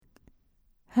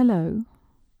Hello.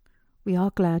 We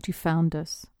are glad you found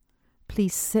us.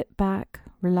 Please sit back,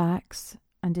 relax,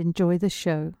 and enjoy the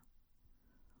show.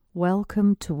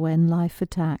 Welcome to When Life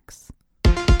Attacks.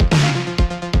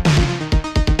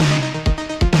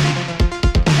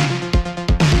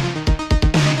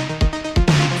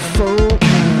 Focus.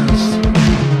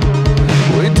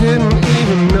 We didn't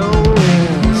even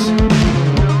notice.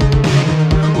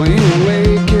 We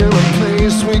awake in a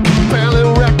place we can barely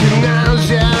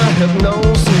recognize. Yeah,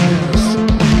 hypnosis.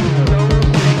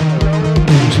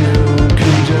 And you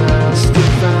can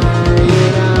justify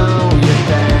it all. Your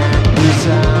back is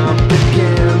up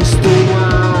against the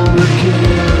wall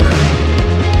again.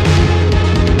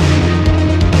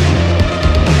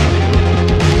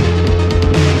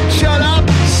 Shut up,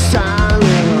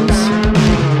 silence.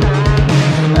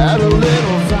 Add a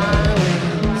little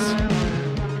violence.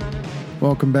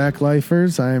 Welcome back,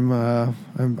 lifers.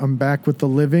 I'm back with the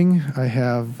living.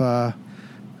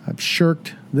 I've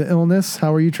shirked the illness.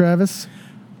 How are you, Travis?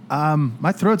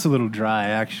 My throat's a little dry,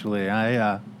 actually.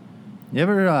 You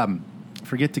ever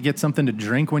forget to get something to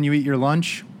drink when you eat your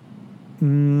lunch?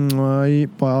 Well,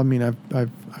 I mean,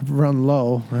 I've run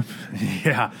low.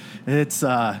 Yeah,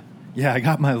 I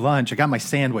got my lunch. I got my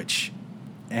sandwich,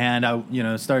 and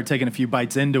I, started taking a few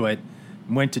bites into it.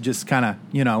 Went to just kind of,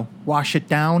 wash it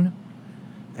down,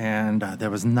 and there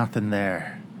was nothing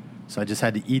there. So I just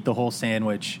had to eat the whole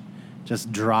sandwich,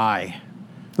 just dry.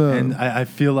 And I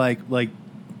feel like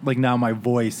now my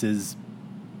voice is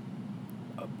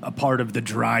a part of the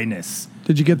dryness.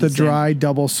 Did you get the dry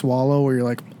double swallow where you're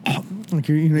like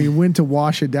you went to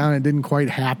wash it down, it didn't quite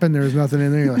happen. There was nothing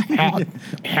in there. You're like,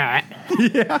 yeah.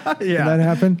 Did that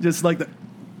happen? Just like the.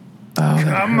 Oh,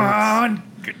 come on,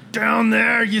 get down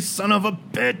there, you son of a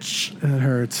bitch. That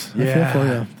hurts. Yeah. I feel for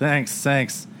you.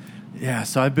 Thanks. Yeah.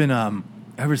 So I've been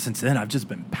ever since then. I've just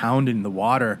been pounding the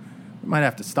water. I might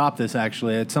have to stop this,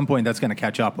 actually. At some point, that's going to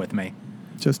catch up with me.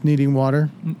 Just needing water?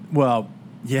 Well,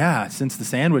 yeah. Since the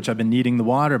sandwich, I've been needing the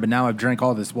water, but now I've drank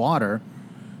all this water.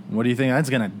 What do you think that's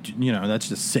going to, that's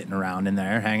just sitting around in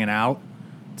there, hanging out.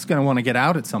 It's going to want to get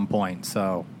out at some point,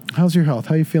 so. How's your health?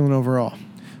 How are you feeling overall?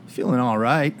 Feeling all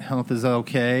right. Health is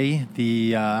okay.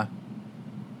 The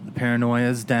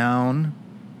paranoia's down.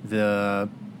 I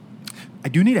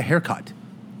do need a haircut.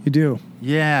 You do?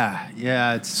 Yeah.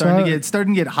 It's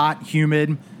starting to get hot,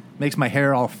 humid. Makes my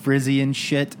hair all frizzy and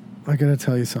shit. I gotta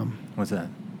tell you something. What's that?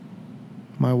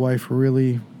 My wife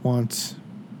really wants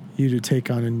you to take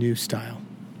on a new style.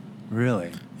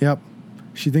 Really? Yep.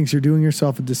 She thinks you're doing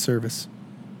yourself a disservice.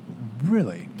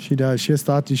 Really? She does. She has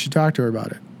thought you should talk to her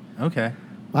about it. Okay.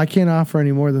 I can't offer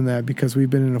any more than that because we've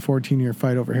been in a 14-year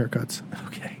fight over haircuts.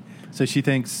 Okay. So she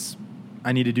thinks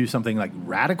I need to do something like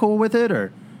radical with it,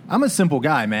 or I'm a simple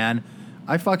guy, man.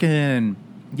 I fucking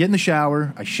get in the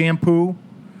shower, I shampoo,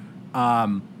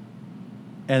 and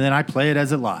then I play it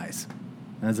as it lies,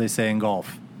 as they say in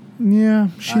golf. Yeah,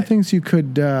 she thinks you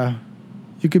could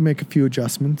make a few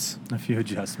adjustments. A few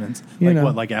adjustments?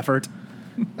 Like effort?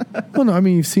 Well, no, I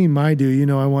mean, you've seen my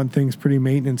do. I want things pretty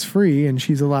maintenance-free, and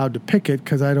she's allowed to pick it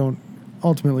because I don't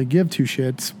ultimately give two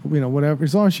shits. Whatever.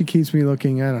 As long as she keeps me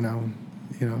looking, I don't know.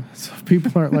 So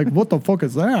people aren't like, what the fuck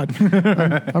is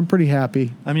that? I'm pretty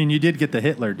happy. I mean, you did get the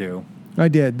Hitler do. I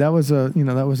did. That was a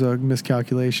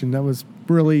miscalculation. That was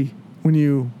really when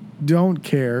you don't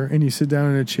care and you sit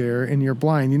down in a chair and you're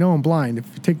blind. I'm blind. If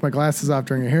you take my glasses off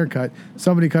during a haircut,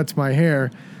 somebody cuts my hair,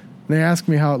 and they ask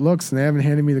me how it looks and they haven't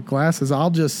handed me the glasses,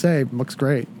 I'll just say, looks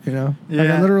great, Yeah. I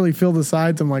can literally feel the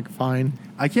sides. I'm like, fine.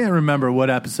 I can't remember what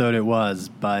episode it was,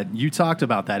 but you talked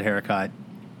about that haircut.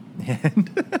 And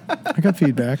I got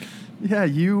feedback. Yeah,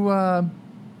 you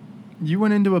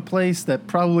went into a place that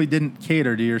probably didn't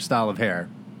cater to your style of hair.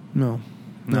 No.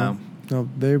 I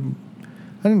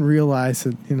didn't realize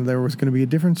that there was going to be a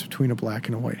difference between a black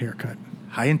and a white haircut.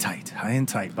 High and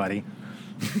tight, buddy.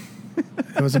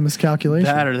 It was a miscalculation.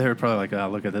 That, or they were probably like, "Oh,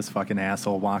 look at this fucking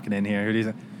asshole walking in here. Who do you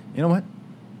think? You know what?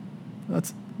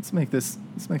 Let's make this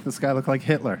guy look like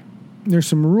Hitler." There's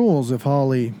some rules if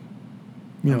Holly.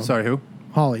 I'm sorry, who?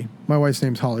 Holly. My wife's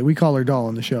name's Holly. We call her Doll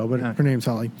on the show, but her name's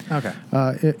Holly. Okay.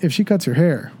 If she cuts her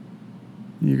hair,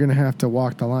 you're going to have to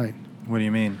walk the line. What do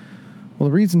you mean? Well,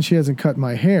 the reason she hasn't cut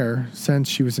my hair since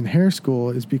she was in hair school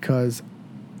is because,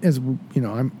 I'm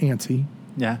antsy.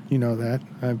 Yeah. You know that.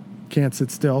 I can't sit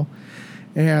still.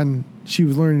 And she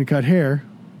was learning to cut hair.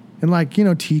 And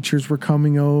teachers were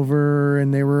coming over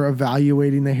and they were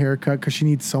evaluating the haircut because she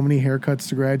needs so many haircuts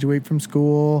to graduate from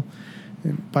school.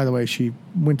 And by the way, she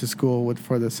went to school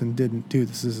for this and didn't do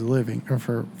this as a living or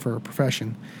for a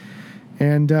profession.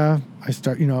 And I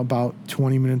start, about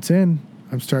 20 minutes in,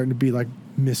 I'm starting to be like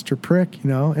Mr. Prick, you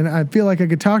know? And I feel like I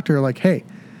could talk to her like, hey,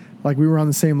 like we were on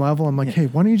the same level. I'm like, hey,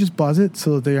 why don't you just buzz it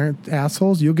so that they aren't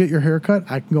assholes? You'll get your hair cut.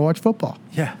 I can go watch football.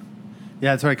 Yeah.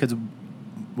 Yeah, that's right. Because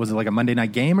was it like a Monday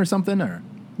night game or something? Or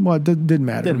Well, it didn't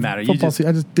matter. Didn't matter. Football season,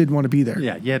 I just didn't want to be there.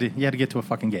 yeah, you had to get to a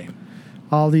fucking game.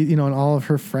 All the, you know, and all of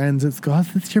her friends, it's, oh,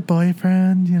 it's your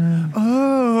boyfriend, you know?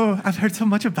 Oh, I've heard so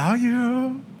much about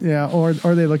you. Yeah, or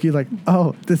they look at you like,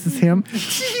 oh, this is him?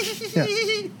 Yeah.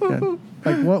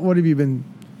 Like, what have you been...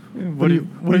 What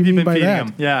have you been by feeding that?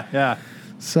 him? Yeah.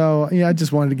 So, yeah, I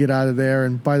just wanted to get out of there,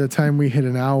 and by the time we hit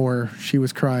an hour, she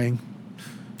was crying.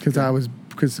 Because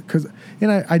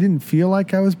I didn't feel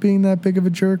like I was being that big of a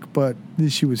jerk, but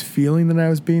she was feeling that I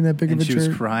was being that big of a jerk. And she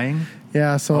was crying?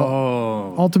 Yeah,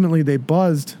 so ultimately they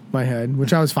buzzed my head,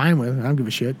 which I was fine with. I don't give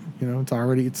a shit. You know,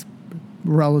 it's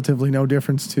relatively no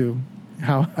difference to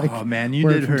how I Oh, man, you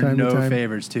did her no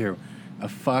favors, too. A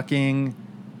fucking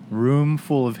room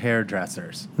full of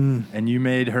hairdressers, and you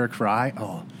made her cry?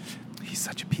 Oh, he's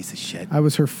such a piece of shit. I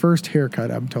was her first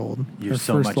haircut, I'm told. You're her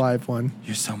so first live one.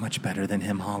 You're so much better than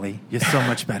him, Holly. You're so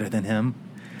much better than him.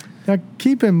 Now,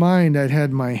 keep in mind, I'd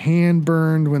had my hand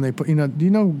burned when they put, do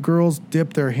you know girls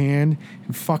dip their hand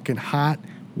in fucking hot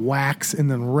wax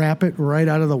and then wrap it right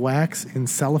out of the wax in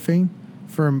cellophane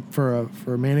for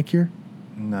a manicure?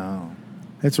 No.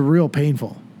 It's real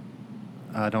painful.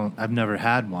 I've never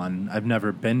had one. I've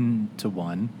never been to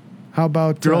one. How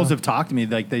about... Girls have talked to me,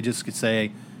 like they just could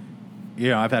say,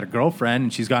 I've had a girlfriend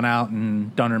and she's gone out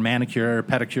and done her manicure or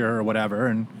pedicure or whatever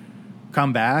and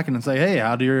come back and say, hey,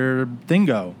 how did your thing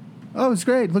go? Oh, it's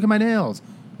great. Look at my nails.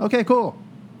 Okay, cool.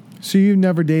 So you've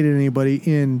never dated anybody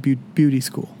in beauty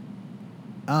school?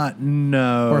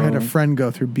 No. Or had a friend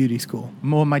go through beauty school?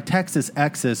 Well, my Texas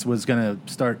exes was going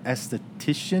to start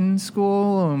esthetician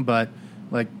school, but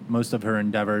like most of her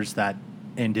endeavors, that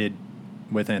ended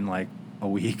within like a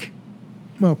week.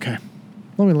 Okay.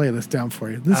 Let me lay this down for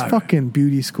you. This fucking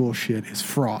beauty school shit is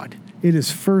fraud. It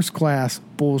is first class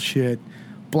bullshit,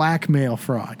 blackmail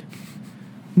fraud.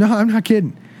 No, I'm not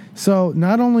kidding. So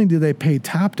not only do they pay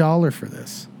top dollar for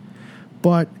this,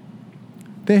 but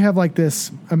they have like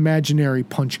this imaginary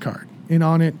punch card. And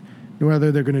on it,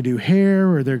 whether they're going to do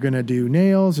hair or they're going to do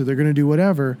nails or they're going to do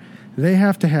whatever, they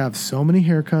have to have so many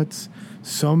haircuts,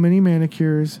 so many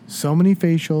manicures, so many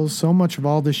facials, so much of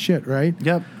all this shit, right?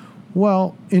 Yep.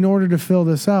 Well, in order to fill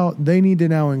this out, they need to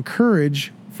now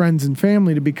encourage friends and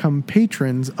family to become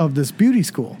patrons of this beauty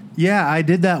school. Yeah, I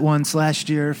did that once last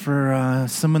year for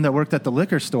someone that worked at the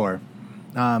liquor store.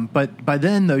 But by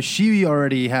then, though, she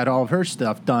already had all of her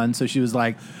stuff done. So she was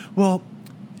like, well,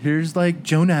 here's like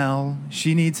Jonelle.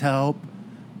 She needs help.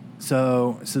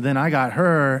 So then I got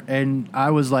her, and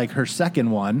I was like her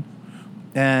second one.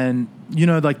 And,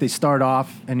 like they start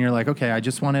off, and you're like, okay, I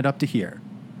just want it up to here.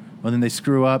 Well, then they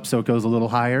screw up, so it goes a little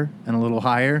higher and a little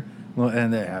higher. Well,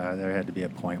 and there had to be a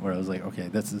point where I was like, okay,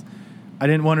 I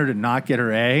didn't want her to not get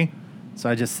her A, so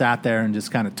I just sat there and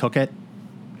just kind of took it.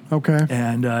 Okay.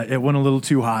 And it went a little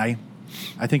too high.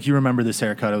 I think you remember this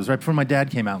haircut. It was right before my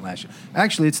dad came out last year.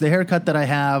 Actually, it's the haircut that I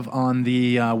have on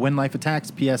the When Life Attacks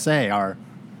PSA.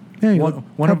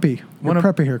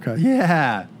 Preppy haircut.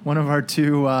 Yeah, one of our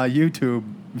 2 YouTube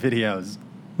videos.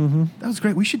 Mm-hmm. That was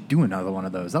great. We should do another one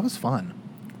of those. That was fun.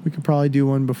 We could probably do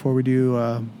one before we do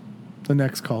the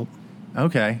next cult.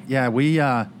 Okay. Yeah, we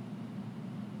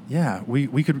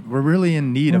could. We're really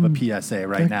in need of a PSA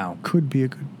right now. Could be a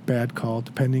good bad call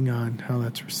depending on how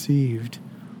that's received.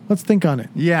 Let's think on it.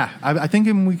 Yeah, I think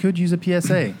we could use a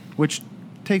PSA, which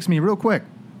takes me real quick.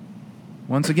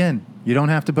 Once again, you don't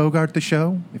have to bogart the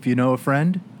show. If you know a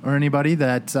friend or anybody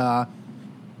that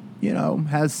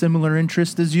has similar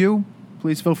interest as you,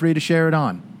 please feel free to share it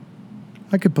on.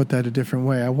 I could put that a different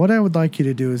way. What I would like you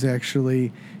to do is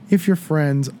actually, if you're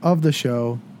friends of the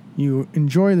show, you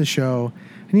enjoy the show,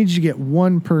 I need you to get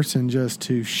one person just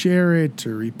to share it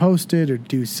or repost it or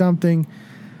do something.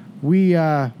 We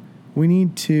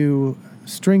need to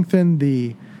strengthen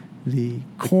the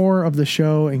core of the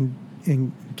show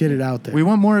and get it out there. We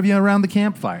want more of you around the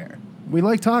campfire. We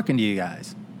like talking to you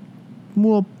guys.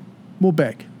 We'll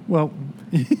beg. Well,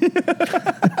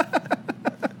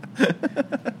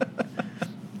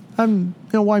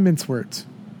 why mince words?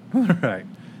 All right.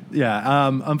 Yeah.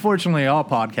 Unfortunately, all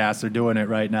podcasts are doing it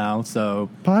right now. So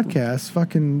podcasts,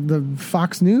 fucking the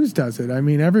Fox News does it. I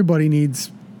mean, everybody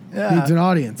needs an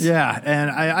audience. Yeah, and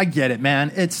I get it,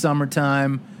 man. It's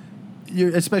summertime.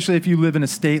 Especially if you live in a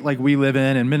state like we live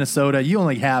in Minnesota, you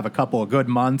only have a couple of good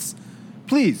months.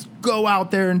 Please go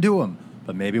out there and do them.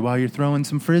 But maybe while you're throwing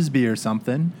some Frisbee or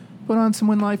something, put on some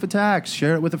When Life Attacks.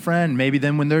 Share it with a friend. Maybe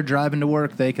then when they're driving to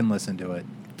work, they can listen to it.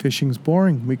 fishing's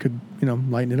boring, we could,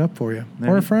 lighten it up for you.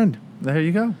 There Or a you- friend. There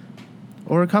you go.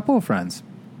 Or a couple of friends.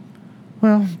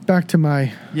 Well, back to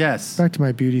my Yes.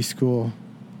 beauty school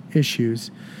issues.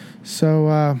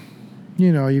 So,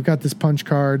 you've got this punch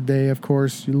card. They, of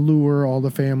course, lure all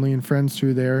the family and friends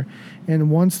through there.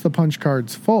 And once the punch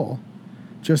card's full,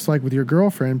 just like with your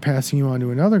girlfriend passing you on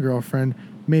to another girlfriend,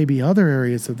 maybe other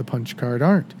areas of the punch card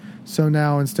aren't. So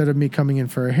now instead of me coming in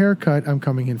for a haircut, I'm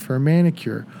coming in for a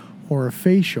manicure or a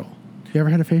facial. You ever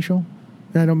had a facial?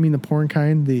 And I don't mean the porn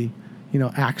kind, the,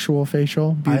 actual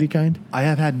facial, beauty kind. I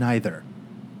have had neither.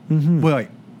 Mm-hmm. Wait.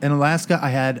 In Alaska, I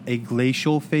had a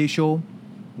glacial facial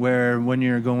where when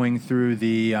you're going through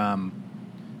the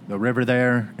river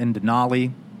there in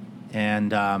Denali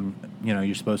and,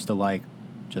 you're supposed to,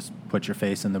 just put your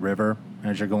face in the river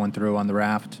as you're going through on the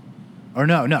raft. Or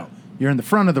no. You're in the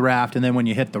front of the raft, and then when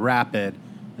you hit the rapid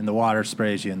and the water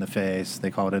sprays you in the face,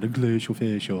 they call it a glacial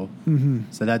facial. Mm-hmm.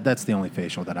 So that's the only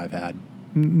facial that I've had.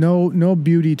 No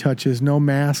beauty touches, no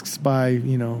masks by,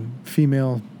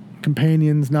 female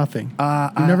companions, nothing.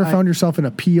 You never found yourself in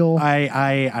a peel? I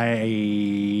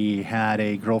had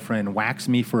a girlfriend wax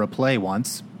me for a play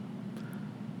once.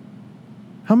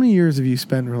 How many years have you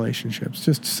spent in relationships?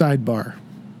 Just sidebar.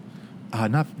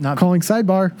 Not Calling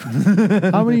sidebar.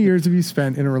 How many years have you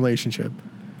spent in a relationship?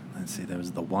 Let's see, there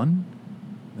was the one,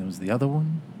 there was the other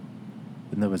one,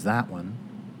 and there was that one.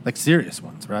 Like serious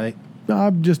ones, right?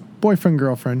 Just boyfriend,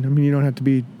 girlfriend. I mean, you don't have to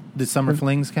be. Did summer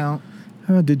flings count?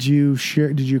 Did you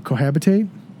cohabitate?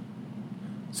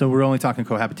 So we're only talking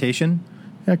cohabitation?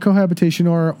 Yeah, cohabitation,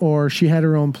 or she had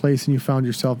her own place and you found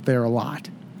yourself there a lot.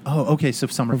 Oh, okay, so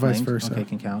summer Or vice flings. versa. Okay,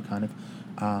 can count, kind of.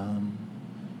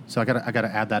 So I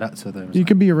gotta add that up. So there's You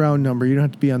can be a round number. You don't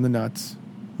have to be on the nuts.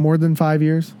 More than 5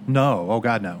 years? No. Oh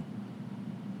God, no.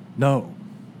 No.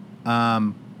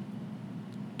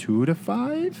 2 to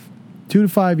 5? 2 to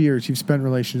 5 years you've spent in a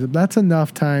relationship. That's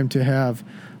enough time to have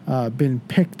been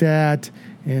picked at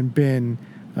and been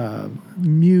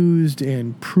mused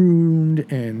and pruned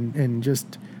and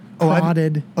just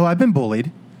prodded. I've been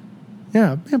bullied.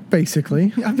 Yeah,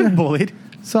 basically. I've been bullied.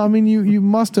 So, I mean, you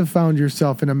must have found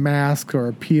yourself in a mask or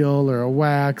a peel or a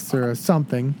wax or a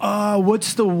something.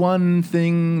 What's the one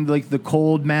thing, like the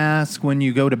cold mask when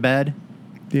you go to bed?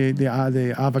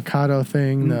 The avocado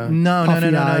thing. The No.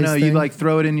 puffy eyes You thing.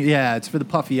 throw it in. Yeah, it's for the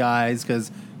puffy eyes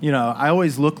because, I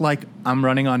always look like I'm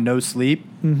running on no sleep.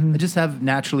 Mm-hmm. I just have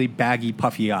naturally baggy,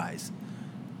 puffy eyes.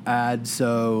 And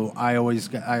so I always,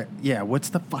 what's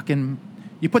the fucking...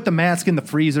 You put the mask in the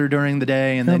freezer during the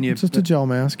day, and then you just a gel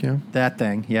mask, yeah. that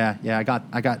thing. Yeah.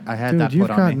 I had Dude, that you've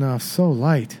put on gotten me. off so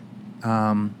light.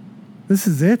 This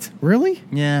is it? Really?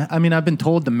 Yeah, I mean, I've been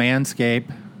told to manscape,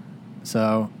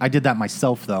 so I did that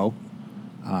myself though,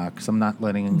 because I'm not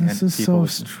letting This is people.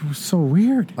 so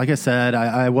weird. Like I said,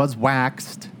 I was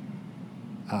waxed,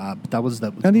 but that was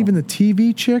Not even the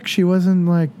TV chick. She wasn't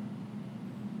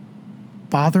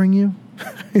bothering you.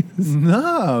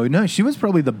 No, she was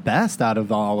probably the best out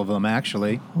of all of them.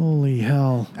 Actually, Holy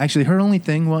hell! her only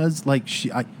thing was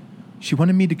she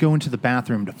wanted me to go into the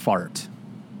bathroom to fart.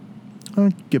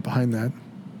 I'll get behind that.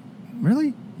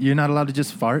 Really? You're not allowed to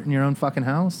just fart in your own fucking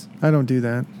house? I don't do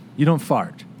that. You don't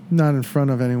fart? Not in front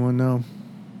of anyone. No.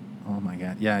 Oh my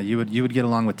God! Yeah, you would get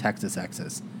along with Texas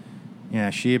exes.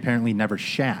 Yeah, she apparently never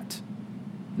shat.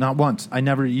 Not once. I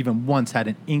never even once had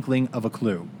an inkling of a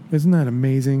clue. Isn't that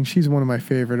amazing? She's one of my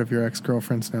favorite of your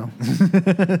ex-girlfriends now.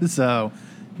 So,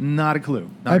 not a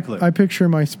clue. Not a clue. I picture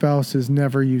my spouse as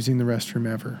never using the restroom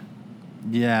ever.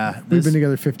 Yeah. We've been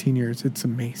together 15 years. It's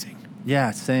amazing.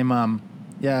 Yeah, same.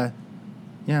 Yeah,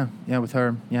 with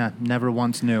her. Yeah, never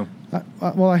once knew.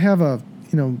 I have a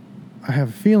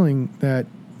feeling that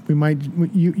we might.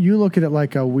 You look at it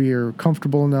like we're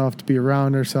comfortable enough to be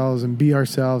around ourselves and be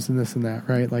ourselves and this and that,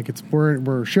 right? Like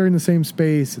we're sharing the same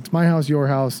space. It's my house, your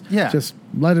house. Yeah. Just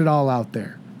let it all out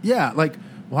there. Yeah, like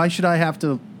why should I have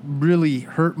to really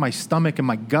hurt my stomach and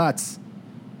my guts?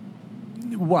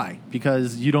 Why?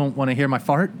 Because you don't want to hear my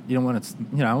fart? You don't want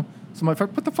to, so my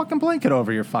fart, put the fucking blanket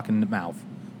over your fucking mouth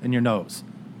and your nose.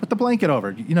 Put the blanket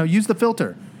over. Use the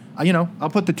filter. I'll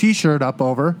put the T-shirt up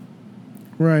over.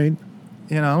 Right.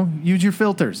 Use your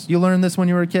filters. You learned this when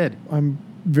you were a kid. I'm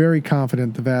very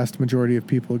confident the vast majority of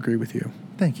people agree with you.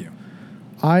 Thank you.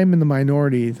 I'm in the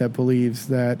minority that believes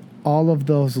that all of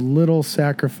those little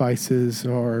sacrifices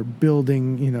are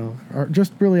building, are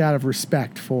just really out of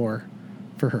respect for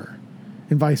her,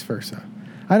 and vice versa.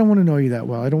 I don't want to know you that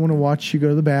well. I don't want to watch you go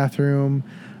to the bathroom.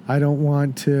 I don't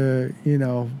want to,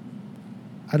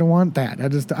 I don't want that.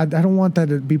 I don't want that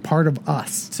to be part of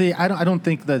us. See, I don't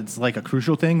think that's like a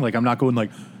crucial thing. Like I'm not going like,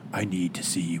 I need to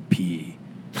see you pee.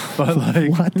 But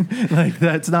like, What? like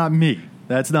that's not me.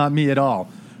 That's not me at all.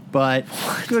 But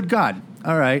good God.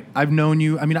 All right. I've known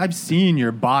you. I mean, I've seen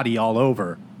your body all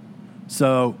over.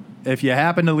 So if you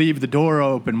happen to leave the door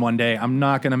open one day, I'm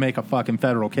not going to make a fucking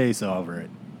federal case over it.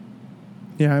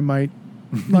 Yeah, I might.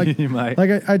 Like, You might.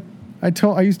 Like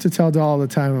I used to tell Doll all the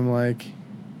time, I'm like,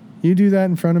 you do that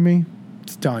in front of me,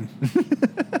 it's done.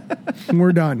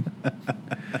 We're done.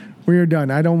 We are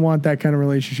done. I don't want that kind of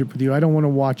relationship with you. I don't want to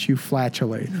watch you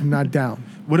flatulate. I'm not down.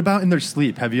 What about in their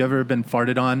sleep? Have you ever been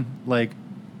farted on? Like,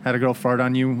 had a girl fart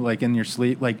on you, like, in your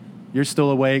sleep? Like, you're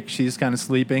still awake, she's kind of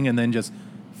sleeping, and then just...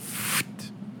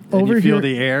 And Over you feel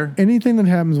here, the air? Anything that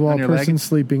happens while on a your person's leg?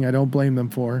 sleeping, I don't blame them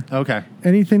for. Okay.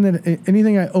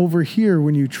 Anything I overhear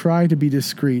when you try to be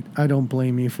discreet, I don't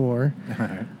blame you for. All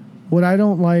right. What I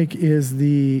don't like is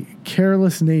the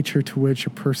careless nature to which a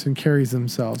person carries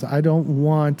themselves. I don't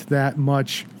want that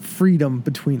much freedom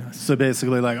between us. So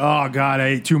basically, like, oh, God, I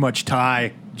ate too much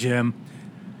Thai, Jim.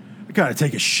 I got to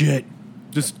take a shit.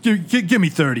 Just give me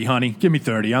 30, honey. Give me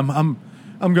 30. I'm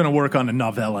going to work on a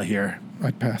novella here.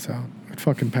 I'd pass out. I'd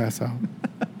fucking pass out.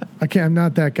 I can't. I'm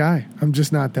not that guy. I'm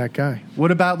just not that guy. What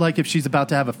about, like, if she's about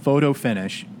to have a photo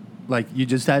finish? Like, you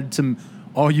just had some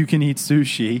all-you-can-eat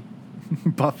sushi,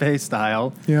 buffet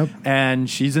style. Yep. And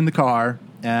she's in the car,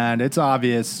 and it's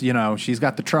obvious, you know, she's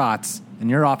got the trots, and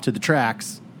you're off to the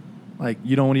tracks. Like,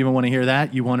 you don't even want to hear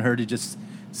that. You want her to just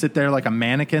sit there like a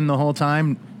mannequin the whole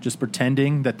time, just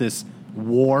pretending that this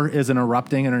war isn't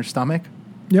erupting in her stomach.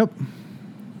 Yep.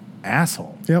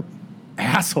 Asshole. Yep.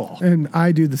 Asshole. And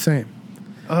I do the same.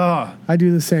 Ugh. I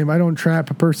do the same. I don't trap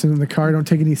a person in the car. I don't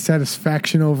take any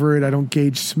satisfaction over it. I don't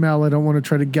gauge smell. I don't want to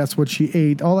try to guess what she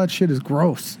ate. All that shit is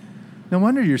gross. No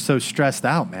wonder you're so stressed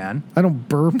out, man. I don't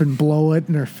burp and blow it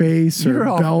in her face or You're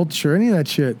all- belch or any of that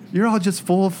shit. You're all just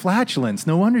full of flatulence.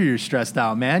 No wonder you're stressed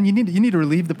out, man. You need to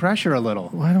relieve the pressure a little.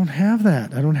 Well, I don't have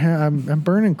that. I'm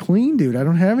burning clean, dude. I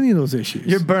don't have any of those issues.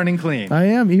 You're burning clean. I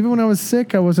am. Even when I was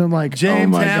sick, I wasn't like,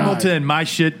 James oh my Hamilton, God. my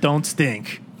shit don't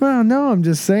stink. Well, no, I'm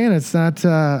just saying it's not,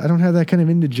 I don't have that kind of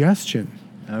indigestion.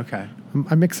 Okay.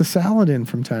 I mix a salad in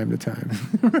from time to time.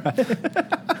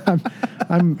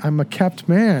 I'm a kept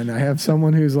man. I have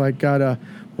someone who's like got a,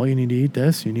 well, you need to eat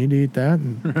this, you need to eat that,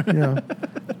 and you know.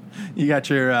 You got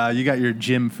your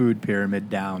gym food pyramid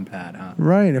down, Pat, huh?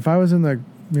 Right. If I was in the,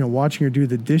 watching her do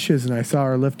the dishes and I saw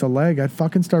her lift a leg, I'd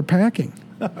fucking start packing.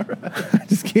 I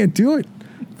just can't do it.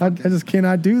 I just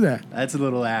cannot do that. That's a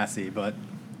little assy, but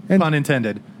And- pun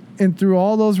intended. And through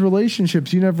all those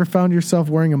relationships, you never found yourself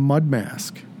wearing a mud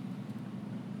mask.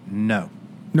 No.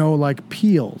 No, like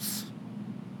peels.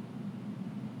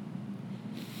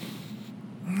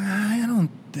 I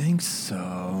don't think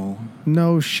so.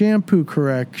 No shampoo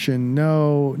correction.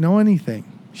 No anything.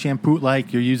 Shampoo,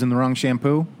 like you're using the wrong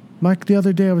shampoo? Like the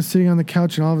other day, I was sitting on the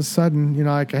couch and all of a sudden,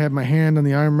 like I had my hand on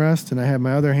the armrest and I had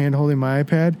my other hand holding my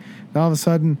iPad. And all of a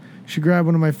sudden, she grabbed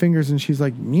one of my fingers and she's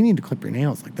like, you need to clip your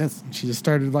nails like this. And she just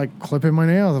started like clipping my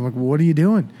nails. I'm like, well, what are you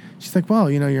doing? She's like, well,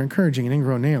 you're encouraging an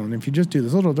ingrown nail. And if you just do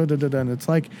this little da-da-da-da, and it's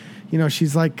like,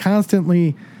 she's like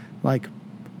constantly like,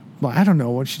 well, I don't know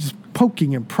what, she's just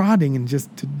poking and prodding and just,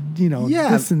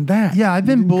 this and that. Yeah, I've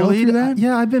You been didn't go bullied. through that?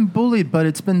 Yeah, I've been bullied, but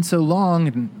it's been so long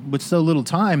and with so little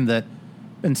time that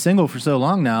I've been single for so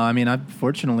long now. I mean, I've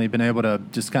fortunately been able to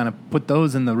just kind of put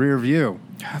those in the rear view.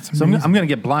 That's So I'm amazing. going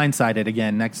to get blindsided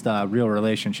again next real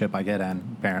relationship I get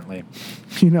in, apparently.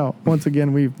 Once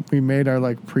again, we made our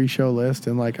like pre-show list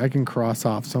and like I can cross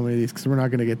off so many of these because we're not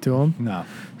going to get to them. No.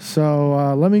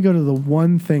 So let me go to the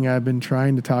one thing I've been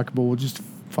trying to talk about. We'll just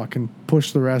fucking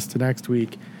push the rest to next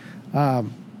week.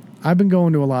 I've been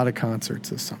going to a lot of concerts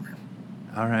this summer.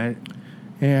 All right.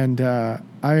 And I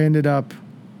ended up,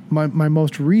 my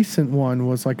most recent one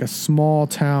was like a small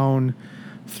town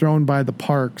thrown by the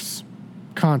parks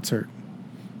concert.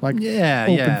 Like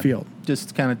open field.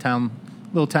 Just kind of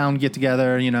little town get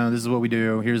together. This is what we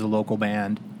do. Here's a local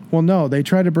band. Well, no, they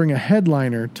try to bring a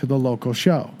headliner to the local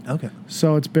show. Okay.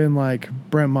 So it's been like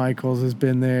Brent Michaels has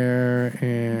been there,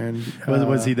 and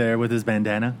Was he there with his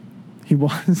bandana? He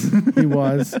was. He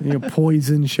was.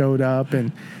 Poison showed up,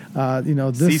 and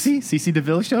this CeCe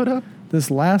DeVille showed up? this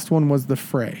last one was the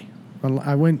Fray.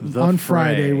 I went The on Fray.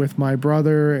 Friday with my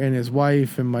brother and his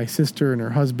wife and my sister and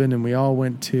her husband, and we all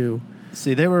went to.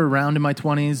 See, they were around in my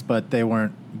 20s, but they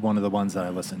weren't one of the ones that I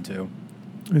listened to.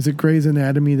 Is it Grey's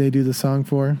Anatomy they do the song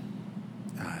for?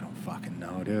 I don't fucking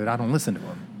know, dude. I don't listen to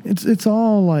them. It's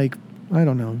all like, I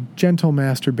don't know, gentle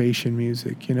masturbation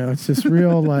music. It's this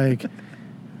real like,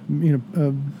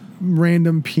 a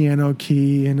random piano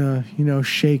key and a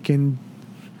shaken,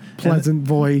 pleasant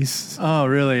voice. Oh,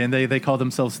 really? And they call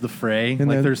themselves the Fray? And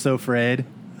Like then- they're so frayed?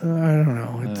 I don't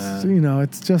know.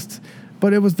 It's it's just.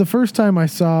 But it was the first time I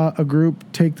saw a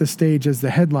group take the stage as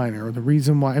the headliner, or the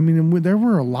reason why. I mean, there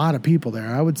were a lot of people there.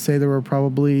 I would say there were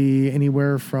probably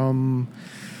anywhere from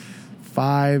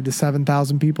 5,000 to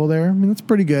 7,000 people there. I mean, that's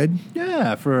pretty good.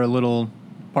 Yeah, for a little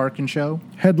parking show.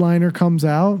 Headliner comes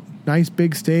out, nice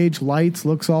big stage, lights,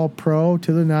 looks all pro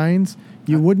to the nines.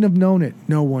 You wouldn't have known it.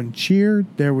 No one cheered.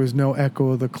 There was no echo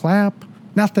of the clap.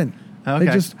 Nothing. Okay.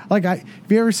 They just have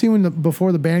you ever seen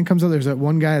before the band comes out? There's that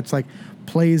one guy that's like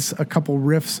plays a couple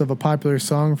riffs of a popular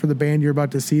song for the band you're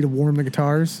about to see to warm the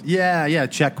guitars. Yeah.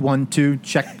 Check 1, 2.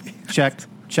 Check.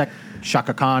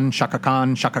 Shaka Khan, Shaka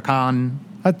Khan, Shaka Khan.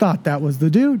 I thought that was the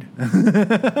dude,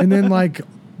 and then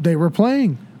they were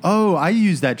playing. Oh, I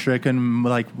use that trick in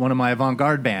one of my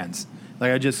avant-garde bands.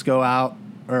 I just go out,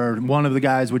 or one of the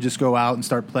guys would just go out and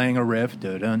start playing a riff.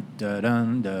 Da-dun,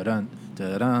 da-dun, da-dun,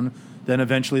 da-dun. Then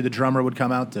eventually the drummer would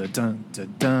come out, da-dun,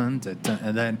 da-dun, da-dun.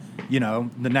 And then,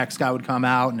 the next guy would come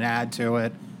out and add to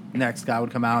it. Next guy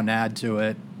would come out and add to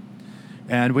it.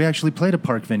 And we actually played a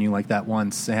park venue like that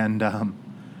once. And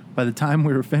by the time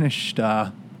we were finished,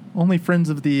 only friends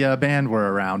of the band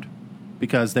were around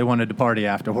because they wanted to party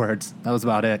afterwards. That was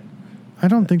about it. I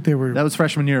don't think they were. That was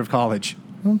freshman year of college.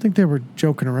 I don't think they were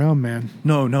joking around, man.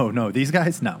 No. These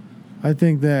guys, no. I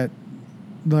think that,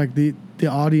 the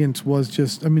audience was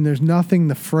just. I mean, there's nothing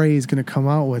the Fray is going to come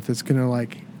out with that's going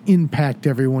to impact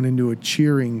everyone into a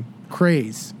cheering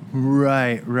craze.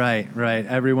 Right.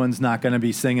 Everyone's not going to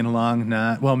be singing along.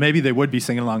 Nah. Well, maybe they would be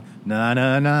singing along. Na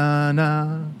na na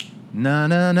na na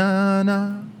na na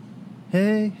na.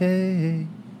 Hey,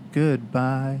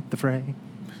 goodbye, the Fray.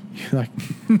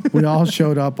 We all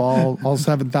showed up, all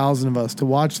 7,000 of us, to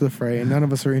watch the Fray, and none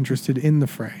of us are interested in the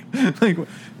Fray.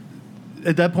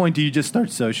 At that point, do you just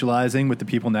start socializing with the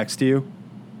people next to you?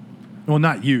 Well,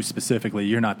 not you specifically.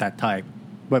 You're not that type.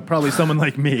 But probably someone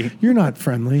like me. You're not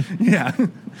friendly. Yeah.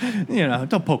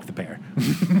 Don't poke the bear.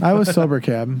 I was sober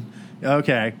cab.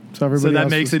 Okay. So that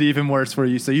makes it even worse for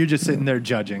you. So you're just sitting there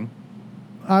judging.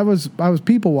 I was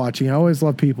people watching. I always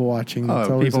love people watching.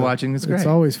 People watching is great. It's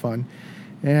always fun.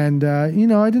 And, I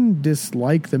didn't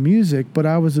dislike the music, but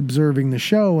I was observing the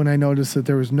show, and I noticed that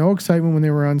there was no excitement when they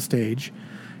were on stage.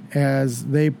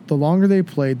 The longer they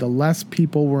played, the less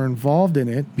people were involved in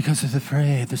it. Because of the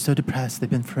Fray. They're so depressed. They've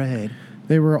been frayed.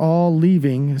 They were all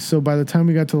leaving, so by the time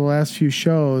we got to the last few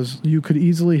shows, you could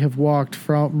easily have walked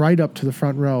right up to the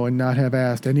front row and not have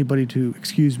asked anybody to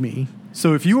excuse me.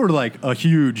 So if you were a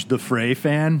huge The Fray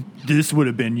fan, this would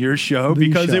have been your show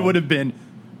because it would have been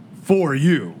for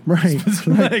you. Right.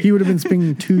 He would have been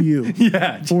speaking to you.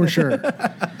 Yeah. For sure.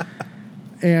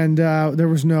 And there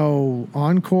was no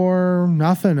encore,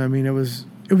 nothing. I mean, it was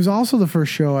also the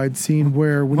first show I'd seen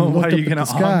where when you looked up at the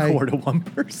sky, why are you going to encore to one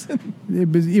person?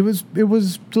 It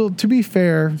was to be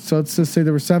fair. So let's just say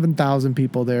there were 7,000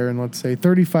 people there, and let's say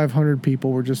 3,500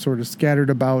 people were just sort of scattered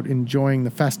about enjoying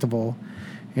the festival,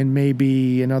 and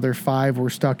maybe another 5 were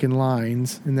stuck in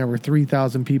lines, and there were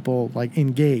 3,000 people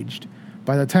engaged.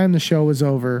 By the time the show was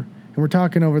over, and we're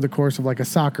talking over the course of a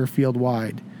soccer field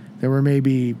wide, there were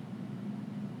maybe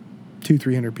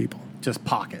 200-300 people. Just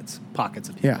pockets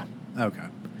of people. Yeah. Okay.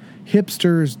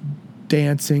 Hipsters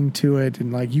dancing to it,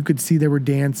 and you could see they were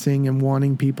dancing and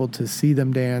wanting people to see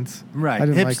them dance. Right. I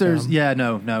didn't Hipsters, like them. yeah,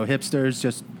 no. Hipsters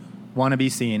just want to be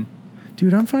seen.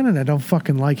 Dude, I'm finding I don't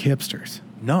fucking like hipsters.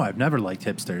 No, I've never liked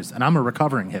hipsters, and I'm a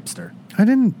recovering hipster. I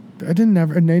didn't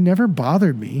never, and they never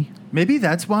bothered me. Maybe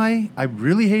that's why I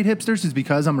really hate hipsters, is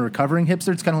because I'm a recovering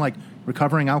hipster. It's kind of like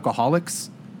recovering alcoholics.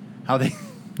 How they...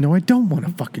 No, I don't want a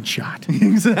fucking shot.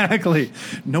 Exactly.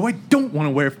 No, I don't want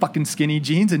to wear fucking skinny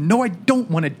jeans, and no, I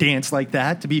don't want to dance like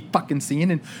that to be fucking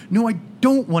seen, and no, I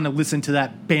don't want to listen to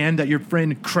that band that your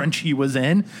friend Crunchy was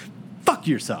in. Fuck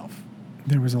yourself.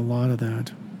 There was a lot of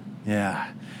that.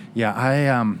 Yeah.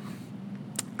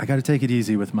 I got to take it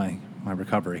easy with my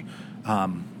recovery.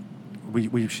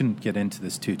 We shouldn't get into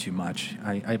this too much.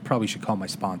 I probably should call my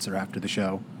sponsor after the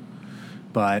show,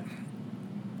 but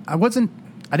I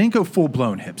didn't go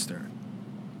full-blown hipster.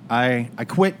 I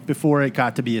quit before it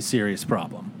got to be a serious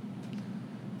problem.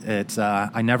 It's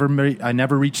I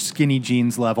never reached skinny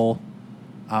jeans level.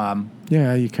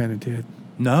 Yeah, you kind of did.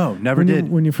 No, never did.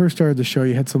 When you first started the show,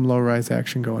 you had some low-rise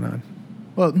action going on.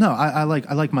 Well, no, I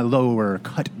like my lower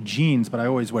cut jeans, but I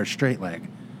always wear straight leg.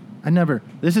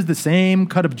 This is the same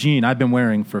cut of jean I've been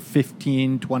wearing for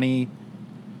 15, 20,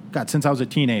 since I was a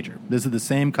teenager. This is the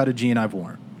same cut of jean I've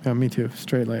worn. Yeah, me too.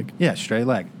 Straight leg. Yeah, straight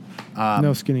leg.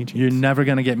 No skinny jeans. You're never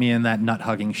going to get me in that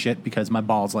nut-hugging shit because my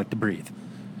balls like to breathe.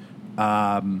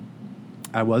 I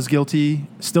was guilty,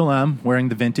 still am, wearing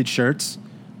the vintage shirts.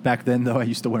 Back then, though, I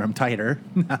used to wear them tighter.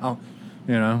 Now,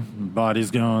 You know,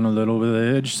 body's going a little bit of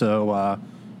the edge, so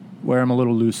wear them a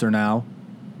little looser now.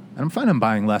 And I'm finding I'm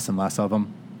buying less and less of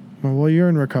them. Well, you're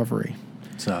in recovery.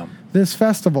 So This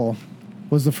festival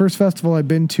was the first festival I've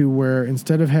been to where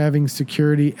instead of having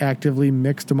security actively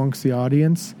mixed amongst the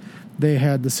audience, they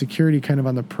had the security kind of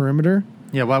on the perimeter.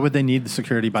 yeah, why would they need the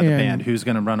security by the And- band? Who's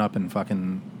going to run up and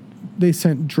fucking... They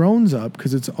sent drones up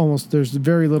because there's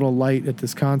very little light at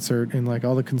this concert, and like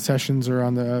all the concessions are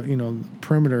on the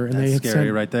perimeter. And That's they had scary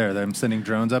sent, right there. Them sending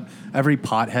drones up. Every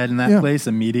pothead in that Yeah. place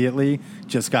immediately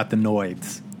just got the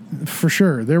noids. For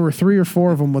sure, there were 3 or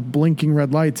 4 of them with blinking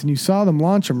red lights, and you saw them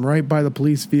launch them right by the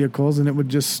police vehicles, and it would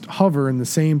just hover in the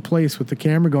same place with the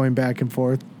camera going back and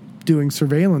forth, doing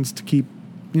surveillance to keep,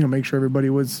 make sure everybody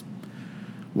was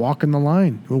walking the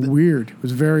line. It was weird. It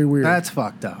was very weird. That's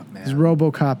fucked up, man. It's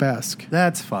RoboCop-esque.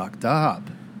 That's fucked up.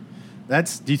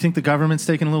 Do you think the government's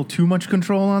taking a little too much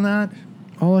control on that?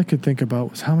 All I could think about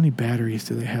was how many batteries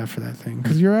do they have for that thing?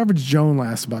 Because your average Joan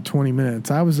lasts about 20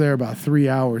 minutes. I was there about 3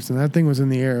 hours, and that thing was in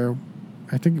the air.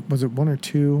 I think, was it 1 or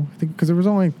 2? I think because there was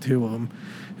only 2 of them.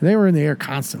 And they were in the air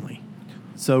constantly.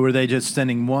 So were they just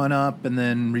sending one up and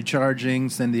then recharging,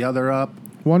 send the other up?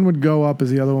 One would go up as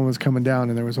the other one was coming down,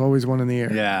 and there was always one in the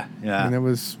air. Yeah, yeah. And it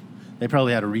was, They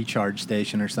probably had a recharge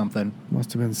station or something.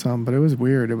 must have been some, but it was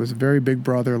weird. It was very Big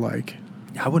Brother-like.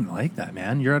 I wouldn't like that,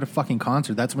 man. You're at a fucking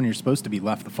concert. That's when you're supposed to be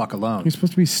left the fuck alone. You're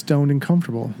supposed to be stoned and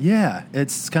comfortable. Yeah,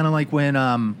 it's kind of like when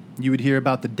you would hear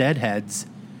about the Deadheads,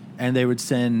 and they would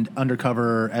send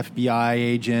undercover FBI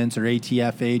agents or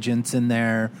ATF agents in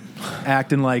there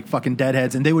acting like fucking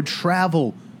Deadheads, and they would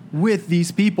travel with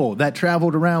these people that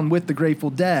traveled around with the Grateful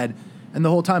Dead, and the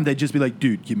whole time they'd just be like,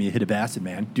 dude, give me a hit of acid,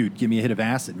 man. Dude, give me a hit of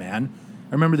acid, man.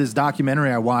 I remember this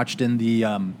documentary I watched in the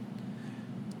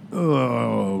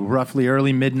roughly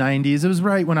early mid-'90s. It was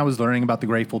right when I was learning about the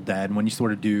Grateful Dead, when you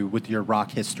sort of do with your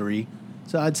rock history.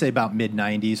 So I'd say about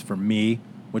mid-'90s for me,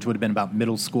 which would have been about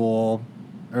middle school,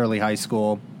 early high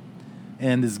school.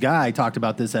 And this guy talked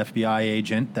about this FBI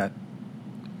agent that,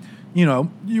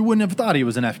 you wouldn't have thought he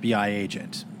was an FBI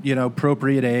agent.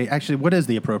 Appropriate age. Actually, what is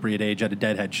the appropriate age at a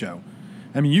Deadhead show?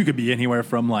 I mean, you could be anywhere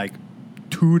from like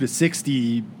 2 to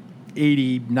 60,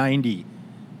 80, 90,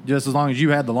 just as long as you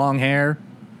had the long hair.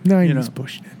 90s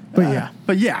pushing it. But yeah.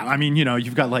 But yeah, I mean,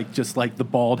 you've got like just like the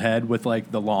bald head with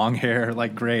like the long hair,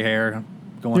 like gray hair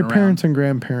going Your around. parents and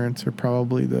grandparents are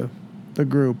probably the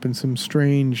group, and some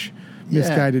strange,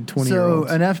 misguided 20-year-olds.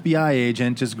 So an FBI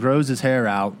agent just grows his hair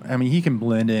out. I mean, he can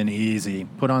blend in easy.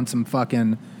 Put on some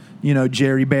fucking,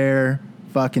 Jerry Bear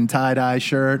fucking tie-dye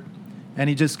shirt, and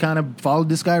he just kind of followed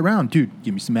this guy around. Dude,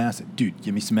 give me some acid. Dude,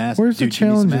 give me some acid. Where's the Dude, give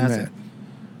me some challenge in acid. that?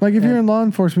 Like, if you're in law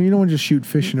enforcement, you don't want to just shoot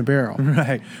fish in a barrel.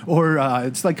 Right. Or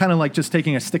it's like kind of like just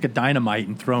taking a stick of dynamite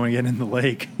and throwing it in the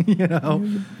lake,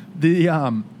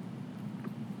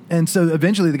 And so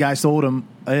eventually the guy sold him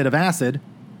a hit of acid,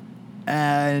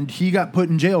 and he got put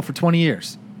in jail for 20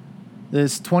 years.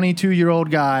 This 22-year-old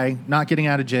guy not getting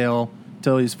out of jail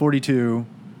till he's 42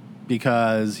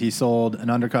 because he sold an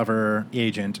undercover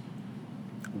agent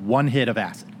 1 hit of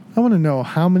acid. I want to know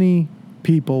how many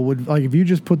people would, like, if you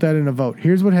just put that in a vote,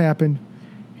 here's what happened,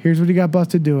 here's what he got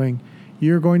busted doing,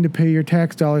 you're going to pay your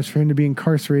tax dollars for him to be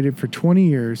incarcerated for 20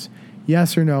 years,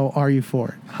 yes or no, are you for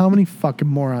it? How many fucking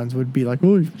morons would be like,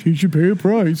 oh, he should pay a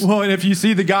price? Well, and if you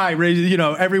see the guy raise,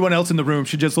 everyone else in the room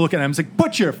should just look at him and say,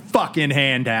 put your fucking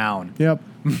hand down. Yep.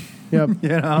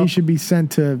 know? He should be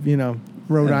sent to,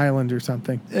 Rhode Island or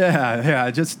something. Yeah,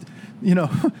 just,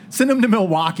 send him to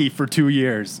Milwaukee for 2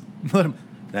 years. Let him.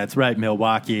 That's right,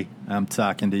 Milwaukee. I'm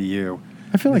talking to you.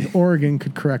 I feel like Oregon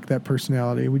could correct that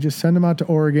personality. We just send them out to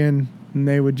Oregon, and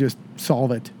they would just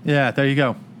solve it. Yeah, there you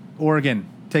go. Oregon,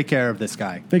 take care of this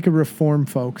guy. They could reform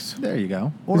folks. There you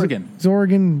go. Oregon. Is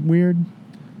Oregon weird?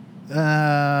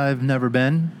 I've never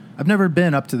been. I've never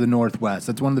been up to the Northwest.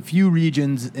 That's one of the few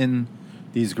regions in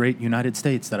these great United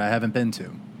States that I haven't been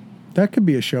to. That could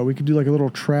be a show. We could do like a little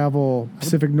travel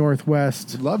Pacific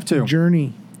Northwest Would love to.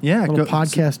 journey. Yeah, a little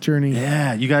podcast journey.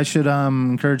 Yeah, you guys should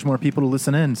encourage more people to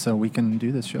listen in so we can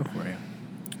do this show for you.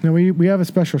 Now, we have a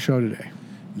special show today.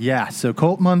 Yeah, so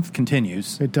Cult Month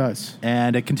continues. It does.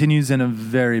 And it continues in a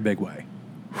very big way.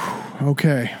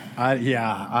 Okay.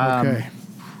 Okay.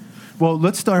 Well,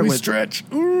 let's start with... stretch.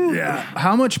 Yeah.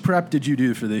 How much prep did you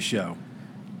do for this show?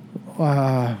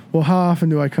 Well, how often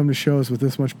do I come to shows with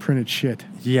this much printed shit?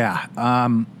 Yeah.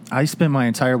 I spent my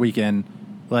entire weekend,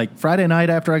 like Friday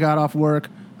night after I got off work,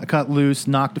 I cut loose,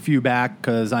 knocked a few back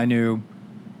because I knew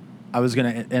I was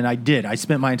going to, and I did. I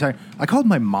spent my entire, I called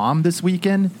my mom this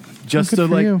weekend just Good so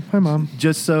for like, you. Hi, Mom.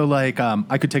 just so like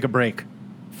I could take a break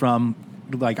from,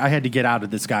 like I had to get out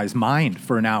of this guy's mind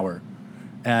for an hour.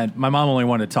 And my mom only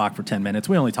wanted to talk for 10 minutes.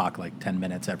 We only talk like 10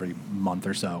 minutes every month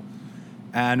or so.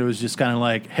 And it was just kind of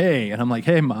like, hey. And I'm like,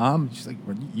 hey, Mom. She's like,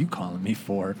 what are you calling me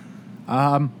for?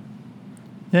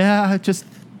 Yeah, just,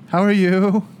 how are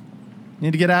you?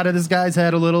 Need to get out of this guy's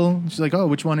head a little. She's like, oh,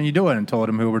 which one are you doing? And told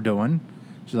him who we're doing.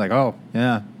 She's like, oh,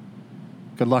 yeah.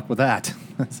 Good luck with that.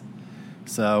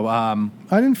 So, I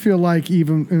didn't feel like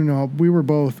even, we were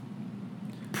both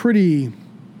pretty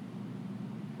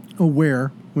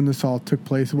aware when this all took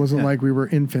place. It wasn't like we were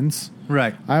infants.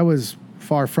 right. I was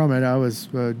far from it. I was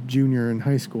a junior in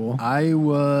high school. I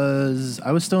was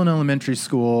still in elementary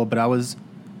school, but I was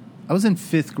in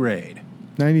 5th grade.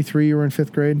 93, you were in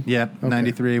 5th grade? Yep, Okay.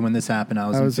 93 when this happened. I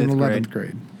was in 5th in grade. 11th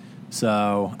grade.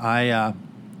 So I'm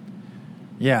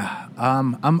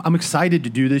excited to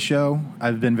do this show.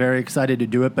 I've been very excited to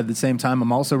do it, but at the same time,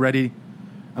 I'm also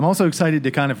excited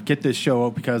to kind of get this show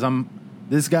up because I'm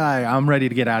ready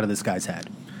to get out of this guy's head.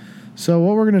 So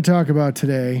what we're going to talk about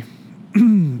today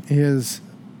is,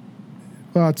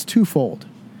 well, it's twofold.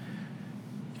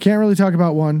 You can't really talk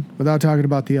about one without talking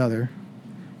about the other.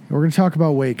 And we're going to talk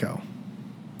about Waco.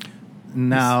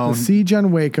 Now, The siege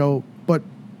on Waco, but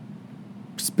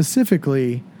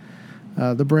specifically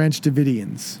the Branch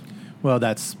Davidians. well,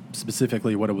 that's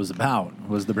specifically what it was about,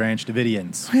 was the Branch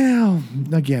Davidians. Well,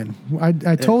 again,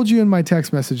 I told you in my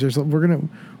text messages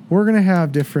we're gonna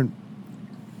have different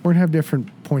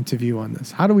points of view on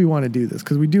this. How do we want to do this?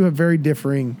 Because we do have very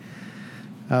differing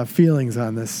feelings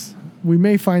on this. We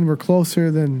may find we're closer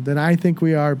than I think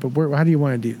we are, but how do you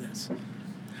want to do this?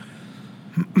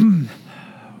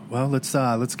 Well,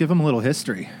 let's give them a little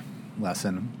history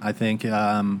lesson. I think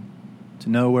to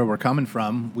know where we're coming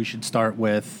from, we should start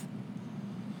with.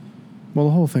 Well,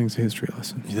 the whole thing's a history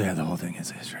lesson Yeah, the whole thing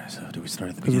is history. So do we start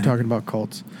at the because beginning? we're talking about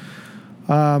cults.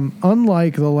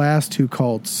 Unlike the last two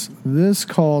cults, this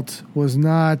cult does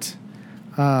not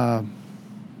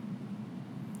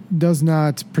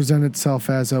present itself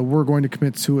as a we're going to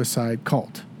commit suicide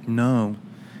cult. No.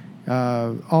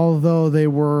 Although they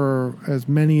were, as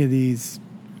many of these,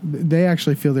 they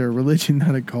actually feel they're a religion,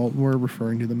 not a cult. We're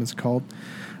referring to them as a cult.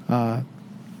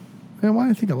 And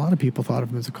I think a lot of people thought of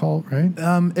them as a cult, right?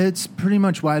 It's pretty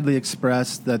much widely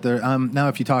expressed that they're now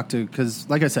if you talk to, because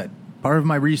like I said, part of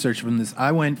my research from this,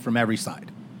 I went from every side.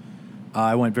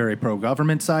 I went very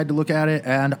pro-government side to look at it,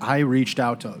 and I reached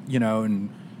out to,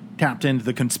 and tapped into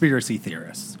the conspiracy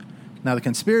theorists. Now, the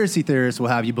conspiracy theorists will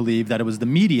have you believe that it was the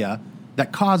media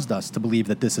that caused us to believe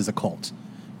that this is a cult,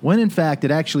 when in fact it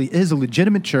actually is a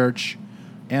legitimate church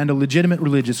and a legitimate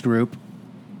religious group,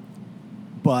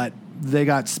 but they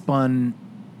got spun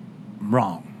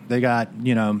wrong. They got,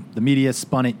 the media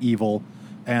spun it evil,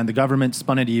 and the government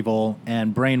spun it evil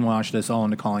and brainwashed us all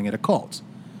into calling it a cult.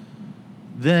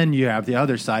 Then you have the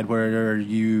other side where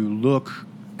you look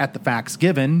at the facts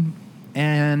given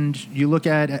and you look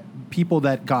at people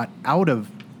that got out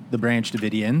of the Branch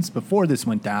Davidians before this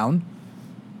went down,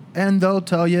 and they'll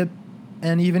tell you,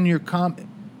 and even your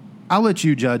I'll let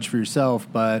you judge for yourself,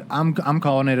 but I'm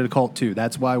calling it a cult too.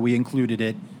 That's why we included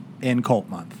it in Cult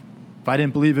Month. If I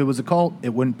didn't believe it was a cult,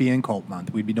 it wouldn't be in Cult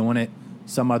Month. We'd be doing it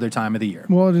some other time of the year.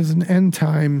 Well, it is an end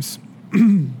times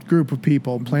group of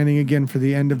people planning again for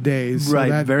the end of days. Right,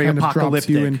 So that very kind of drops apocalyptic.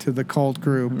 you into the cult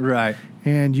group. Right.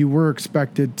 And you were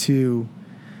expected to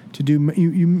do,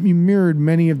 you mirrored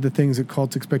many of the things that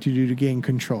cults expect you to do to gain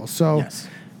control. So Yes.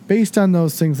 based on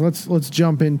those things, let's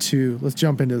jump into this.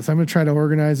 I'm going to try to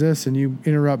organize this, and you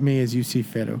interrupt me as you see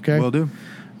fit, okay? Will do.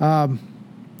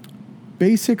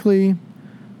 Basically,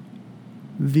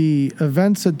 the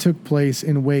events that took place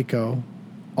in Waco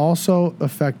also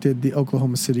affected the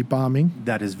Oklahoma City bombing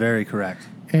That is very correct.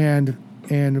 and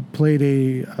played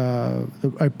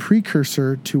a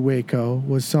precursor to Waco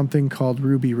was something called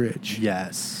Ruby Ridge.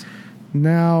 Yes.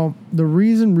 Now, the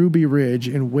reason Ruby Ridge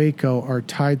and Waco are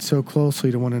tied so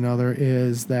closely to one another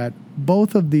is that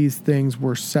both of these things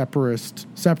were separatist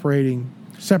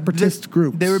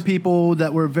groups. There were people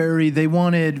that were they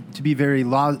wanted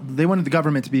the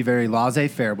government to be very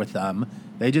laissez-faire with them.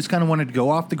 They just kind of wanted to go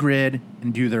off the grid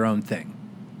and do their own thing.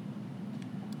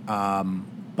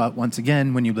 But once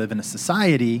again, when you live in a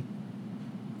society,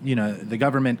 the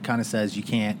government kind of says you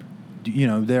can't,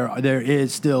 there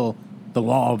is still the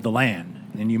law of the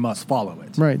land and you must follow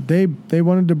it. Right. They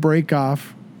wanted to break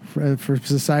off for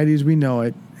society as we know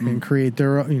it and create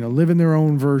their, live in their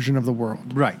own version of the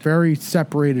world. Right. Very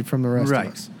separated from the rest of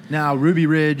us. Now, Ruby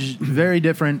Ridge, very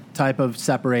different type of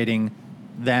separating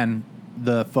than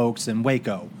the folks in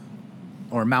Waco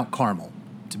or Mount Carmel,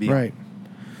 to be Right.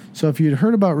 So if you'd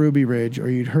heard about Ruby Ridge or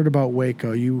you'd heard about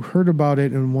Waco, you heard about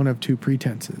it in one of two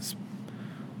pretenses.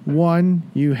 One,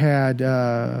 you had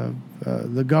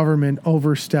the government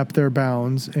overstep their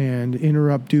bounds and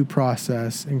interrupt due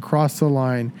process and cross the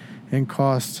line and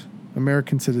cost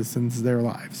American citizens their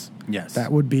lives. Yes.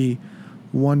 That would be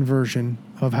one version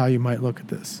of how you might look at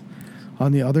this.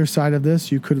 On the other side of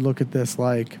this, you could look at this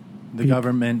like the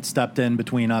government stepped in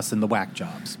between us and the whack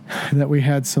jobs. That we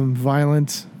had some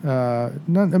violent,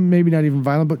 maybe not even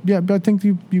violent, but I think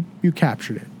you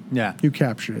captured it. Yeah. You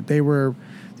captured it.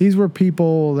 These were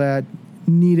people that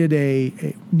needed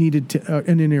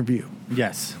an interview.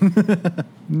 Yes.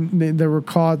 There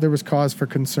was cause for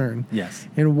concern. Yes.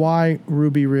 And why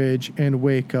Ruby Ridge and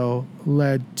Waco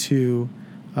led to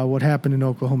what happened in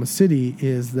Oklahoma City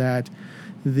is that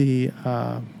the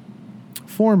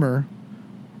former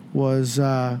was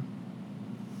how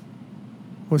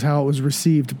it was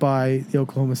received by the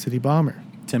Oklahoma City bomber,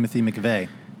 Timothy McVeigh.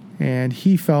 and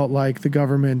he felt like the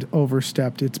government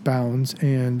overstepped its bounds,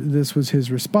 and this was his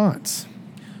response.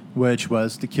 Which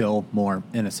was to kill more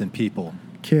innocent people.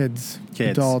 Kids.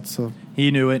 Adults. He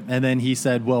knew it, and then he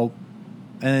said, well,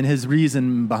 and then his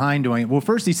reason behind doing it, well,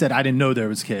 first he said, I didn't know there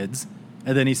was kids.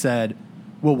 And then he said,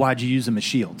 well, why'd you use them as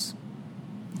shields?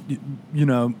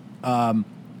 You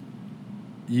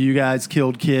guys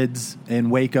killed kids in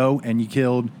Waco, and you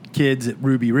killed kids at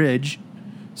Ruby Ridge.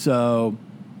 So,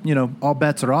 all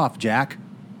bets are off, Jack.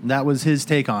 That was his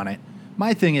take on it.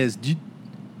 My thing is,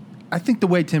 I think the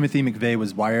way Timothy McVeigh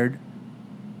was wired,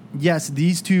 yes,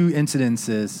 these two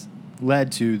incidences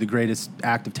led to the greatest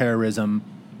act of terrorism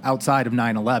outside of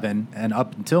 9/11, and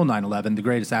up until 9/11, the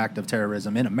greatest act of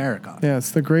terrorism in America. Yeah,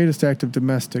 it's the greatest act of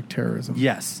domestic terrorism.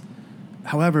 Yes.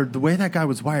 However, the way that guy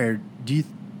was wired,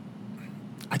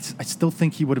 I still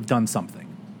think he would have done something.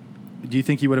 Do you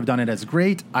think he would have done it as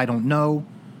great? I don't know.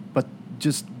 But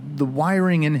just the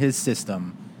wiring in his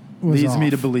system leads me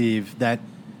to believe that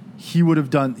he would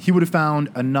have found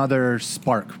another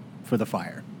spark for the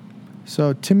fire.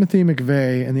 So Timothy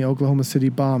McVeigh and the Oklahoma City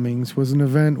bombings was an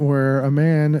event where a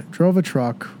man drove a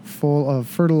truck full of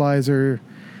fertilizer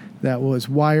that was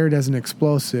wired as an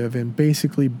explosive and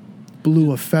basically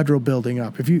blew a federal building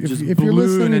up. If you're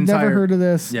listening and never heard of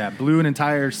this, blew an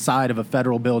entire side of a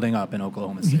federal building up in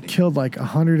Oklahoma City. He killed like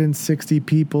 160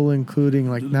 people, including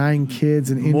like 9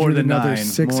 kids, and injured another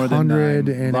 600.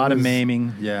 And a lot of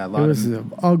maiming. Yeah, it was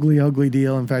an ugly, ugly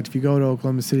deal. In fact, if you go to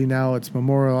Oklahoma City now, it's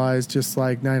memorialized just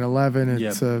like 9/11.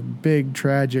 It's a big,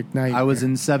 tragic night. I was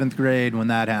in 7th grade when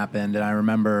that happened, and I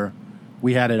remember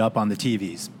we had it up on the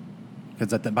TVs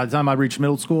because by the time I reached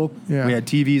middle school, we had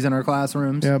TVs in our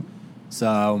classrooms. Yep.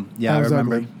 So,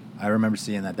 I remember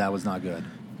seeing that. That was not good.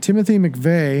 Timothy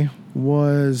McVeigh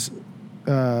was,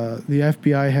 the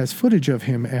FBI has footage of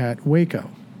him at Waco.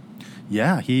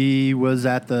 Yeah, he was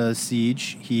at the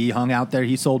siege. He hung out there.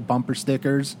 He sold bumper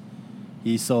stickers.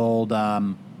 He sold, I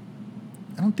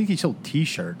don't think he sold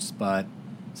T-shirts, but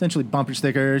essentially bumper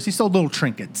stickers. He sold little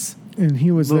trinkets. And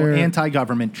he was little there.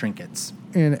 Anti-government trinkets.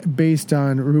 And based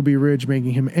on Ruby Ridge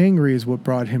making him angry is what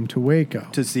brought him to Waco.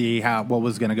 To see what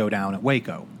was going to go down at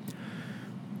Waco.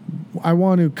 I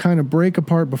want to kind of break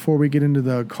apart before we get into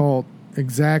the occult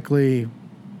exactly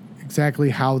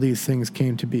how these things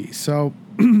came to be. So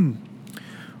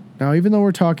now, even though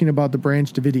we're talking about the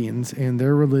Branch Davidians and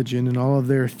their religion and all of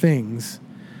their things,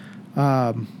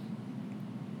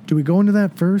 do we go into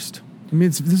that first? I mean,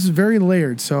 this is very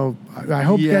layered, so I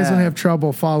hope you guys don't have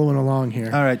trouble following along here.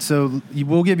 All right, so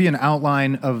we'll give you an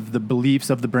outline of the beliefs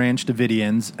of the Branch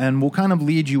Davidians, and we'll kind of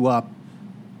lead you up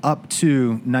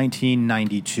to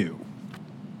 1992.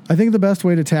 I think the best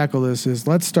way to tackle this is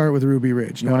let's start with Ruby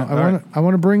Ridge. Now, I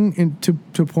want to bring into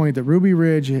a point that Ruby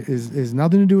Ridge is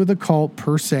nothing to do with the cult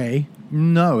per se.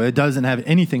 No, it doesn't have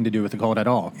anything to do with the cult at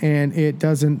all. And it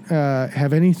doesn't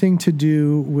have anything to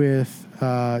do with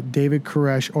David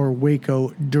Koresh or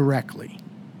Waco directly.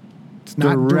 It's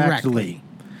not directly.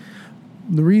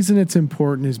 The reason it's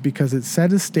important is because it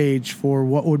set a stage for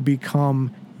what would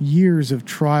become years of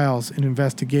trials and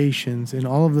investigations, and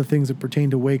all of the things that pertain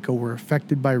to Waco were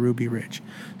affected by Ruby Ridge.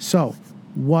 So,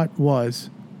 what was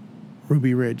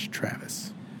Ruby Ridge,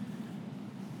 Travis?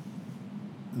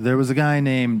 There was a guy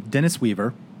named Dennis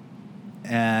Weaver,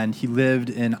 and he lived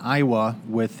in Iowa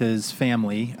with his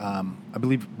family. I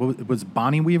believe it was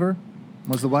Bonnie Weaver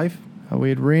was the wife. We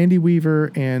had Randy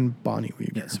Weaver and Bonnie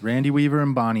Weaver. Yes, Randy Weaver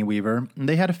and Bonnie Weaver. And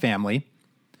they had a family.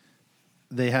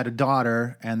 They had a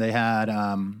daughter, and they had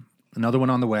another one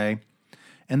on the way.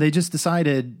 And they just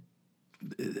decided,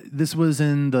 this was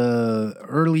in the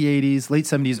early 80s, late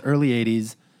 70s, early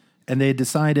 80s, and they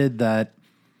decided that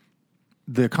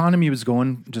the economy was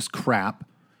going just crap.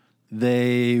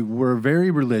 They were very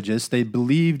religious. They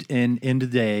believed in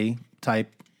end-of-day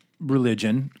type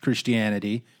religion,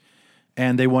 Christianity.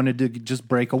 and they wanted to just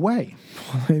break away.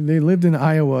 They lived in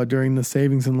Iowa during the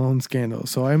savings and loan scandal,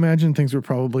 so I imagine things were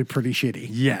probably pretty shitty.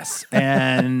 Yes,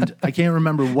 and I can't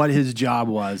remember what his job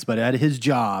was, but at his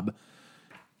job,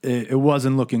 it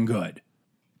wasn't looking good.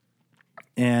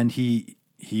 And he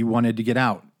wanted to get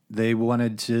out. They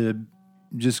wanted to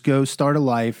just go start a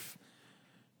life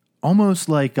almost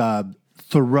like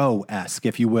Thoreau-esque,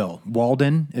 if you will.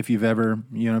 Walden, if you've ever,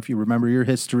 if you remember your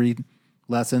history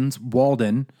lessons,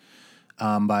 Walden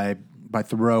by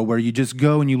Thoreau, where you just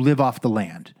go and you live off the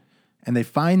land. And they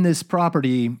find this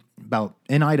property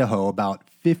in Idaho, about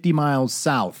 50 miles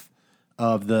south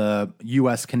of the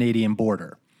U.S.-Canadian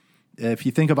border. If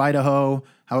you think of Idaho,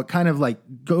 how it kind of like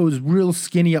goes real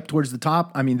skinny up towards the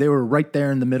top. I mean, they were right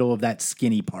there in the middle of that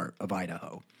skinny part of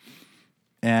Idaho.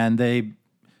 And they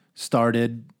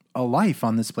started a life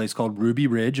on this place called Ruby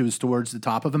Ridge. It was towards the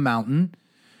top of a mountain.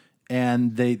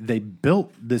 And they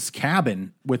built this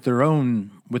cabin with their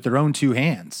own 2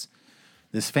 hands,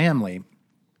 this family.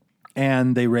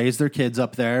 And they raised their kids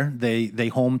up there. They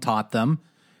home taught them.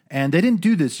 And they didn't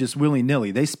do this just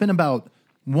willy-nilly. They spent about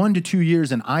 1 to 2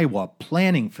 years in Iowa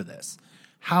planning for this.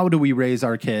 How do we raise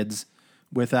our kids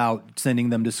without sending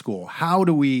them to school? How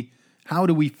do we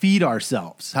feed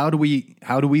ourselves? How do we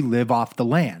live off the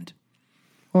land?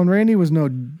 Well, and Randy was no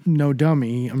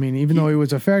dummy. I mean, even though he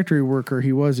was a factory worker,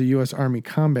 he was a U.S. Army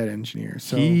combat engineer.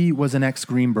 So he was an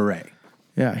ex-Green Beret.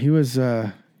 Yeah, he was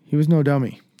no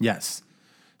dummy. Yes.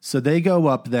 So they go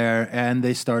up there and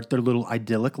they start their little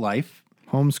idyllic life.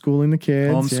 Homeschooling the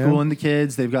kids. The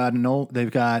kids. They've got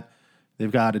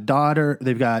a daughter.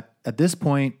 They've got, at this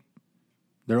point,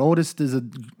 their oldest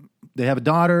they have a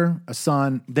daughter, a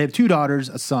son. They have 2 daughters,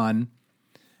 a son.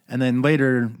 And then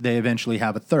later they eventually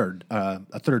have a third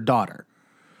daughter.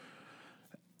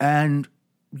 And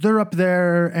they're up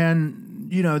there and,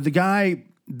 the guy,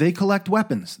 they collect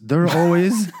weapons. They're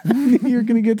always... You're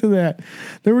going to get to that.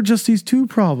 There were just these 2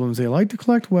 problems. They liked to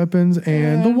collect weapons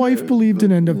and the wife believed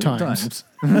in end of times.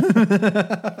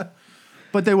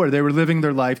 But they were living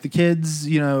their life. The kids,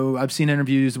 I've seen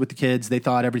interviews with the kids. They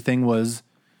thought everything was,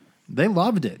 they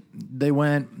loved it. They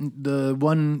went,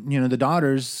 the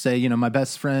daughters say, my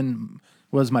best friend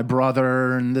was my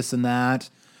brother and this and that.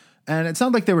 And it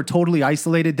sounded like they were totally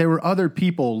isolated. There were other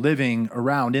people living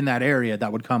around in that area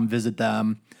that would come visit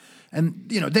them. And,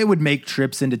 they would make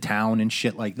trips into town and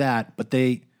shit like that. But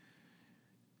they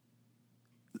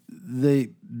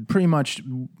pretty much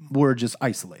were just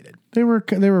isolated. They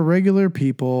were regular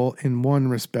people in one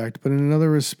respect, but in another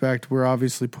respect, we're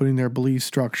obviously putting their belief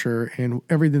structure and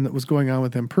everything that was going on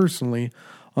with them personally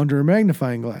under a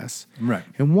magnifying glass. Right.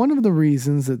 And one of the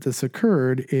reasons that this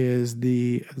occurred is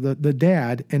the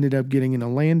dad ended up getting in a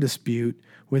land dispute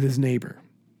with his neighbor,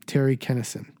 Terry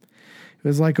Kennison. It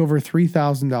was like over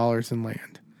 $3,000 in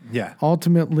land. Yeah.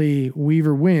 Ultimately,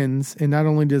 Weaver wins, and not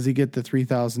only does he get the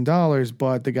 $3,000,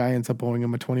 but the guy ends up owing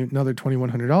him another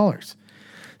 $2,100.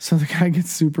 So the guy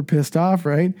gets super pissed off,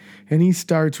 right? And he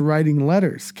starts writing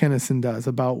letters, Kennison does,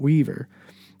 about Weaver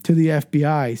to the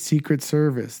FBI, Secret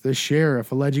Service, the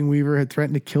sheriff, alleging Weaver had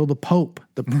threatened to kill the Pope,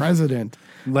 the president.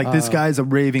 Like this guy's a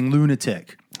raving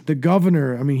lunatic. The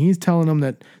governor, I mean, he's telling them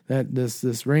that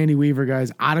this Randy Weaver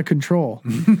guy's out of control.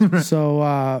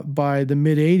 So by the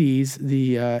mid-'80s,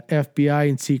 the FBI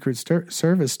and Secret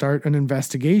Service start an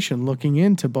investigation looking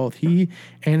into both he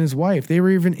and his wife. They were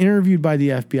even interviewed by the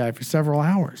FBI for several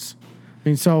hours. I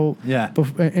mean, so... Yeah.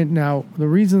 And now, the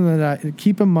reason that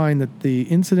keep in mind that the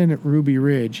incident at Ruby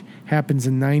Ridge happens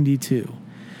in 92.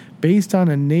 Based on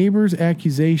a neighbor's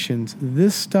accusations,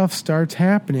 this stuff starts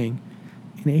happening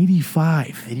in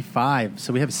 85. 85.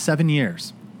 So we have 7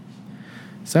 years.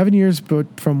 7 years,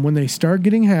 but from when they start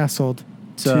getting hassled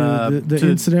to the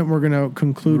incident we're going to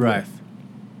conclude with.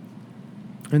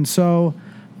 And so,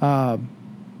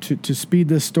 to speed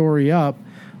this story up,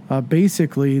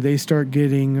 basically they start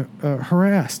getting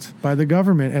harassed by the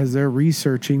government as they're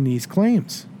researching these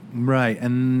claims. Right.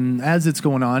 And as it's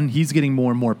going on, he's getting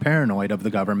more and more paranoid of the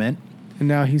government. And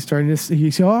now he's starting to,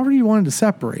 he already wanted to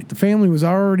separate. The family was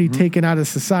already taken out of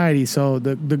society. So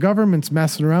the government's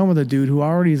messing around with a dude who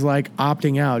already is like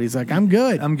opting out. He's like, I'm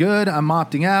good. I'm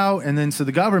opting out. And then so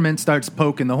the government starts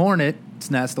poking the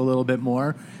hornet's nest a little bit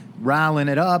more, riling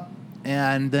it up.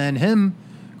 And then him,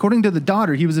 according to the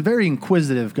daughter, he was a very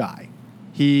inquisitive guy.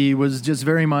 He was just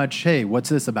very much, hey, what's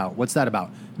this about? What's that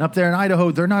about? And up there in Idaho,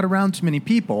 they're not around too many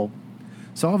people.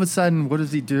 So all of a sudden, what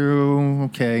does he do?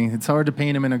 Okay, it's hard to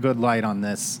paint him in a good light on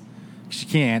this. You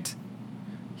can't.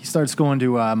 He starts going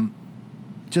to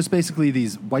just basically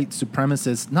these white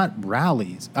supremacist, not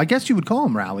rallies. I guess you would call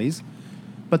them rallies.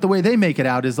 But the way they make it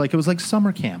out is like it was like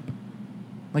summer camp.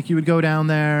 Like, you would go down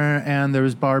there, and there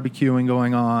was barbecuing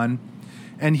going on.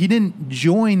 And he didn't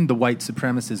join the white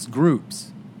supremacist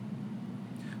groups.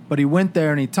 But he went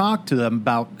there and he talked to them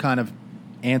about kind of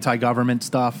anti-government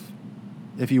stuff,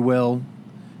 if you will.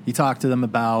 He talked to them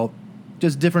about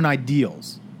just different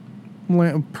ideals.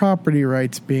 Property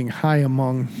rights being high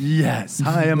among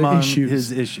high among issues.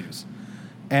 his issues.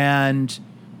 And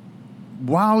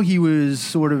while he was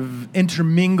sort of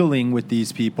intermingling with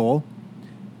these people,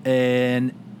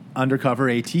 an undercover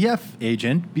ATF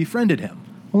agent befriended him.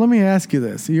 Well, let me ask you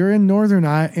this. You're in northern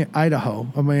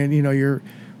Idaho. I mean, you're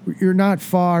not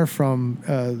far from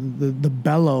the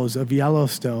bellows of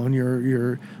Yellowstone.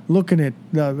 You're looking at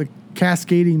the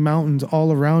cascading mountains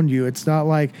all around you. It's not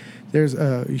like there's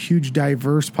a huge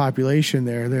diverse population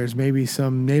there. There's maybe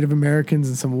some Native Americans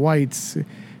and some whites.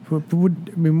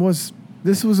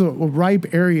 This was a ripe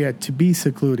area to be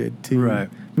secluded. Right.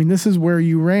 I mean, this is where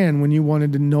you ran when you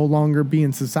wanted to no longer be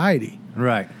in society.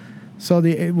 Right. So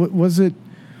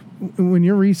when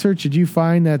your research, did you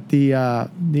find that the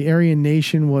Aryan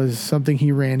Nation was something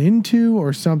he ran into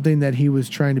or something that he was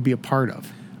trying to be a part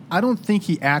of? I don't think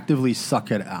he actively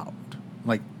sought it out.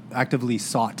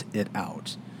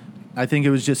 I think it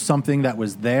was just something that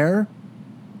was there,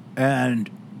 and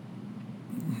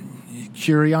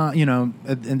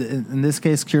in this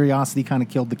case, curiosity kind of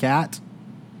killed the cat.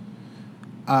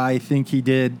 I think he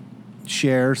did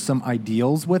share some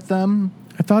ideals with them.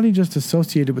 I thought he just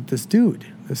associated with this dude.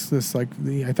 I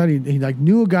thought he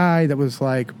knew a guy that was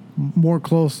like more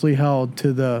closely held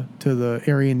to the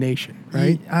Aryan Nation,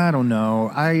 right? I don't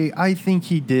know. I think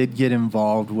he did get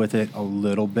involved with it a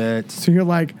little bit. So you're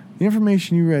like, the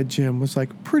information you read, Jim, was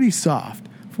like pretty soft.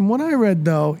 From what I read,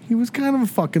 though, he was kind of a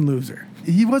fucking loser.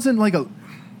 He wasn't like a.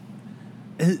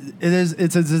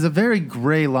 It's a very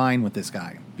gray line with this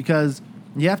guy, because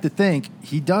you have to think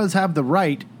he does have the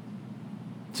right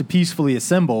to peacefully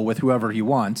assemble with whoever he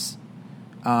wants.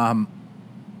 But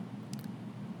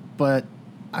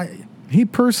he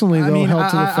personally held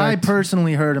to the fact. I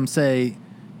personally heard him say,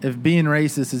 if being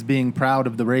racist is being proud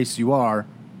of the race you are,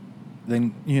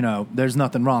 then, there's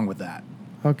nothing wrong with that.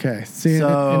 Okay. See,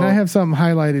 and I have something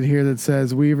highlighted here that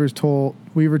says Weaver told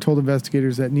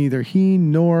investigators that neither he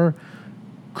nor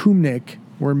Kumnik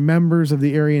were members of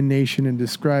the Aryan Nation, and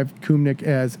described Kumnik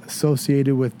as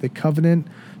associated with the Covenant,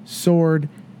 sword,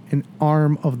 and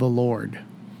arm of the Lord.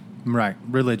 Right.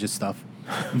 Religious stuff.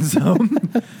 So,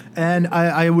 and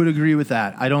I would agree with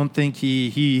that. I don't think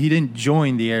he didn't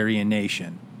join the Aryan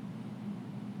Nation.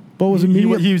 But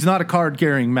he was not a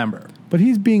card-carrying member. But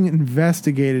he's being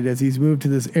investigated as he's moved to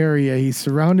this area. He's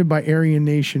surrounded by Aryan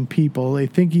Nation people. They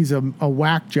think he's a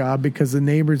whack job because the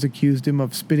neighbors accused him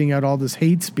of spitting out all this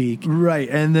hate speak. Right,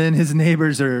 and then his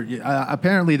neighbors are...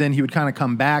 apparently then he would kind of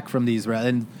come back from these...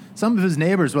 And some of his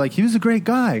neighbors were like, he was a great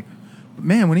guy. But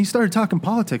man, when he started talking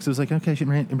politics, it was like, okay,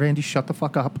 Randy, shut the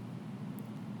fuck up.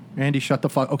 Randy, shut the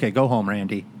fuck... Okay, go home,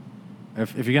 Randy.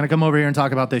 If you're going to come over here and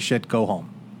talk about this shit, go home.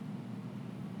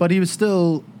 But he was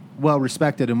still... well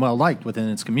respected and well liked within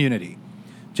its community.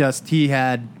 Just he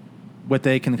had what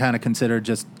they can kind of consider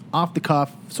just off the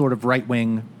cuff sort of right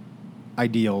wing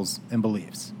ideals and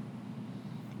beliefs.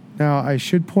 Now, I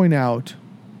should point out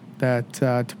that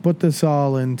to put this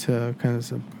all into kind of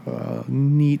some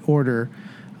neat order,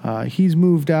 he's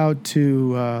moved out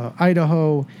to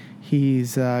Idaho.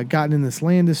 He's gotten in this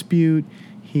land dispute.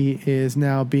 He is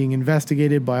now being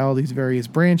investigated by all these various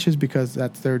branches because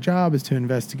that's their job, is to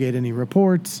investigate any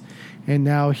reports. And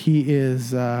now he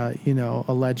is,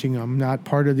 alleging I'm not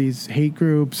part of these hate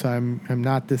groups. I'm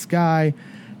not this guy.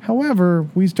 However,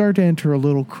 we start to enter a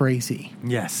little crazy.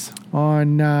 Yes.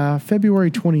 On February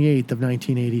 28th of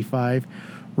 1985,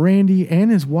 Randy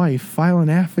and his wife file an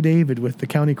affidavit with the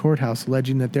county courthouse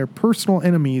alleging that their personal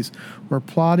enemies were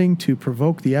plotting to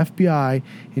provoke the FBI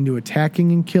into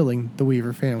attacking and killing the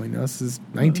Weaver family. Now, this is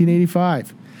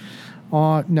 1985.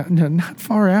 Not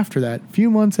far after that, a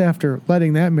few months after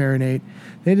letting that marinate,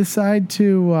 they decide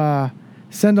to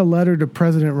send a letter to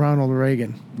President Ronald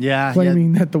Reagan.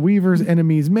 Claiming that the Weavers'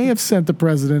 enemies may have sent the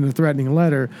president a threatening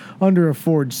letter under a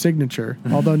forged signature,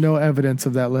 although no evidence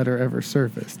of that letter ever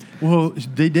surfaced. Well,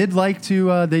 they did like to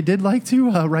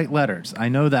write letters. I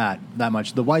know that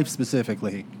much. The wife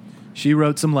specifically, she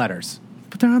wrote some letters.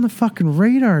 But they're on the fucking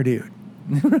radar, dude.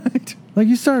 Right. Like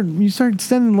you start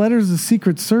sending letters to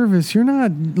Secret Service. You're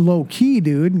not low key,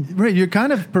 dude. Right. You're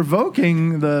kind of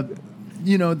provoking the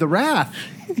wrath.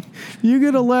 You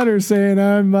get a letter saying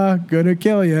I'm gonna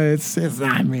kill you. It's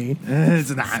not me. It's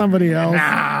not somebody else.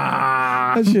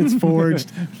 Nah. That shit's forged.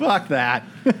 Fuck that.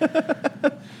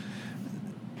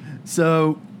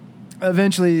 So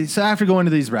eventually, after going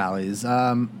to these rallies,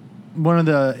 one of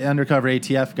the undercover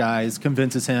ATF guys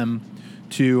convinces him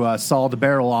to saw the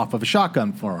barrel off of a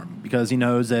shotgun for him because he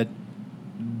knows that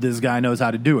this guy knows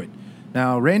how to do it.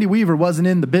 Now, Randy Weaver wasn't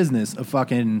in the business of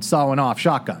fucking sawing off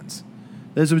shotguns.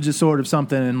 This was just sort of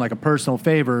something like a personal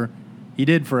favor he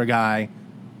did for a guy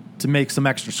to make some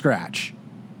extra scratch.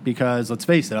 Because, let's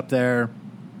face it, up there,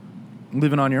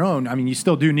 living on your own, I mean, you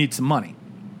still do need some money.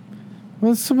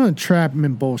 Well, it's some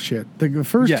entrapment bullshit. The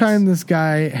first Yes. time this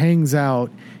guy hangs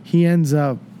out, he ends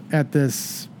up at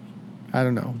this, I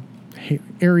don't know,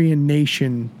 Aryan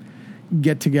Nation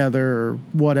get-together or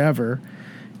whatever.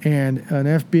 And an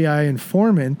FBI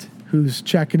informant who's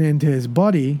checking into his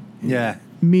buddy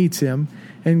meets him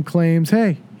and claims,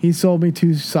 hey, he sold me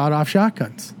 2 sawed-off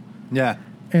shotguns. Yeah.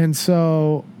 And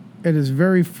so at his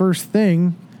very first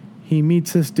thing, he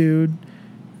meets this dude.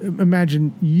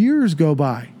 Imagine years go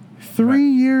by. 3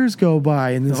 years go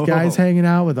by, and this guy's hanging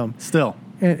out with him. Still.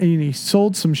 And he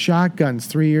sold some shotguns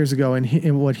 3 years ago,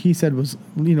 and what he said was,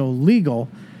 legal.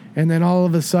 And then all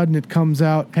of a sudden it comes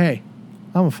out, hey,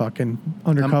 I'm a fucking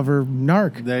undercover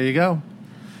narc. There you go.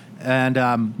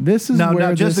 And this is now,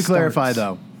 where just this to clarify,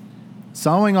 starts. though,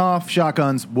 sawing off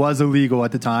shotguns was illegal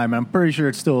at the time, and I'm pretty sure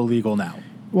it's still illegal now.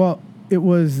 Well, it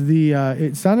was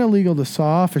it's not illegal to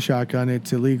saw off a shotgun.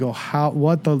 It's illegal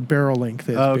what the barrel length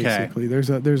is. Okay. Basically, there's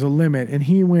a limit, and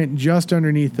he went just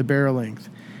underneath the barrel length,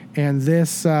 and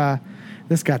this got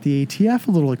the ATF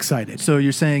a little excited. So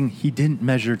you're saying he didn't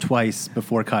measure twice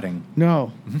before cutting?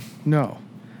 No.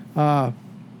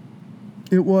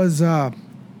 It was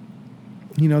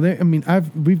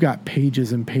we've got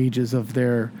pages and pages of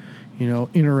their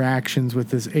interactions with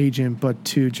this agent, but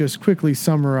to just quickly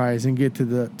summarize and get to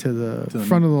the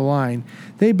front of the line,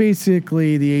 they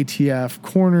basically, the ATF,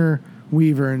 corner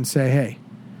Weaver and say, hey,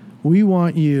 we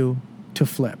want you to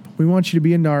flip. We want you to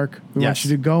be a narc. We want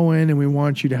you to go in, and we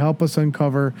want you to help us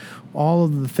uncover all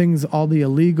of the things, all the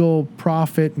illegal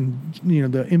profit and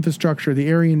the infrastructure of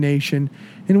the Aryan Nation.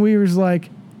 And Weaver's like,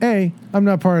 A, I'm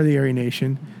not part of the Aryan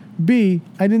Nation. B,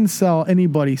 I didn't sell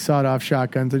anybody sawed-off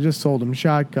shotguns. I just sold them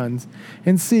shotguns.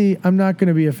 And C, I'm not going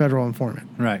to be a federal informant.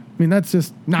 Right. I mean, that's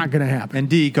just not going to happen. And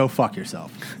D, go fuck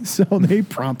yourself. So they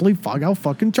promptly fog out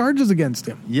fucking charges against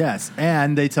him. Yes,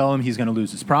 and they tell him he's going to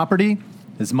lose his property,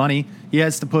 his money. He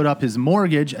has to put up his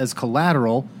mortgage as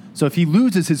collateral. So if he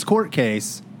loses his court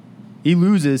case, he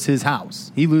loses his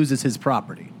house. He loses his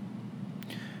property.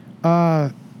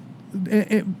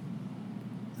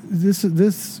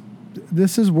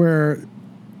 This is where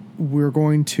we're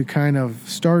going to kind of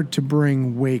start to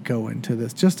bring Waco into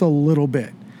this just a little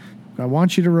bit. I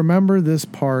want you to remember this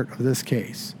part of this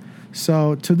case.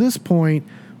 So to this point,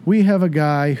 we have a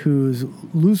guy who's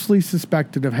loosely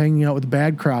suspected of hanging out with a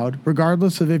bad crowd.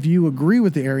 Regardless of if you agree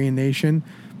with the Aryan Nation,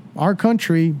 our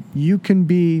country, you can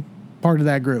be part of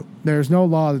that group. There's no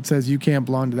law that says you can't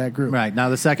belong to that group. Right. Now,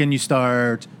 the second you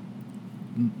start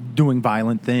doing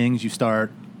violent things, you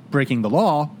start breaking the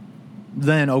law,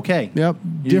 then okay. Yep.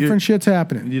 Different shit's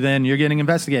happening. Then you're getting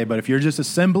investigated. But if you're just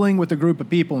assembling with a group of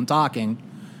people and talking,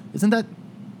 isn't that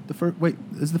the first? Wait,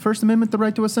 is the First Amendment the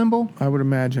right to assemble? I would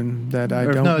imagine that I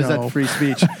don't know. No, is that free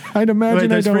speech? I'd imagine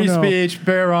there's I don't free know. speech,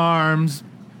 bear arms.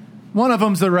 One of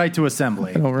them's the right to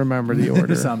assembly. I don't remember the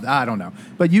order. I don't know.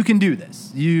 But you can do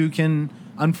this. You can,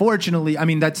 unfortunately, I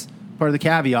mean, that's part of the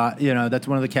caveat. That's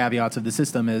one of the caveats of the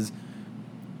system is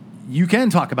you can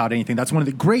talk about anything. That's one of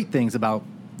the great things about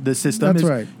the system. That's is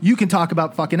right. You can talk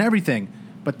about fucking everything.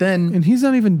 But then... And he's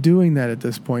not even doing that at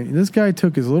this point. This guy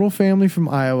took his little family from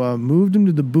Iowa, moved him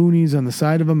to the boonies on the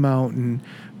side of a mountain,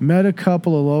 met a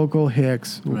couple of local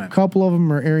hicks. Right. A couple of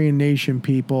them are Aryan Nation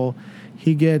people.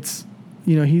 He gets...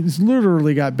 he's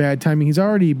literally got bad timing. He's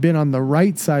already been on the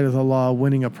right side of the law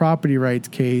winning a property rights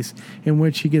case in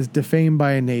which he gets defamed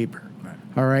by a neighbor. Right.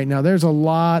 All right. Now, there's a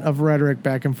lot of rhetoric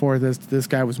back and forth as to this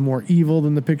guy was more evil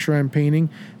than the picture I'm painting.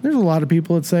 There's a lot of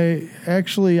people that say,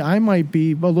 actually, I might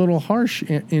be a little harsh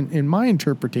in my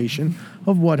interpretation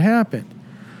of what happened.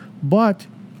 But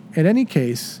in any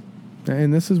case,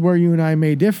 and this is where you and I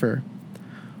may differ,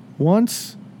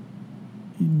 once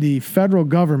the federal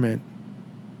government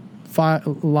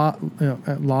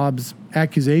lobs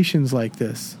accusations like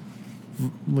this,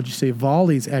 would you say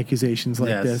volleys accusations like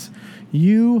Yes. this,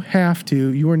 you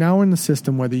are now in the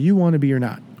system whether you want to be or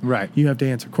not. Right. You have to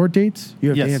answer court dates. You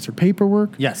have Yes. to answer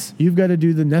paperwork. Yes. You've got to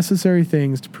do the necessary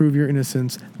things to prove your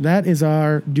innocence. That is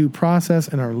our due process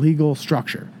and our legal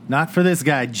structure. Not for this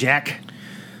guy, Jack.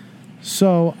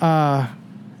 So,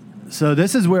 So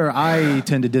this is where I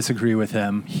tend to disagree with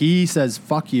him. He says,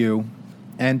 fuck you,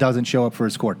 and doesn't show up for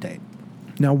his court date.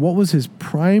 now what was his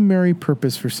primary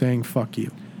purpose for saying fuck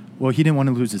you? Well, he didn't want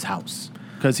to lose his house.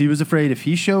 because he was afraid if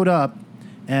he showed up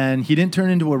and he didn't turn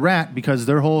into a rat, because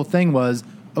their whole thing was,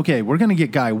 okay, we're going to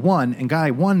get guy 1, and guy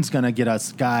 1's going to get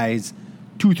us guys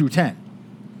 2 through 10.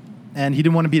 And he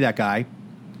didn't want to be that guy.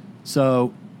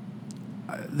 So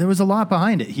there was a lot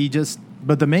behind it.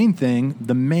 But the main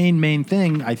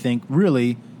thing, I think,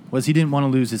 really, was he didn't want to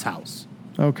lose his house.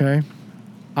 Okay.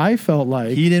 I felt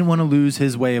like He didn't want to lose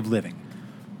his way of living.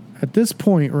 at this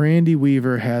point, Randy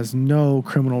Weaver has no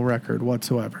criminal record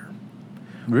whatsoever.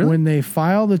 Really? When they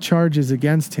file the charges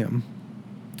against him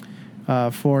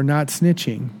for not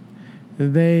snitching,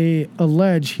 they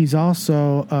allege he's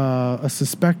also a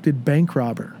suspected bank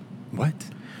robber. What?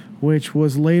 Which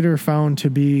was later found to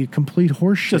be complete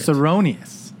horseshit. Just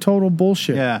erroneous. Total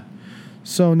bullshit. Yeah.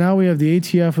 So now we have the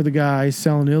ATF with a guy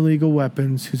selling illegal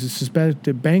weapons who's a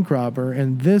suspected bank robber,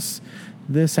 and this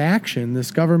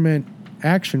government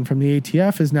action from the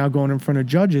ATF is now going in front of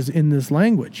judges in this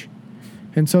language.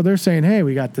 And so they're saying, hey,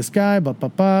 we got this guy, blah, blah,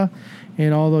 blah.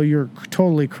 And although you're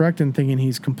totally correct in thinking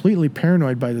he's completely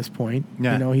paranoid by this point,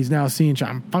 yeah. You know, he's now seeing,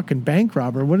 I'm fucking bank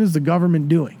robber. What is the government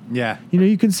doing? Yeah. You know,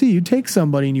 you can see, you take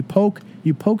somebody and you poke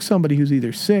somebody who's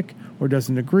either sick or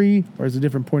doesn't agree or has a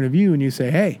different point of view, and you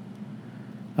say, hey,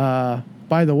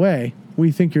 by the way,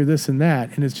 we think you're this and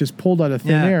that, and it's just pulled out of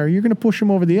thin air. You're going to push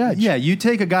him over the edge. Yeah, you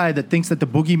take a guy that thinks that the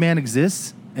boogeyman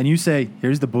exists, and you say,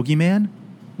 here's the boogeyman.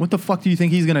 What the fuck do you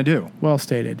think he's going to do? Well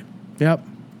stated. Yep.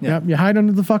 Yeah. Yep. You hide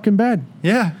under the fucking bed.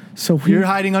 Yeah. So you're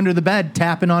hiding under the bed,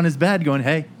 tapping on his bed, going,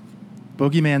 hey,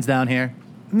 boogeyman's down here.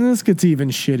 And this gets even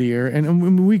shittier,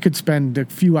 and we could spend a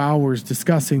few hours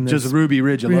discussing this. Just Ruby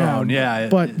Ridge alone, yeah.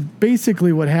 But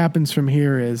basically what happens from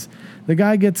here is the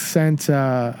guy gets sent,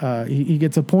 he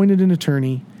gets appointed an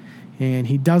attorney, and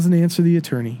he doesn't answer the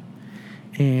attorney.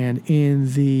 And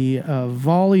in the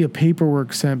volley of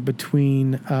paperwork sent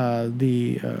between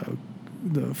the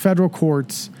federal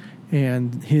courts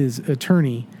and his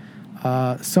attorney,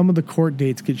 some of the court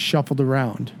dates get shuffled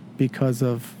around because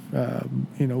of,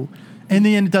 in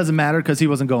the end, it doesn't matter because he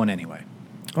wasn't going anyway.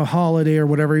 A holiday or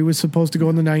whatever. He was supposed to go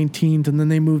on the 19th, and then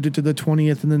they moved it to the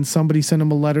 20th, and then somebody sent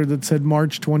him a letter that said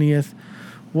March 20th.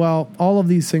 Well, all of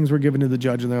these things were given to the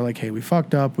judge, and they're like, hey, we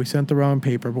fucked up. We sent the wrong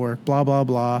paperwork, blah, blah,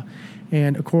 blah.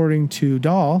 And according to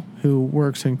Dahl, who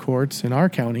works in courts in our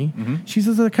county, she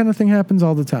says that kind of thing happens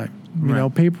all the time. You know,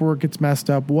 paperwork gets messed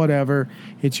up, whatever.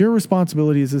 It's your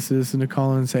responsibility as a citizen to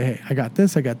call in and say, hey, I got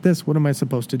this. What am I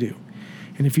supposed to do?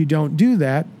 And if you don't do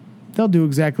that, they'll do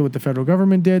exactly what the federal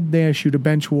government did. They issued a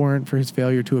bench warrant for his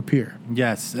failure to appear.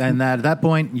 Yes, and at that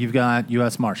point, you've got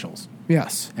U.S. Marshals.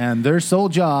 Yes. And their sole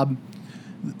job,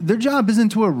 isn't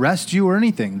to arrest you or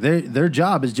anything. Their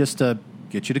job is just to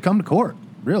get you to come to court,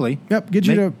 really. Yep,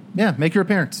 make your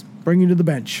appearance. Bring you to the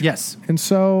bench. Yes. And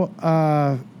so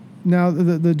now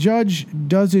the judge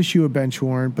does issue a bench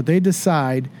warrant, but they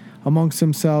decide amongst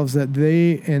themselves that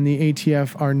they and the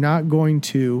ATF are not going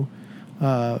to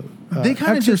they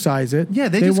exercise it. Yeah,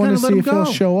 they just want to let see him if go.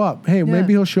 He'll show up. Hey,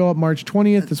 maybe he'll show up March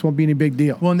 20th. This won't be any big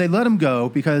deal. Well, and they let him go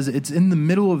because it's in the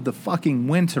middle of the fucking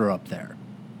winter up there.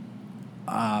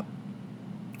 How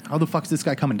the fuck's this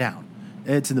guy coming down?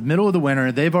 It's in the middle of the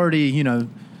winter. They've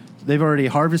already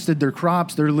harvested their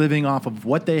crops. They're living off of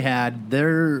what they had.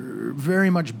 They're very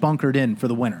much bunkered in for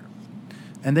the winter.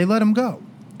 And they let him go.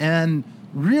 And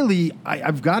really,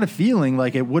 I've got a feeling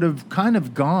like it would have kind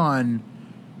of gone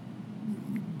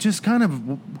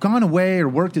away or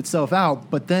worked itself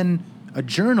out. But then a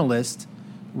journalist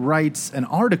writes an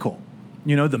article,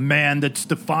 the man that's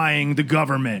defying the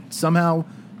government. Somehow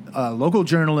a local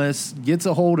journalist gets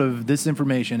a hold of this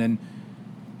information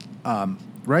and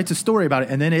writes a story about it,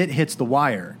 and then it hits the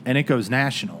wire, and it goes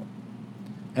national.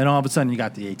 And all of a sudden, you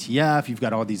got the ATF, you've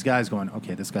got all these guys going,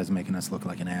 okay, this guy's making us look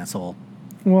like an asshole.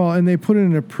 Well, and they put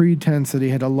in a pretense that he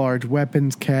had a large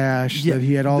weapons cache, that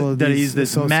he had all of these that he's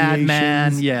this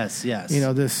madman. Yes.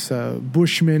 This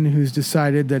Bushman who's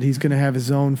decided that he's going to have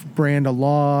his own brand of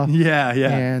law. Yeah.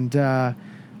 And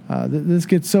this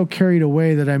gets so carried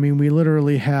away that, we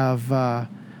literally have a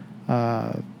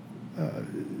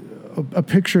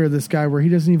picture of this guy where he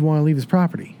doesn't even want to leave his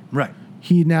property. Right.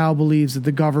 He now believes that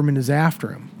the government is after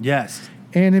him. Yes.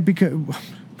 And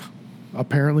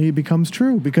apparently it becomes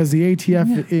true because the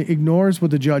ATF ignores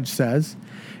what the judge says,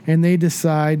 and they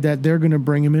decide that they're going to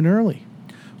bring him in early.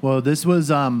 Well, this was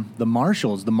the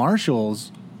marshals. The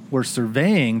marshals were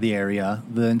surveying the area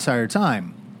the entire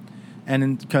time.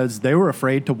 And because they were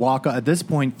afraid to walk, at this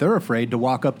point, they're afraid to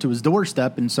walk up to his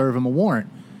doorstep and serve him a warrant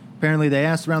Apparently, they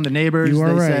asked around the neighbors. You are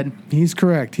they right. said He's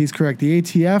correct. He's correct. The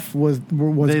ATF was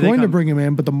going to bring him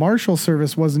in, but the Marshal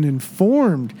Service wasn't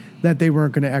informed that they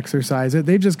weren't going to exercise it.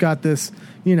 They just got this,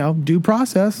 due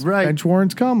process. Right. Bench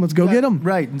warrants come. Let's go get them.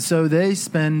 Right. And so they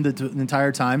spend the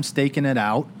entire time staking it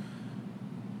out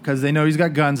because they know he's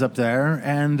got guns up there,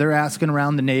 and they're asking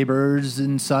around the neighbors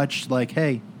and such, like,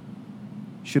 hey,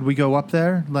 should we go up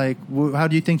there? Like, how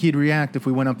do you think he'd react if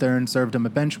we went up there and served him a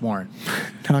bench warrant?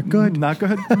 Not good. Not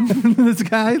good. This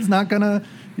guy is not gonna.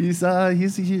 They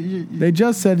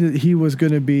just said that he was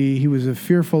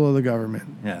fearful of the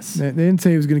government. Yes. They didn't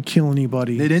say he was going to kill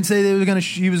anybody. They didn't say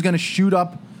he was gonna shoot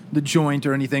up the joint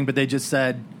or anything, but they just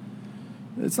said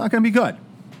it's not gonna be good.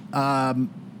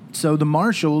 So the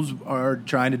marshals are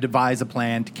trying to devise a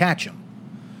plan to catch him,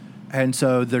 and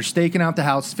so they're staking out the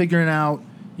house, figuring out.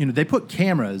 They put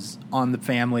cameras on the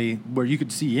family where you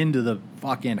could see into the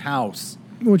fucking house.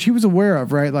 Which he was aware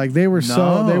of, right? Like they were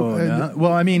No.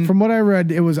 Well, I mean, from what I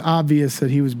read, it was obvious that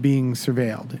he was being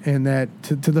surveilled, and that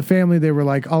to the family, they were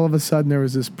like, all of a sudden there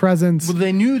was this presence. Well,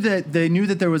 they knew that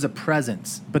there was a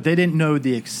presence, but they didn't know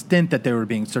the extent that they were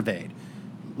being surveyed.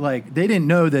 Like they didn't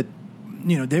know that,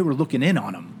 they were looking in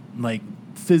on him, like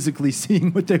physically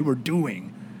seeing what they were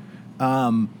doing.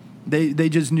 They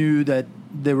just knew that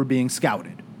they were being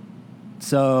scouted.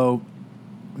 So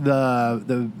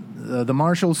the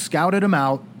marshals scouted them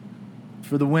out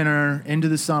for the winter into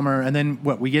the summer, and then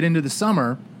we get into the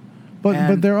summer,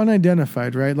 but they're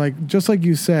unidentified, right? Like just like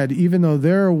you said, even though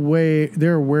they're aware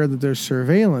that there's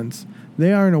surveillance,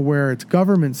 they aren't aware it's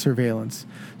government surveillance.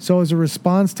 So as a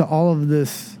response to all of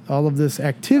this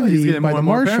activity by the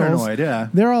marshals,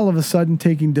 they're all of a sudden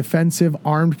taking defensive,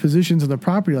 armed positions on the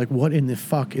property. Like, what in the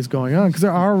fuck is going on? Because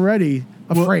they're already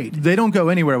afraid. They don't go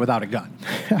anywhere without a gun.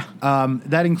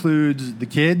 That includes the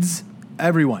kids,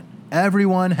 everyone.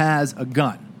 Everyone has a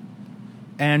gun.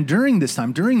 And during this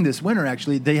winter,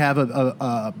 actually, they have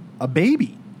a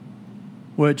baby,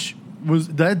 which was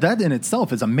that in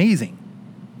itself is amazing.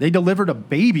 They delivered a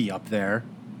baby up there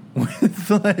with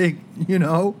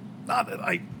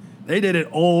they did it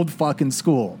old fucking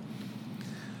school.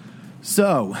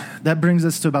 So that brings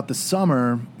us to about the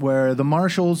summer where the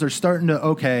marshals are starting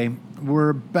to, we're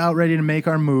about ready to make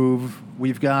our move.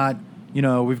 We've got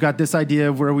this idea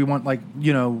of where we want,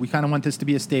 we kind of want this to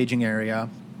be a staging area.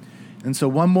 And so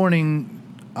one morning,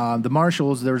 the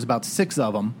marshals, there was about 6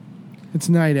 of them. It's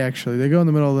night, actually. They go in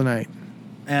the middle of the night.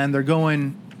 And they're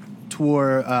going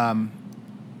toward,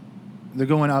 they're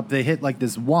going up. They hit like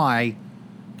this Y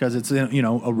because it's,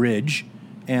 a ridge.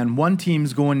 And one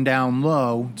team's going down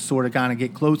low, sort of kind of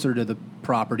get closer to the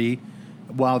property,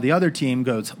 while the other team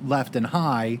goes left and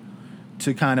high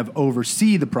to kind of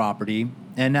oversee the property.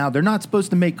 And now they're not supposed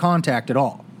to make contact at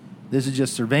all. This is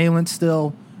just surveillance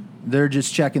still. They're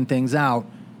just checking things out.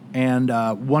 And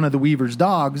one of the Weaver's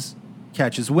dogs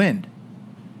catches wind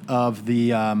of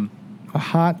the... a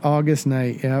hot August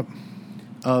night, yep.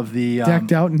 Of the...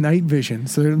 decked out night vision.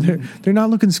 So they're not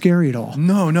looking scary at all.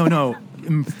 No.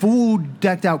 Full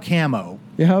decked out camo.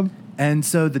 Yep. And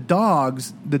so this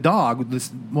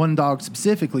one dog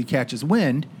specifically catches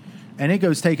wind, and it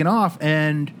goes taking off.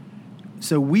 And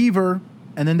so Weaver,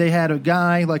 and then they had a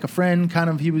guy, like a friend,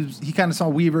 he kind of saw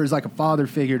Weaver as like a father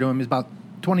figure to him. He's about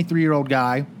 23-year-old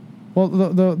guy. Well,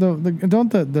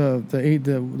 don't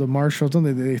the marshals, don't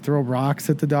they throw rocks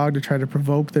at the dog to try to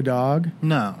provoke the dog?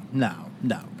 No.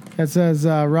 It says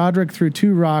Roderick threw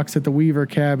 2 rocks at the Weaver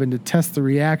cabin to test the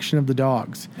reaction of the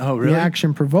dogs. Oh, really? The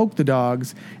action provoked the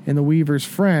dogs, and the Weaver's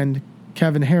friend,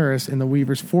 Kevin Harris, and the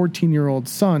Weaver's 14-year-old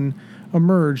son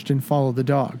emerged and followed the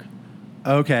dog.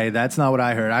 Okay, that's not what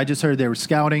I heard. I just heard they were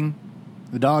scouting.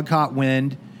 The dog caught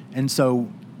wind, and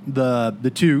so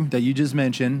the 2 that you just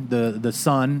mentioned, the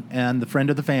son and the friend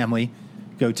of the family,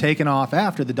 go taking off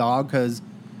after the dog because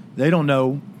they don't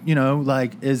know,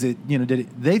 is it,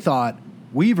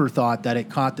 Weaver thought that it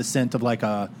caught the scent of like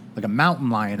a mountain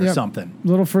lion or something. A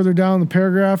little further down the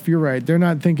paragraph, you're right. They're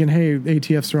not thinking, hey,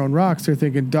 ATF's throwing rocks. They're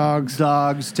thinking dogs.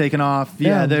 Dogs taking off.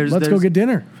 Yeah, let's go get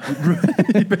dinner.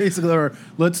 Basically, or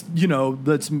let's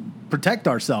protect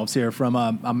ourselves here from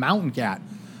a mountain cat.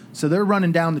 So they're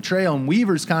running down the trail, and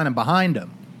Weaver's kind of behind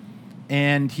them.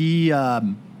 And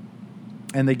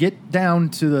and they get down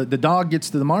to the dog gets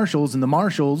to the marshals, and the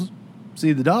marshals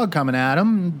see the dog coming at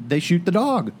them. They shoot the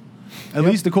dog. At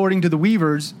least according to the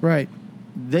Weavers. Right.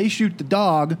 They shoot the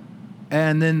dog,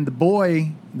 and then the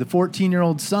boy, the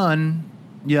 14-year-old son,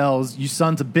 yells, "You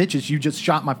sons of bitches, you just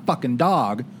shot my fucking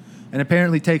dog," and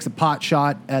apparently takes a pot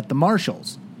shot at the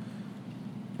marshals.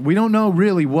 We don't know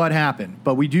really what happened,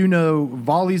 but we do know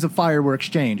volleys of fire were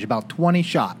exchanged, about 20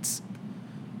 shots.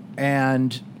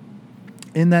 And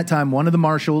In that time, one of the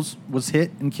marshals was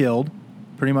hit and killed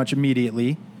pretty much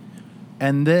immediately.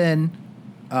 And then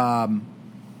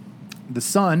the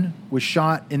son was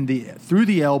shot through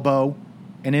the elbow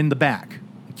and in the back,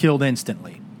 killed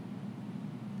instantly.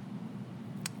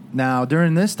 Now,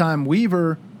 during this time,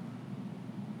 Weaver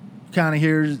kind of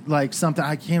hears like something.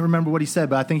 I can't remember what he said,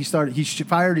 but I think he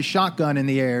fired his shotgun in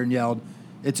the air and yelled,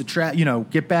 "It's a trap!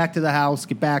 Get back to the house!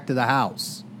 Get back to the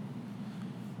house!"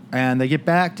 And they get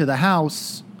back to the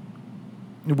house.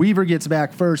 Weaver gets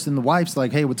back first, and the wife's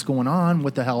like, "Hey, what's going on?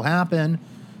 What the hell happened?"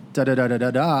 Da da da da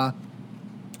da da.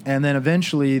 And then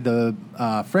eventually, the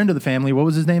friend of the family, what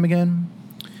was his name again?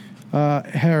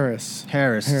 Harris.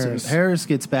 So Harris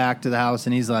gets back to the house,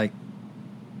 and he's like,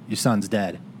 "Your son's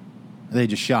dead. They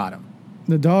just shot him.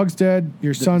 The dog's dead.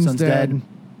 Your son's dead.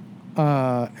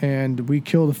 And we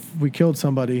killed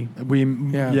somebody. We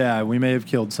may have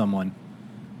killed someone."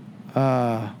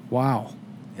 Wow.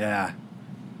 Yeah.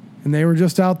 And they were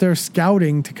just out there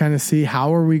scouting to kind of see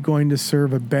how are we going to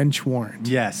serve a bench warrant.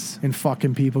 Yes. And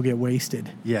fucking people get wasted.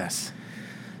 Yes.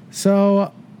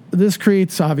 So this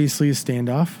creates obviously a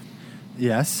standoff.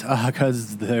 Yes,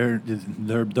 because they're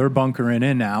bunkering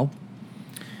in now.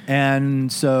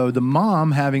 And so the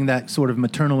mom, having that sort of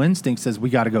maternal instinct, says, "We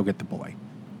got to go get the boy.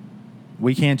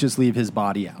 We can't just leave his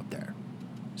body out there."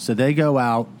 So they go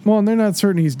out. Well, and they're not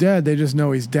certain he's dead. They just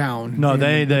know he's down. No,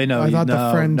 they know. I thought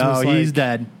the friend was like, he's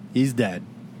dead. He's dead.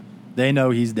 They know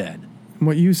he's dead.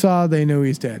 What you saw, they know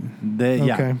he's dead.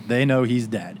 Yeah, they know he's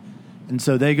dead. And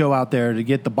so they go out there to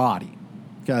get the body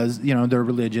because, they're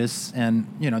religious and,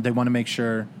 they want to make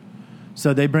sure.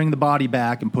 So they bring the body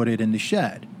back and put it in the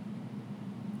shed.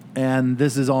 And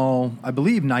this is all, I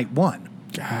believe, night one.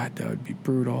 God, that would be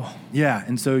brutal. Yeah,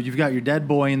 and so you've got your dead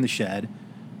boy in the shed.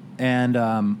 And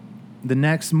the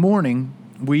next morning,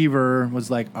 Weaver was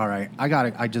like, "All right, I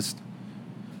gotta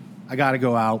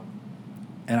go out,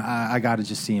 and I gotta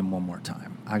just see him one more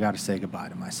time. I gotta say goodbye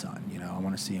to my son. I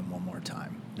want to see him one more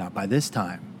time." Now, by this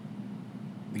time,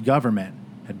 the government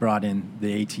had brought in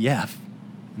the ATF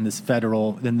and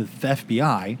then the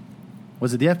FBI.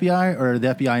 Was it the FBI or the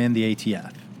FBI and the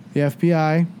ATF? The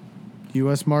FBI,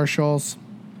 U.S. Marshals,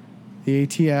 the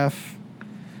ATF,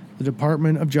 the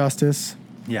Department of Justice.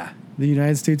 Yeah. The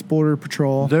United States Border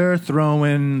Patrol. They're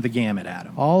throwing the gamut at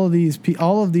him. All of these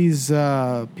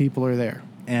people are there.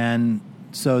 And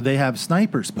so they have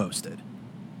snipers posted.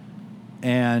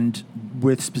 And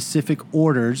with specific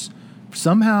orders,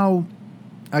 somehow,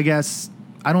 I guess,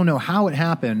 I don't know how it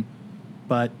happened,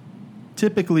 but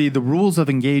typically the rules of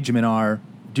engagement are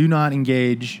do not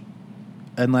engage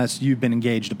unless you've been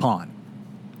engaged upon.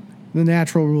 The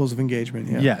natural rules of engagement,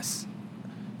 yeah. Yes.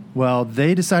 Well,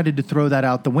 they decided to throw that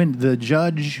out the window. The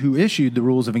judge who issued the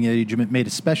rules of engagement made a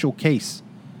special case,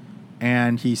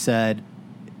 and he said,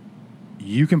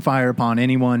 you can fire upon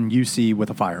anyone you see with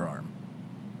a firearm.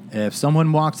 If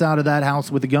someone walks out of that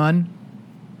house with a gun,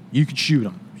 you can shoot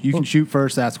them. You can shoot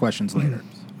first, ask questions later.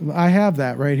 I have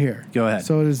that right here. Go ahead.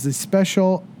 So it is the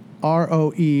Special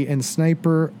ROE and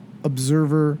Sniper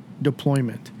Observer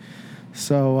Deployment.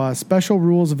 So special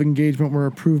rules of engagement were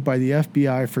approved by the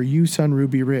FBI for use on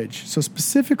Ruby Ridge. So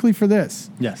specifically for this,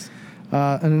 yes,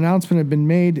 an announcement had been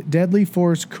made. Deadly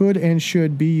force could and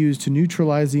should be used to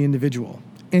neutralize the individual,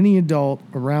 any adult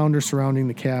around or surrounding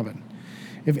the cabin.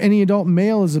 If any adult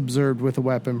male is observed with a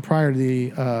weapon prior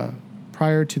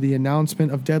to the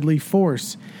announcement of deadly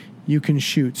force, you can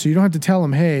shoot. So you don't have to tell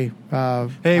them, hey,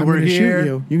 I'm we're here. Shoot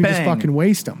you. You can just fucking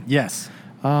waste them. Yes.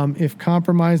 If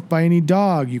compromised by any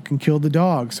dog, you can kill the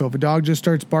dog. So if a dog just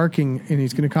starts barking and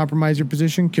he's going to compromise your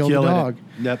position, kill the dog.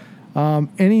 Yep.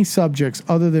 Any subjects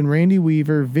other than Randy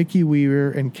Weaver, Vicky Weaver,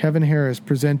 and Kevin Harris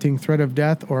presenting threat of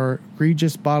death or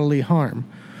egregious bodily harm,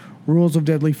 rules of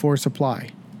deadly force apply.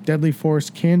 Deadly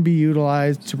force can be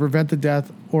utilized to prevent the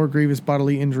death or grievous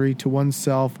bodily injury to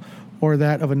oneself or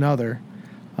that of another.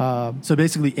 So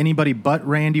basically anybody but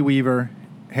Randy Weaver,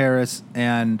 Harris,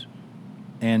 and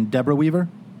Deborah Weaver?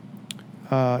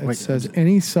 It says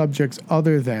any subjects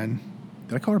other than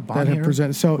did I call her Bonnie? That have Harris?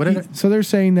 presented. So they're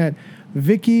saying that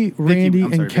Vicky, Randy,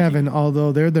 and Kevin,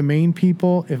 although they're the main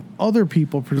people, if other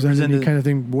people present any kind of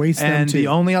thing, waste them too. And the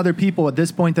only other people at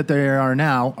this point that there are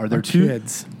now are their two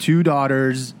kids, 2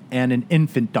 daughters, and an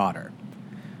infant daughter.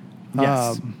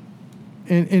 Yes.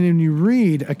 And when you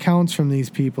read accounts from these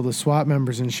people, the SWAT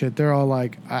members and shit, they're all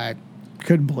like, I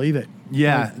couldn't believe it.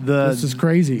 Yeah, like, this is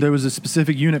crazy. There was a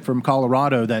specific unit from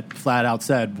Colorado that flat out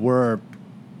said,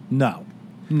 no.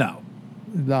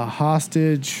 The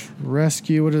hostage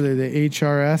rescue, what are they, the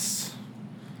HRS?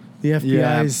 The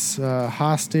FBI's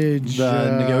hostage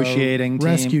negotiating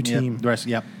rescue team. team.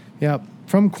 Yep. Yep.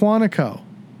 From Quantico.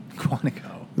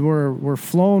 Quantico. Were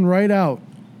flown right out.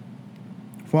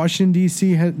 Washington,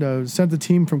 D.C. had sent the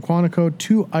team from Quantico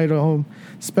to Idaho.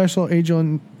 Special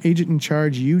agent in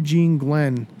charge Eugene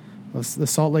Glenn of the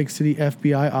Salt Lake City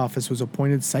FBI office was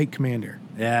appointed site commander.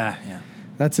 Yeah.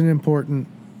 That's an important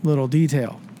little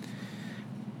detail.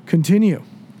 Continue.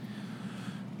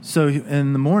 So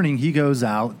in the morning, he goes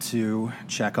out to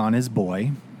check on his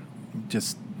boy,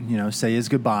 just, say his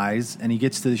goodbyes, and he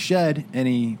gets to the shed, and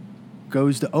he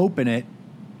goes to open it.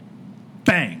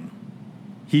 Bang!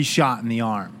 He's shot in the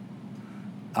arm.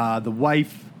 The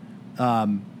wife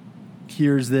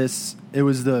hears this. It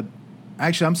was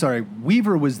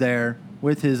Weaver was there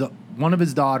with one of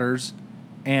his daughters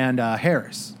and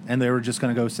Harris, and they were just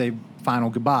going to go say final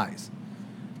goodbyes.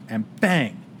 And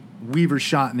bang! Weaver's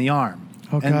shot in the arm.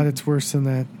 Oh, God, it's worse than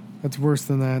that. That's worse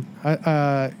than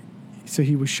that. So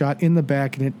he was shot in the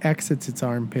back, and it exits its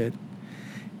armpit.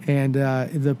 And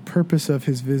the purpose of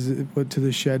his visit to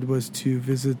the shed was to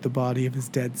visit the body of his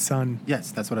dead son.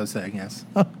 Yes, that's what I was saying, yes.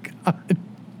 Oh, God.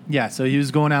 Yeah, so he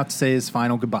was going out to say his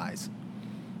final goodbyes.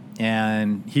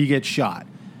 And he gets shot.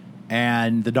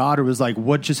 And the daughter was like,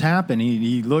 what just happened?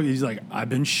 He's like, I've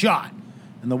been shot.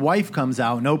 And the wife comes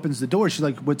out and opens the door. She's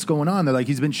like, what's going on? They're like,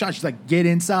 he's been shot. She's like, get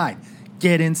inside.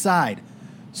 Get inside.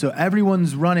 So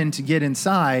everyone's running to get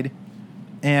inside,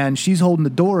 and she's holding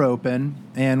the door open,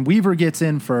 and Weaver gets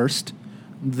in first,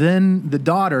 then the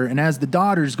daughter, and as the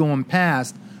daughter's going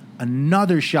past,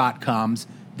 another shot comes.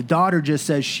 The daughter just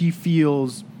says she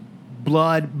feels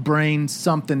blood, brain,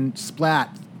 something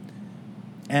splat,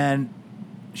 and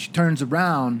she turns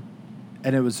around,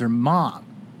 and it was her mom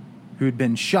who had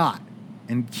been shot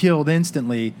and killed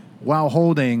instantly while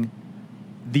holding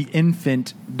the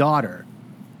infant daughter.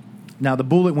 Now, the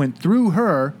bullet went through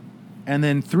her and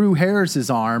then through Harris's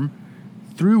arm,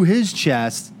 through his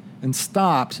chest, and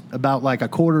stopped about like a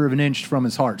quarter of an inch from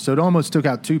his heart. So it almost took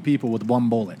out two people with one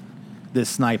bullet, this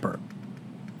sniper.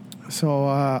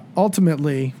 So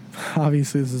ultimately,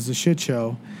 obviously, this is a shit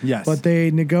show. Yes. But they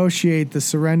negotiate the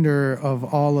surrender of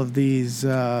all of these,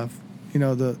 the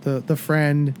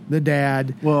friend, the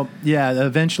dad. Well, yeah,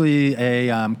 eventually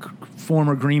a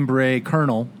former Green Beret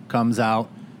colonel comes out,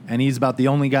 and he's about the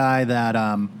only guy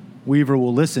that Weaver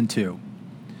will listen to.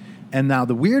 And now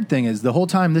the weird thing is, the whole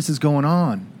time this is going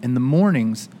on, in the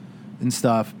mornings and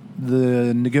stuff,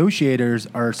 the negotiators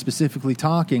are specifically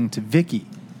talking to Vicky,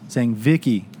 saying,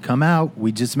 Vicky, come out.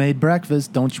 We just made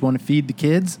breakfast. Don't you want to feed the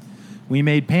kids? We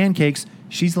made pancakes.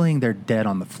 She's laying there dead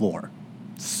on the floor.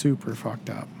 Super fucked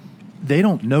up. They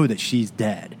don't know that she's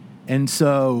dead. And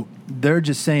so they're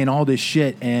just saying all this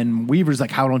shit, and Weaver's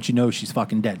like, how don't you know she's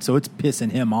fucking dead? So it's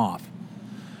pissing him off.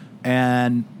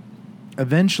 And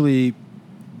eventually,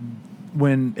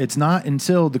 when it's not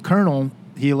until the colonel,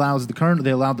 they allowed the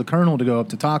colonel to go up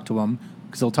to talk to him,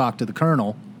 because he'll talk to the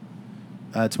colonel.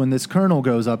 It's when this colonel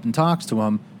goes up and talks to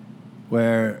him,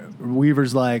 where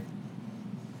Weaver's like,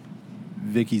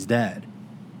 Vicky's dead.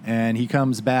 And he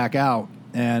comes back out,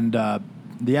 and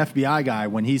the FBI guy,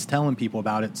 when he's telling people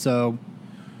about it, so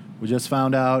we just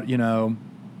found out,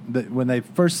 that when they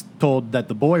first told that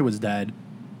the boy was dead,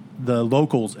 the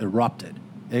locals erupted.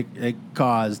 It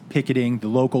caused picketing. The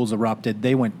locals erupted.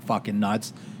 They went fucking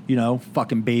nuts.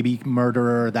 Fucking baby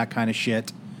murderer, that kind of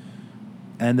shit.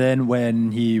 And then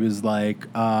when he was like,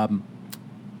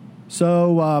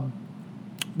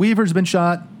 Weaver's been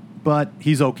shot, but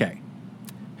he's okay.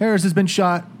 Harris has been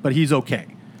shot, but he's okay.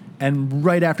 And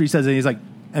right after he says it, he's like,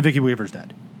 and Vicky Weaver's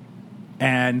dead.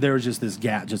 And there was just this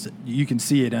gap. You can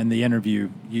see it in the interview.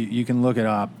 You can look it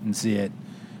up and see it.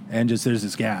 And just there's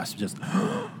this gasp. Just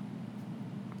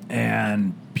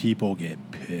and people get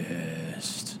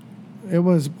pissed. It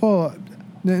was,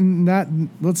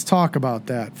 let's talk about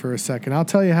that for a second. I'll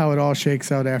tell you how it all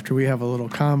shakes out after we have a little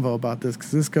convo about this,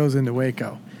 because this goes into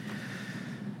Waco.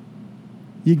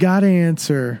 You got to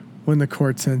answer when the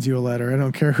court sends you a letter. I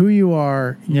don't care who you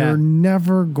are. Yeah. You're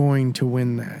never going to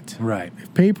win that. Right.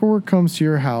 If paperwork comes to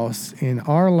your house in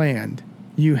our land,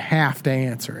 you have to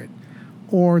answer it.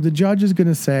 Or the judge is going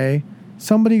to say,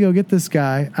 somebody go get this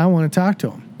guy. I want to talk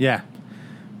to him. Yeah.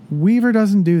 Weaver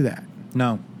doesn't do that.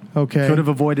 No. Okay. Could have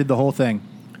avoided the whole thing.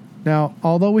 Now,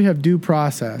 although we have due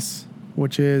process,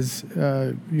 which is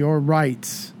your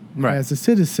rights as a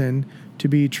citizen to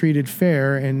be treated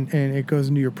fair, and it goes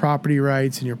into your property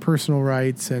rights and your personal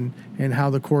rights and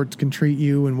how the courts can treat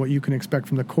you and what you can expect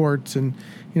from the courts. And,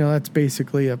 that's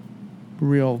basically a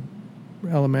real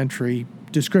elementary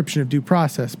description of due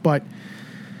process. But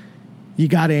you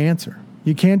got to answer.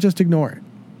 You can't just ignore it.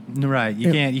 Right.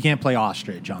 You can't play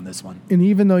ostrich on this one. And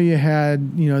even though you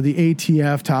had, the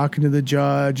ATF talking to the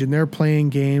judge and they're playing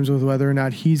games with whether or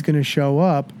not he's going to show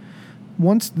up,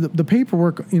 once the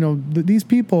paperwork, these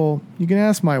people, you can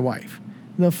ask my wife.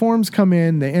 The forms come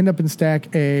in, they end up in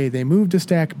stack A, they move to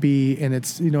stack B, and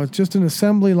it's just an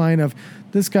assembly line of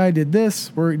this guy did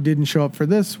this, or didn't show up for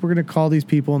this. We're going to call these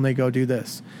people and they go do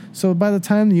this. So by the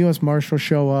time the U.S. Marshals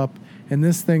show up and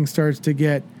this thing starts to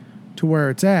get to where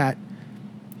it's at,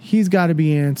 he's got to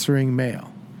be answering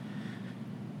mail.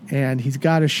 And he's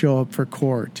got to show up for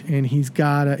court. And he's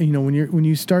got to, when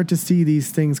you start to see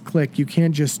these things click, you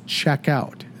can't just check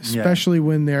out, especially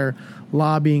when they're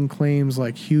lobbying claims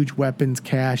like huge weapons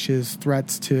caches,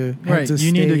 threats to heads of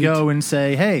You state. need to go and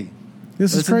say, hey,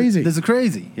 this is crazy. This is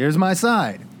crazy. Here's my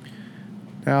side.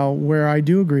 Now, where I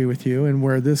do agree with you and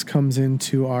where this comes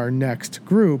into our next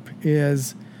group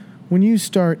is when you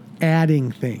start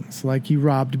adding things like he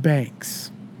robbed banks.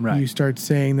 Right. You start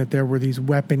saying that there were these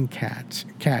weapon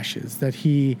caches, that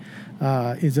he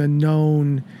is a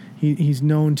known, he's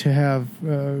known to have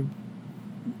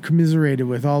commiserated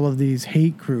with all of these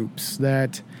hate groups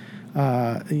that,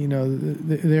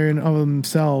 they're in of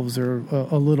themselves or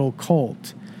a little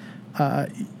cult.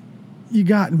 You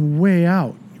gotten way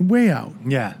out.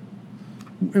 Yeah.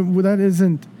 That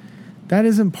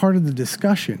isn't part of the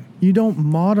discussion. You don't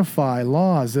modify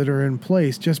laws that are in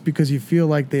place just because you feel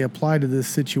like they apply to this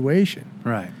situation.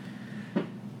 Right.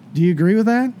 Do you agree with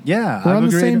that? Yeah. We're on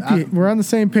the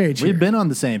same page. We've been on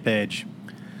the same page.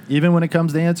 Even when it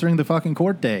comes to answering the fucking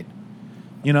court date.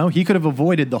 He could have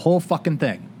avoided the whole fucking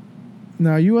thing.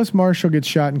 Now, U.S. Marshal gets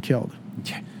shot and killed.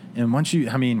 Yeah. And once you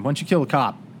kill a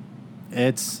cop,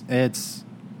 it's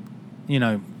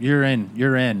you're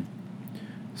in.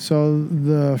 So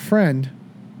the friend,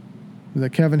 the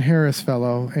Kevin Harris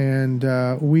fellow,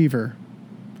 and Weaver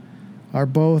are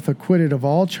both acquitted of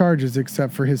all charges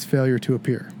except for his failure to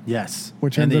appear. Yes.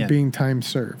 Which ends up being time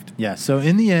served. Yeah. So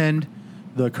in the end,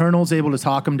 the colonel's able to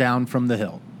talk him down from the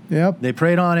hill. Yep. They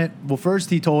prayed on it. Well, first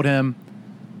he told him,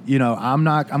 I'm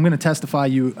going to testify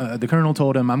you. The colonel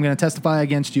told him, I'm going to testify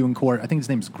against you in court. I think his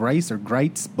name's Grice or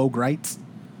Greitz, Bo Greitz.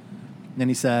 Then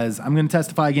he says, I'm going to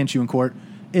testify against you in court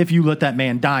if you let that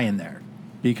man die in there,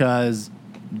 because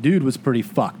dude was pretty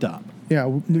fucked up.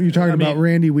 Yeah, you're talking about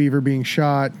Randy Weaver being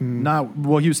shot. He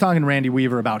was talking to Randy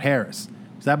Weaver about Harris.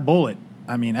 That bullet,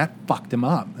 that fucked him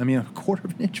up. A quarter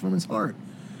of an inch from his heart.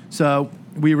 So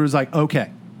Weaver was like,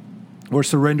 okay, we're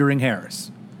surrendering Harris.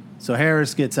 So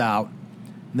Harris gets out.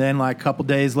 Then like a couple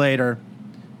days later,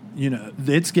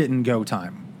 it's getting go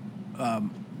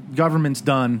time. Government's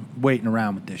done waiting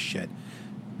around with this shit.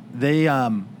 They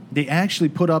actually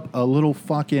put up a little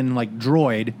fucking like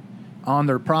droid on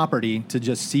their property to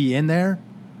just see in there,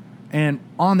 and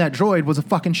on that droid was a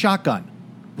fucking shotgun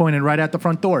pointed right at the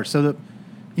front door. So that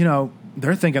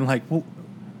they're thinking like, well,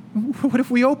 what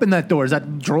if we open that door? Is that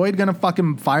droid gonna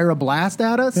fucking fire a blast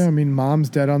at us? Yeah, Mom's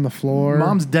dead on the floor.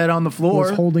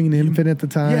 Was holding an infant at the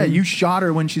time. Yeah, you shot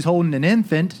her when she's holding an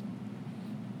infant.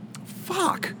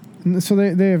 Fuck. So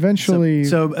they eventually...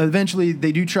 So eventually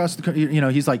they do trust,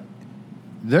 he's like,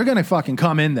 they're going to fucking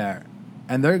come in there.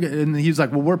 And he's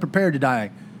like, well, we're prepared to die.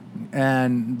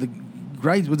 And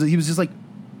he was just like,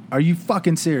 are you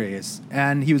fucking serious?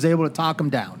 And he was able to talk him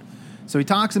down. So he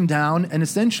talks him down, and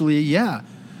essentially, yeah.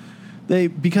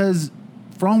 Because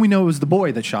for all we know, it was the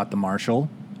boy that shot the marshal.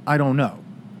 I don't know.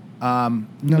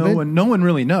 No one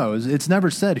really knows. It's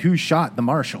never said who shot the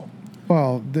marshal.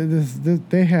 Well,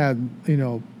 they had,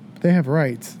 they have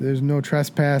rights. There's no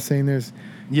trespassing. There's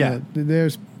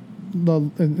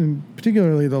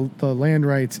particularly the land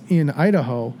rights in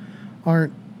Idaho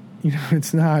aren't,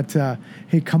 it's not,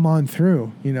 hey, come on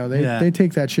through. They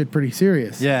take that shit pretty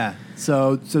serious. Yeah.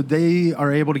 So they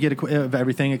are able to get of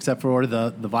everything except for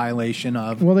the violation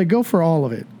of. Well, they go for all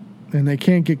of it, and they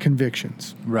can't get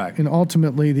convictions. Right. And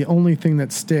ultimately, the only thing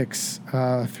that sticks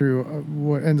through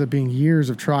what ends up being years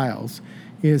of trials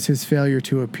is his failure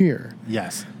to appear.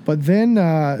 Yes. But then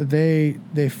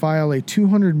they file a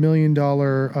 $200 million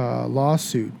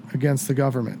lawsuit against the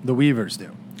government. The Weavers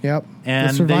do. Yep. And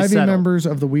the surviving members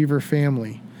of the Weaver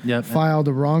family Yep. filed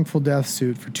a wrongful death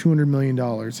suit for $200 million.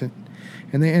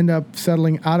 And they end up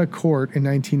settling out of court in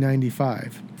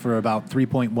 1995. For about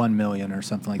 $3.1 million or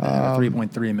something like that, or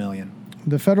 $3.3 million.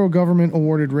 The federal government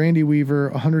awarded Randy Weaver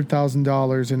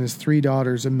 $100,000 and his three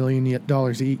daughters $1 million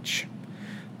each.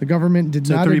 The government did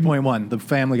not... 3.1. The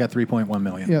family got $3.1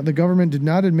 million. Yeah, the government did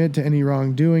not admit to any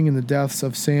wrongdoing in the deaths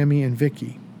of Sammy and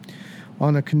Vicky.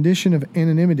 On a condition of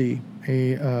anonymity,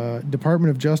 a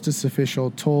Department of Justice official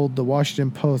told the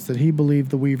Washington Post that he believed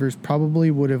the Weavers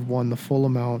probably would have won the full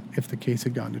amount if the case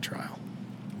had gone to trial.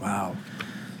 Wow.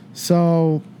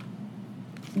 So,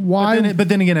 why... But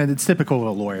then again, it's typical of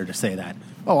a lawyer to say that.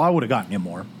 Oh, I would have gotten you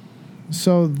more.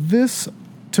 So this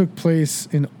took place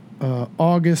in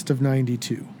August of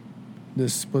 92.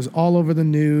 This was all over the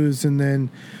news, and then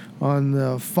on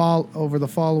the over the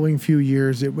following few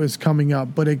years, it was coming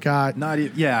up, but it got...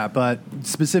 but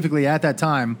specifically at that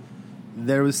time,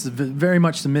 there was very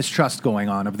much some mistrust going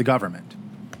on of the government.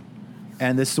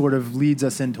 And this sort of leads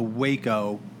us into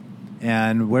Waco.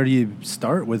 And where do you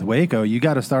start with Waco? You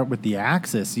got to start with the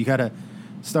axis. You got to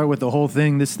start with the whole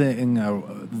thing, the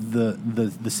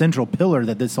central pillar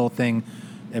that this whole thing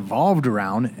evolved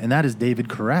around, and that is David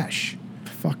Koresh.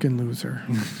 Fucking loser.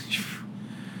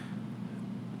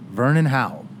 Vernon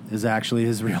Howell is actually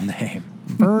his real name.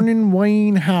 Vernon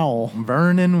Wayne Howell.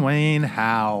 Vernon Wayne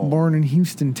Howell. Born in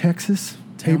Houston, Texas,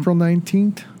 April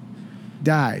 19th.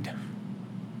 Died.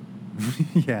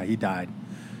 Yeah, he died.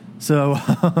 So,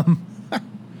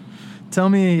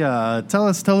 tell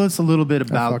us a little bit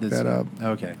about this. I fucked that up.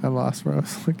 Okay. I lost what I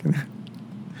was looking at.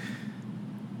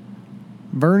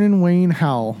 Vernon Wayne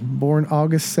Howell, born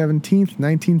August 17th,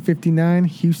 1959,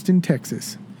 Houston,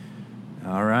 Texas.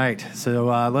 All right. So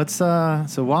let's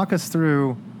walk us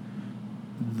through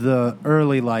the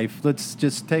early life. Let's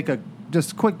just take a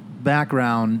quick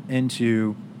background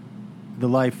into the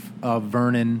life of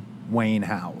Vernon Wayne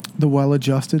Howell. The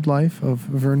well-adjusted life of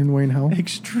Vernon Wayne Howell.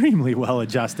 Extremely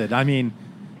well-adjusted. I mean,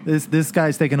 this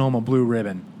guy's taking home a blue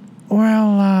ribbon.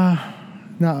 Well,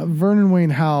 now Vernon Wayne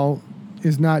Howell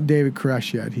is not David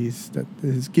Koresh yet.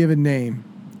 His given name,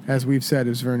 as we've said,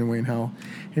 is Vernon Wayne Howell,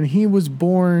 and he was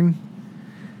born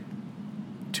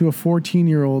to a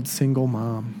 14-year-old single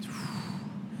mom.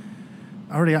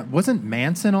 Wasn't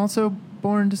Manson also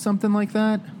born to something like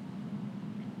that?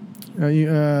 To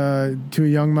a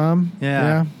young mom?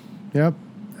 Yeah. Yep.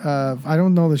 I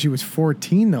don't know that she was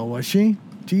 14, though, was she?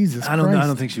 Jesus Christ. I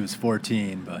don't think she was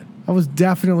 14, but... I was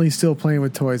definitely still playing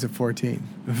with toys at 14.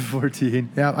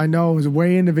 14? Yeah, I know. I was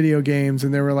way into video games,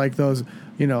 and there were like those,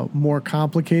 more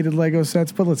complicated Lego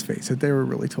sets, but let's face it, they were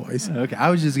really toys. Okay, I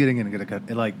was just getting into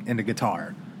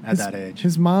guitar at that age.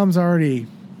 His mom's already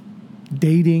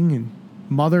dating and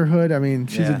motherhood. I mean,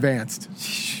 she's Yeah. advanced.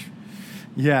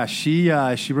 Yeah, she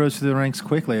rose through the ranks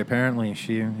quickly. Apparently,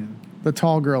 The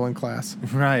tall girl in class.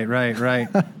 Right.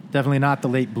 Definitely not the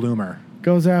late bloomer.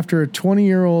 Goes after a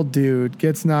 20-year-old dude,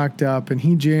 gets knocked up, and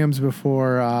he jams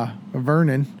before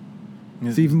Vernon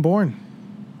is even born.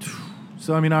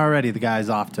 So, I mean, already the guy's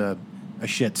off to a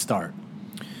shit start.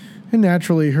 And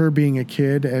naturally, her being a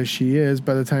kid, as she is,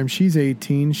 by the time she's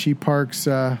 18, she parks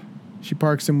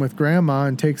him with grandma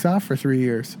and takes off for 3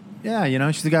 years. Yeah,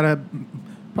 she's got to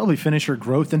probably finish her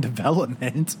growth and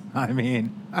development. I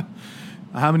mean,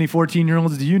 how many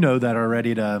 14-year-olds do you know that are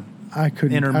ready to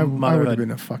enter I motherhood? would have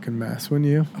been a fucking mess, wouldn't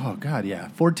you? Oh, God, yeah.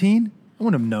 14? I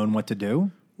wouldn't have known what to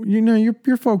do.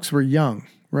 Your folks were young,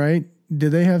 right?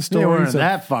 Did they have stories? They weren't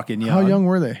that fucking young. How young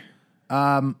were they?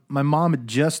 My mom had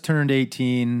just turned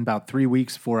 18 about 3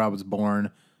 weeks before I was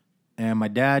born, and my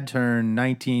dad turned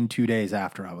 19 2 days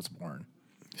after I was born.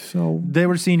 So they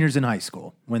were seniors in high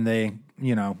school when they,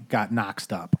 got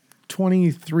knocked up.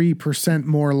 23%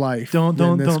 more life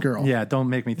than this girl. Yeah, don't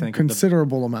make me think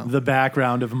considerable amount. The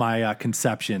background of my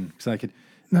conception, because I could.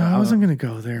 No, I wasn't going to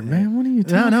go there, man. What are you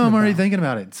talking about? No, I'm already thinking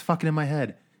about it. It's fucking in my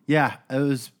head. Yeah, it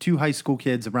was 2 high school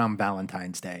kids around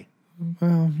Valentine's Day.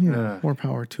 Well, more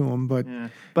power to them, but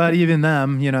even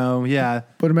them, yeah.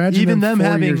 But imagine even them 4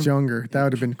 having years younger. That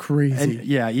would have been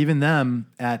crazy. And, even them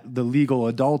at the legal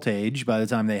adult age by the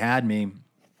time they had me.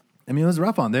 I mean, it was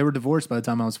rough on. They were divorced by the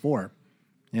time I was 4.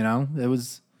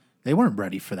 They weren't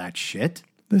ready for that shit.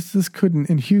 This couldn't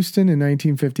in Houston in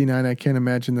 1959. I can't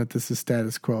imagine that this is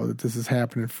status quo. That this is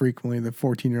happening frequently. That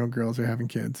 14-year-old girls are having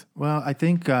kids. Well, I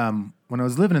think when I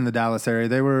was living in the Dallas area,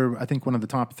 they were, I think, one of the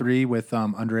top 3 with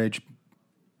underage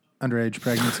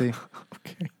pregnancy.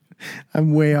 Okay,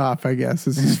 I'm way off. I guess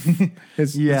it's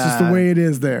just the way it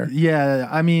is there. Yeah,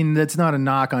 I mean, that's not a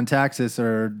knock on Texas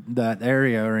or that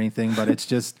area or anything, but it's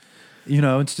just,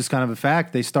 it's just kind of a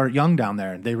fact. They start young down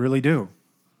there. They really do.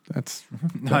 That's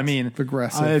I mean,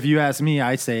 aggressive. If you ask me,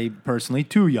 I say personally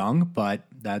too young, but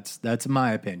that's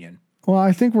my opinion. Well,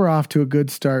 I think we're off to a good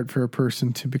start for a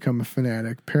person to become a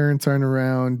fanatic. Parents aren't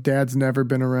around. Dad's never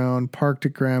been around. Parked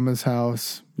at grandma's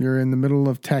house. You're in the middle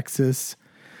of Texas.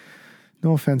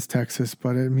 No offense, Texas, but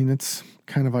I mean, it's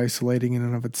kind of isolating in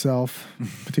and of itself,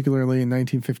 particularly in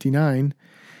 1959.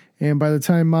 And by the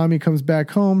time mommy comes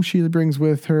back home, she brings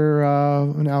with her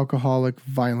an alcoholic,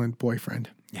 violent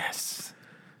boyfriend. Yes.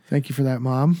 Thank you for that,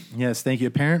 Mom. Yes, thank you.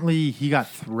 Apparently, he got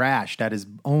thrashed at his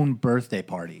own birthday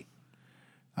party.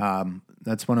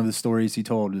 That's one of the stories he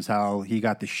told, is how he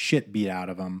got the shit beat out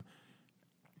of him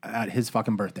at his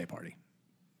fucking birthday party.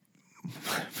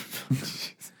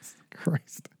 Jesus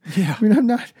Christ. Yeah. I mean,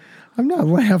 I'm not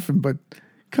laughing, but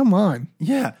come on.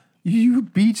 Yeah. You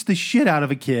beats the shit out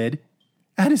of a kid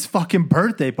at his fucking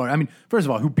birthday party. I mean, first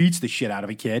of all, who beats the shit out of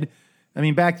a kid? I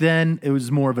mean, back then it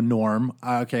was more of a norm.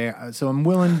 Okay. So I'm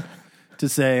willing to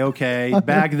say, okay,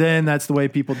 back then that's the way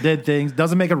people did things.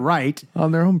 Doesn't make it right.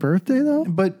 On their own birthday, though?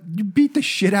 But you beat the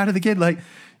shit out of the kid. Like,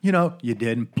 you know, you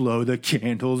didn't blow the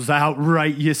candles out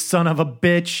right, you son of a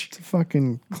bitch. It's a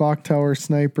fucking clock tower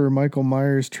sniper Michael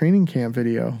Myers training camp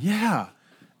video. Yeah.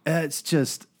 It's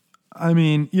just, I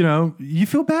mean, you know, you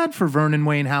feel bad for Vernon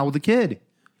Wayne Howell, the kid.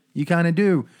 You kind of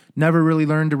do. Never really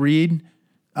learned to read,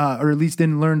 or at least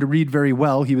didn't learn to read very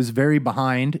well. He was very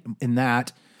behind in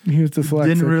that. He was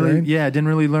dyslexic, right? Yeah, didn't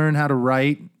really learn how to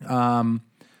write.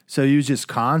 So he was just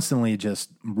constantly just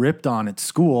ripped on at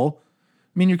school.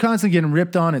 I mean, you're constantly getting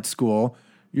ripped on at school.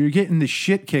 You're getting the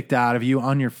shit kicked out of you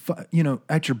on your,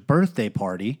 at your birthday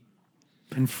party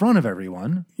in front of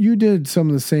everyone. You did some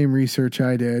of the same research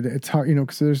I did. It's hard,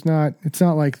 because it's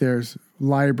not like there's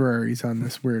libraries on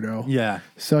this weirdo. Yeah.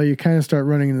 So you kind of start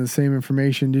running into the same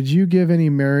information. Did you give any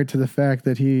merit to the fact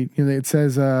that he, it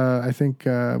says, I think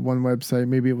one website,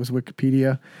 maybe it was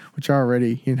Wikipedia, which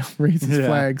already, raises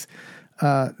flags,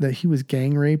 that he was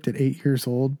gang raped at 8 years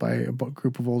old by a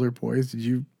group of older boys. Did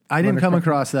you? I didn't come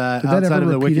across that outside of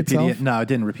the Wikipedia. Itself? No, it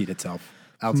didn't repeat itself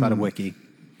outside of Wiki.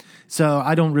 So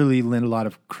I don't really lend a lot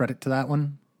of credit to that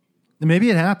one. Maybe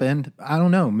it happened. I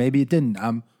don't know. Maybe it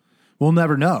didn't. We'll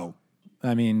never know.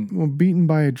 I mean, well, beaten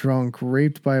by a drunk,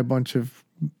 raped by a bunch of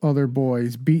other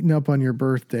boys, beaten up on your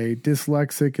birthday,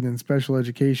 dyslexic and in special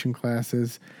education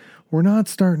classes. We're not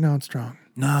starting out strong.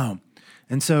 No.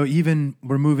 And so even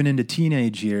we're moving into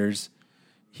teenage years.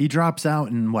 He drops out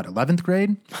in 11th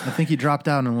grade? I think he dropped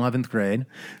out in 11th grade.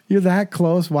 You're that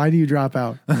close. Why do you drop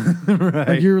out? Right.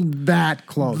 Like you're that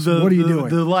close. What are you doing?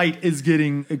 The light is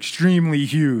getting extremely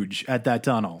huge at that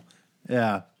tunnel.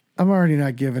 Yeah. I'm already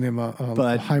not giving him a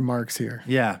high marks here.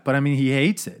 Yeah, but I mean, he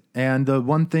hates it. And the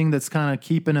one thing that's kind of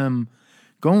keeping him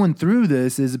going through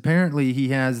this is apparently he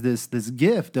has this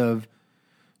gift of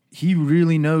he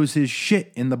really knows his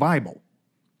shit in the Bible.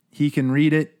 He can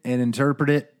read it and interpret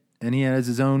it, and he has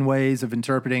his own ways of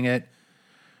interpreting it.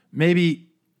 Maybe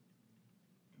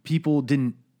people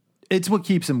didn't. It's what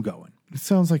keeps him going. It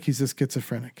sounds like he's a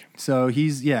schizophrenic. So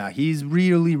he's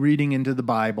really reading into the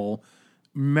Bible,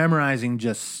 memorizing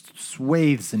just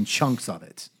swathes and chunks of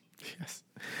it. Yes.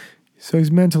 So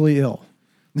he's mentally ill.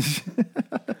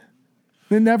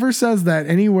 It never says that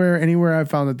anywhere I've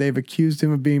found that they've accused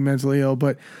him of being mentally ill,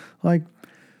 but like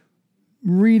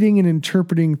reading and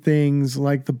interpreting things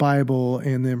like the Bible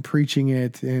and then preaching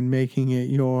it and making it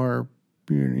your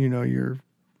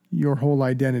whole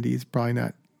identity is probably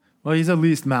not. Well, he's at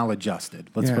least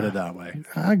maladjusted. Let's put it that way.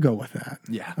 I go with that.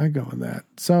 Yeah. I go with that.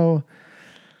 So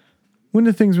when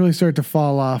do things really start to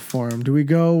fall off for him? Do we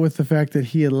go with the fact that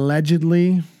he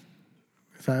allegedly,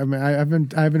 I mean, I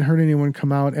haven't heard anyone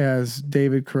come out as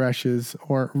David Koresh's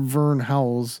or Vern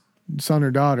Howell's son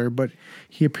or daughter, but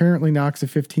he apparently knocks a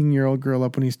 15-year-old girl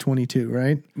up when he's 22,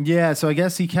 right? Yeah, so I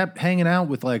guess he kept hanging out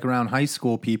with like around high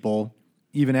school people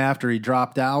even after he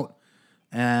dropped out.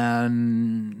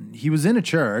 And he was in a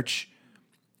church,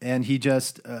 and he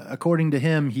just, according to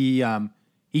him, he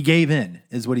gave in,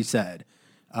 is what he said.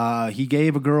 He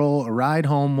gave a girl a ride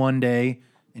home one day,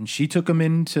 and she took him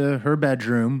into her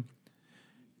bedroom,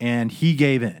 and he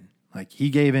gave in. Like, he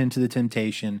gave in to the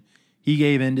temptation. He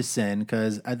gave in to sin,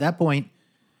 because at that point,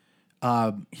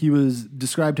 he was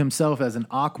described himself as an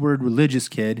awkward religious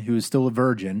kid who was still a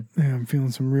virgin. Yeah, I'm feeling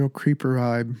some real creeper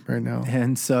vibe right now.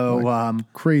 And so...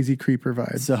 like crazy creeper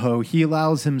vibe. So he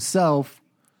allows himself...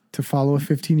 to follow a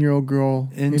 15-year-old girl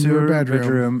into her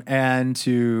bedroom and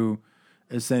to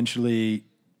essentially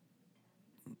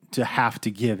to have to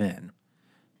give in.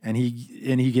 And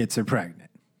he gets her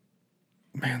pregnant.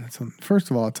 Man,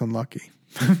 first of all, it's unlucky.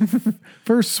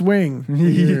 First swing.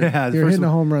 You're hitting a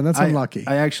home run. That's unlucky.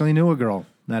 I actually knew a girl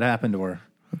that happened to her.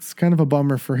 It's kind of a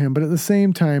bummer for him, but at the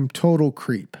same time, total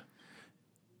creep.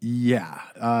 Yeah.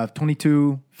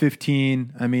 22,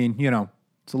 15. I mean,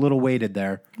 it's a little weighted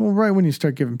there. Well, right when you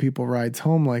start giving people rides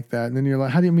home like that, and then you're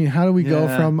like, how do we go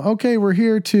from, okay, we're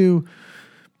here to,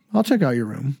 I'll check out your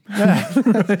room.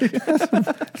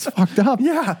 It's fucked up.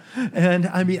 Yeah. And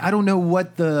I mean, I don't know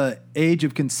what the age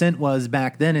of consent was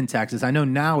back then in Texas. I know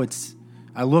now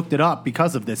I looked it up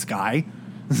because of this guy.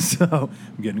 So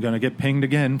I'm going to get pinged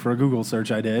again for a Google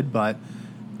search I did, but...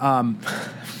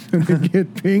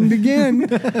 get pinged again.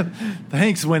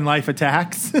 Thanks, When Life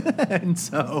Attacks. And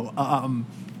so,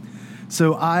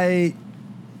 so I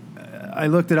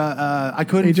looked it up. I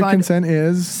couldn't Age of find consent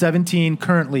is 17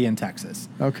 currently in Texas.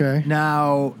 Okay.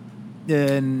 Now,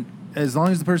 And as long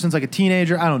as the person's like a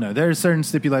teenager, I don't know. There's certain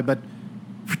stipulate, but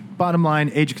bottom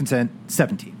line, age of consent,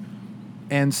 17.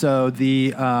 And so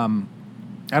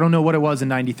I don't know what it was in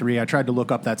 93. I tried to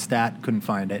look up that stat, couldn't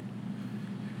find it.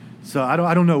 So I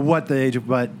don't know what the age of,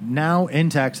 but now in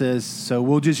Texas, so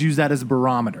we'll just use that as a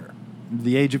barometer.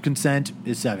 The age of consent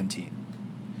is 17.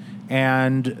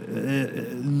 And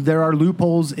there are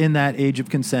loopholes in that age of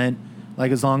consent,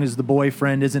 like as long as the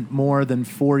boyfriend isn't more than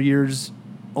 4 years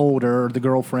older, or the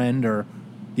girlfriend, or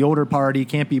the older party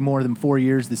can't be more than 4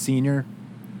 years the senior.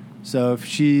 So if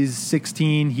she's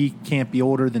 16, he can't be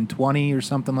older than 20 or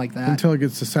something like that. Until it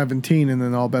gets to 17, and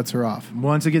then all bets are off.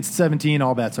 Once it gets to 17,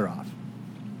 all bets are off.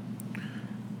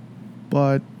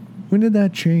 But when did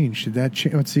that change? Did that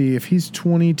change? Let's see. If he's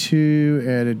 22,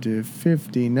 added to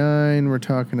 59, we're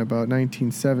talking about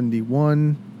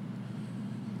 1971.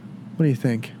 What do you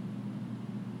think?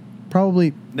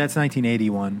 Probably That's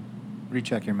 1981.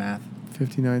 Recheck your math.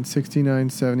 59, 69,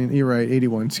 70. You're right,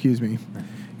 81. Excuse me.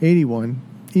 81.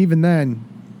 Even then,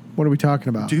 what are we talking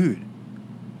about? Dude.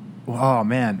 Oh,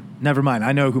 man. Never mind.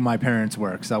 I know who my parents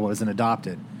were because I wasn't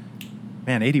adopted.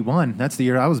 Man, 81. That's the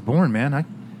year I was born, man.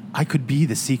 I could be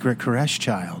the secret Koresh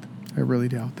child. I really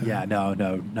doubt that. Yeah,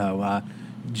 no.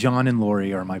 John and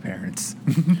Lori are my parents.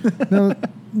 Now,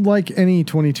 like any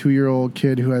 22-year-old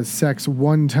kid who has sex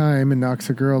one time and knocks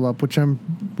a girl up, which I'm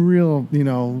real,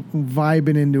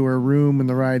 vibing into her room in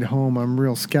the ride home, I'm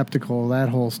real skeptical of that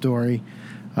whole story.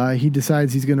 He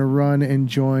decides he's going to run and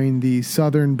join the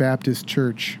Southern Baptist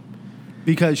Church.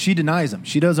 Because she denies him.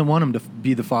 She doesn't want him to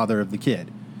be the father of the kid.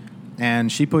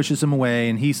 And she pushes him away,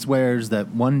 and he swears that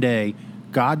one day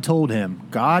God told him.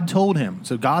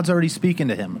 So God's already speaking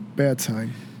to him. Bad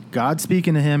sign. God's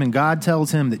speaking to him, and God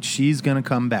tells him that she's going to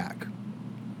come back.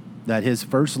 That his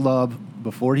first love,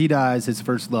 before he dies, his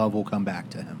first love will come back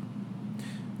to him.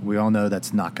 We all know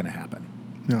that's not going to happen.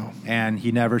 No. And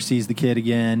he never sees the kid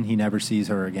again. He never sees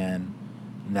her again.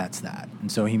 And that's that.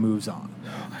 And so he moves on.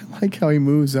 I like how he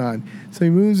moves on. So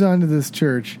he moves on to this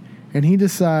church, and he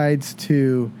decides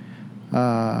to...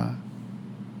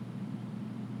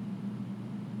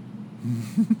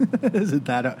 Isn't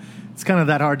that it's kind of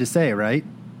that hard to say, right?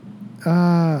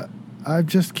 I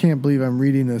just can't believe I'm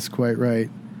reading this quite right.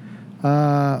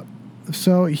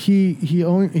 So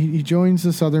he joins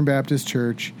the Southern Baptist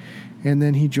Church, and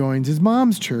then he joins his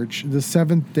mom's church, the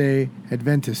Seventh-day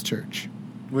Adventist Church.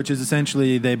 Which is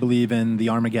essentially, they believe in the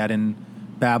Armageddon,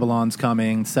 Babylon's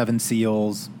coming, 7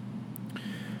 seals.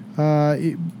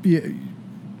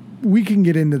 We can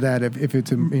get into that if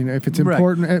it's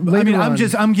important. Right. Later on.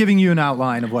 I'm giving you an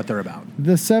outline of what they're about.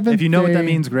 The Seventh. If you know what that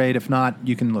means, great. If not,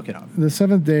 you can look it up. The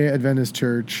Seventh-day Adventist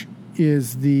Church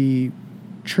is the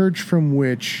church from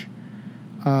which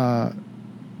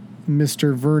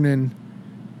Mr. Vernon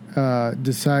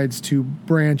decides to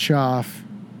branch off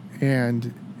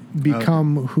and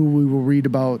become who we will read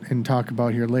about and talk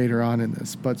about here later on in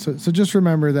this. But so just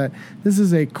remember that this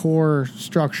is a core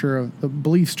structure of the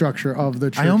belief structure of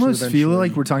the church. I almost feel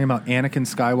like we're talking about Anakin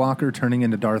Skywalker turning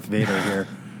into Darth Vader here.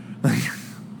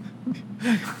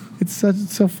 It's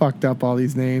so fucked up, all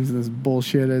these names and this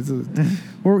bullshit.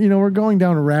 We're going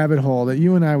down a rabbit hole that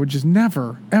you and I would just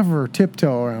never ever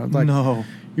tiptoe around. Like, no.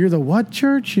 You're the what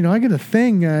church? I get a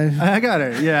thing. I got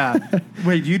it. Yeah.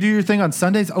 Wait, you do your thing on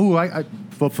Sundays? Oh,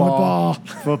 Football.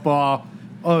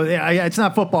 Oh, yeah, it's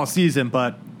not football season,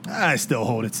 but I still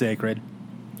hold it sacred.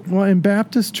 Well, and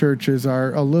Baptist churches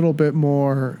are a little bit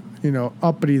more,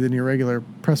 uppity than your regular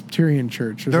Presbyterian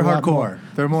church. They're hardcore.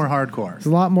 They're more hardcore. It's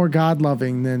a lot more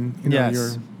God-loving than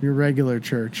yes. your regular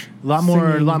church. A lot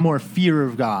more fear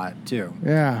of God too.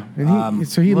 Yeah, and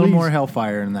he a little more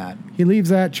hellfire in that. He leaves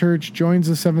that church, joins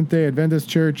the Seventh-day Adventist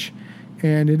Church,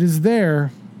 and it is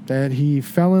there that he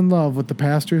fell in love with the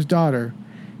pastor's daughter.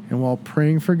 And while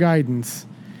praying for guidance,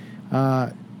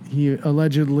 he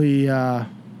allegedly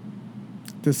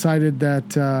decided that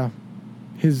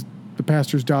the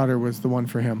pastor's daughter was the one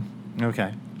for him.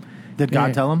 Okay. Did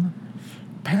God tell him?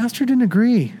 Pastor didn't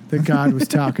agree that God was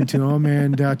talking to him,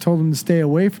 and told him to stay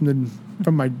away from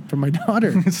my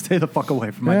daughter. Stay the fuck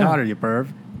away from my daughter, you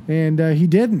perv. And he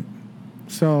didn't,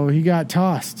 so he got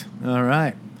tossed. All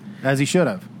right, as he should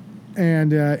have.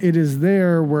 And it is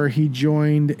there where he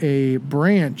joined a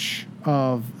branch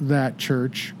of that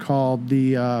church called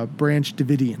the Branch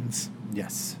Davidians.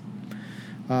 Yes.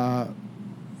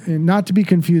 And not to be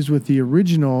confused with the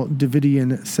original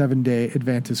Davidian 7-day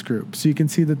Adventist group. So you can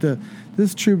see that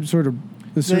this troop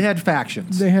they had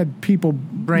factions. They had people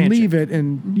leave it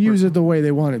and use it the way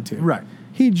they wanted to. Right.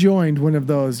 He joined one of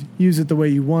those use it the way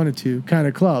you wanted to kind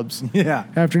of clubs. Yeah.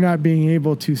 After not being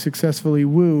able to successfully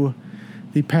woo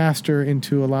the pastor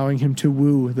into allowing him to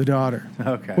woo the daughter.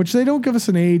 Okay. Which they don't give us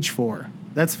an age for.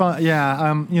 That's fine.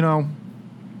 Yeah.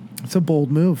 It's a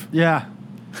bold move. Yeah.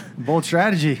 Bold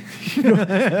strategy.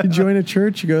 You join a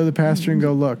church, you go to the pastor and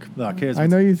go, look, Here's I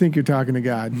know you think you're talking to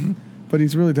God, but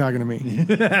he's really talking to me.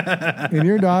 And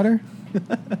your daughter,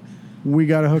 we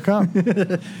got to hook up.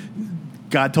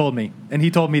 God told me. And he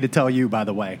told me to tell you, by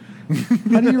the way.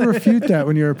 How do you refute that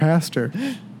when you're a pastor?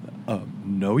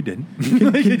 No, he didn't.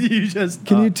 You just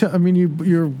can you tell? I mean,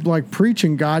 you're like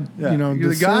preaching God, yeah,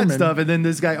 the God stuff, and then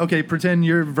this guy. Okay, pretend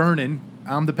you're Vernon.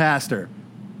 I'm the pastor.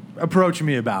 Approach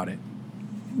me about it.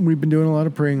 We've been doing a lot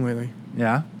of praying lately.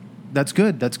 Yeah, that's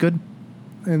good. That's good.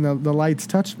 And the lights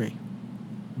touched me.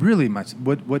 Really,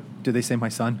 what do they say, my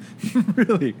son?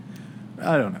 Really,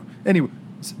 I don't know. Anyway,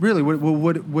 really,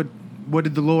 what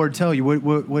did the Lord tell you?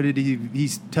 What did he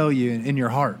tell you in your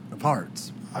heart of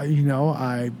hearts?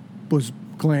 I was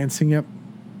glancing at,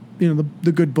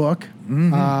 the good book,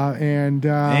 and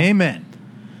Amen.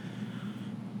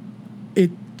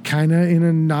 It kind of, in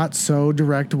a not so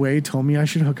direct way, told me I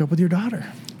should hook up with your daughter.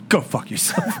 Go fuck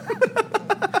yourself.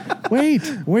 Wait.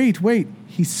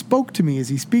 He spoke to me. Is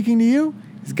he speaking to you?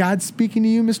 Is God speaking to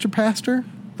you, Mr. Pastor?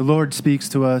 The Lord speaks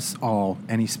to us all,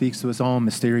 and he speaks to us all in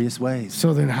mysterious ways.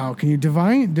 So then how can you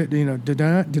deny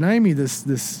me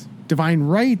this divine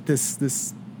right,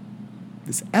 this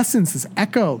essence, this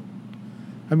echo?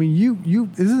 I mean, you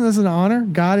isn't this an honor?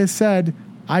 God has said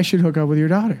I should hook up with your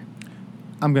daughter.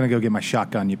 I'm going to go get my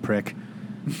shotgun, you prick.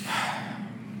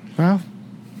 Well,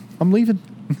 I'm leaving.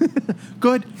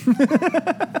 Good.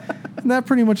 And that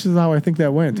pretty much is how I think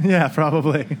that went. Yeah,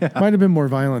 probably. Yeah. Might have been more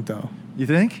violent, though. You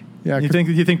think? Yeah. You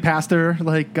think Pastor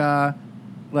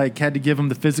had to give him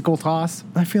the physical toss?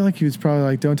 I feel like he was probably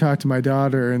like, "Don't talk to my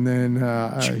daughter," and then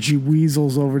he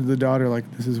weasels over to the daughter like,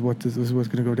 "This is what's going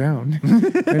to go down,"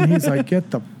 and he's like, "Get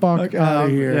the fuck out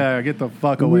of here!" Yeah, get the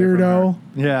fuck away, weirdo.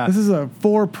 From her. Yeah, this is a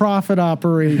for-profit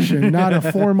operation, not a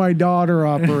for my daughter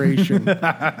operation.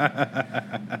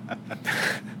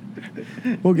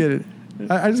 We'll get it.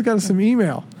 I just got some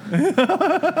email. We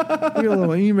got a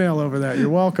little email over that. You're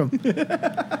welcome.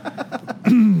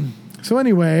 So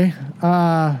anyway,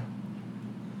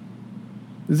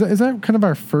 is that kind of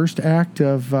our first act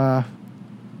of?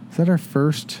 Is that our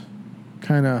first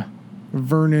kind of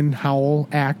Vernon Howell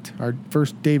act? Our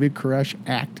first David Koresh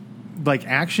act? Like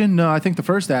action? No, I think the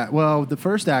first act. Well, the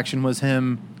first action was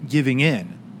him giving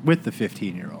in with the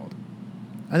 15-year-old.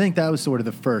 I think that was sort of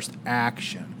the first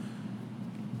action.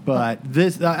 But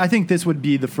I think this would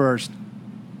be the first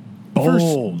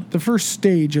bold, the first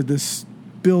stage of this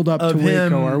build up to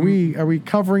Waco. Are we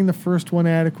covering the first one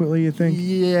adequately, you think?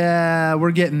 Yeah,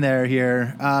 we're getting there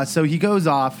here. So he goes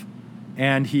off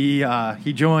and he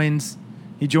joins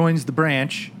the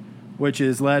branch, which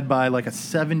is led by like a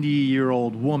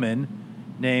 70-year-old woman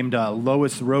named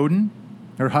Lois Roden.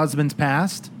 Her husband's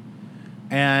passed,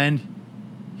 and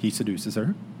he seduces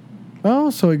her.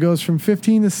 Oh, so he goes from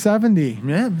 15 to 70.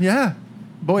 Yeah.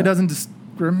 Boy doesn't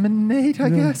discriminate, I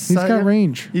guess. He's got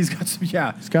range. He's got some,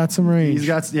 yeah. He's got some range. He's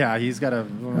got a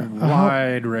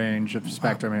wide range of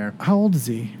spectrum here. How old is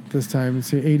he this time? Is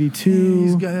he 82?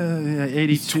 He's got 82.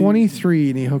 He's 23,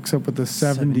 and he hooks up with a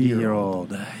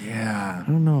 70-year-old. Yeah. I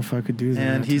don't know if I could do that.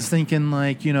 And he's thinking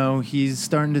like, he's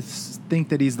starting to think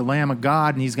that he's the Lamb of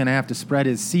God, and he's going to have to spread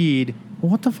his seed. Well,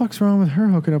 what the fuck's wrong with her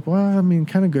hooking up? Well, I mean,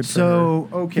 kind of good for her. So,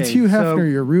 okay. It's Hugh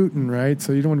Hefner you're rooting, right?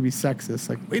 So you don't want to be sexist.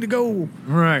 Like, way to go.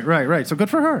 Right. So good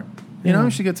for her. You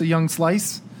know, she gets a young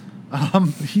slice.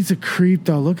 He's a creep,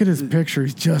 though. Look at his picture.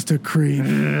 He's just a creep.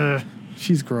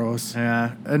 She's gross.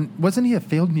 Yeah. And wasn't he a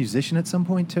failed musician at some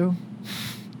point, too?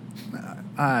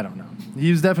 I don't know.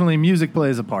 Music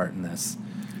plays a part in this.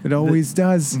 It always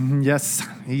does. Yes,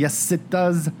 it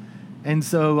does. And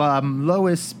so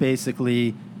Lois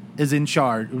basically is in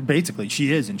charge. Basically,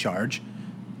 she is in charge.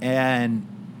 And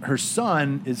her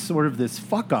son is sort of this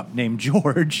fuck-up named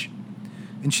George.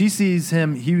 And she sees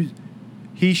him,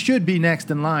 he should be next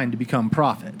in line to become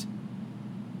prophet.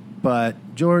 But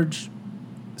George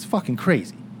is fucking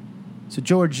crazy. So,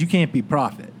 George, you can't be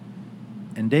prophet.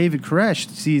 And David Koresh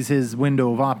sees his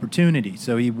window of opportunity.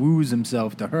 So he woos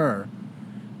himself to her.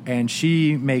 And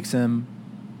she makes him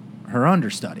her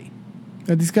understudy.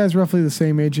 Are these guys roughly the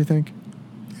same age, you think?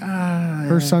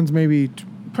 Her son's maybe...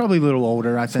 Probably a little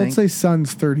older, I think. Let's say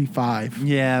son's 35.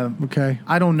 Yeah. Okay.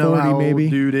 I don't know 40 how maybe.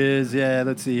 old dude is. Yeah,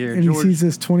 let's see here. And George, he sees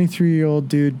this 23-year-old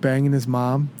dude banging his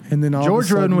mom. And then all George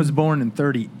of a sudden, Roden was born in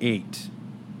 38.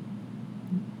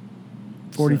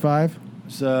 45?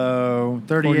 So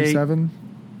 38. 47?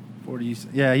 40,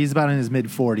 yeah, he's about in his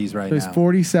mid-40s right now. So he's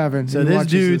 47. So this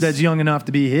dude that's young enough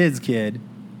to be his kid,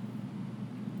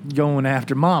 going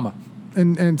after mama.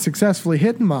 and successfully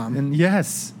hitting mom. And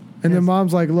yes. And then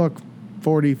mom's like, look,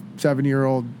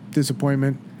 47-year-old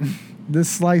disappointment. This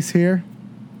slice here,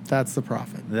 that's the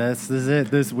prophet. This is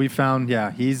it. This we found.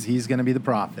 Yeah, he's going to be the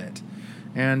prophet.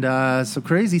 And so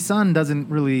Crazy Son doesn't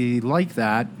really like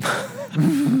that.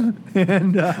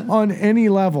 And on any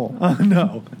level.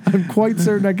 no. I'm quite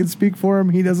certain I can speak for him.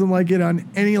 He doesn't like it on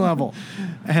any level.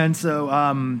 And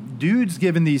so dude's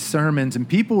giving these sermons, and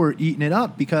people were eating it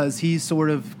up because he's sort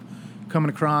of coming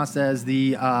across as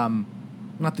the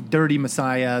not the dirty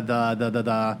Messiah,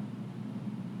 the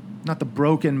not the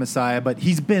broken Messiah, but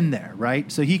he's been there,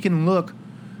 right? So he can look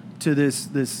to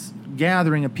this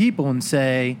gathering of people and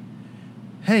say,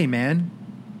 hey, man,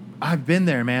 I've been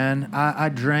there, man. I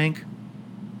drank,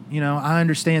 I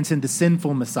understand the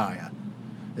sinful Messiah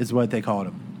is what they called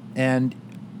him. And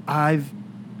I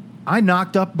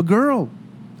knocked up a girl.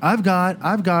 I've got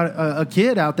a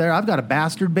kid out there. I've got a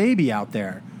bastard baby out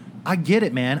there. I get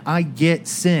it, man. I get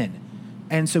sin.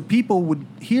 And so people would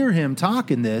hear him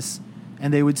talking this,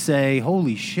 and they would say,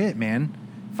 holy shit, man.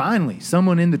 Finally,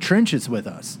 someone in the trenches with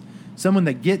us. Someone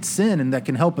that gets sin and that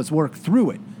can help us work through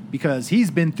it. Because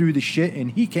he's been through the shit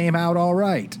and he came out all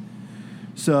right.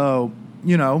 So,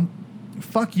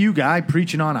 fuck you, guy,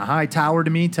 preaching on a high tower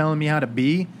to me, telling me how to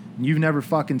be. And you've never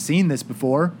fucking seen this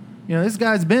before. This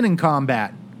guy's been in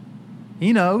combat.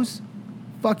 He knows.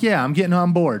 Fuck yeah, I'm getting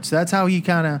on board. So that's how he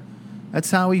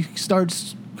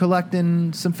starts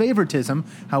collecting some favoritism.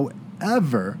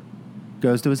 However,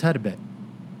 goes to his head a bit.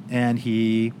 And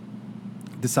he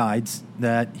decides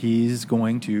that he's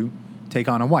going to take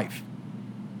on a wife.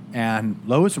 And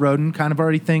Lois Roden kind of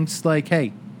already thinks like,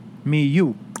 hey, me,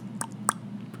 you.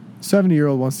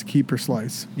 70-year-old wants to keep her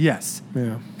slice. Yes.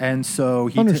 Yeah. And so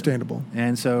he understandable.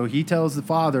 And so he tells the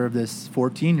father of this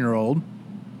 14-year-old.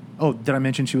 Oh, did I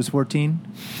mention she was 14?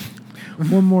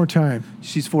 One more time.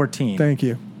 She's 14. Thank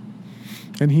you.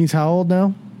 And he's how old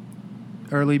now?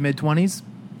 Early mid-20s.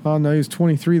 Oh, no, he was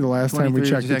 23 the last time we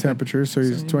checked the temperature, so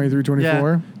he's 23,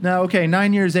 24. Yeah. Now, okay,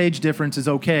 9 years age difference is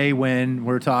okay when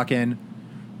we're talking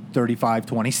 35,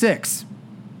 26.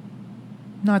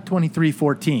 Not 23,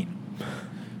 14.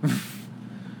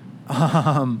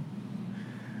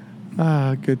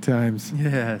 Good times.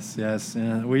 Yes.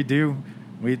 We do.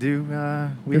 We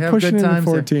You're have pushing good it times.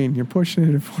 at 14. You're pushing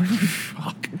it at 14.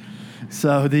 Fuck.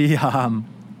 So this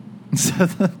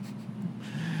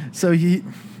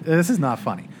is not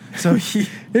funny. So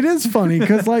it is funny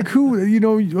because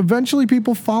eventually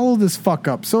people follow this fuck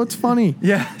up. So it's funny.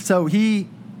 Yeah. So he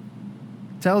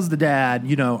tells the dad,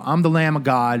 I'm the Lamb of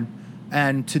God.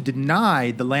 And to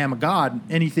deny the Lamb of God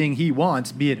anything he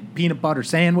wants, be it a peanut butter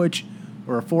sandwich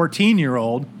or a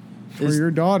 14-year-old. For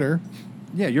your daughter.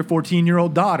 Yeah, your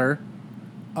 14-year-old daughter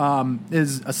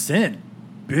is a sin.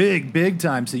 Big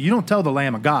time. So you don't tell the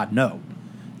Lamb of God no.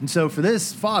 And so for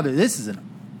this father, it's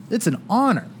an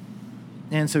honor.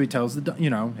 And so he tells hey, you're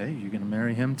going to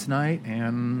marry him tonight,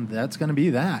 and that's going to be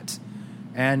that.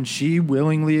 And she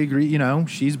willingly agreed,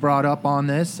 she's brought up on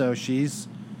this, so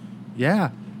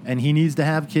and he needs to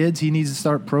have kids. He needs to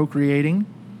start procreating.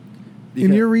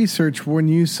 In your research, when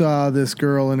you saw this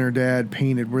girl and her dad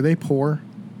painted, were they poor?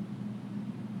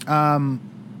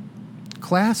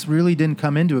 Class really didn't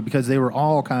come into it because they were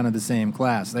all kind of the same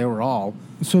class. They were all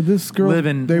this girl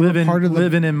living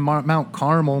in Mount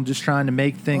Carmel, just trying to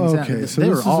make things happen. Okay, so they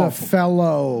this were is all a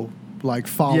fellow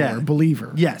follower,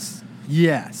 believer. Yes.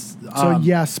 So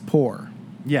yes, poor.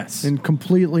 Yes. And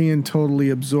completely and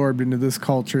totally absorbed into this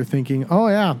culture, thinking, oh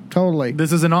yeah, totally.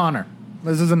 This is an honor.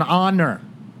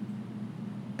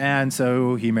 And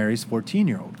so he marries a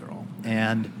 14-year-old girl.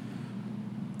 And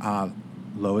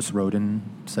Lois Roden,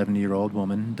 70-year-old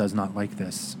woman, does not like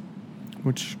this.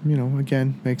 Which,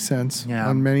 again, makes sense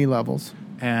on many levels.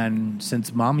 And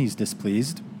since mommy's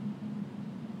displeased,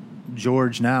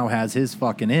 George now has his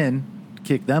fucking in,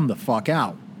 kick them the fuck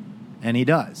out. And he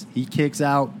does. He kicks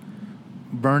out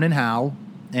Vernon Howe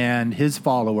and his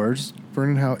followers.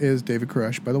 Vernon Howe is David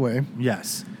Koresh, by the way.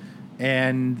 Yes.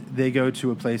 And they go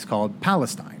to a place called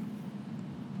Palestine.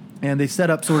 And they set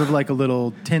up sort of like a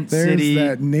little tent city.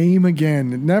 There's that name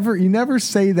again. You never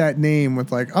say that name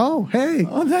with oh, hey.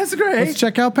 Oh, that's great. Let's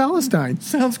check out Palestine.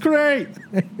 Sounds great.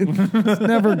 It's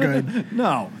never good.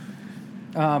 No.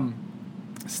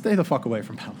 Stay the fuck away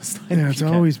from Palestine. Yeah, it's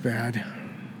always bad.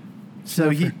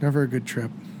 Never a good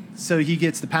trip. So he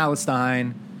gets to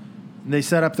Palestine. They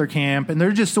set up their camp, and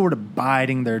they're just sort of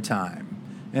biding their time.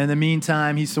 And in the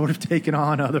meantime, he's sort of taking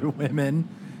on other women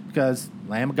because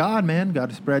Lamb of God, man, got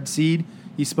to spread seed.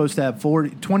 He's supposed to have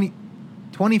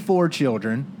 24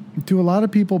 children. Do a lot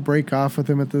of people break off with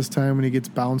him at this time when he gets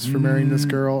bounced for marrying this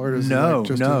girl, or is it like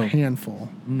just a handful?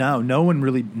 No one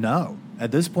really. No,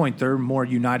 at this point, they're more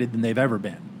united than they've ever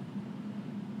been.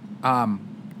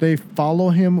 They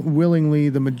follow him willingly.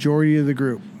 The majority of the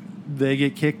group. They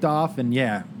get kicked off, and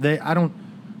I don't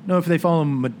know if they follow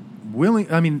him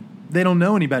willing. I mean, they don't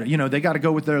know any better. You know, they got to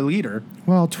go with their leader.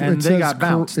 Well, and they got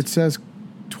bounced. It says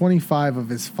 25 of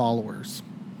his followers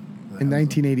in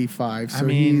 1985. So I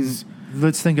mean,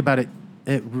 let's think about it.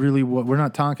 It really, we're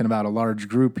not talking about a large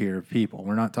group here of people.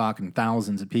 We're not talking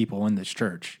thousands of people in this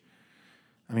church.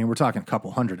 I mean, we're talking a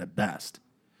couple hundred at best.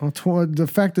 Well, the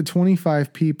fact that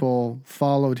 25 people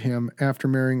followed him after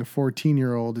marrying a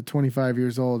 14-year-old at 25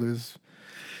 years old is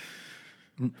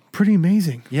pretty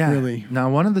amazing. Yeah. Really. Now,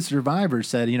 one of the survivors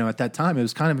said, you know, at that time, it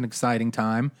was kind of an exciting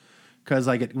time because,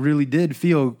 like, it really did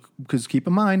feel, because keep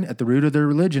in mind, at the root of their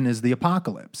religion is the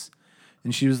apocalypse.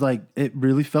 And she was like, it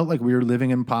really felt like we were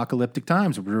living in apocalyptic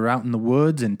times. We were out in the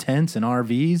woods in tents and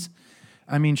RVs.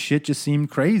 I mean, shit just seemed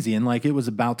crazy and like it was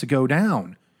about to go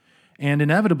down. And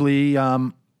inevitably,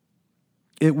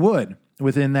 it would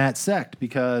within that sect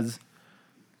because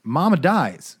Mama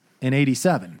dies in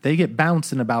 87. They get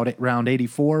bouncing about it around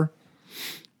 84.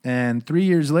 And 3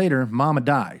 years later, Mama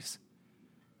dies.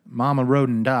 Mama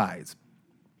Roden dies.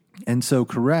 And so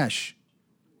Koresh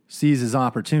sees his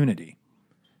opportunity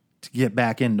to get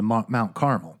back into Mount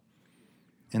Carmel.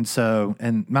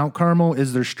 And Mount Carmel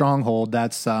is their stronghold.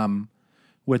 That's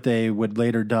what they would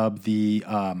later dub the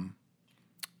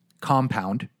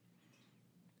compound.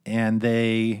 And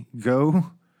they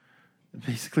go,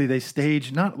 basically they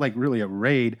stage, not like really a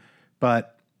raid,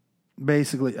 but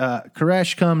basically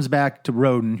Koresh comes back to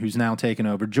Roden, who's now taken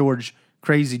over,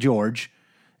 Crazy George,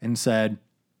 and said,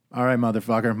 all right,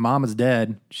 motherfucker, Mama's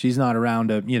dead. She's not around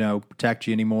to, protect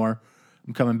you anymore.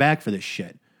 I'm coming back for this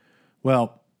shit.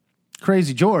 Well,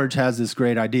 Crazy George has this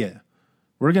great idea.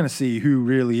 We're going to see who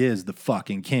really is the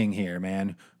fucking king here,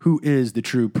 man. Who is the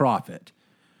true prophet?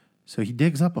 So he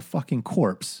digs up a fucking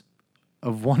corpse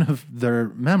of one of their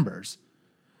members,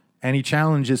 and he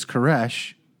challenges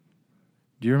Koresh.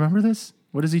 Do you remember this?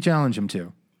 What does he challenge him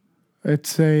to?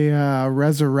 It's a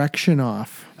resurrection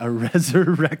off. A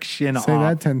resurrection off. Say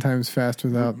that 10 times fast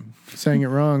without saying it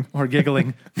wrong. Or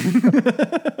giggling.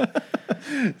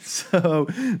 So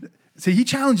he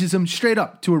challenges him straight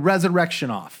up to a resurrection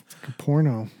off. Like a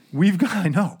porno. We've got, I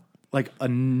know, like a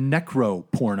necro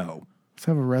porno. Let's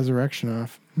have a resurrection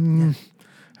off. I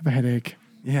have a headache.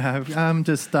 Yeah, I'm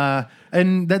just,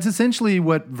 and that's essentially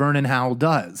what Vernon Howell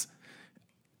does.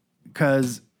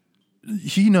 Because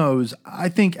he knows, I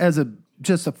think as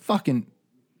just a fucking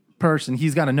person,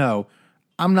 he's got to know,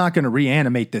 I'm not going to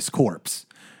reanimate this corpse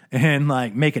and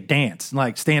like make it dance,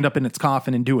 like stand up in its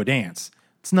coffin and do a dance.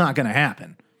 It's not going to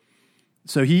happen.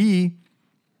 So he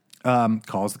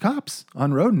calls the cops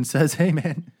on Roden and says, hey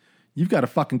man, you've got a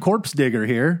fucking corpse digger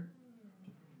here.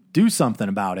 Do something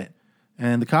about it.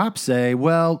 And the cops say,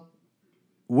 well,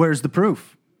 where's the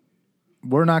proof?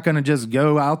 We're not going to just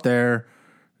go out there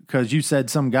because you said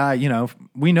some guy,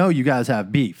 we know you guys have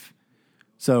beef.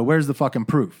 So where's the fucking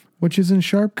proof? Which is in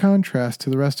sharp contrast to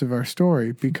the rest of our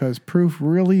story because proof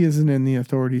really isn't in the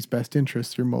authorities' best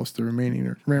interest through most of the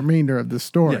remainder of the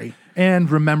story. Yeah.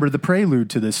 And remember the prelude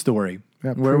to this story.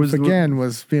 That proof was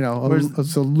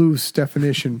a loose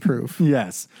definition proof.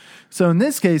 Yes. So in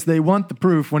this case, they want the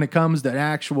proof when it comes to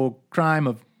actual crime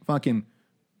of fucking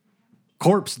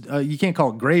corpse. You can't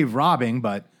call it grave robbing,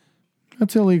 but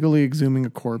that's illegally exhuming a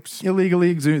corpse.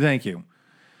 Thank you.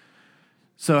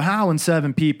 So Hal and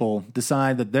 7 people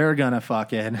decide that they're going to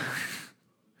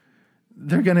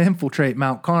infiltrate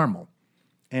Mount Carmel.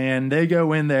 And they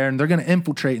go in there and they're going to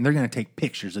infiltrate and they're going to take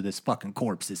pictures of this fucking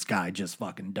corpse this guy just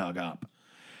fucking dug up.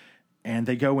 And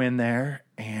they go in there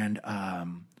and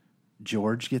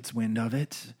George gets wind of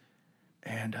it.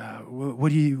 And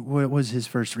what was his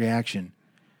first reaction?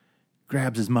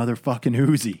 Grabs his motherfucking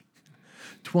Uzi.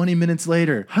 20 minutes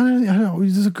later. I don't know.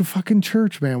 This is a fucking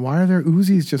church, man. Why are there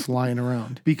Uzis just lying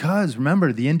around? Because,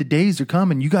 remember, the end of days are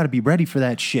coming. You got to be ready for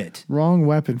that shit. Wrong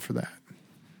weapon for that.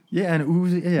 Yeah, and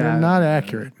Uzi, yeah. They're not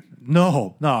accurate.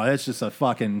 No, that's just a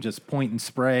fucking just point and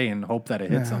spray and hope that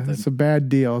it hits something. It's a bad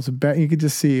deal. You could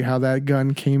just see how that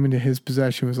gun came into his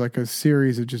possession. It was like a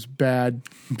series of just bad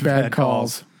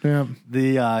calls. Yeah.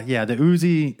 The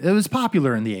Uzi, it was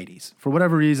popular in the 80s. For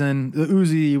whatever reason, the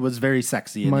Uzi was very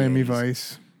sexy in Miami the 80s.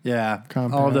 Vice. Yeah.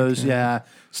 Compact, all those,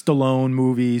 Stallone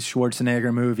movies,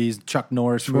 Schwarzenegger movies, Chuck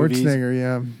Norris movies.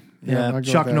 Schwarzenegger, yeah.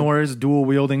 Chuck Norris dual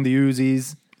wielding the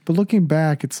Uzis. But looking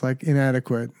back, it's like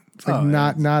inadequate. It's like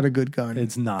not a good gun.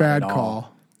 It's not bad at all.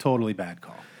 Call. Totally bad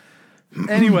call.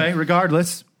 Anyway,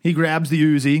 regardless, He grabs the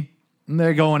Uzi, and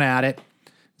they're going at it.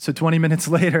 So 20 minutes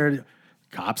later,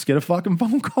 cops get a fucking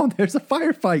phone call. There's a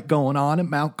firefight going on at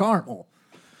Mount Carmel.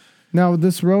 Now,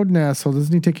 this Roden asshole,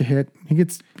 doesn't he take a hit? He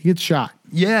gets shot.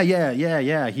 Yeah.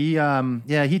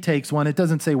 He takes one. It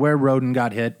doesn't say where Roden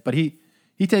got hit, but he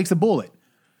takes a bullet.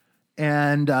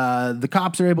 And the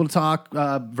cops are able to talk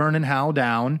Vernon Howe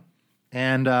down,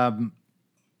 and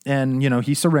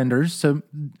he surrenders. So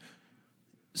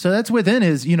that's within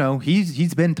his,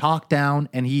 he's been talked down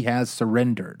and he has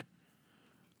surrendered.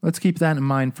 Let's keep that in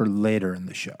mind for later in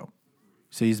the show.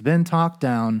 So he's been talked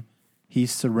down,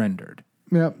 he's surrendered.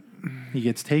 Yep. He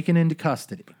gets taken into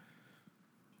custody.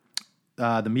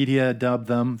 The media dubbed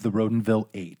them the Rodenville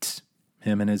 8,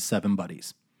 him and his 7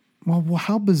 buddies. Well,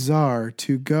 how bizarre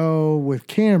to go with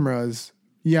cameras,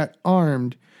 yet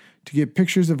armed, to get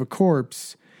pictures of a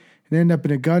corpse and end up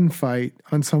in a gunfight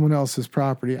on someone else's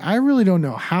property. I really don't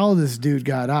know how this dude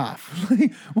got off.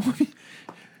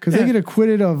 Because they get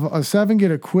acquitted of 7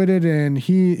 get acquitted, and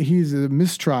he's a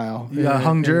mistrial. Yeah,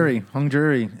 hung jury,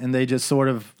 and they just sort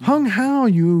of hung how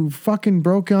you fucking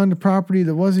broke onto property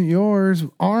that wasn't yours,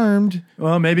 armed.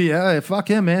 Well, maybe fuck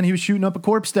him, man. He was shooting up a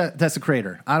corpse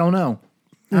desecrator. I don't know.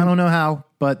 I don't know how,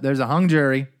 but there's a hung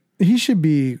jury. He should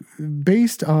be,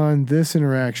 based on this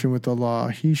interaction with the law,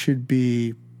 he should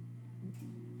be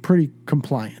pretty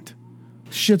compliant.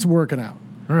 Shit's working out.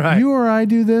 Right. You or I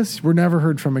do this, we're never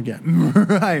heard from again.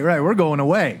 Right. We're going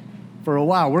away for a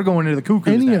while. We're going into the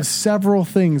cuckoo's Any nest. of several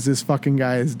things this fucking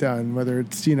guy has done, whether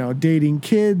it's, dating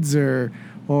kids or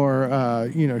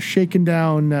shaking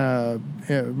down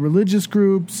religious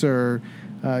groups or,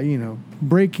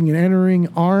 breaking and entering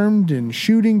armed and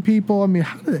shooting people. I mean,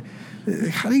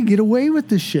 how do you get away with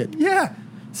this shit? Yeah.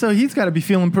 So he's got to be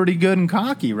feeling pretty good and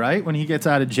cocky, right, when he gets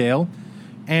out of jail.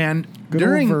 And good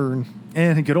old Vern.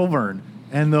 And good old Vern.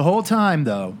 And the whole time,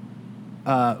 though,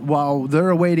 while they're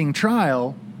awaiting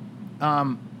trial,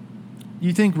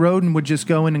 you think Roden would just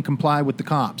go in and comply with the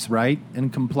cops, right?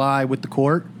 And comply with the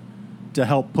court to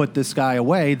help put this guy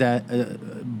away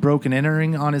that broke and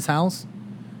entering on his house?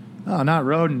 Oh, not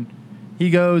Roden. He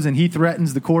goes and he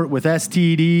threatens the court with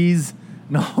STDs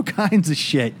and all kinds of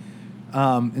shit.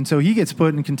 And so he gets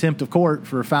put in contempt of court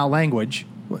for foul language.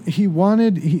 But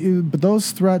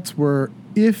those threats were,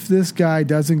 if this guy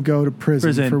doesn't go to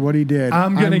prison for what he did,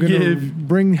 I'm gonna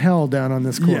bring hell down on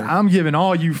this court. Yeah, I'm giving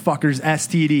all you fuckers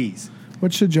STDs.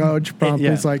 Which the judge promptly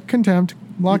is like, contempt,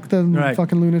 lock the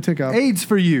fucking lunatic up. AIDS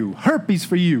for you, herpes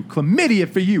for you, chlamydia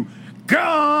for you,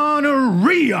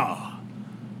 gonorrhea.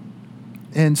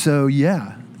 And so,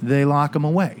 they lock him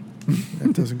away.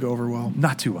 That doesn't go over well.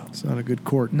 Not too well. It's not a good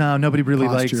court. No, nobody really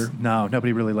posture.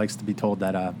 Nobody really likes to be told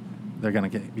that they're going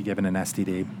to be given an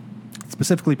STD.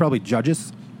 Specifically, probably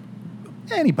judges.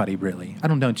 Anybody, really. I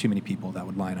don't know too many people that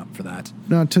would line up for that.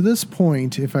 Now, to this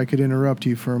point, if I could interrupt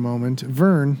you for a moment,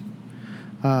 Vern,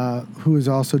 who is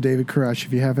also David Koresh,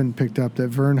 if you haven't picked up that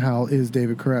Vern Howe is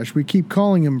David Koresh. We keep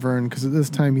calling him Vern because at this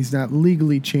time he's not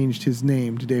legally changed his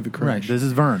name to David Koresh. Right, this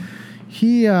is Vern.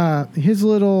 His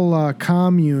little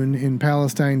commune in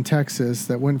Palestine, Texas,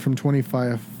 that went from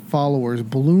 25 followers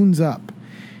balloons up.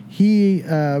 He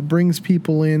brings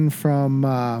people in from,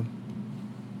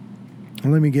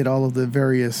 let me get all of the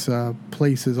various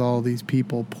places all of these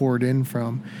people poured in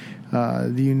from.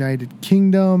 The United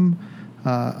Kingdom,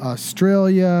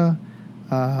 Australia,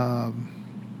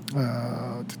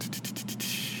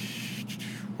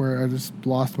 where I just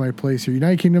lost my place here.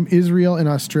 United Kingdom, Israel, and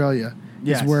Australia.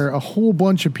 Yes. Is where a whole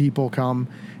bunch of people come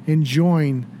and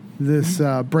join this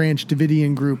Branch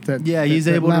Davidian group he's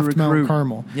that able left to recruit. Mount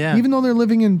Carmel. Yeah. Even though they're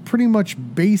living in pretty much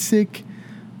basic,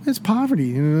 it's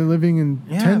poverty. They're living in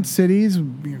tent cities,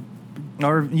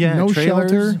 or no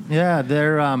trailers. shelter. Yeah,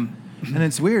 they're and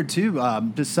it's weird too.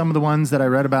 Just some of the ones that I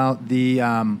read about the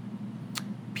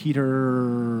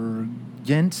Peter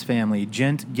Gent's family,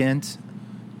 Gent,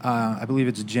 I believe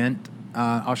it's Gent,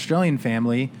 Australian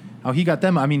family. How he got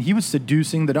them? I mean, he was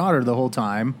seducing the daughter the whole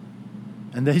time,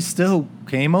 and they still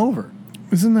came over.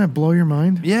 Doesn't that blow your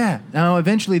mind? Yeah. Now,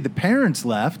 eventually, the parents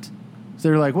left. So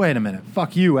they're like, wait a minute,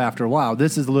 fuck you after a while.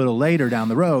 This is a little later down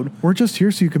the road. We're just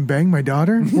here so you can bang my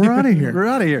daughter? We're out of here. We're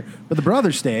out of here. But the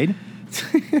brother stayed.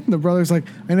 The brother's like,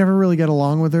 I never really get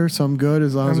along with her, so I'm good.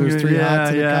 As long as there's 3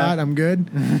 hots in a cot, I'm good.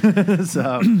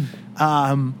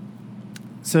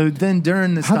 So then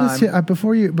during this time...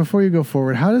 before you go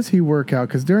forward, how does he work out?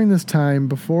 Because during this time,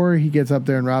 before he gets up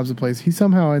there and robs the place, he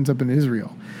somehow ends up in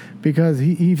Israel. Because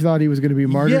he thought he was going to be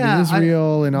martyred in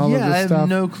Israel and all of this stuff. I have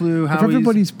no clue how if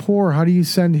everybody's poor, how do you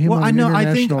send him on an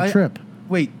international trip?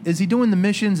 Wait, is he doing the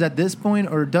missions at this point,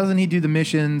 or doesn't he do the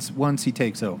missions once he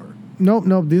takes over? Nope.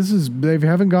 They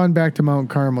haven't gone back to Mount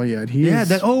Carmel yet. He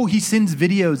sends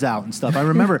videos out and stuff. I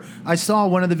remember I saw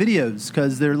one of the videos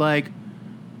because they're like,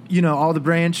 all the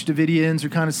Branch Davidians are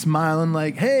kind of smiling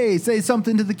like, hey, say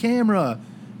something to the camera.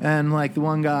 And like the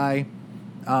one guy,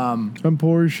 I'm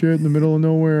poor as shit in the middle of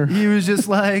nowhere. He was just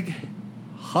like,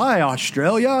 hi,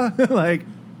 Australia. Like,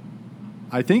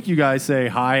 I think you guys say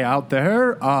hi out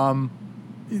there.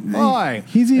 Hi.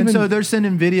 So they're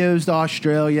sending videos to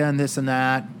Australia and this and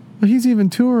that. He's even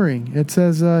touring. It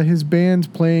says his band's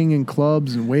playing in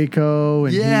clubs in Waco.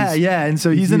 And and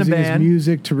so he's in a band. His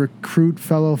music to recruit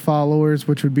fellow followers,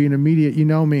 which would be an immediate,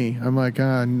 me. I'm like,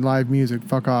 live music,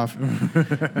 fuck off.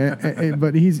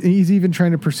 But he's even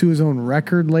trying to pursue his own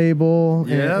record label.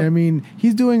 Yeah. I mean,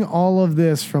 he's doing all of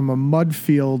this from a mud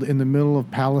field in the middle of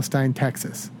Palestine,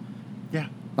 Texas. Yeah.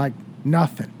 Like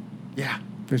nothing. Yeah.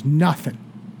 There's nothing.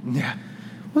 Yeah.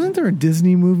 Wasn't there a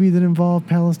Disney movie that involved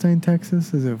Palestine,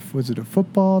 Texas? Was it a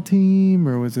football team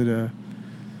or was it a?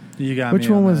 You got which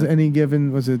me one on was that. any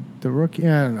given? Was it the Rookie?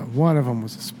 I don't know. One of them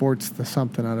was a sports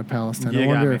something out of Palestine. I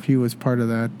wonder if he was part of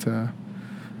that.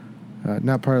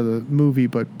 Not part of the movie,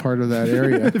 but part of that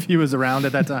area. If he was around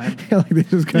at that time. Like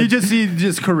they just see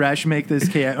Koresh make this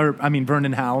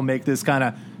Vernon Howell make this kind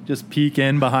of just peek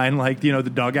in behind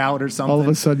the dugout or something. All of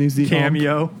a sudden he's the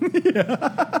cameo. You're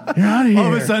out of here. All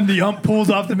of a sudden the ump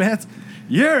pulls off the mats.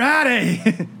 You're out of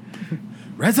here.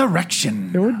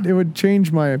 Resurrection. It would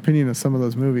change my opinion of some of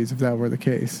those movies if that were the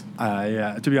case.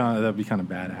 Yeah. To be honest, that'd be kind of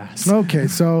badass. Okay,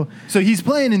 so he's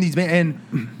playing in these bands,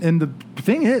 and the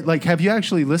thing is, have you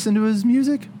actually listened to his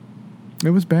music?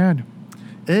 It was bad.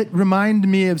 It reminded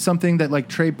me of something that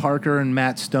Trey Parker and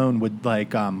Matt Stone would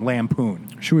lampoon.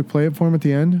 Should we play it for him at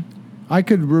the end? I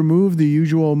could remove the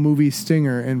usual movie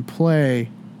stinger and play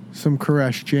some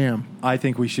Koresh Jam. I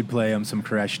think we should play him some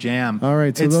Koresh Jam. All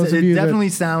right, so it definitely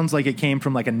sounds like it came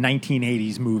from a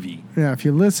 1980s movie. Yeah, if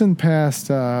you listen past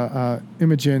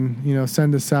Imogen,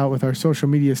 send us out with our social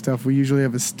media stuff. We usually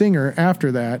have a stinger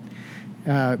after that.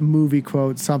 Movie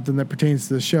quote, something that pertains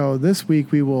to the show. This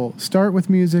week we will start with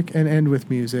music and end with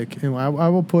music, and I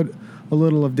will put a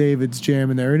little of David's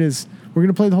jam in there. It is. We're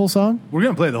gonna play the whole song. We're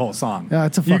gonna play the whole song. Yeah,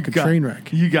 it's a fucking train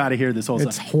wreck. You got to hear this whole song.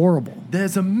 It's horrible.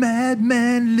 There's a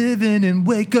madman living in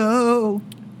Waco.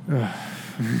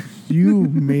 You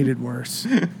made it worse.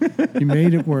 You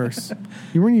made it worse.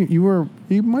 You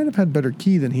might have had better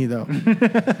key than he though.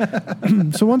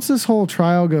 So once this whole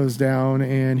trial goes down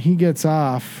and he gets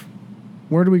off,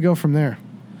 where do we go from there?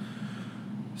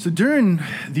 So during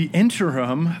the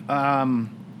interim,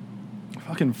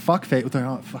 fucking fuckface,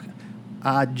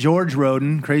 George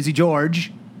Roden, Crazy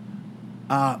George,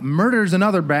 murders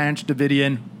another Branch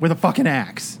Davidian with a fucking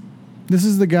axe. This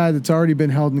is the guy that's already been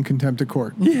held in contempt of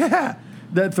court. Yeah,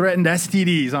 that threatened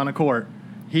STDs on a court.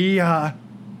 He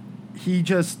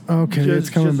just it's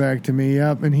coming back to me.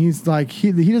 Yep, and he's like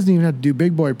he doesn't even have to do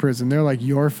big boy prison. They're like,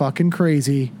 you're fucking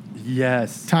crazy.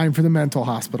 Yes. Time for the mental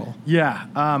hospital. Yeah.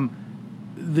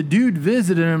 The dude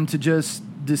visited him to just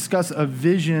discuss a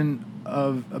vision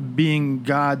of being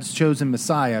God's chosen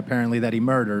Messiah, apparently, that he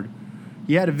murdered.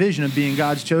 He had a vision of being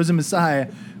God's chosen Messiah.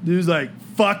 Dude's like,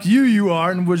 fuck you, you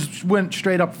are, and went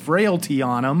straight up frailty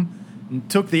on him and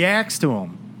took the axe to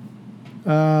him.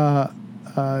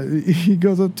 He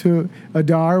goes up to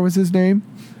Adar was his name.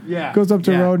 Yeah. Goes up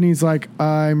to Road and he's like,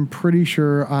 I'm pretty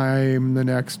sure I'm the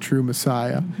next true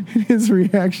Messiah. His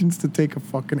reaction's to take a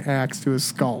fucking axe to his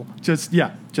skull. Just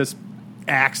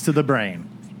axe to the brain.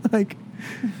 Like,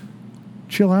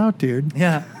 chill out, dude.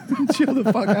 Yeah. Chill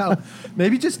the fuck out.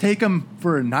 Maybe just take him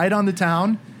for a night on the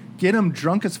town, get him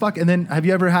drunk as fuck, and then have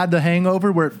you ever had the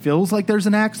hangover where it feels like there's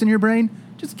an axe in your brain?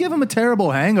 Just give him a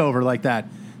terrible hangover like that.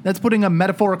 That's putting a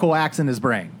metaphorical axe in his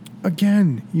brain.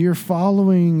 Again, you're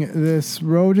following this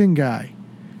Rodin guy.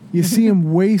 You see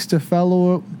him waste a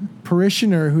fellow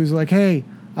parishioner who's like, hey,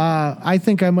 I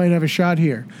think I might have a shot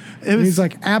here. And he's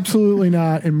like, absolutely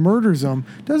not, and murders him.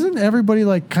 Doesn't everybody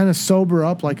kind of sober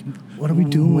up? Like, what are we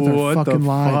doing with our fucking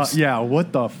lives? Yeah,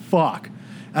 what the fuck?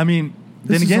 I mean,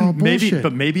 This then is all again,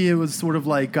 bullshit. maybe it was sort of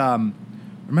like,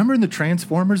 remember in the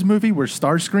Transformers movie where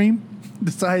Starscream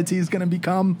decides he's going to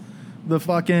become the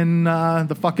fucking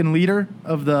leader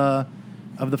of the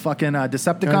fucking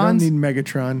Decepticons? I don't need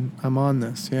Megatron. I'm on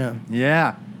this. Yeah.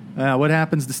 Yeah. What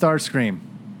happens to Starscream?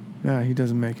 Yeah, he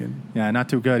doesn't make it. Yeah, not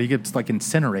too good. He gets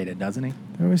incinerated, doesn't he?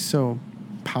 They're always so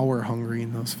power hungry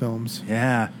in those films.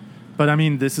 Yeah. But I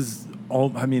mean, this is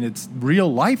all, it's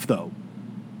real life though,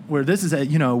 where this is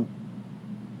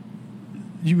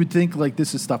you would think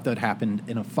this is stuff that happened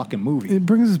in a fucking movie. It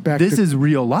brings us back This to is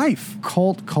real life.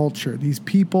 cult culture. These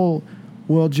people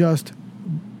will just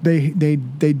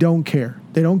They don't care.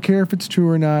 They don't care if it's true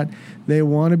or not. They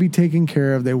want to be taken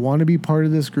care of. They want to be part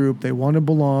of this group. They want to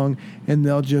belong, and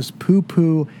they'll just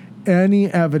poo-poo any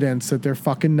evidence that they're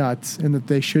fucking nuts and that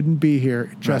they shouldn't be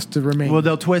here just to remain. Well,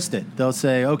 they'll twist it. They'll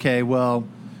say, okay, well,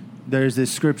 there's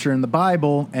this scripture in the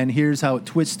Bible, and here's how it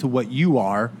twists to what you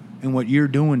are and what you're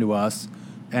doing to us,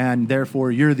 and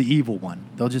therefore you're the evil one.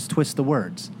 They'll just twist the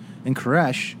words. And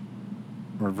Koresh,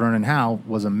 or Vernon Howe,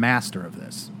 was a master of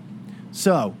this.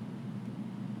 So,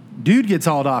 dude gets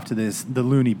hauled off to the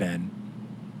loony bin,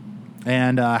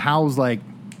 and Howe's like,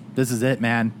 this is it,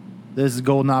 man. This is a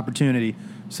golden opportunity.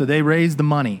 So they raise the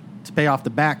money to pay off the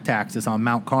back taxes on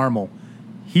Mount Carmel.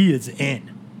 He is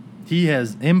in. He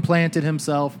has implanted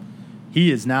himself.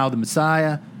 He is now the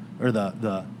Messiah, or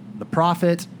the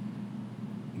prophet,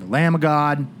 the Lamb of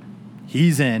God.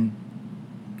 He's in,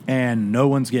 and no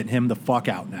one's getting him the fuck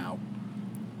out now.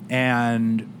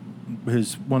 And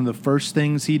one of the first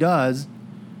things he does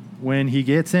when he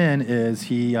gets in is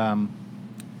he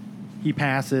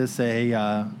passes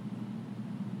I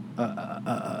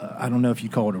don't know if you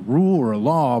call it a rule or a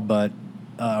law, but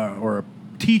or a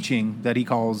teaching that he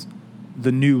calls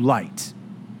the New Light.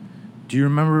 Do you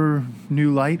remember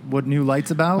New Light? What New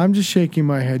Light's about? I'm just shaking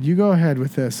my head. You go ahead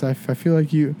with this. I feel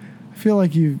like you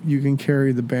can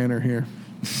carry the banner here.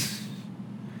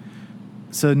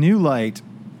 So New Light.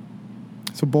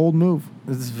 It's a bold move.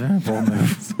 It's a very bold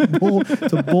move.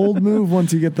 It's a bold move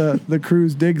once you get the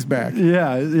crew's digs back.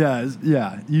 Yeah.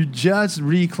 You just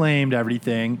reclaimed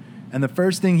everything, and the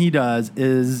first thing he does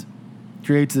is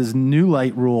creates this New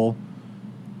Light rule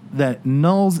that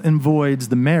nulls and voids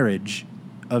the marriage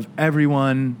of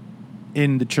everyone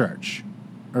in the church,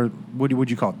 or what would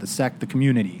you call it? The sect, the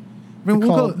community. I mean, we'll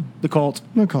call it the cult.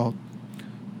 The cult.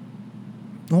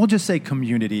 We'll just say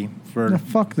community for. No,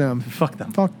 fuck them. Fuck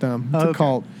them. Fuck them. It's a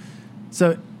cult.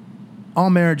 So, all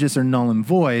marriages are null and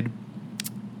void,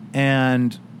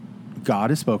 and God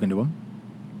has spoken to him.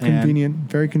 Convenient,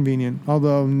 very convenient.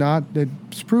 Although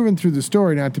it's proven through the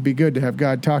story not to be good to have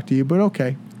God talk to you, but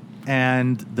okay.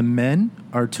 And the men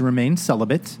are to remain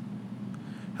celibate.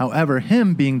 However,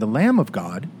 him being the Lamb of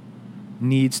God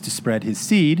needs to spread his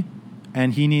seed,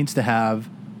 and he needs to have,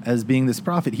 as being this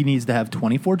prophet, he needs to have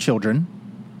 24 children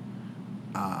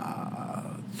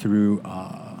through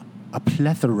a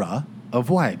plethora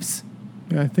of wives.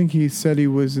 Yeah, I think he said he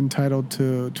was entitled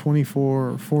to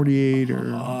 24 or 48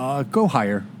 or... Go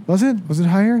higher. Was it? Was it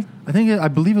higher? I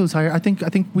believe it was higher. I think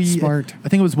we... Smart. I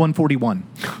think it was 141.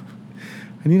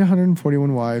 I need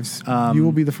 141 wives. You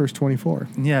will be the first 24.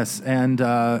 Yes, and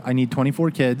I need 24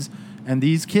 kids, and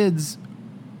these kids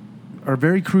are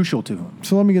very crucial to him.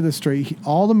 So let me get this straight.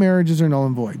 All the marriages are null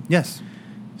and void. Yes.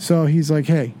 So he's like,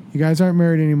 hey, you guys aren't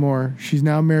married anymore. She's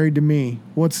now married to me.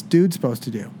 What's dude supposed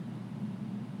to do?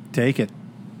 Take it.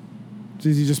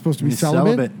 Is he just supposed to be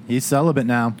celibate? He's celibate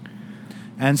now.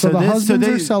 And so the husbands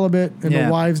are celibate, and the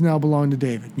wives now belong to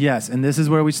David. Yes, and this is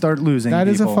where we start losing That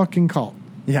people. is a fucking cult.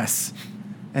 Yes.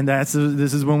 And this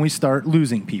is when we start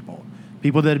losing people.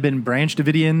 People that have been Branch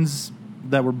Davidians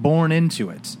that were born into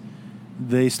it.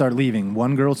 They start leaving.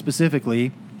 One girl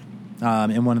specifically,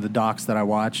 in one of the docs that I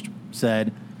watched,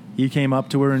 said he came up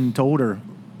to her and told her,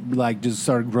 like, just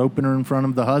started groping her in front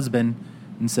of the husband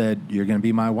and said, "You're going to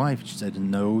be my wife." She said,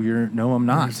 No, I'm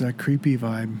not." There's that creepy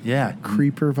vibe. Yeah.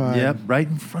 Creeper vibe. Yep, right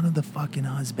in front of the fucking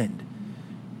husband.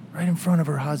 Right in front of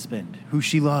her husband, who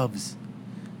she loves.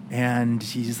 And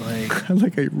he's like... I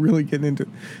like how you're really getting into it.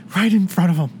 Right in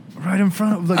front of him. Right in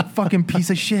front of, like, fucking piece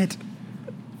of shit.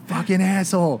 Fucking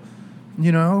asshole.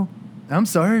 You know? I'm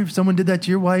sorry, if someone did that to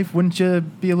your wife, wouldn't you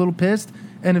be a little pissed?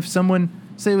 And if someone,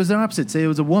 say it was the opposite, say it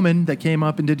was a woman that came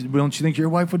up and did, don't you think your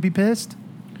wife would be pissed?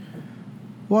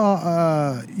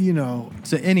 Well, you know.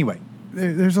 So anyway.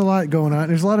 There's a lot going on.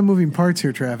 There's a lot of moving parts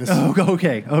here, Travis. Oh,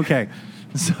 okay.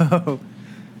 So,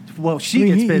 well, gets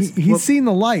pissed. He's seen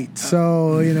the light.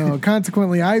 So, you know,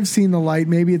 consequently, I've seen the light.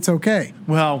 Maybe it's okay.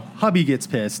 Well, hubby gets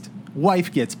pissed.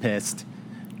 Wife gets pissed.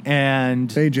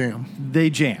 And they jam.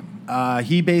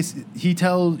 She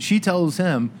tells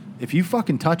him, if you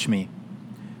fucking touch me,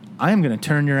 I am going to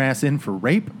turn your ass in for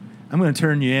rape. I'm going to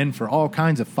turn you in for all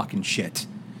kinds of fucking shit.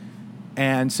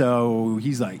 And so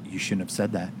he's like, you shouldn't have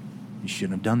said that. You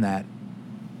shouldn't have done that.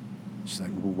 She's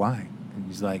like, well, why? And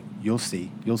he's like, you'll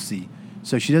see.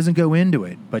 So she doesn't go into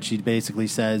it, but she basically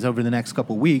says over the next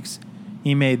couple weeks,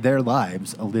 he made their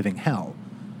lives a living hell.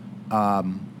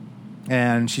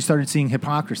 And she started seeing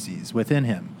hypocrisies within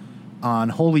him. On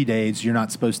holy days, you're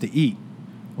not supposed to eat.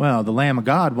 Well, the Lamb of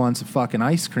God wants a fucking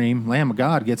ice cream. Lamb of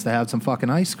God gets to have some fucking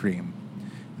ice cream.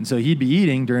 And so he'd be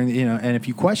eating during, and if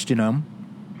you question him,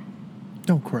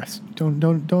 Don't, Chris.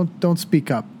 Don't speak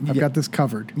up. I've got this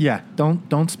covered. Yeah,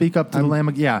 don't speak up to the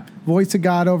Lamb. Yeah. Voice of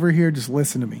God over here. Just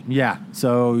listen to me. Yeah,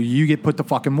 so you get put to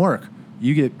fucking work.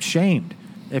 You get shamed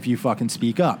if you fucking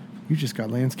speak up. You just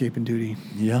got landscaping duty.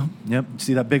 Yeah. Yep.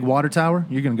 See that big water tower?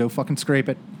 You're going to go fucking scrape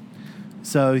it.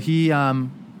 So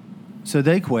so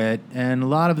they quit, and a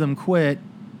lot of them quit.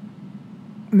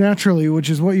 Naturally, which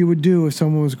is what you would do if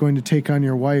someone was going to take on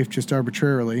your wife just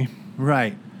arbitrarily.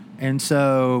 Right. And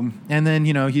then,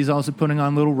 he's also putting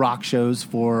on little rock shows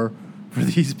for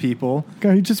these people.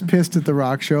 God, he just pissed at the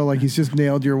rock show like he's just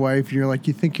nailed your wife. And you're like,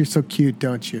 you think you're so cute,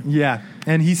 don't you? Yeah.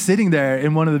 And he's sitting there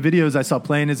in one of the videos I saw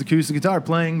playing his acoustic guitar,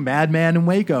 playing Madman in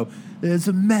Waco. There's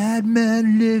a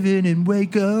madman living in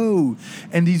Waco.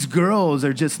 And these girls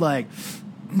are just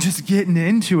getting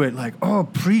into it. Like, oh,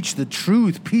 preach the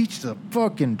truth. Preach the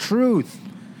fucking truth.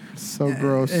 So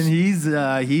gross. And he's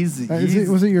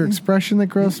was it your expression that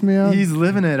grossed me out? He's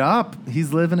living it up.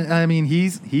 He's living it. I mean,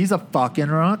 he's a fucking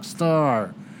rock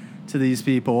star to these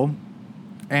people.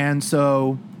 And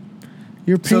so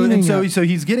you're painting so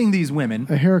he's getting these women.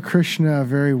 A Hare Krishna,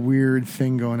 very weird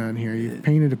thing going on here. You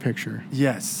painted a picture.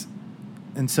 Yes.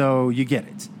 And so you get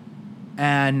it.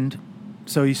 And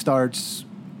so he starts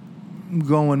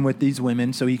going with these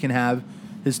women so he can have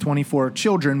his 24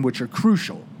 children, which are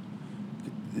crucial.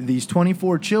 These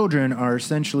 24 children are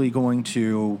essentially going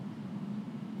to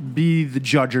be the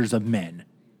judges of men.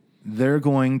 They're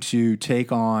going to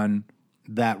take on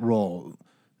that role.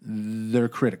 They're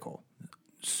critical.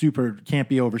 Super, can't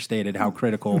be overstated how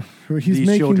critical He's these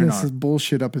making children this are. as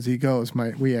bullshit up as he goes,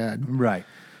 might we add. Right.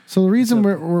 So the reason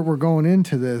we're going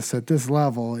into this at this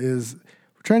level is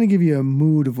we're trying to give you a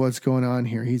mood of what's going on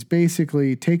here. He's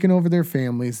basically taken over their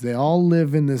families. They all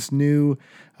live in this new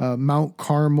Mount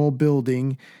Carmel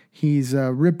building. He's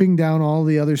ripping down all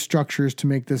the other structures to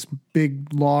make this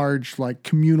big, large, like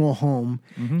communal home.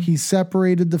 Mm-hmm. He's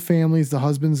separated the families, the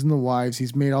husbands and the wives.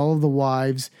 He's made all of the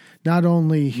wives not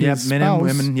only his spouse, men and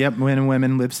women. Yep, men and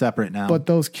women live separate now. But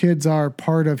those kids are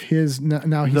part of his.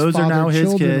 Now he's those are now his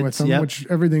children kids, with them, yep. Which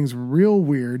everything's real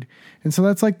weird. And so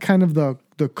that's like kind of the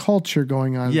culture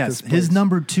going on. Yes, at this place. his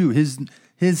number two,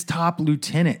 his top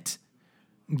lieutenant,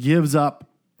 gives up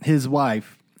his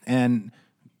wife, and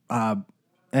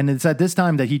it's at this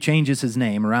time that he changes his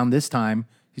name. Around this time,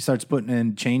 he starts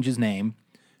change his name.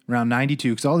 Around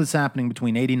 92, because all this is happening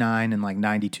between 89 and like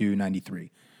 92,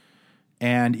 93.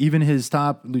 And even his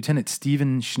top lieutenant,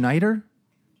 Steven Schneider,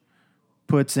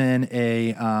 puts in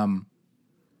a,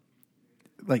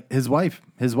 his wife,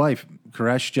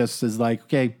 Koresh just is like,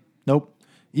 okay, nope.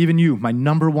 Even you, my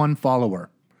number one follower,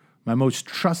 my most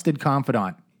trusted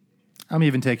confidant, I'm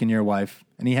even taking your wife.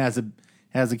 And he has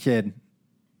a kid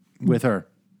with her.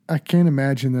 I can't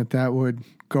imagine that would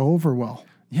go over well.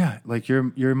 Yeah, like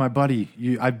you're my buddy.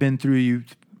 I've been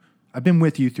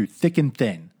with you through thick and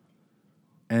thin.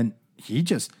 And he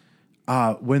just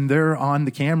when they're on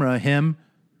the camera, him,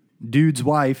 dude's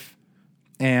wife,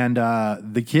 and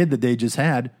the kid that they just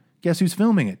had, guess who's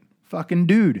filming it? Fucking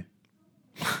dude.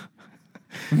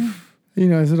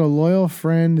 Is it a loyal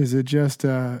friend? Is it just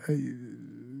I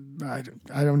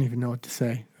don't even know what to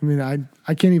say. I mean,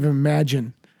 I can't even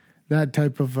imagine that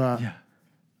type of yeah.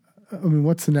 I mean,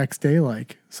 what's the next day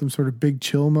like? Some sort of big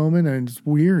chill moment, and it's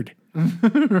weird.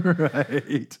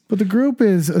 Right. But the group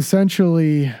is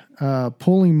essentially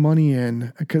pulling money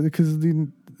in because the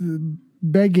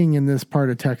begging in this part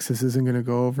of Texas isn't going to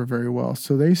go over very well.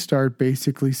 So they start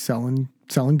basically selling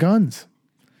guns.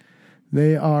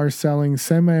 They are selling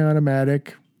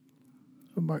semi-automatic.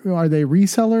 Are they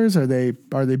resellers?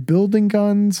 Are they building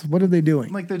guns? What are they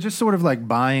doing? Like they're just sort of like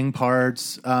buying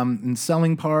parts and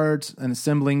selling parts and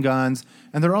assembling guns,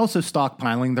 and they're also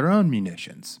stockpiling their own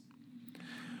munitions.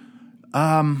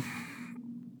 And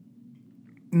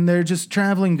they're just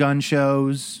traveling gun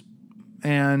shows,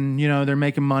 and they're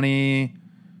making money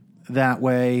that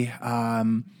way.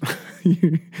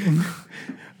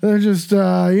 They're just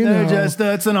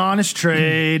that's an honest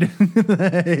trade.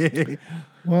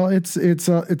 Well, it's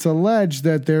alleged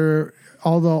that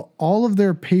although all of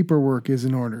their paperwork is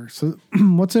in order. So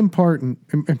what's important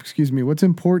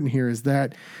here is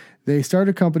that they start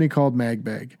a company called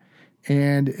Magbag,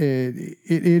 and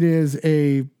it is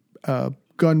a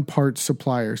gun parts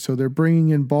supplier. So they're bringing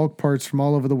in bulk parts from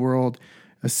all over the world,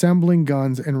 assembling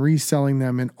guns and reselling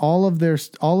them, and all of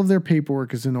their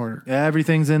paperwork is in order.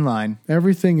 Everything's in line.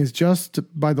 Everything is just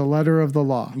by the letter of the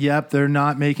law. Yep, they're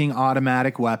not making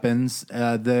automatic weapons.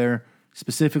 They're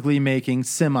specifically making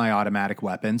semi-automatic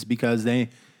weapons because they,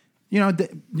 you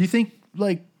think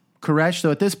like Koresh.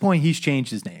 So at this point, he's changed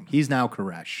his name. He's now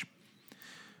Koresh.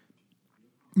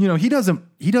 you know, he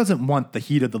doesn't want the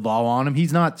heat of the law on him.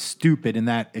 He's not stupid in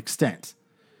that extent.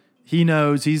 He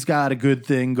knows he's got a good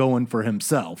thing going for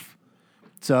himself.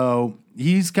 So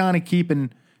he's kind of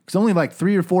keeping, because only like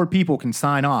 3 or 4 people can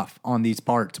sign off on these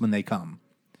parts when they come.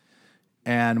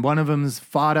 And one of them's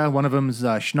Fada, one of them's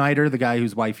Schneider, the guy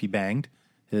whose wife he banged,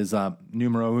 his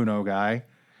numero uno guy.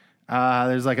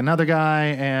 There's like another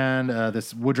guy and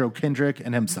this Woodrow Kendrick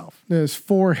and himself. There's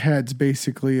 4 heads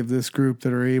basically of this group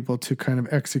that are able to kind of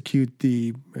execute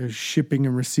the shipping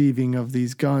and receiving of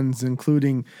these guns,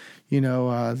 including, you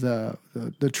know,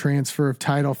 the transfer of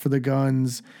title for the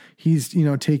guns. He's, you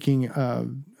know,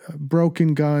 taking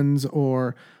broken guns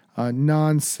or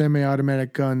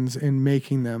non-semi-automatic guns and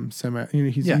making them semi. You know,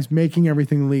 he's making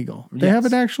everything legal. They have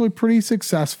an actually pretty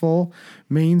successful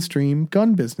mainstream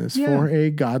gun business for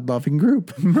a God-loving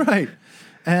group, right?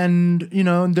 And you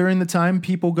know, during the time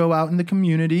people go out in the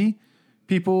community,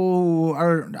 people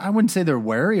are, I wouldn't say they're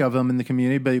wary of them in the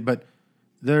community, but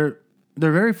they're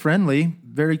very friendly,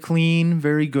 very clean,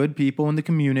 very good people in the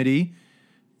community.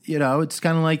 You know, it's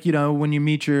kind of like, you know, when you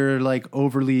meet your like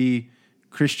overly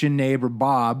Christian neighbor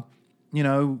Bob, you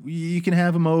know, you can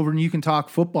have him over and you can talk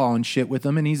football and shit with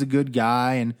him, and he's a good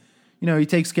guy, and you know, he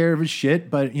takes care of his shit.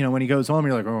 But you know, when he goes home,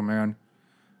 you're like, oh man,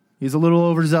 he's a little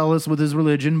overzealous with his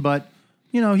religion, but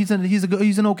you know, he's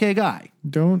an okay guy.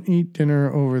 Don't eat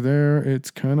dinner over there;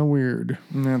 it's kind of weird.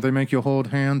 Yeah, they make you hold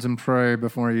hands and pray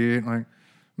before you eat. Like,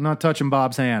 I'm not touching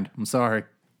Bob's hand. I'm sorry.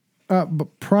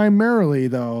 But primarily,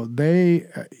 though, they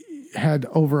had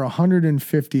over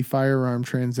 150 firearm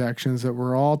transactions that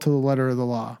were all to the letter of the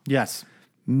law. Yes.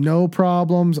 No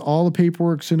problems. All the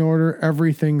paperwork's in order.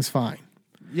 Everything's fine.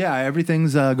 Yeah,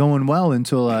 everything's going well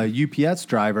until a UPS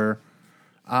driver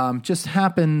just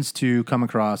happens to come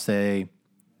across a,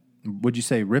 would you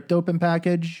say, ripped open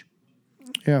package?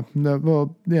 Yeah.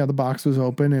 The box was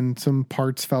open and some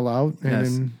parts fell out.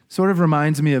 And sort of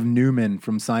reminds me of Newman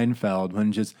from Seinfeld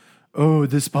when just, oh,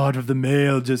 this part of the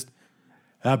mail just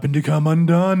happened to come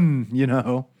undone, you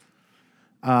know.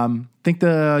 Think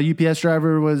the UPS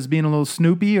driver was being a little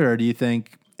snoopy, or do you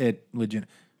think it legit?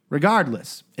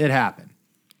 Regardless, it happened.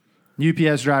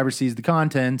 UPS driver sees the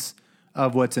contents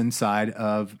of what's inside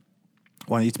of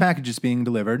one of these packages being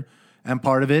delivered, and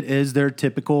part of it is their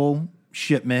typical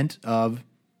shipment of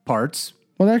parts.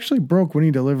 Well, it actually broke when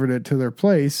he delivered it to their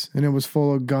place, and it was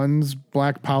full of guns,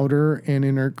 black powder, and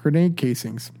inert grenade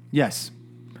casings. Yes.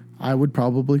 I would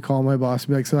probably call my boss and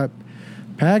be like, so that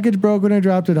package broke when I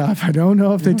dropped it off. I don't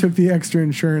know if they took the extra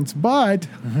insurance, but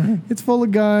it's full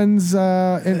of guns.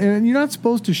 And you're not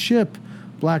supposed to ship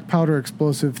black powder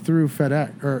explosive through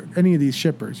FedEx or any of these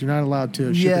shippers. You're not allowed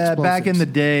to ship explosives. Yeah, back in the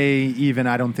day, even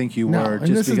I don't think you were. No,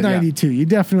 and this is 92. You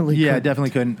definitely couldn't. Yeah,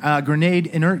 definitely couldn't.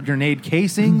 Inert grenade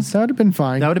casings. That would have been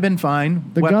fine. That would have been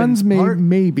fine. The guns,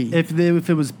 maybe. If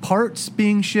it was parts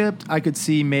being shipped, I could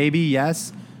see maybe,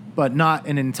 yes, but not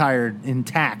an entire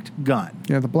intact gun.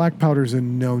 Yeah, the black powder's a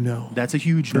no-no. That's a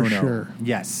huge no-no. For sure.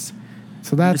 Yes.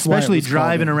 So that's especially why it was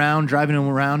driving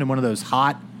around in one of those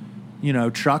hot, you know,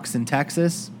 trucks in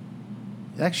Texas.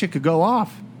 That shit could go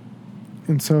off.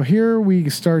 And so here we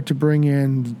start to bring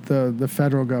in the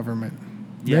federal government.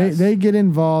 Yes. They get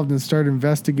involved and start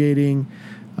investigating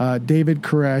David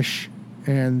Koresh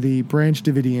and the Branch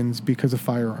Davidians because of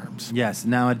firearms. Yes.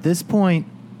 Now, at this point,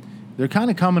 they're kind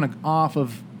of coming off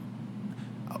of,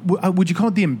 would you call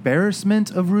it the embarrassment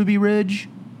of Ruby Ridge?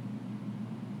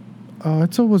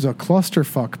 It was a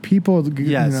clusterfuck. People,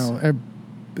 yes. You know,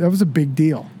 that was a big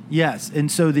deal. Yes.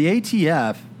 And so the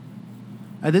ATF,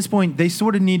 at this point, they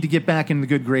sort of need to get back in the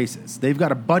good graces. They've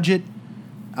got a budget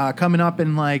coming up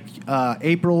in like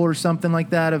April or something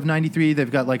like that of 93. They've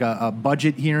got like a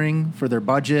budget hearing for their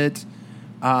budget.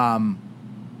 Popular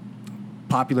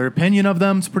opinion of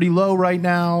them is pretty low right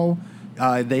now.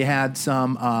 They had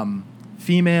some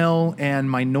female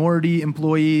and minority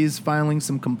employees filing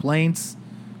some complaints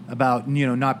about, you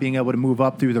know, not being able to move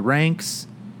up through the ranks,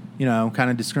 you know, kind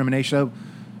of discrimination.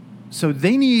 So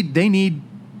they need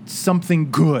something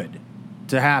good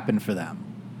to happen for them.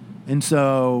 And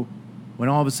so when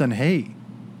all of a sudden, hey,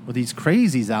 well, these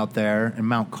crazies out there in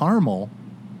Mount Carmel,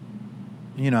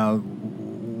 you know,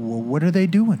 what are they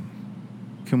doing?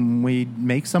 Can we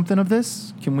make something of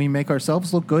this? Can we make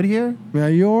ourselves look good here? Yeah,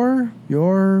 you're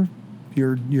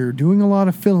doing a lot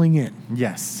of filling in.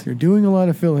 Yes. You're doing a lot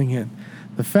of filling in.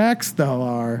 The facts, though,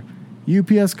 are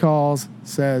UPS calls,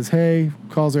 says, hey,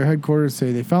 calls their headquarters,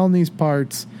 say they found these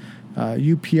parts.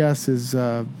 UPS is,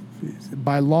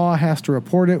 by law, has to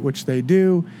report it, which they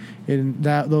do. And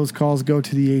those calls go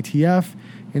to the ATF.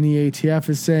 And the ATF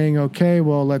is saying, okay,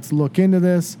 well, let's look into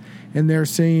this. And they're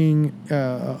seeing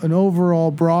an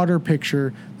overall broader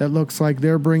picture that looks like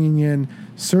they're bringing in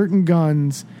certain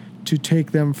guns to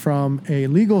take them from a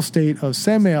legal state of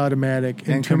semi-automatic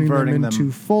and turning them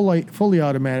into fully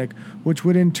automatic, which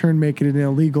would in turn make it an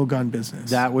illegal gun business.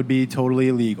 That would be totally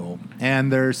illegal.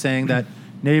 And they're saying that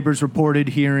neighbors reported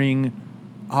hearing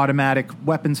automatic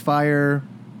weapons fire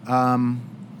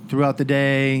throughout the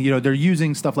day. You know, they're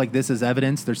using stuff like this as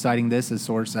evidence. They're citing this as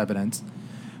source evidence.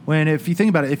 When, if you think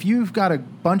about it, if you've got a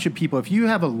bunch of people, if you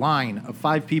have a line of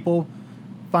 5 people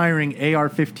firing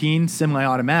AR-15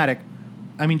 semi-automatic,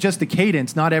 I mean, just the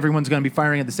cadence, not everyone's going to be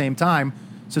firing at the same time.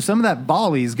 So some of that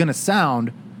volley is going to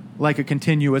sound like a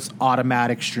continuous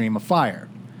automatic stream of fire.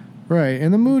 Right.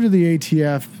 And the mood of the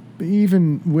ATF,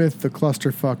 even with the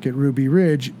clusterfuck at Ruby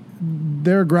Ridge,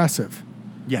 they're aggressive.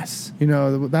 Yes. You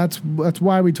know, that's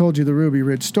why we told you the Ruby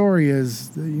Ridge story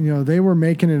is, you know, they were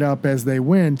making it up as they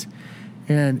went,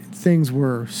 and things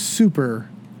were super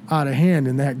out of hand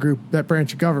in that group, that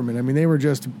branch of government. I mean, they were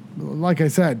just, like I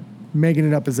said, making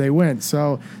it up as they went.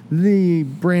 So the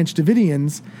Branch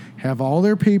Davidians have all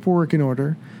their paperwork in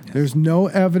order. Yes. There's no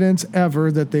evidence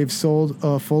ever that they've sold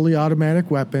a fully automatic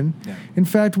weapon. Yeah. In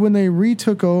fact, when they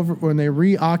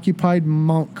reoccupied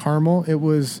Mount Carmel, it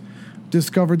was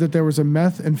discovered that there was a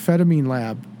methamphetamine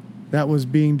lab that was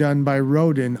being done by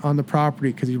Rodin on the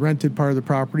property because he rented part of the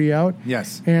property out.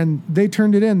 Yes. And they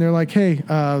turned it in. They're like, hey,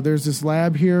 there's this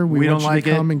lab here. We want don't you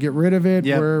to come and get rid of it.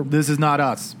 Yep. This is not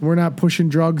us. We're not pushing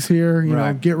drugs here. You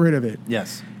know, get rid of it.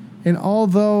 Yes. And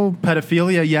although...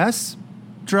 pedophilia, yes.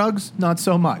 Drugs, not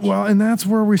so much. Well, and that's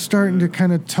where we're starting to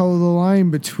kind of toe the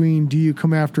line between do you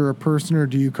come after a person or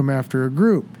do you come after a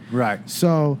group? Right.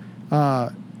 So...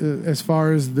 as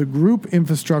far as the group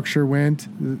infrastructure went,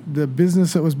 the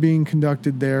business that was being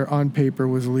conducted there on paper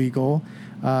was legal.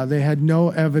 They had no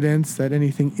evidence that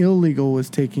anything illegal was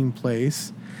taking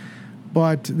place,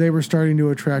 but they were starting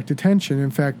to attract attention. In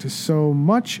fact, so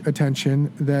much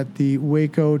attention that the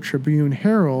Waco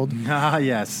Tribune-Herald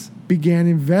began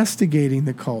investigating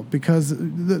the cult because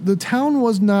the town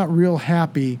was not real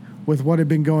happy with what had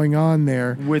been going on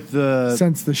there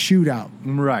since the shootout.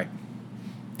 Right.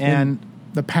 And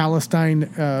the Palestine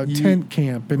tent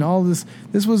camp and all this.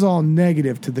 This was all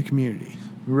negative to the community.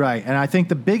 Right. And I think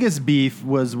the biggest beef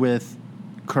was with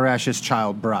Koresh's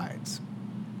child brides,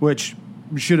 which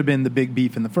should have been the big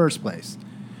beef in the first place.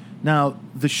 Now,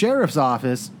 the sheriff's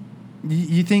office,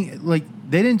 you think, like,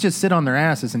 they didn't just sit on their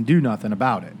asses and do nothing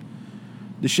about it.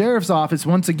 The sheriff's office,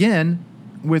 once again,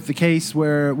 with the case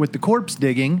with the corpse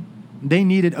digging, they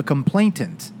needed a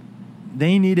complainant.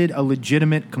 They needed a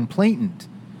legitimate complainant.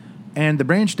 And the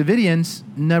Branch Davidians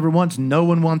no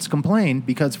one once complained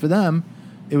because for them,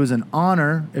 it was an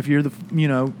honor if you're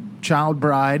the, child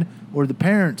bride or the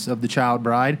parents of the child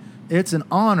bride. It's an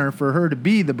honor for her to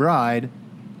be the bride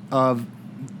of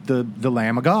the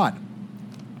Lamb of God.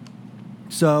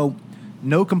 So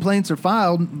no complaints are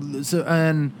filed.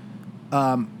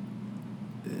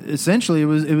 Essentially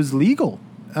it was legal.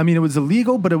 I mean, it was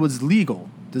illegal, but it was legal.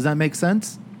 Does that make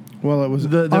sense? Well, it was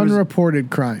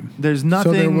unreported crime. There's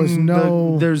nothing. So there was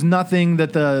there's nothing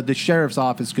that the sheriff's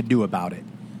office could do about it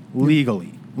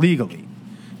legally.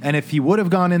 And if he would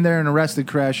have gone in there and arrested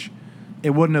Koresh,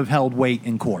 it wouldn't have held weight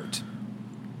in court.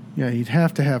 Yeah, he'd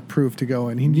have to have proof to go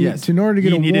in. In order to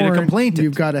get a warrant, a complainant.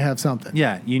 You've got to have something.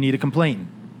 Yeah, you need a complainant.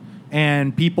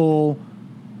 And people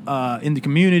in the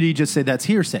community just say that's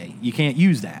hearsay. You can't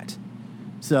use that.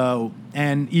 So,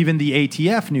 and even the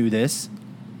ATF knew this.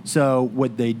 So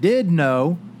what they did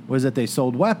know was that they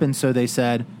sold weapons, so they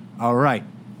said, all right,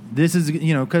 this is,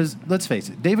 because let's face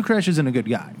it, David Koresh isn't a good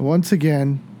guy. Once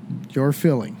again, you're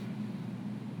filling.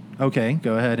 Okay,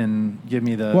 go ahead and give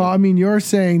me the... Well, I mean, you're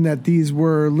saying that these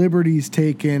were liberties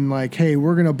taken, like, hey,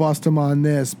 we're going to bust them on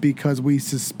this because we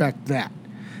suspect that.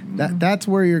 That's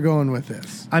where you're going with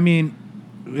this. I mean,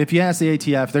 if you ask the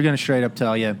ATF, they're going to straight up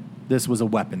tell you this was a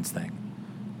weapons thing.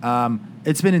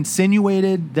 It's been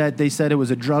insinuated that they said it was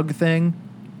a drug thing,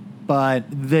 but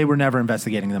they were never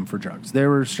investigating them for drugs. They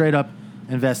were straight up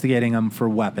investigating them for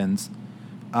weapons.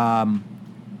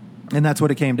 And that's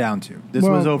what it came down to. This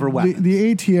was over weapons.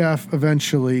 The ATF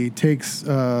eventually takes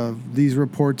these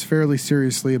reports fairly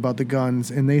seriously about the guns,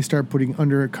 and they start putting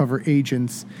undercover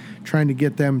agents trying to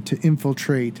get them to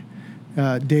infiltrate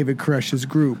David Koresh's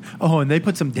group. Oh, and they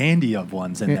put some dandy of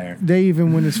ones in there. They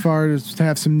even went as far as to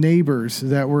have some neighbors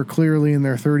that were clearly in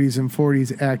their 30s and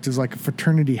 40s act as like a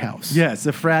fraternity house. Yes,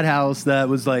 a frat house that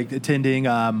was like attending,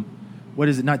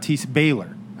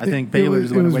 Baylor. I think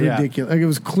Baylor's it was yeah. ridiculous. Like, it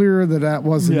was clear that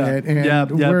wasn't Yeah. it, and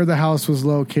Yep. where the house was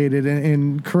located,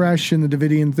 and Koresh and the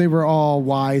Davidians, they were all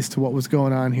wise to what was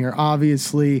going on here.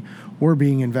 Obviously, we're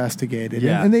being investigated,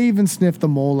 Yeah. and they even sniffed the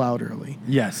mole out early.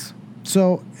 Yes.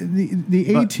 So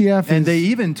the ATF and they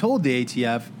even told the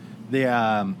ATF, the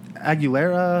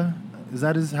Aguilera,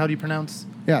 how do you pronounce?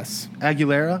 Yes.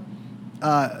 Aguilera,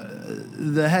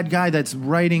 the head guy that's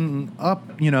writing up,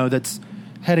 that's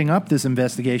heading up this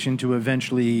investigation to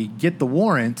eventually get the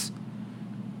warrant.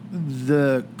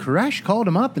 The Koresh called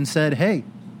him up and said, "Hey,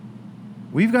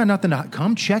 we've got nothing to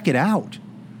come check it out.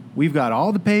 We've got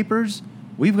all the papers.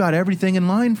 We've got everything in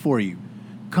line for you.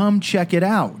 Come check it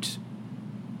out."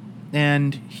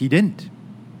 And he didn't.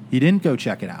 He didn't go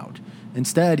check it out.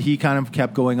 Instead, he kind of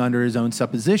kept going under his own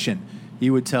supposition. He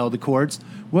would tell the courts,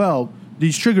 well,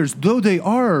 these triggers, though they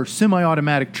are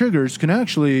semi-automatic triggers, can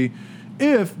actually,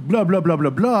 if blah, blah, blah,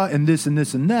 blah, blah, and this and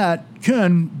this and that,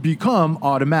 can become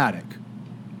automatic.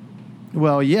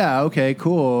 Well, yeah, okay,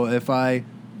 cool. If I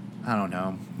don't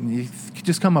know, you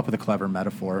just come up with a clever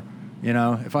metaphor.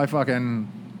 If I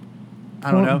fucking... I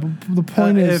don't know. The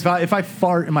point is, if I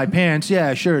fart in my pants,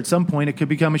 yeah, sure. At some point, it could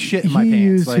become a shit in my pants. He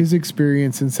used his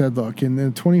experience and said, look, in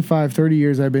the 25, 30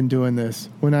 years I've been doing this,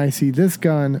 when I see this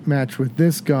gun matched with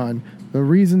this gun, the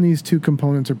reason these two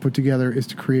components are put together is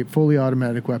to create fully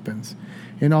automatic weapons.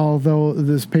 And although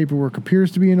this paperwork appears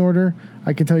to be in order,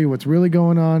 I can tell you what's really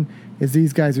going on is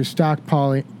these guys are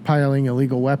stockpiling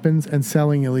illegal weapons and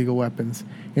selling illegal weapons.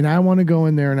 And I want to go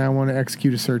in there and I want to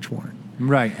execute a search warrant.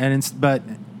 Right. But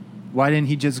why didn't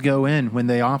he just go in when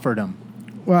they offered him?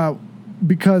 Well,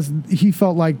 because he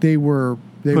felt like they were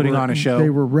putting on a show. They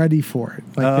were ready for it.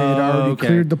 Like they had already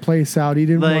cleared the place out. He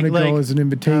didn't want to go as an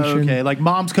invitation. Okay, like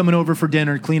mom's coming over for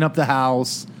dinner, clean up the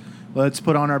house. Let's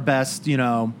put on our best,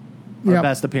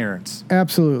 best appearance.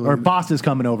 Absolutely. Or boss is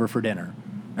coming over for dinner.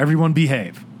 Everyone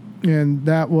behave. And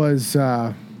that was,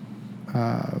 and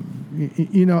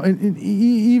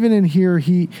even in here,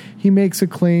 he makes a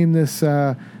claim. This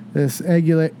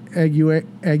Aguilera,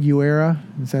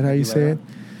 is that how you say it?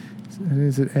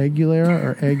 Is it Aguilera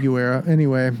or Aguilera?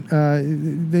 Anyway,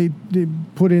 they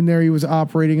put in there he was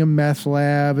operating a meth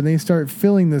lab, and they start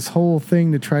filling this whole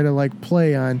thing to try to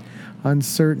play on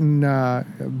certain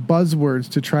buzzwords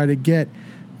to try to get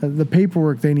the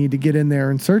paperwork they need to get in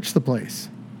there and search the place.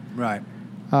 Right.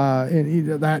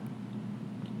 And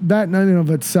that in and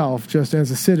of itself, just as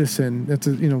a citizen, that's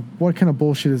what kind of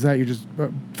bullshit is that? You're just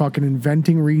fucking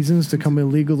inventing reasons to come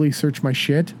illegally search my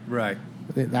shit. Right.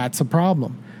 That's a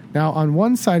problem. Now, on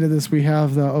one side of this, we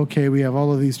have we have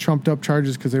all of these trumped up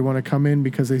charges because they want to come in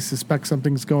because they suspect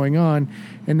something's going on,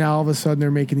 and now all of a sudden they're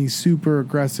making these super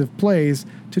aggressive plays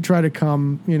to try to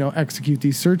come, execute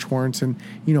these search warrants and,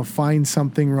 find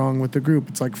something wrong with the group.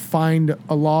 It's like, find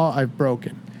a law I've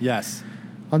broken. Yes.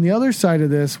 On the other side of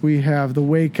this, we have the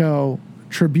Waco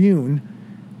Tribune,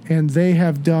 and they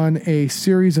have done a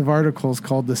series of articles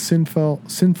called The Sinful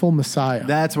Messiah.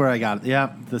 That's where I got it.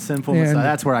 Yeah, The Sinful Messiah.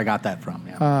 That's where I got that from.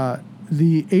 Yeah.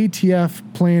 The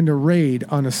ATF planned a raid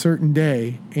on a certain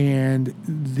day, and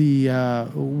the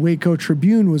Waco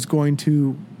Tribune was going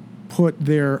to put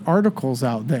their articles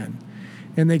out then.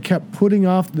 And they kept putting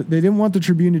off. They didn't want the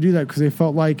Tribune to do that because they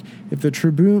felt like if the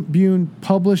Tribune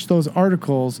published those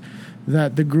articles,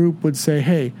 that the group would say,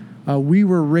 hey, we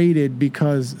were raided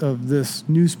because of this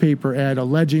newspaper ad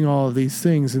alleging all of these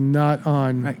things and not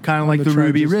on... Right, kind of like the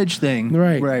Ruby Ridge thing.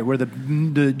 Right. Right, where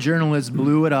the journalists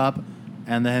blew it up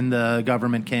and then the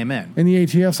government came in. And the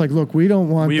ATF's like, look, we don't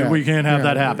want that. We can't have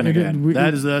that happen again.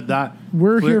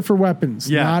 We're here for weapons,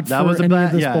 not for any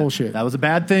of this bullshit. That was a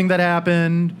bad thing that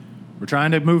happened. We're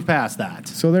trying to move past that.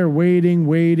 So they're waiting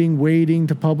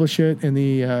to publish it, and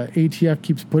the ATF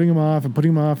keeps putting them off and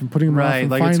putting them off and putting them off. Right,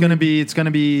 like finally, it's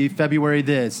gonna be February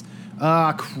this.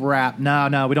 Crap.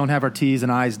 No, we don't have our T's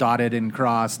and I's dotted and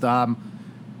crossed.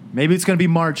 Maybe it's gonna be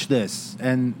March this.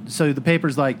 And so the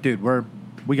paper's like, dude,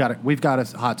 we've got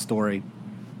a hot story.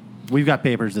 We've got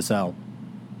papers to sell.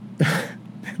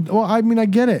 Well, I mean, I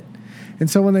get it. And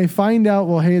so when they find out,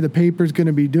 well, hey, the paper's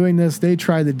gonna be doing this, they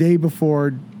try the day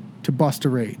before to bust a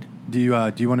raid. Do you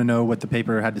want to know what the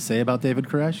paper had to say about David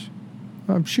Koresh?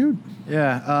 Shoot.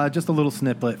 Yeah, just a little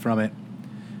snippet from it.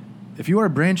 If you are a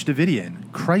Branch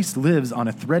Davidian, Christ lives on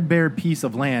a threadbare piece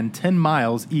of land 10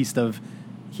 miles east of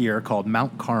here called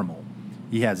Mount Carmel.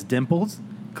 He has dimples,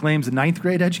 claims a 9th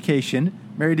grade education,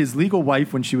 married his legal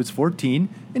wife when she was 14,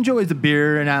 enjoys a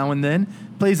beer now and then,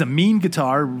 plays a mean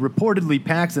guitar, reportedly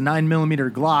packs a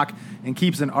 9mm Glock, and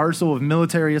keeps an arsenal of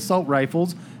military assault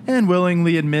rifles, and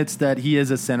willingly admits that he is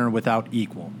a sinner without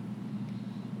equal.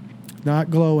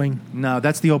 Not glowing. No,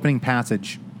 that's the opening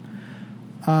passage.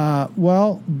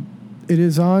 Well, it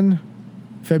is on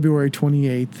February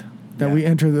 28th that we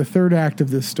enter the third act of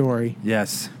this story.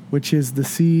 Yes. Which is the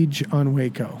siege on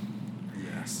Waco.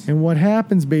 Yes. And what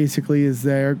happens basically is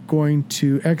they're going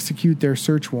to execute their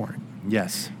search warrant.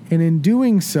 Yes. And in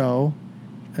doing so,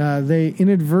 they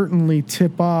inadvertently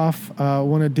tip off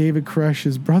one of David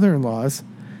Koresh's brother-in-laws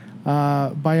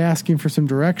by asking for some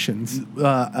directions.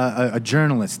 A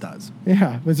journalist does.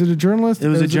 Yeah. Was it a journalist? It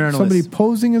was a journalist. Somebody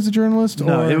posing as a journalist?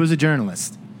 No, or? it was a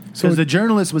journalist. So Because the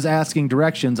journalist was asking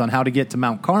directions on how to get to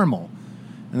Mount Carmel.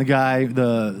 And the guy,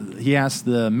 he asked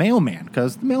the mailman,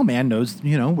 because the mailman knows,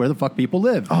 where the fuck people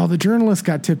live. Oh, the journalist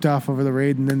got tipped off over the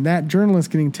raid, and then that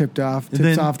journalist getting tipped off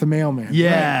tips off the mailman.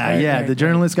 Yeah, Right, the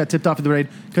journalist got tipped off of the raid.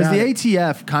 Because Got the it.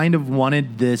 ATF kind of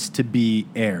wanted this to be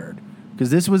aired.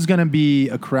 Because this was going to be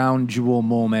a crown jewel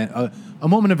moment, a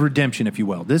moment of redemption, if you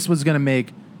will. This was going to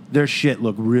make their shit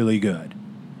look really good.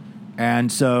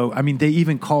 And so, they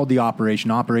even called the Operation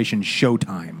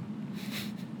Showtime.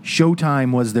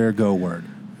 Showtime was their go word.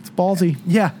 It's ballsy.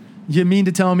 Yeah. You mean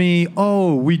to tell me,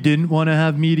 we didn't want to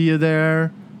have media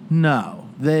there? No.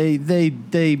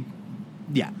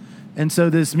 Yeah. And so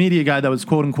this media guy that was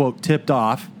quote unquote tipped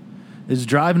off is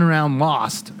driving around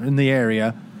lost in the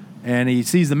area, and he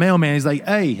sees the mailman. He's like,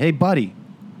 hey, buddy,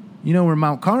 you know where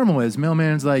Mount Carmel is?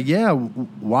 Mailman's like, yeah,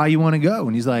 why you want to go?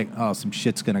 And he's like, oh, some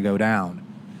shit's going to go down.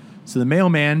 So the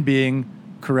mailman, being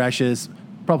Koresh's,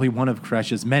 probably one of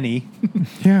Koresh's many.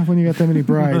 Yeah, when you got that many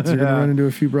brides, you're going to run into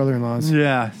a few brother-in-laws.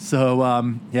 Yeah.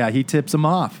 So, he tips him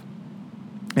off.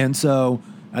 And so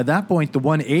at that point, the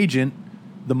one agent,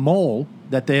 the mole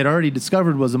that they had already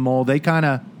discovered was a mole, they kind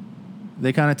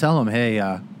of tell him, hey,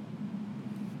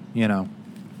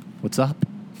 what's up?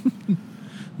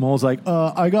 Mole's like,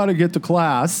 I got to get to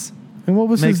class. And what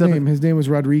was his name? His name was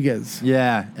Rodriguez.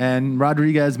 Yeah. And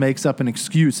Rodriguez makes up an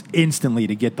excuse instantly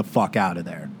to get the fuck out of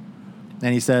there.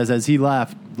 And he says, as he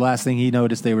left, the last thing he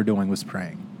noticed they were doing was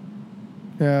praying.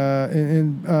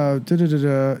 So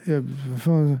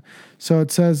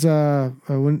it says,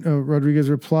 when Rodriguez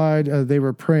replied, they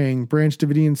were praying. Branch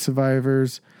Davidian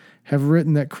survivors have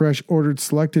written that Koresh ordered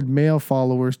selected male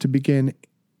followers to begin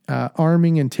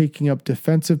arming and taking up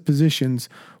defensive positions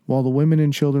while the women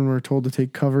and children were told to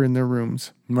take cover in their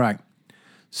rooms. Right.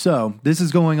 So this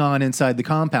is going on inside the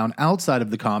compound. Outside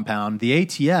of the compound, the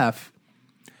ATF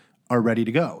are ready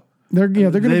to go. They're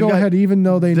going to go ahead even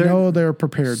though they know they're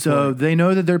prepared for it. So they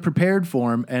know that they're prepared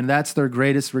for him, and that's their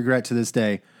greatest regret to this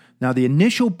day. Now, the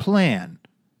initial plan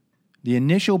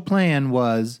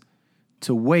was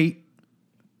to wait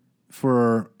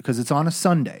because it's on a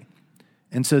Sunday.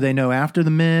 And so they know after the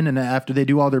men and after they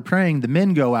do all their praying, the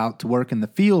men go out to work in the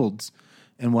fields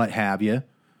and what have you.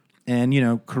 And,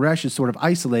 Koresh is sort of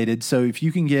isolated. So if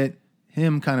you can get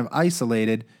him kind of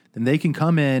isolated, then they can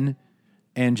come in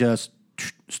and just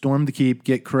storm the keep,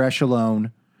 get Koresh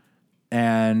alone,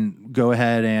 and go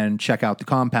ahead and check out the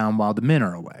compound while the men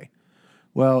are away.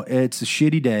 Well, it's a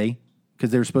shitty day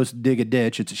because they were supposed to dig a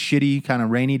ditch. It's a shitty kind of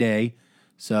rainy day.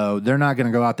 So they're not going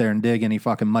to go out there and dig any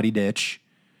fucking muddy ditch.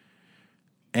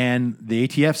 And the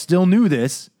ATF still knew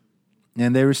this,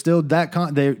 and they were still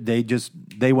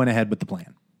they went ahead with the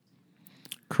plan.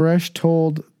 Koresh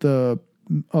told the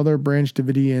other Branch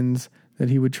Davidians that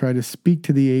he would try to speak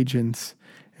to the agents,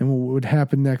 and what would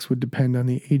happen next would depend on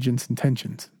the agents'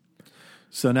 intentions.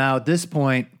 So now at this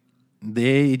point, the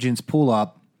agents pull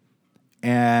up,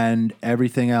 and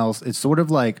everything else, it's sort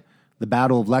of like the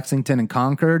Battle of Lexington and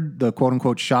Concord, the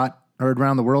quote-unquote shot heard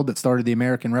around the world that started the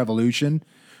American Revolution.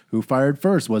 Who fired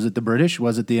first? Was it the British?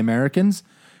 Was it the Americans?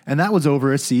 And that was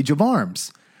over a siege of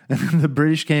arms. The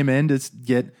British came in to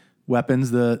get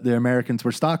weapons the Americans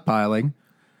were stockpiling.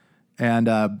 And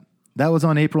that was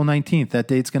on April 19th. That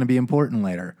date's going to be important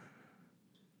later.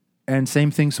 And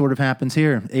same thing sort of happens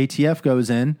here. ATF goes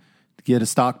in to get a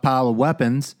stockpile of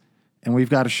weapons, and we've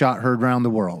got a shot heard around the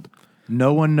world.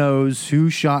 No one knows who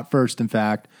shot first, in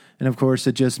fact. And, of course,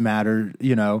 it just mattered,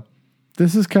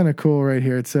 This is kind of cool right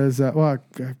here. It says,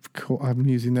 I'm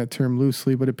using that term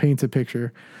loosely, but it paints a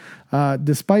picture.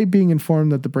 Despite being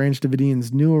informed that the Branch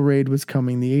Davidians knew a raid was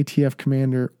coming, the ATF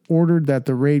commander ordered that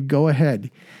the raid go ahead,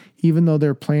 even though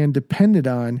their plan depended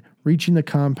on reaching the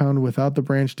compound without the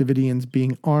Branch Davidians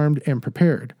being armed and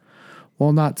prepared.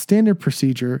 While not standard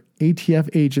procedure, ATF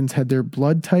agents had their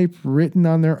blood type written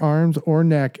on their arms or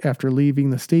neck after leaving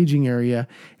the staging area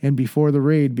and before the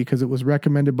raid because it was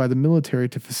recommended by the military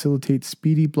to facilitate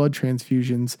speedy blood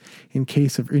transfusions in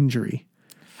case of injury.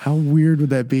 How weird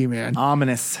would that be, man?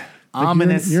 Ominous.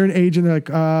 ominous. You're an agent. They're like,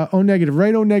 O negative,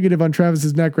 right? O negative on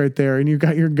Travis's neck right there. And you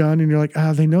got your gun and you're like,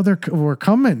 they know we're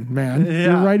coming, man. Yeah.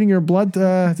 You're writing your blood.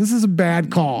 This is a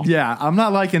bad call. Yeah, I'm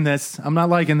not liking this.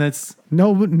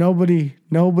 Nobody.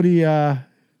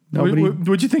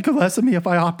 Would you think less of me if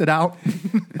I opted out?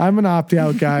 I'm an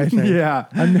opt-out guy, I think. Yeah.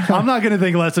 I'm not going to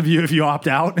think less of you if you opt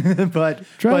out. but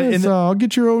Travis, I'll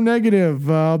get your O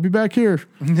negative. I'll be back here.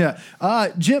 Yeah.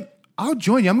 Jim, I'll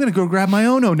join you. I'm going to go grab my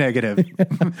own O negative.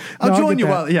 I'll join you.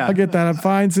 I'll get that. I'm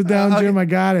fine. Sit down, Jim. I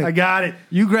got it. I got it.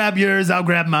 You grab yours. I'll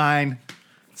grab mine.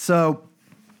 So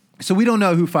we don't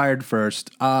know who fired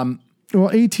first. Well,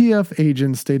 ATF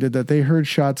agents stated that they heard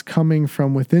shots coming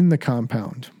from within the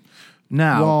compound.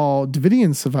 Now, while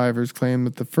Davidian survivors claim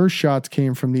that the first shots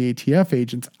came from the ATF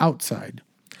agents outside.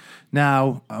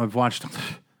 Now, I've watched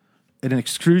an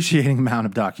excruciating amount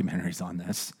of documentaries on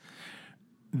this.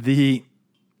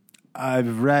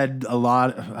 I've read a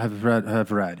lot.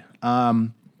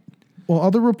 Well,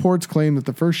 other reports claim that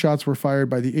the first shots were fired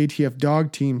by the ATF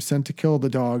dog team sent to kill the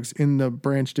dogs in the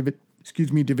Branch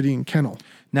Davidian kennel.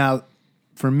 Now,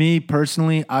 for me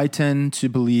personally, I tend to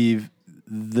believe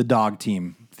the dog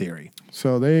team theory.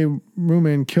 So they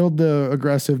killed the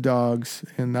aggressive dogs,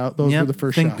 and those were the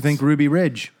first shots. Think Ruby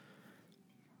Ridge,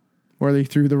 where they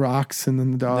threw the rocks and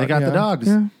then the dogs. They got the dogs.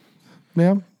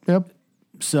 Yeah. Yep.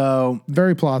 So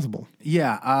very plausible.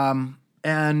 Yeah.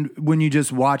 And when you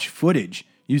just watch footage,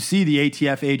 you see the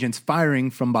ATF agents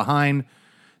firing from behind.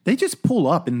 They just pull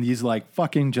up in these like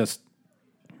fucking just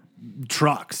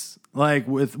trucks, like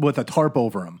with a tarp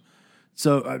over them.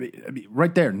 So I mean,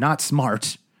 right there, not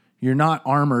smart. You're not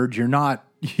armored. You're not,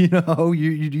 you don't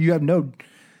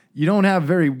have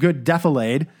very good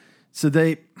defilade.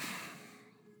 So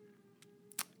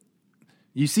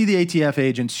you see the ATF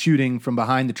agents shooting from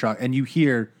behind the truck, and you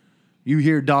hear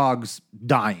dogs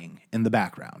dying in the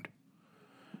background.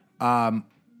 I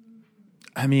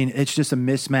mean, it's just a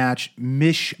mishmash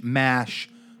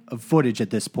of footage at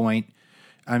this point.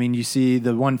 I mean, you see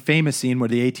the one famous scene where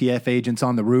the ATF agent's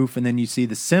on the roof, and then you see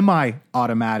the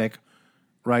semi-automatic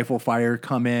rifle fire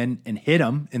come in and hit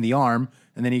him in the arm,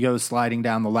 and then he goes sliding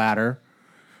down the ladder.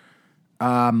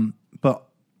 But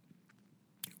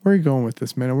where are you going with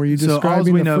this, man? Were you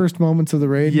describing the first moments of the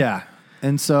raid? Yeah.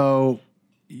 And so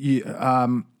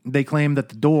they claim that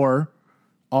the door,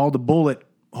 all the bullet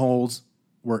holes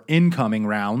were incoming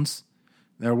rounds.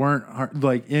 There weren't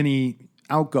like any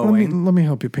outgoing. Let me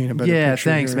help you paint a better picture. Yeah,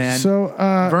 thanks, here. man. So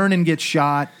Vernon gets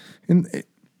shot. And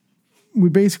we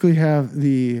basically have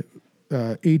the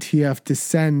ATF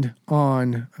descend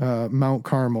on Mount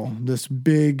Carmel, this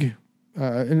big,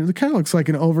 and it kind of looks like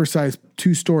an oversized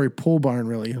 2-story pole barn,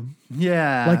 really.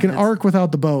 Yeah. Like an ark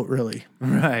without the boat, really.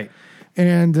 Right.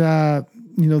 And,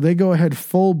 they go ahead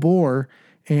full bore.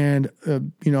 And,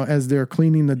 as they're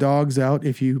cleaning the dogs out,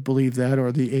 if you believe that,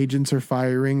 or the agents are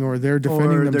firing, or they're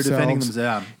defending themselves,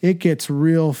 it gets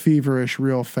real feverish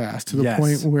real fast to the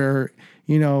point where,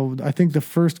 I think the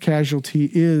first casualty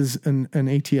is an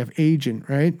ATF agent,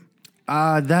 right?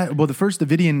 The first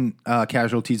Davidian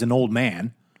casualty is an old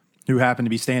man who happened to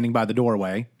be standing by the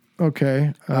doorway.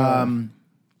 Okay.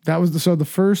 That was the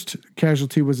first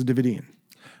casualty was a Davidian.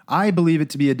 I believe it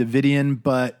to be a Davidian,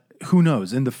 but who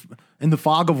knows? In the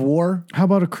fog of war. How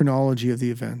about a chronology of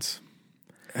the events?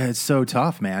 It's so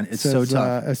tough, man. It's so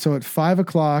tough. So at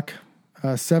 5:00,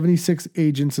 76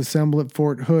 agents assemble at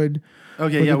Fort Hood.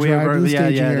 Okay, yeah, they're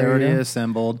already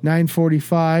assembled.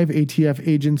 9:45, ATF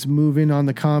agents move in on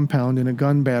the compound and a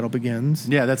gun battle begins.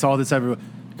 Yeah, that's all that's ever,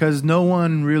 because no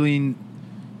one really,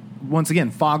 once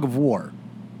again, fog of war.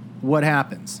 What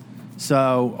happens?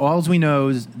 So all we know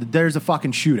is that there's a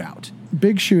fucking shootout.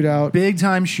 Big shootout. Big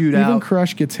time shootout. Even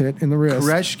Koresh gets hit in the wrist.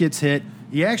 Koresh gets hit.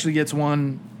 He actually gets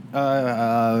one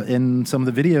in some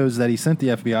of the videos that he sent the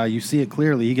FBI. You see it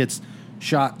clearly. He gets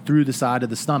shot through the side of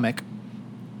the stomach.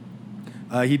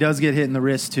 He does get hit in the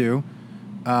wrist, too.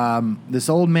 This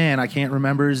old man, I can't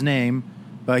remember his name,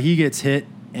 but he gets hit,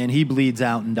 and he bleeds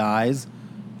out and dies.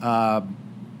 A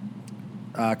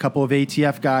couple of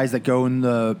ATF guys that go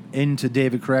into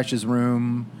David Koresh's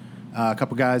room. A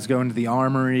couple guys go into the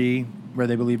armory where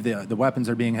they believe the weapons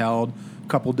are being held. A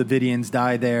couple Davidians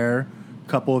die there. A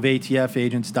couple of ATF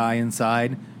agents die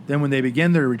inside. Then when they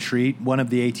begin their retreat, one of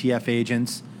the ATF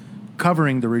agents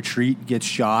covering the retreat gets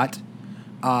shot.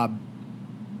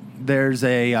 There's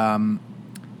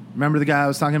remember the guy I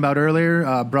was talking about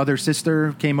earlier? Brother,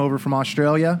 sister came over from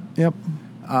Australia. Yep.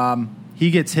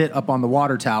 He gets hit up on the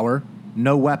water tower.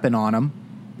 No weapon on him,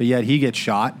 but yet he gets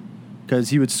shot because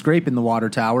he was scraping the water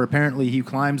tower. Apparently, he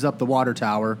climbs up the water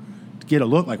tower to get a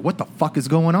look like, what the fuck is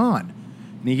going on?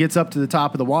 And he gets up to the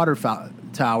top of the water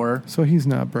tower, So he's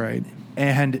not bright.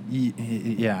 and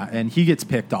he gets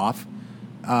picked off.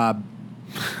 I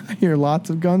hear lots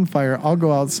of gunfire. I'll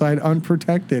go outside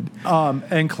unprotected.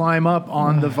 And climb up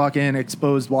on the fucking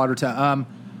exposed water tower.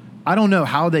 I don't know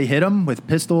how they hit him with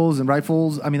pistols and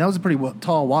rifles. I mean, that was a pretty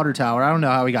tall water tower. I don't know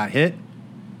how he got hit.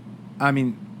 I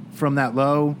mean, from that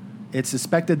low, it's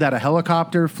suspected that a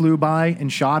helicopter flew by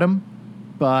and shot him,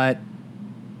 but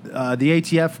the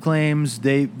ATF claims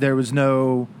there was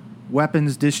no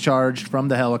weapons discharged from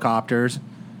the helicopters.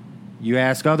 You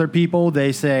ask other people,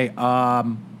 they say,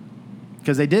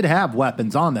 because they did have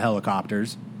weapons on the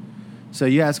helicopters. So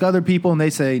you ask other people, and they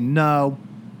say, no,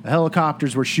 the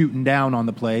helicopters were shooting down on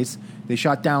the place. They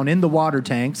shot down in the water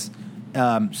tanks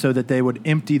so that they would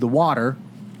empty the water.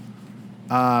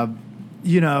 And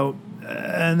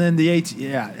then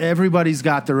everybody's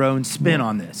got their own spin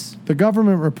on this. The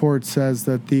government report says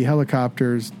that the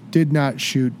helicopters did not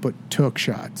shoot but took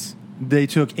shots. They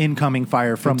took incoming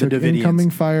fire from the Davidians.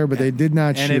 Incoming fire, but they did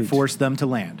not shoot. And it forced them to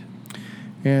land.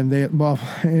 And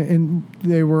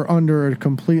they were under a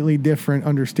completely different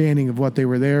understanding of what they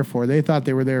were there for. They thought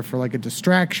they were there for like a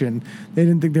distraction. They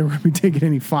didn't think they were going to be taking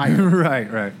any fire.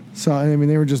 Right. So, I mean,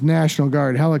 they were just National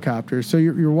Guard helicopters. So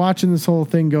you're watching this whole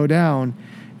thing go down,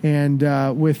 and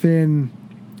within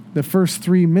the first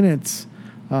 3 minutes,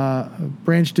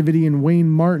 Branch Davidian Wayne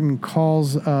Martin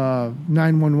calls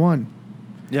 911.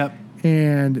 Yep.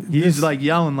 And he's like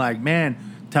yelling like, man,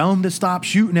 tell them to stop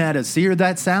shooting at us. Hear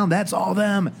that sound? That's all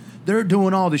them. They're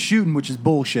doing all the shooting, which is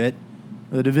bullshit.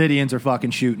 The Davidians are fucking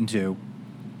shooting too.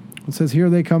 It says, here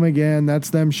they come again.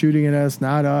 That's them shooting at us,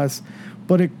 not us.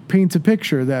 But it paints a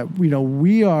picture that,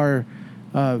 we are,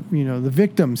 the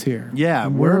victims here. Yeah,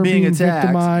 and we're being attacked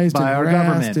victimized by and our harassed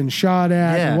government. and shot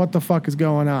at. Yeah. And what the fuck is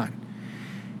going on?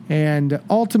 And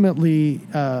ultimately,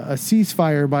 a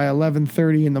ceasefire by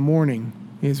 11:30 in the morning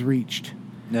is reached.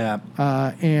 Yeah.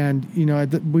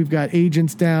 We've got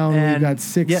agents down. And, we've got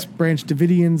 6 Branch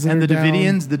Davidians. And the down.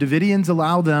 Davidians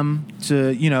allow them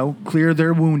to, clear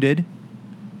their wounded.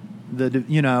 They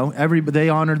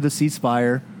honored the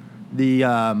ceasefire. The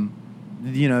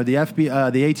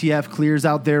ATF clears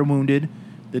out their wounded.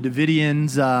 The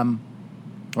Davidians,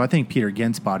 I think Peter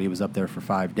Gint's body was up there for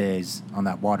 5 days on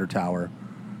that water tower.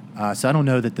 So I don't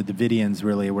know that the Davidians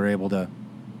really were able to.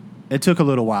 It took a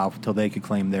little while until they could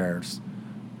claim theirs.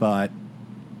 But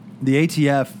the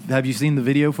ATF, have you seen the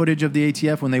video footage of the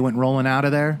ATF when they went rolling out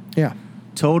of there? Yeah.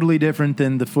 Totally different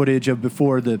than the footage of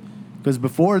because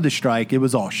before the strike, it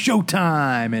was all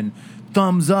showtime and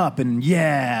thumbs up and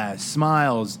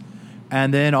smiles.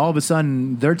 And then all of a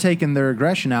sudden, they're taking their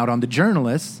aggression out on the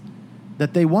journalists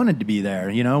that they wanted to be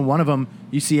there. One of them,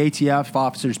 you see ATF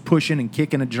officers pushing and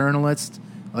kicking a journalist.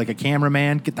 Like a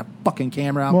cameraman, get the fucking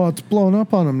camera out. Well, it's blown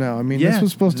up on them now. I mean, this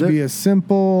was supposed to be a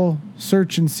simple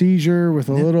search and seizure with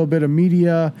a little bit of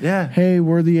media. Yeah. Hey,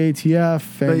 we're the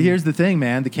ATF. But here's the thing,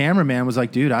 man. The cameraman was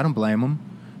like, dude, I don't blame him.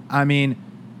 I mean,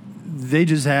 they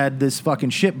just had this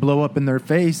fucking shit blow up in their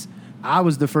face. I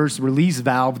was the first release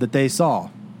valve that they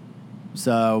saw.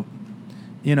 So,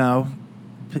 I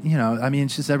mean,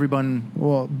 it's just everyone.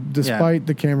 Well, despite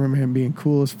the cameraman being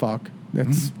cool as fuck.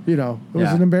 That's, it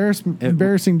was an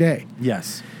embarrassing day.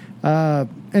 Yes.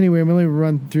 Anyway, I'm going to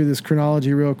run through this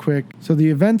chronology real quick. So the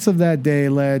events of that day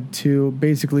led to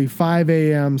basically 5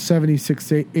 a.m.,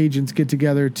 76 agents get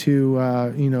together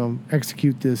to,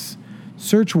 execute this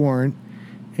search warrant.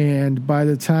 And by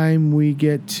the time we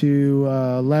get to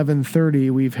 11:30,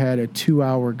 we've had a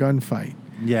 2-hour gunfight.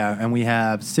 Yeah, and we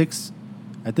have 5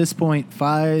 to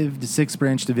 6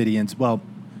 Branch Davidians. Well,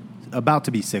 about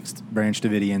to be 6 Branch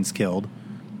Davidians killed,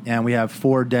 and we have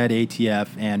 4 dead ATF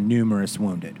and numerous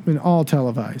wounded. And all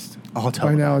televised.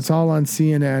 By now, it's all on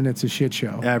CNN. It's a shit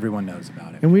show. Everyone knows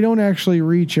about it. And we don't actually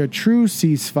reach a true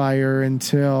ceasefire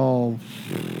until,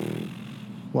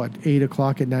 8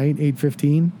 o'clock at night,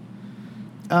 8:15?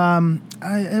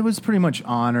 It was pretty much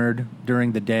honored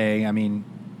during the day. I mean...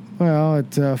 Well, at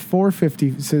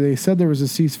 4:50, so they said there was a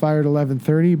ceasefire at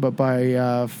 11:30, but by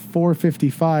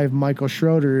 4:55, Michael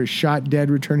Schroeder is shot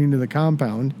dead returning to the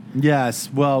compound.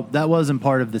 Yes, well, that wasn't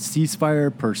part of the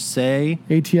ceasefire per se.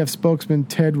 ATF spokesman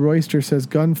Ted Royster says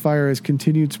gunfire has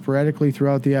continued sporadically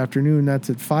throughout the afternoon.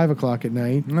 That's at 5 o'clock at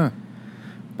night.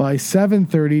 By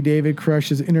 7:30, David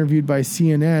Crush is interviewed by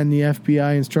CNN. The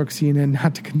FBI instructs CNN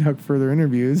not to conduct further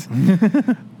interviews.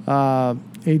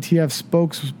 ATF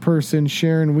spokesperson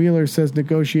Sharon Wheeler says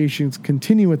negotiations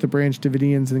continue with the Branch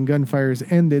Davidians and gunfire is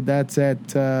ended. That's at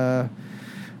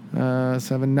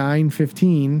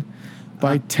 9:15.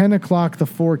 By 10 o'clock, the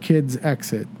 4 kids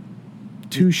exit.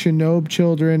 2 Shinob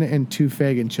children and 2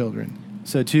 Fagan children.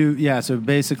 So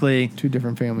basically, two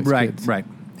different families. Right, kids. right.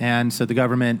 And so the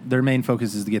government, their main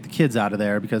focus is to get the kids out of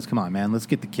there because, come on, man, let's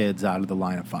get the kids out of the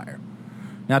line of fire.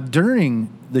 Now,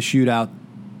 during the shootout,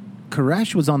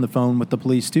 Koresh was on the phone with the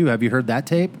police, too. Have you heard that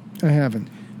tape? I haven't.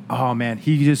 Oh, man,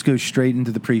 he just goes straight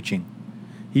into the preaching.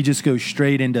 He just goes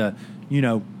straight into,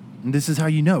 this is how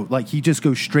you know. Like, he just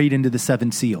goes straight into the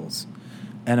 7 seals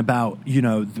and about,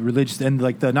 the religious, and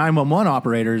like the 911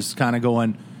 operators kind of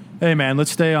going, hey, man,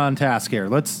 let's stay on task here.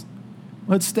 Let's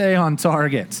stay on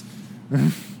target.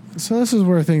 So this is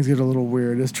where things get a little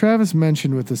weird. As Travis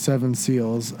mentioned with the 7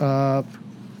 seals, I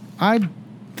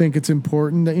think it's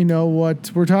important that you know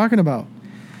what we're talking about.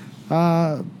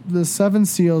 The 7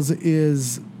 seals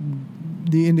is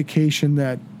the indication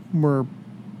that we're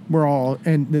all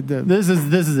and this is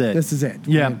it. This is it.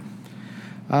 Yeah.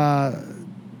 Right?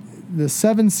 The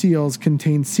 7 seals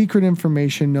contain secret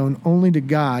information known only to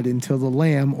God until the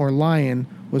lamb or lion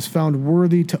was found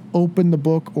worthy to open the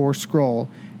book or scroll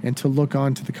and to look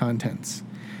onto the contents.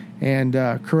 And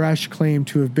Koresh claimed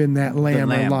to have been that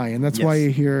lamb or lion. That's why you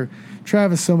hear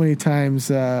Travis so many times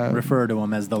refer to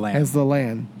him as the lamb. As the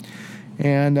lamb.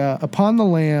 And upon the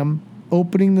lamb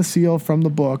opening the seal from the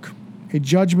book, a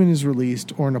judgment is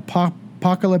released or an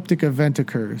apocalyptic event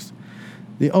occurs.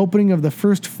 The opening of the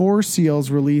first 4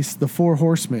 seals release the 4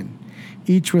 horsemen,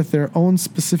 each with their own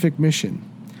specific mission.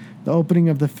 The opening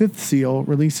of the 5th seal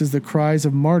releases the cries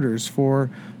of martyrs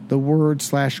for the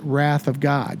word/wrath of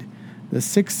God. The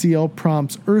 6th seal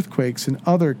prompts earthquakes and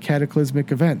other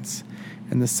cataclysmic events.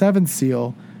 And the 7th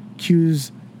seal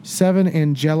cues 7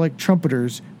 angelic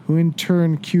trumpeters who in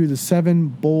turn cue the 7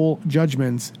 bowl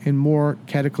judgments and more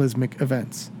cataclysmic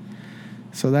events.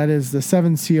 So that is the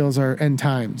 7 seals are end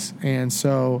times. And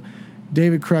so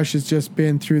David Koresh has just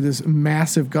been through this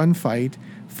massive gunfight.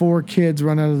 4 kids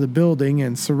run out of the building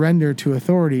and surrender to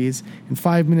authorities. And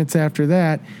 5 minutes after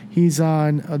that, he's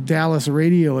on a Dallas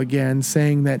radio again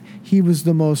saying that he was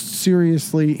the most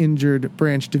seriously injured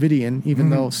Branch Davidian,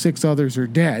 even though 6 others are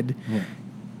dead,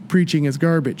 preaching is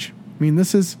garbage. I mean,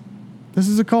 this is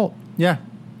a cult. Yeah.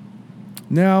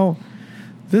 Now,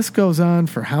 this goes on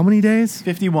for how many days?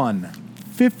 51.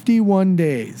 51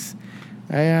 days.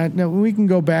 And now we can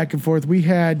go back and forth. We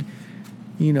had,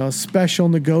 special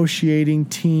negotiating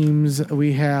teams.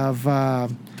 We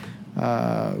have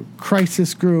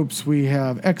crisis groups. We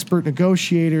have expert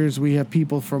negotiators. We have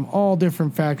people from all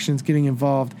different factions getting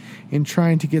involved in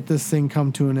trying to get this thing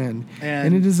come to an end.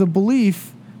 And it is a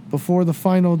belief before the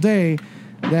final day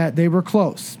that they were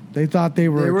close. They thought they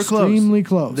were extremely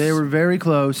close. They were very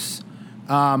close.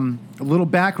 A little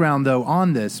background, though,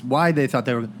 on this, why they thought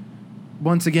they were...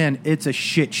 Once again, it's a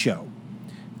shit show.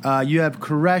 You have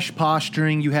Koresh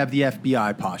posturing. You have the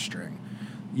FBI posturing.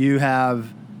 You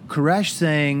have Koresh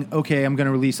saying, okay, I'm going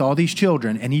to release all these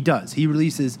children. And he does. He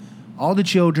releases all the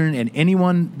children, and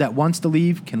anyone that wants to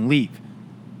leave can leave.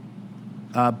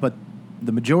 But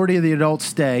the majority of the adults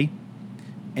stay.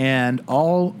 And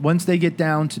once they get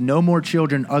down to no more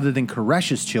children other than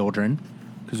Koresh's children...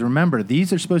 Because remember,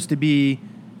 these are supposed to be,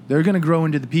 they're going to grow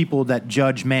into the people that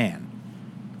judge man.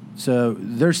 So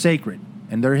they're sacred,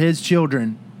 and they're his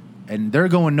children, and they're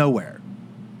going nowhere.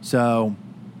 So,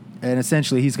 and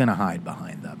essentially he's going to hide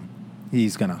behind them.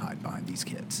 He's going to hide behind these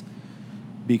kids.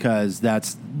 Because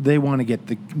they want to get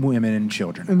the women and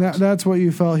children out. And that's what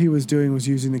you felt he was doing, was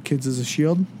using the kids as a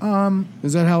shield?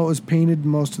 Is that how it was painted in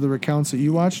most of the recounts that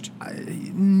you watched?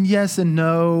 Yes and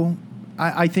no.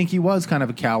 I think he was kind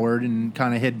of a coward and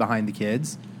kind of hid behind the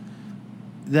kids.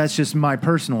 That's just my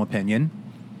personal opinion.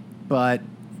 But,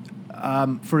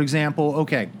 for example,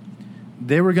 okay,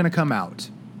 they were going to come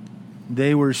out.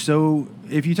 They were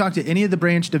if you talk to any of the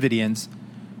Branch Davidians,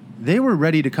 they were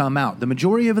ready to come out. The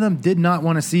majority of them did not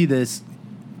want to see this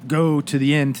go to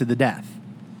the end, to the death.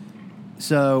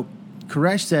 So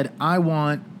Koresh said, I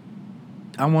want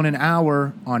an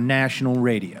hour on national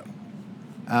radio.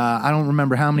 I don't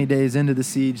remember how many days into the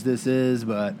siege this is,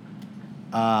 but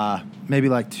maybe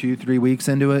like 2-3 weeks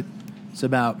into it. It's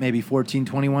about maybe 14,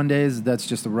 21 days. That's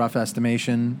just a rough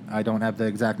estimation. I don't have the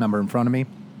exact number in front of me.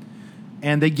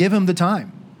 And they give him the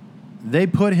time. They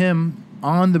put him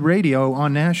on the radio,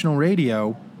 on national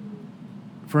radio,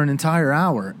 for an entire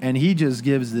hour. And he just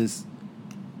gives this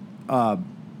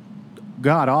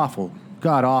god-awful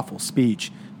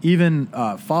speech. Even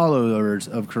followers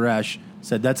of Koresh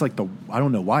said that's like I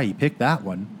don't know why he picked that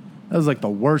one. That was like the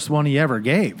worst one he ever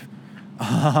gave.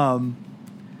 And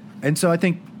so I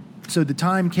think, the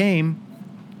time came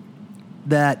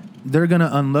that they're going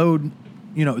to unload,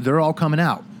 they're all coming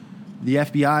out. The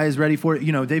FBI is ready for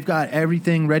it. They've got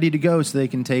everything ready to go so they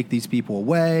can take these people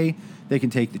away. They can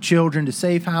take the children to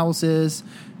safe houses.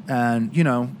 and,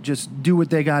 just do what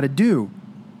they got to do.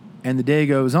 And the day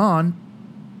goes on,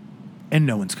 and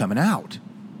no one's coming out.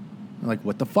 I'm like,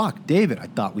 what the fuck? David, I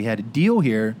thought we had a deal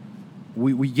here.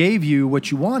 We gave you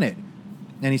what you wanted.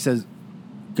 And he says,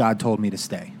 God told me to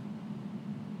stay.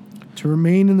 To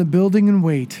remain in the building and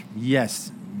wait.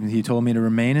 Yes, he told me to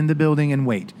remain in the building and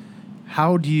wait.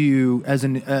 How do you, as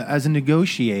a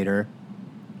negotiator,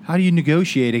 how do you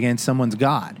negotiate against someone's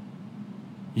God?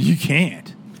 You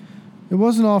can't. It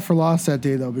wasn't all for loss that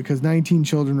day, though, because 19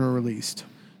 children were released,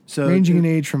 ranging in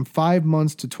age from 5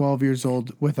 months to 12 years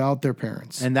old without their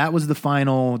parents. And that was the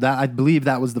final, I believe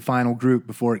that was the final group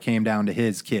before it came down to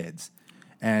his kids.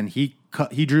 And he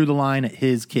drew the line at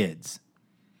his kids.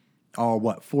 All,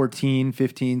 14,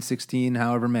 15, 16,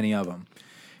 however many of them.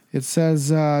 It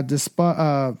says, 19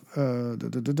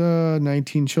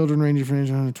 children ranging from age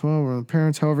 1 to 12 were the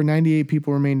parents. However, 98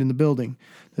 people remained in the building.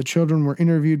 The children were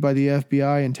interviewed by the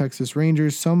FBI and Texas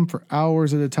Rangers, some for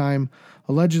hours at a time.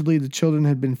 Allegedly, the children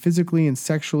had been physically and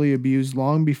sexually abused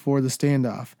long before the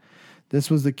standoff. This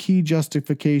was the key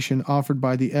justification offered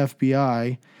by the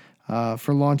FBI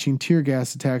for launching tear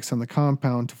gas attacks on the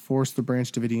compound to force the Branch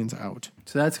Davidians out.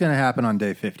 So that's going to happen on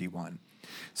day 51.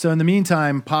 So in the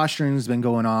meantime, posturing's been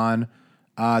going on.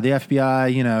 The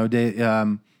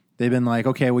FBI, they've been like,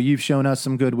 okay, well, you've shown us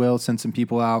some goodwill, send some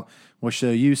people out. We'll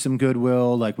show you some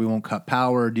goodwill, like we won't cut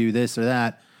power or do this or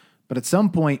that. But at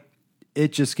some point,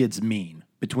 it just gets mean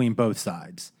between both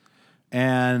sides.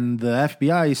 And the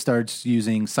FBI starts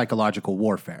using psychological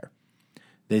warfare.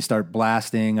 They start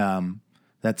blasting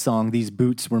that song, These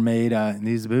Boots Were Made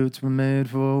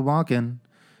for Walking.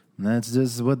 And that's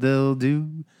just what they'll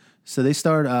do. So they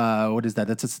start, what is that?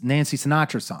 That's a Nancy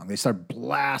Sinatra song. They start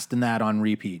blasting that on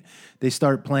repeat. They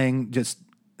start playing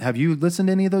have you listened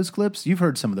to any of those clips? You've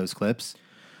heard some of those clips.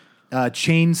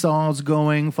 Chainsaws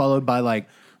going, followed by like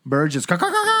birds just.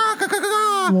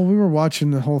 Well, we were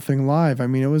watching the whole thing live. I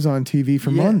mean, it was on TV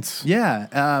for months. Yeah.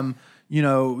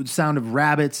 Sound of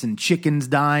rabbits and chickens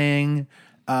dying.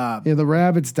 The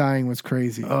rabbits dying was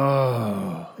crazy.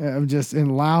 Oh. Just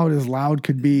and loud as loud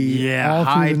could be. Yeah, all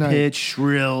high through the night. pitch,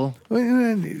 shrill.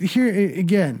 Here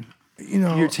again,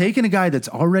 You're taking a guy that's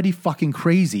already fucking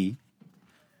crazy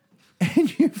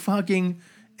and you're fucking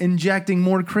injecting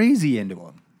more crazy into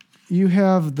him. You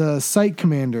have the site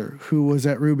commander who was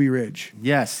at Ruby Ridge.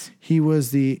 Yes. He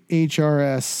was the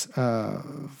HRS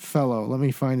fellow. Let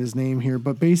me find his name here.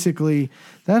 But basically,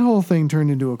 that whole thing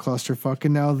turned into a clusterfuck.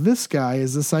 And now this guy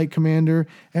is the site commander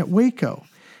at Waco.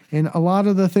 And a lot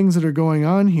of the things that are going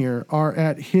on here are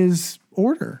at his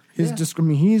order.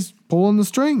 He's pulling the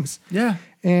strings. Yeah.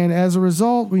 And as a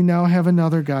result, we now have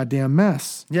another goddamn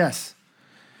mess. Yes.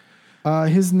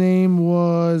 His name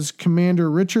was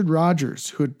Commander Richard Rogers,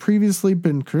 who had previously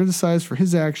been criticized for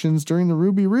his actions during the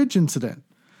Ruby Ridge incident.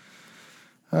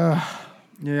 He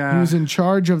was in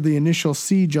charge of the initial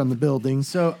siege on the building.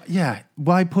 So,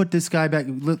 why put this guy back?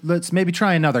 Let's maybe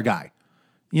try another guy.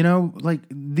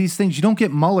 These things, you don't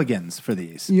get mulligans for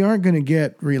these. You aren't going to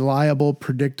get reliable,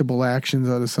 predictable actions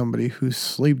out of somebody who's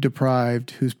sleep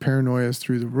deprived, whose paranoia is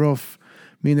through the roof.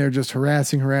 I mean, they're just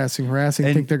harassing. And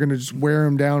think they're going to just wear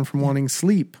him down from wanting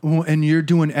sleep. Well, and you're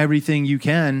doing everything you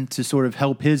can to sort of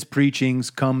help his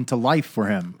preachings come to life for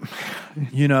him.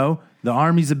 The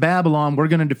armies of Babylon, we're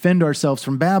going to defend ourselves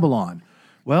from Babylon.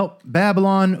 Well,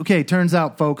 Babylon, okay, turns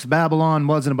out, folks, Babylon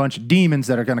wasn't a bunch of demons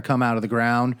that are going to come out of the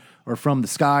ground or from the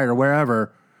sky or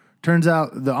wherever. Turns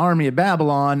out the army of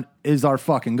Babylon is our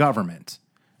fucking government.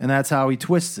 And that's how he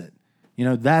twists it.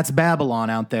 That's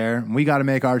Babylon out there, and we got to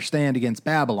make our stand against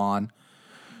Babylon.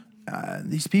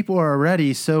 These people are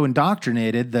already so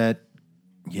indoctrinated that,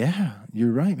 yeah,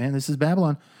 you're right, man, this is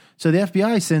Babylon. So the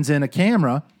FBI sends in a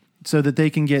camera so that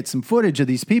they can get some footage of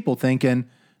these people thinking,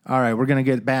 all right, we're going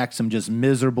to get back some just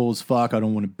miserable as fuck. I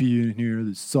don't want to be in here.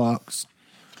 This sucks.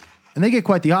 And they get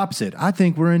quite the opposite. I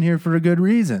think we're in here for a good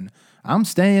reason. I'm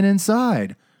staying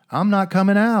inside. I'm not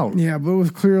coming out. Yeah, but it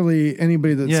was clearly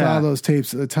anybody that saw those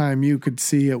tapes at the time, you could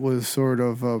see it was sort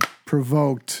of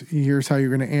provoked. Here's how you're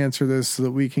going to answer this so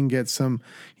that we can get some,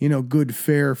 good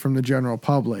fare from the general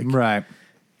public. Right.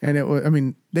 And it was,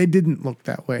 they didn't look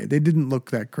that way. They didn't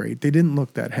look that great. They didn't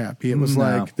look that happy. It was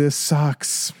like, this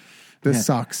sucks. This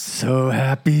sucks. So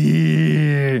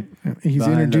happy.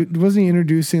 Wasn't he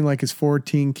introducing like his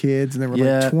 14 kids, and there were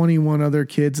like 21 other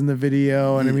kids in the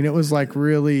video, and it was like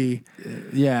really.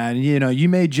 Yeah, and you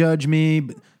may judge me,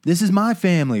 but this is my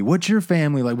family. What's your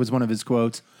family like? Was one of his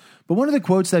quotes. But one of the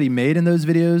quotes that he made in those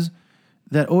videos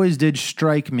that always did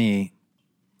strike me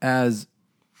as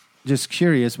just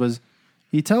curious was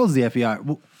he tells the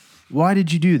FBI, "Why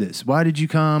did you do this? Why did you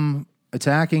come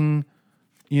attacking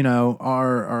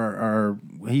I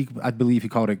believe he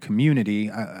called it community.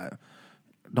 I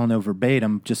don't know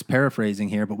verbatim, just paraphrasing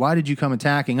here, but why did you come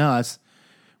attacking us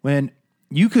when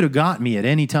you could have got me at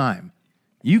any time?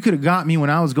 You could have got me when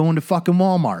I was going to fucking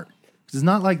Walmart. It's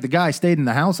not like the guy stayed in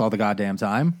the house all the goddamn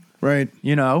time. Right. He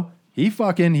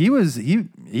was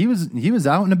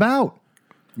out and about.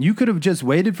 You could have just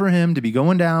waited for him to be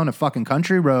going down a fucking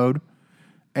country road,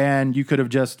 and you could have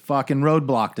just fucking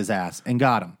roadblocked his ass and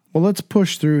got him. Well, let's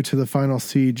push through to the final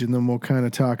siege, and then we'll kind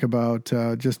of talk about,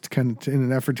 just kind of in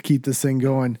an effort to keep this thing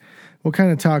going, we'll kind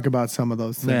of talk about some of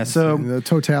those things. Yeah, so the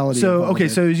totality. So of all okay,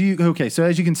 of it. so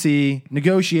as you can see,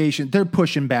 negotiation. They're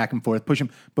pushing back and forth,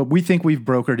 but we think we've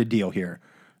brokered a deal here.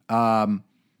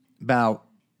 About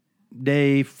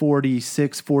day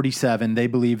 46, 47, they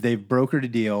believe they've brokered a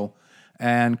deal,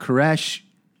 and Koresh,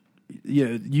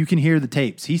 you can hear the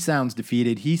tapes. He sounds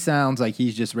defeated. He sounds like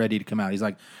he's just ready to come out. He's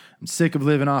like, I'm sick of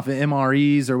living off of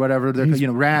MREs or whatever. They're,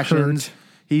 rations. Hurt.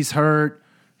 He's hurt.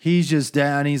 He's just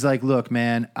down. He's like, look,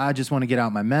 man, I just want to get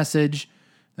out my message.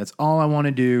 That's all I want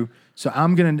to do. So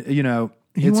I'm going to,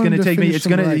 it's going to take me,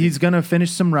 he's going to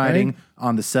finish some writing right?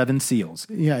 on the 7 seals.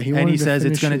 Yeah. And he says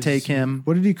it's going to take him.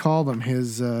 What did he call them? He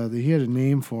had a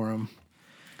name for them.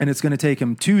 And it's going to take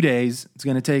him 2 days. It's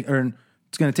going to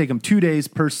take him 2 days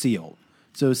per seal.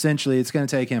 So essentially it's going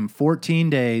to take him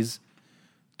 14 days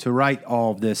to write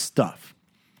all of this stuff.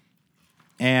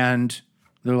 And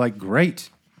they're like,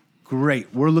 great.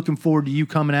 We're looking forward to you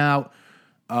coming out.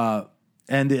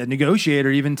 And the negotiator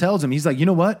even tells him, he's like, you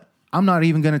know what? I'm not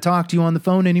even going to talk to you on the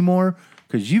phone anymore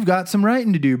because you've got some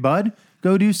writing to do, bud.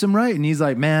 Go do some writing. He's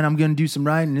like, man, I'm going to do some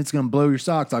writing and it's going to blow your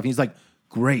socks off. And he's like,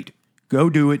 great.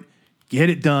 Go do it. Get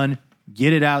it done.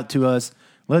 Get it out to us.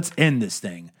 Let's end this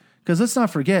thing. Because let's not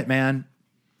forget, man.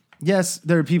 Yes,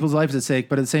 there are people's lives at stake,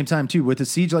 but at the same time, too, with a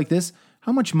siege like this,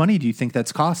 how much money do you think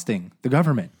that's costing the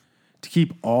government to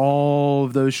keep all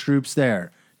of those troops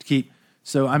there?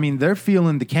 So, I mean, they're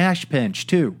feeling the cash pinch,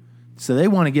 too. So they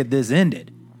want to get this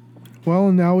ended. Well,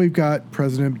 and now we've got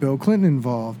President Bill Clinton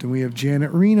involved, and we have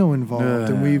Janet Reno involved,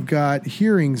 and we've got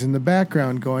hearings in the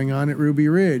background going on at Ruby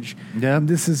Ridge. Yep.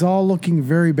 This is all looking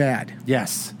very bad.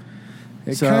 Yes.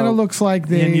 It kind of looks like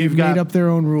they've made up their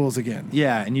own rules again.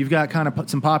 Yeah, and you've got kind of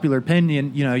some popular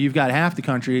opinion. You've got half the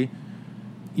country,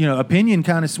 opinion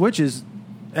kind of switches.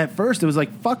 At first, it was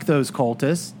like, fuck those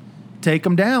cultists. Take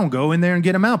them down. Go in there and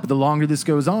get them out. But the longer this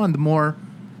goes on, the more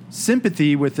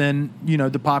sympathy within,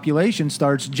 the population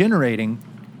starts generating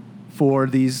for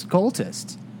these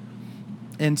cultists.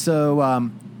 And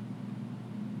so,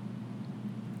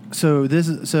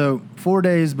 so 4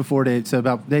 days before so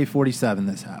about day 47,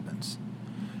 this happens.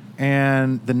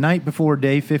 And the night before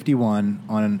day 51,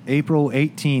 on April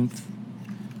 18th,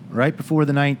 right before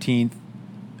the 19th,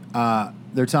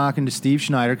 they're talking to Steve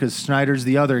Schneider, because Schneider's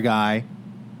the other guy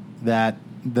that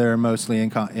they're mostly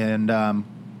in. And they're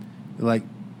like,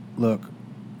 look,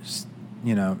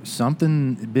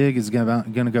 something big is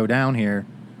going to go down here.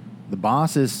 The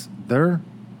bosses, they're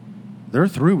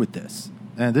through with this.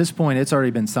 And at this point, it's already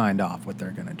been signed off what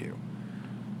they're going to do.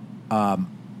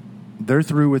 They're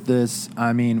through with this.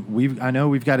 I mean, I know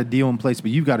we've got a deal in place, but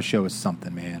you've got to show us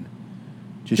something, man.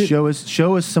 Just show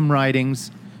us some writings.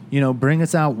 Bring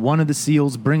us out one of the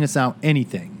seals. Bring us out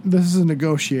anything. This is a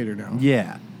negotiator now.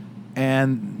 Yeah,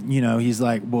 and he's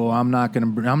like, well, I'm not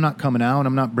coming out.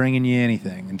 I'm not bringing you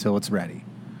anything until it's ready.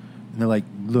 And they're like,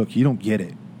 look, you don't get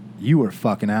it. You are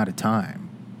fucking out of time.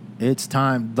 It's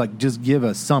time. Like, just give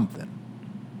us something.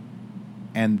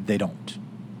 And they don't.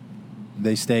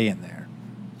 They stay in there.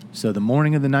 So the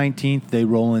morning of the 19th, they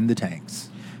roll in the tanks.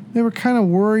 They were kind of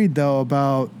worried though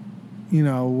about,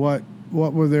 what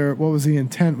was the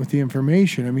intent with the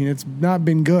information. I mean, it's not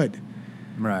been good.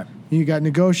 Right. You got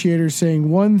negotiators saying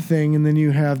one thing, and then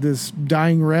you have this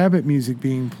dying rabbit music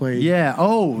being played. Yeah.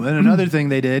 Oh, and another thing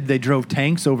they did, they drove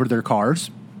tanks over their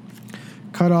cars.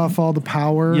 Cut off all the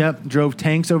power. Yep. Drove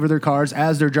tanks over their cars.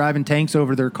 As they're driving tanks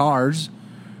over their cars.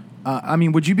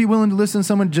 Would you be willing to listen to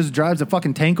someone who just drives a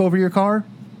fucking tank over your car?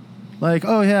 Like,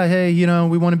 oh yeah, hey,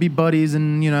 we want to be buddies,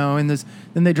 and in this.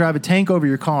 Then they drive a tank over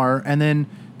your car, and then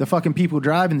the fucking people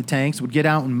driving the tanks would get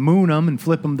out and moon them and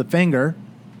flip them the finger.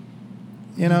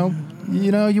 You want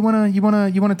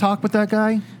to talk with that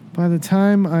guy? By the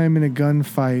time I'm in a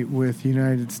gunfight with the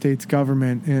United States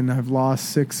government, and I've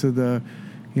lost 6 of the,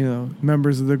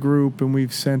 members of the group, and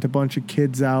we've sent a bunch of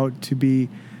kids out to be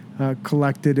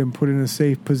collected and put in a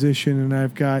safe position, and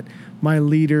I've got my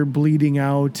leader bleeding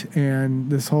out,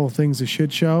 and this whole thing's a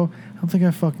shit show, I don't think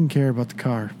I fucking care about the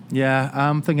car. Yeah,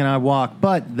 I'm thinking I walk.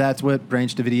 But that's what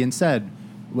Branch Davidian said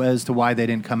as to why they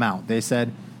didn't come out. They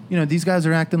said, these guys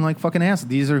are acting like fucking ass.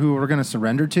 These are who we're going to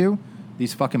surrender to.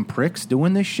 These fucking pricks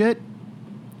doing this shit.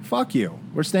 Fuck you.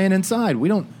 We're staying inside. We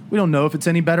don't know if it's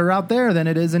any better out there than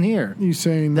it is in here. You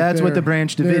saying that's what the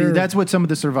Branch Davidian, that's what some of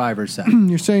the survivors said.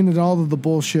 You're saying that all of the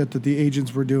bullshit that the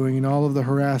agents were doing and all of the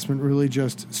harassment really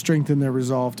just strengthened their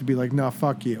resolve to be like, no,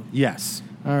 fuck you. Yes.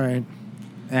 All right.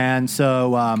 And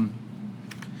so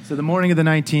the morning of the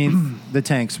 19th, the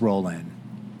tanks roll in.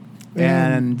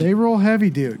 And they roll heavy,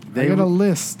 dude. They got a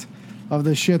list of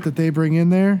the shit that they bring in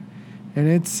there, and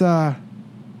it's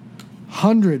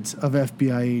hundreds of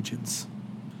FBI agents,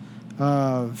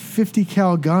 50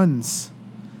 cal guns,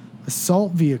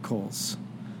 assault vehicles,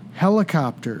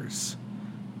 helicopters.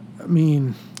 I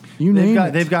mean, you name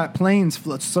it. They've got planes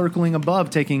circling above,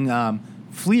 taking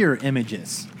FLIR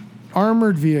images.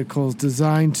 Armored vehicles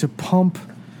designed to pump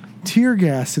tear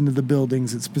gas into the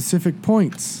buildings at specific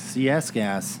points. CS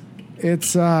gas.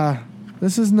 It's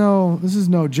this is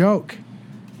no joke.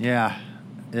 Yeah,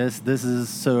 this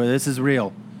is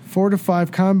real. 4 to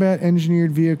 5 combat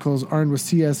engineered vehicles armed with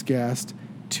CS gas,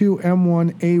 2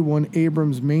 M1A1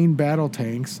 Abrams main battle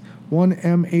tanks, 1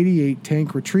 M88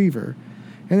 tank retriever,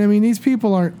 and I mean these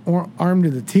people aren't armed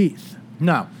to the teeth.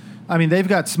 No, I mean they've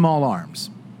got small arms.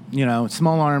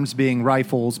 Small arms being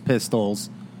rifles,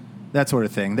 pistols, that sort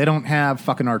of thing. They don't have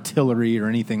fucking artillery or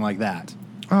anything like that.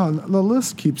 Oh, the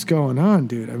list keeps going on,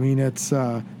 dude. I mean, it's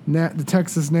the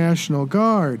Texas National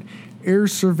Guard, air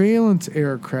surveillance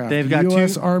aircraft, they've got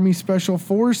U.S. Army Special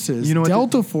Forces,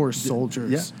 Delta Force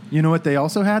soldiers. Yeah. You know what they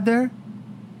also had there?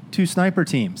 2 sniper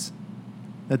teams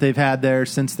that they've had there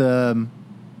since the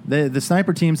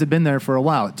sniper teams have been there for a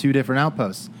while at 2 different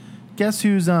outposts. Guess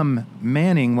who's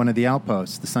manning one of the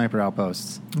outposts, the sniper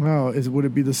outposts? Oh, would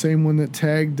it be the same one that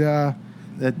tagged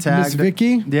Miss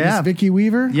Vicky? Yeah. Miss Vicky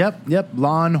Weaver? Yep.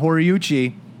 Lon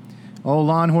Horiuchi. Oh,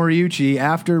 Lon Horiuchi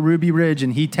after Ruby Ridge,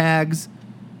 and he tags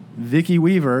Vicky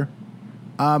Weaver.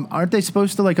 Aren't they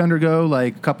supposed to undergo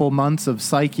a couple months of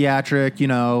psychiatric,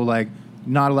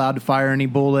 not allowed to fire any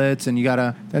bullets, and you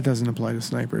gotta... That doesn't apply to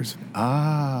snipers.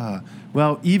 Ah.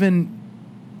 Well,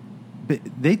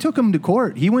 they took him to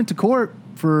court. He went to court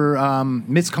for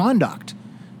misconduct.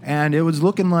 And it was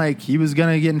looking like he was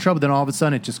going to get in trouble. Then all of a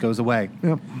sudden, it just goes away.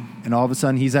 Yep. And all of a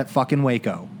sudden, he's at fucking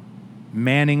Waco,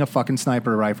 manning a fucking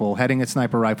sniper rifle, heading a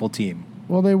sniper rifle team.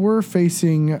 Well, they were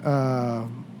facing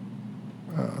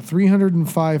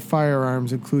 305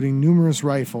 firearms, including numerous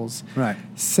rifles. Right.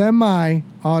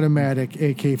 Semi-automatic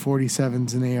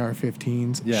AK-47s and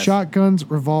AR-15s. Yes. Shotguns,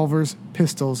 revolvers,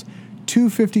 pistols.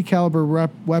 250 caliber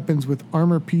weapons with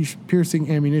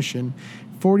armor-piercing ammunition.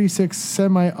 46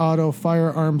 semi-auto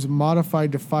firearms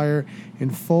modified to fire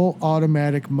in full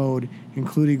automatic mode,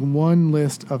 including one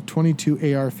list of 22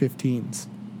 AR-15s.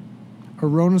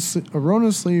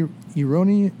 Erroneously,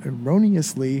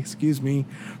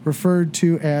 referred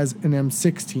to as an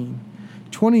M16.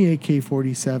 20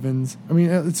 AK-47s. I mean,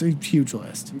 it's a huge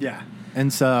list. Yeah.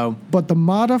 And so... But the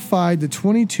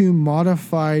 22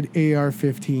 modified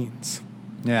AR-15s.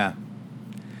 Yeah.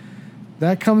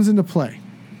 That comes into play.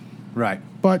 Right.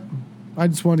 But I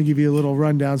just want to give you a little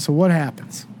rundown. So what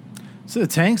happens? So the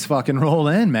tanks fucking roll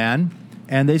in, man.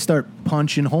 And they start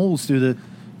punching holes through the...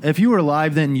 If you were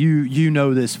alive, then you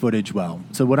know this footage well.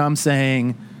 So what I'm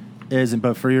saying isn't...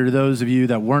 But for those of you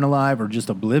that weren't alive or just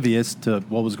oblivious to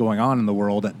what was going on in the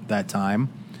world at that time,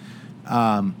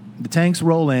 the tanks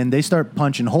roll in. They start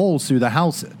punching holes through the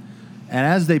house. And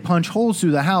as they punch holes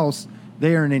through the house,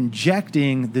 they are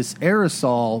injecting this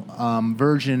aerosol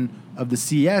version of the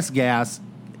CS gas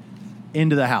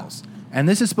into the house. And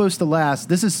this is supposed to last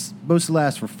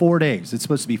for 4 days. It's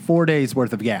supposed to be 4 days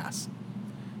worth of gas.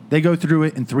 They go through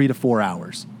it in 3 to 4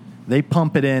 hours. They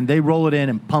pump it in, they roll it in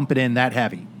and pump it in that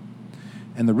heavy.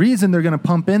 And the reason they're going to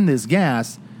pump in this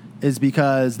gas is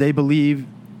because they believe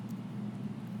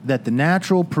that the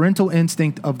natural parental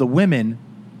instinct of the women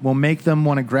will make them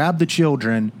want to grab the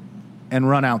children and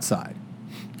run outside.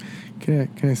 Can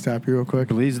I stop you real quick?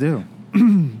 Please do.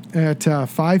 At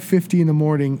 5:50 in the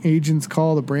morning, agents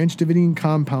call the Branch Davidian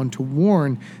compound to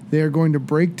warn they are going to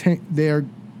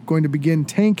begin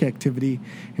tank activity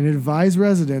and advise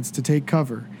residents to take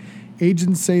cover.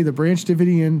 Agents say the Branch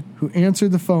Davidian who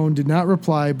answered the phone did not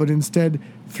reply, but instead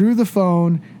threw the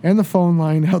phone and the phone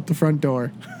line out the front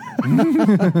door.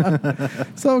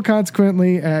 So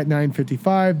consequently, at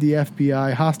 9:55, the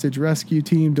FBI hostage rescue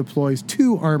team deploys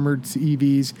 2 armored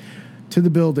EVs to the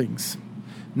buildings.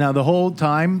 Now, the whole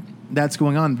time that's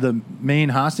going on, the main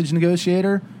hostage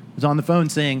negotiator was on the phone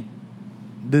saying,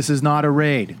 "This is not a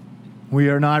raid. We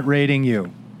are not raiding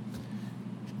you.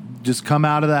 Just come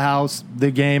out of the house.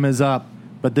 The game is up.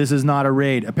 But this is not a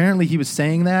raid." Apparently, he was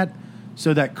saying that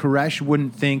so that Koresh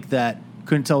wouldn't think that,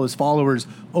 couldn't tell his followers,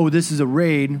 oh, this is a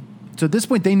raid. So at this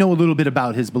point, they know a little bit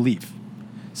about his belief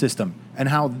system and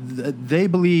how they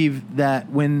believe that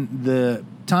when the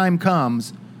time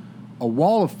comes, a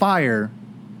wall of fire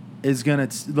is going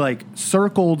to like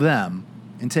circle them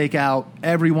and take out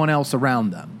everyone else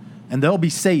around them. And they'll be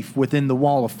safe within the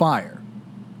wall of fire.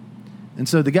 And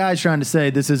so the guy's trying to say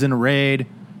this isn't a raid,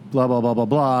 blah, blah, blah, blah,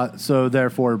 blah. So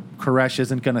therefore, Koresh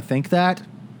isn't going to think that.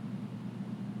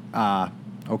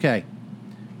 Okay.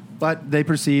 But they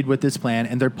proceed with this plan,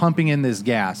 and they're pumping in this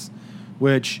gas,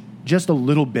 which just a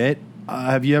little bit.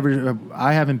 Have you ever?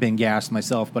 I haven't been gassed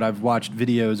myself, but I've watched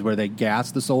videos where they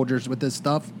gas the soldiers with this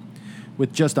stuff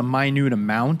with just a minute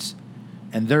amount,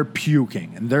 and they're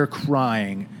puking and they're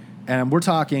crying, and we're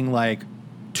talking like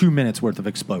 2 minutes worth of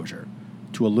exposure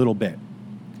to a little bit,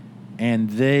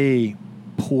 and they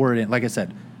pour it in. Like I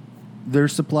said, their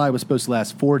supply was supposed to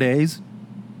last 4 days.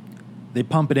 They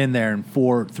pump it in there in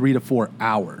 3 to 4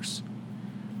 hours.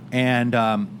 And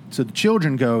so the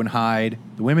children go and hide.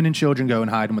 The women and children go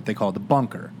and hide in what they call the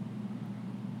bunker.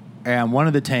 And one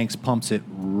of the tanks pumps it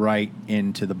right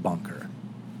into the bunker.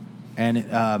 And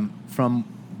from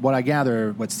what I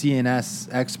gather, what CNS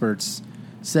experts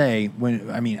say,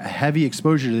 a heavy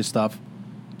exposure to this stuff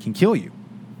can kill you.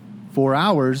 4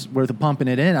 hours worth of pumping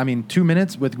it in. 2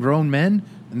 minutes with grown men,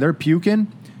 and they're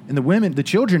puking. And the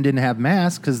children didn't have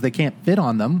masks because they can't fit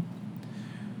on them.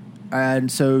 And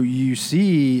so you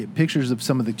see pictures of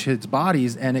some of the kids'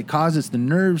 bodies, and it causes the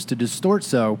nerves to distort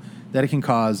so that it can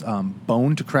cause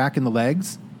bone to crack in the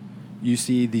legs. You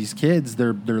see these kids,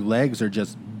 their legs are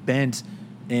just bent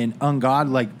and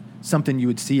ungodly, like something you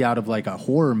would see out of like a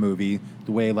horror movie,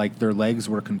 the way like their legs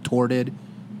were contorted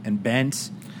and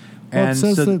bent. Well, it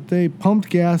says that they pumped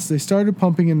gas. They started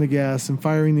pumping in the gas and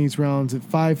firing these rounds at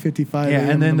 5:55 a.m. Yeah,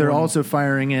 and then they're morning. also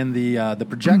firing in the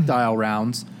projectile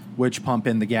rounds, which pump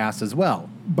in the gas as well.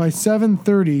 By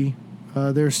 7:30,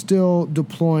 they're still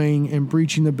deploying and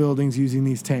breaching the buildings using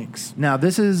these tanks. Now,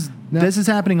 this is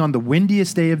happening on the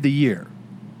windiest day of the year.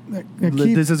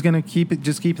 This is going to keep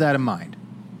that in mind.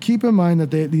 Keep in mind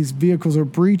that these vehicles are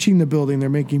breaching the building. They're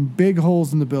making big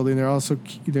holes in the building.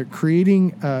 They're creating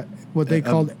what they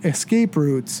called escape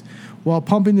routes while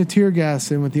pumping the tear gas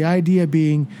in, with the idea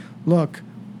being, look,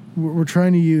 we're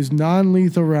trying to use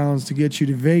non-lethal rounds to get you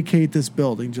to vacate this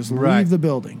building. Just leave the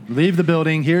building. Leave the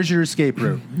building. Here's your escape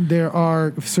route. There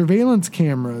are surveillance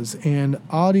cameras and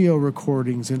audio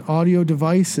recordings and audio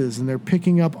devices, and they're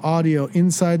picking up audio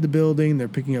inside the building. They're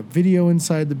picking up video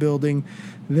inside the building.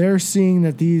 They're seeing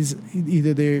that these,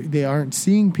 either they aren't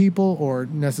seeing people or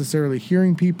necessarily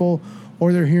hearing people,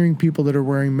 or they're hearing people that are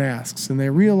wearing masks. And they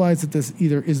realize that this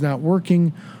either is not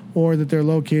working or that they're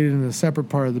located in a separate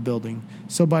part of the building.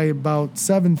 So by about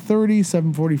 7:30,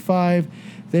 7:45,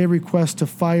 they request to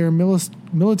fire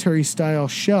military-style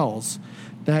shells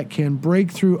that can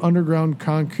break through underground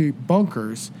concrete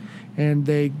bunkers, and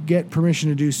they get permission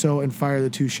to do so and fire the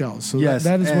 2 shells. So yes,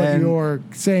 that is what you're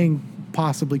saying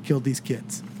possibly killed these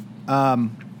kids.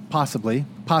 Possibly.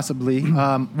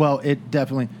 Well, it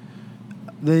definitely...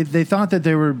 They thought that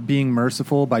they were being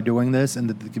merciful by doing this and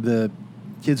that the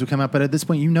kids would come out. But at this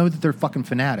point, you know that they're fucking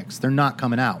fanatics. They're not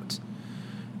coming out.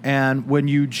 And when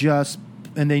you just...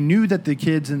 And they knew that the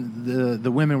kids and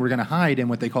the women were going to hide in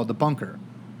what they called the bunker.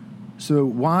 So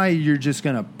why you're just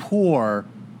going to pour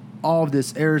all of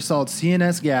this aerosol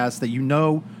CNS gas that you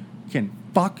know can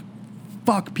fuck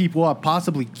people up,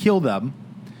 possibly kill them,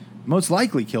 most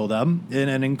likely kill them in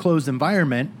an enclosed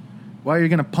environment, why you're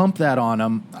going to pump that on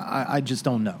them, I just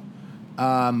don't know.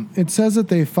 It says that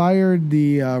they fired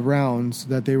the rounds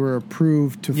that they were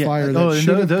approved to fire that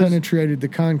should have penetrated the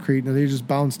concrete, and they just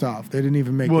bounced off. They didn't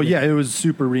even make it. Well, yeah, it was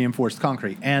super reinforced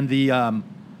concrete. And the,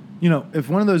 if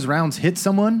one of those rounds hits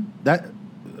someone,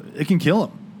 it can kill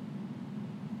them.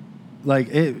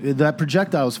 Like, that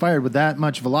projectile was fired with that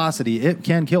much velocity, it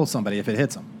can kill somebody if it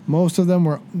hits them. Most of them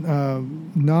were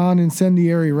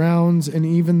non-incendiary rounds, and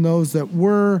even those that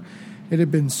were, it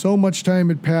had been so much time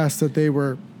had passed that they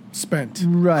were spent,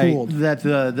 cooled. That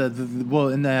the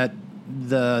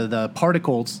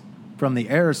particles from the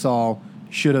aerosol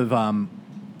should have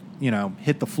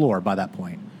hit the floor by that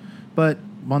point. But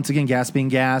once again, gas being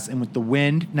gas, and with the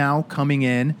wind now coming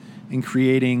in and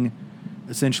creating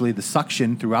essentially the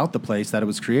suction throughout the place that it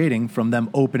was creating from them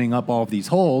opening up all of these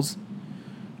holes,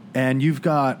 and you've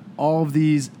got all of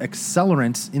these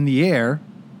accelerants in the air,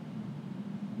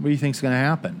 what do you think is going to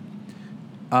happen?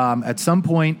 At some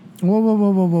point...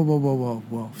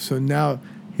 Whoa. So now,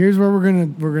 here's where we're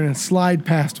gonna slide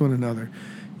past one another.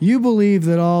 You believe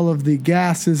that all of the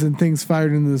gases and things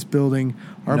fired into this building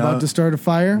are about to start a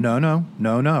fire? No.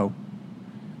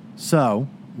 So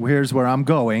here's where I'm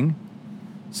going.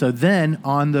 So then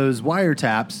on those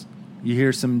wiretaps, you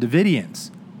hear some Davidians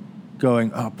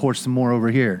going, oh, pour some more over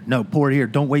here. No, pour it here.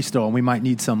 Don't waste it all. We might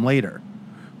need some later.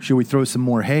 Should we throw some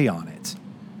more hay on it?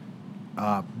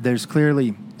 There's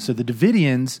clearly... So the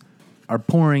Davidians are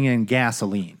pouring in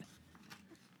gasoline.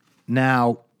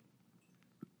 Now,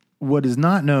 what is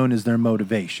not known is their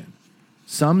motivation.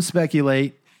 Some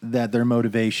speculate that their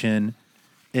motivation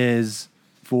is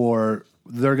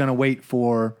they're going to wait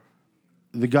for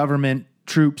the government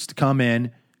troops to come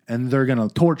in and they're going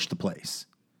to torch the place.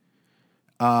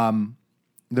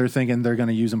 They're thinking they're going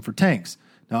to use them for tanks.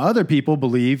 Now, other people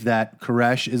believe that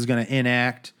Koresh is going to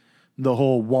enact the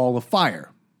whole wall of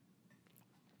fire.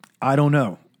 I don't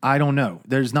know.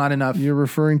 There's not enough. You're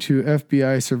referring to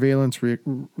FBI surveillance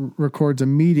records a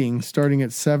meeting starting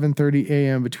at 7:30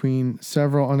 a.m. between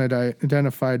several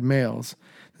unidentified males.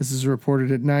 This is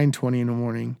reported at 9:20 in the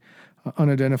morning.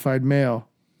 Unidentified male.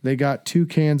 They got 2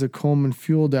 cans of Coleman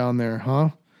fuel down there, huh?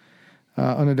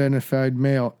 Unidentified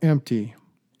male. Empty.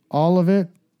 All of it,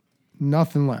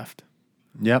 nothing left.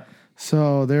 Yep.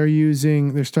 So they're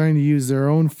starting to use their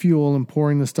own fuel and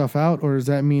pouring the stuff out, or does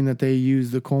that mean that they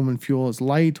use the Coleman fuel as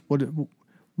light?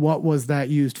 What was that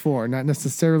used for? Not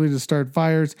necessarily to start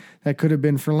fires. That could have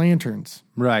been for lanterns.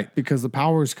 Right. Because the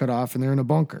power's cut off and they're in a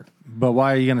bunker. But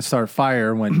why are you going to start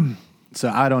fire when... So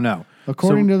I don't know.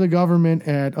 According to the government,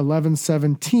 at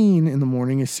 11:17 in the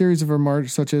morning, a series of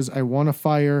remarks such as, I want a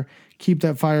fire, keep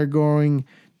that fire going,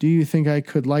 do you think I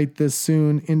could light this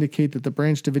soon, indicate that the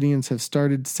Branch Davidians have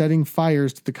started setting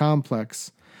fires to the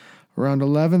complex. Around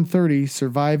 11:30,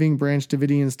 surviving Branch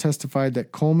Davidians testified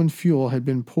that Coleman fuel had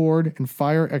been poured, and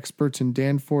fire experts in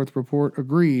Danforth report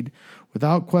agreed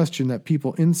without question that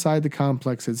people inside the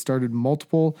complex had started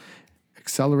multiple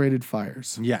accelerated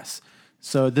fires. Yes.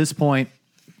 So at this point,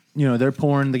 they're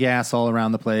pouring the gas all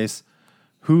around the place.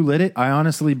 Who lit it? I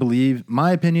honestly believe,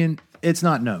 my opinion, it's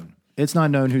not known. It's not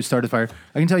known who started the fire.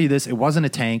 I can tell you this, it wasn't a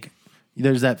tank.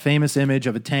 There's that famous image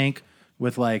of a tank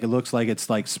with it looks like it's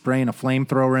like spraying a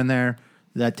flamethrower in there.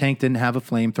 That tank didn't have a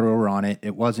flamethrower on it.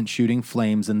 It wasn't shooting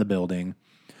flames in the building.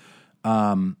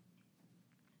 But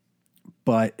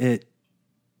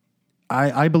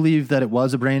I believe that it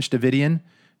was a Branch Davidian,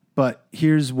 but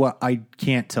here's what I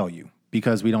can't tell you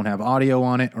because we don't have audio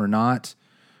on it or not.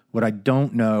 What I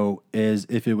don't know is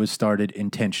if it was started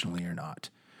intentionally or not.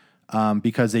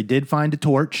 Because they did find a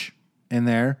torch in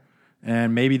there,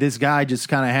 and maybe this guy just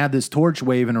kind of had this torch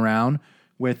waving around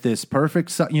with this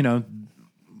perfect,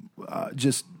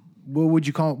 just what would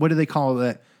you call it? What do they call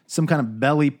that? Some kind of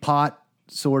belly pot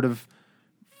sort of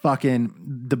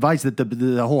fucking device that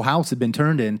the whole house had been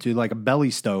turned into like a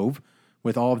belly stove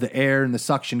with all of the air and the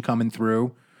suction coming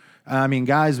through. I mean,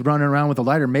 guys running around with a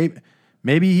lighter.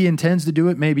 Maybe he intends to do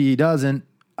it. Maybe he doesn't.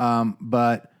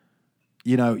 But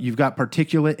you've got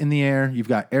particulate in the air, you've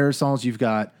got aerosols, you've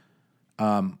got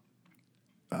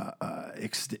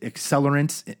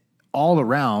accelerants all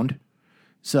around.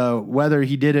 So whether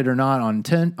he did it or not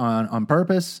on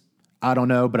purpose, I don't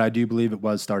know, but I do believe it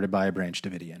was started by a Branch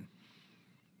Davidian.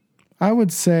 I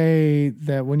would say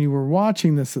that when you were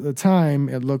watching this at the time,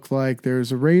 it looked like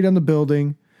there's a raid on the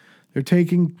building. They're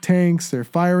taking tanks, they're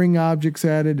firing objects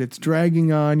at it, it's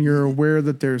dragging on. You're aware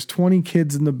that there's 20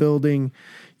 kids in the building.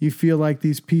 You feel like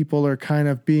these people are kind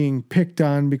of being picked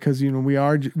on because,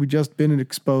 we just been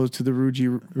exposed to the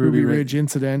Ruby Ridge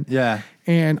incident. Yeah.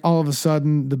 And all of a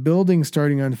sudden the building's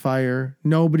starting on fire.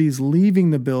 Nobody's leaving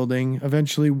the building.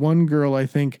 Eventually one girl, I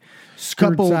think,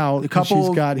 skirts out because she's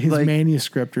got his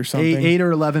manuscript or something. 8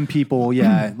 or 11 people.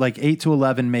 Yeah. 8 to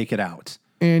 11 make it out.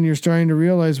 And you're starting to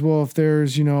realize, well, if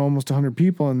there's, almost 100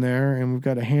 people in there and we've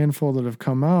got a handful that have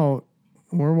come out,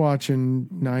 we're watching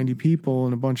 90 people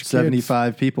and a bunch of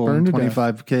 75 people and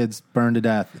 25 kids burned to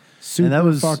death. And that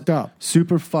was fucked up.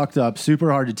 Super fucked up,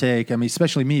 super hard to take. I mean,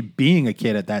 especially me being a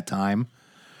kid at that time.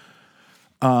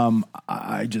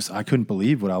 I couldn't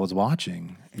believe what I was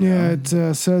watching. It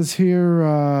says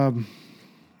here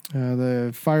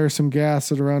they fire some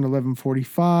gas at around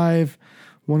 11:45.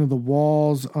 One of the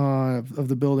walls of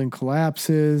the building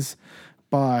collapses.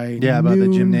 By the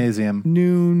gymnasium.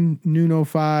 Noon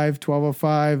 05,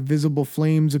 12:05, visible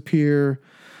flames appear.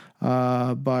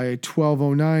 By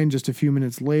 12:09, just a few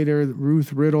minutes later,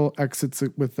 Ruth Riddle exits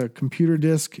with a computer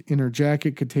disk in her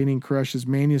jacket containing Koresh's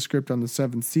manuscript on the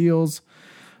 7 seals.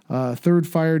 Third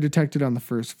fire detected on the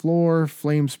first floor.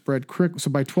 Flames spread quick.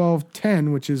 So by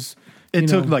 12:10, which is... It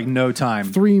took no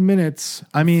time. 3 minutes.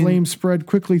 I mean, flames spread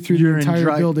quickly through the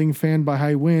entire building, fanned by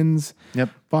high winds. Yep.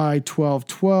 By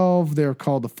 12:12, they're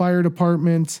called the fire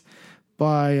department.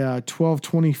 By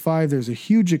 12:25, there's a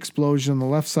huge explosion on the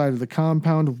left side of the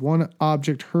compound. One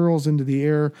object hurls into the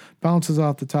air, bounces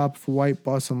off the top of a white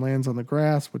bus and lands on the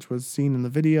grass, which was seen in the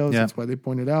videos. Yeah. That's why they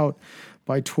pointed out.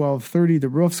 By 12:30, the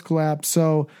roofs collapse.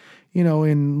 So,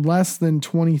 in less than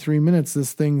 23 minutes,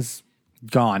 this thing's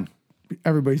Gone.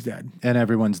 everybody's dead. And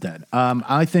everyone's dead.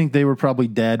 I think they were probably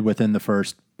dead within the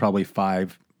first probably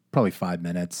 5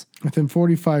 minutes. Within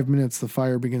 45 minutes, the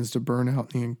fire begins to burn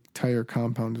out and the entire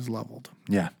compound is leveled.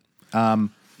 Yeah.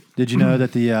 Did you know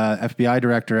that the FBI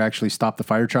director actually stopped the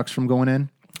fire trucks from going in?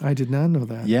 I did not know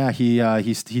that. Yeah, he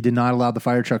did not allow the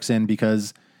fire trucks in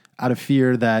because out of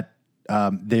fear that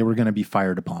they were going to be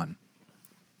fired upon.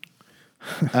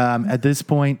 At this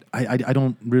point, I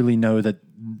don't really know that.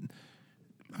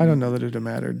 I don't know that it would have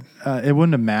mattered. It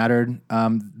wouldn't have mattered.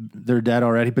 They're dead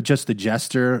already, but just the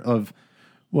gesture of,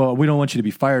 well, we don't want you to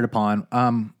be fired upon.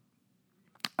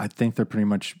 I think they're pretty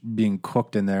much being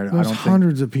cooked in there. There's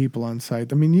hundreds of people on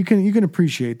site. I mean, you can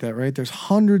appreciate that, right? There's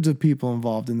hundreds of people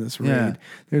involved in this raid. Yeah.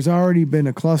 There's already been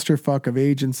a clusterfuck of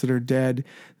agents that are dead.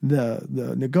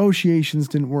 The negotiations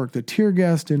didn't work. The tear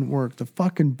gas didn't work. The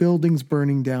fucking building's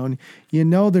burning down.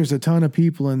 There's a ton of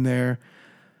people in there.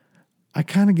 I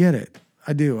kind of get it.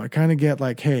 I do. I kind of get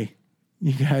like, hey,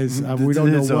 you guys, we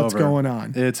don't know what's going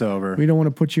on. It's over. We don't want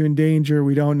to put you in danger.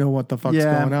 We don't know what the fuck's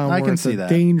going on. I can see that.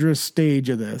 Dangerous stage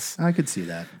of this. I could see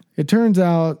that. It turns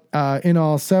out, in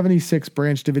all, 76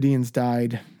 Branch Davidians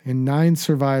died, and 9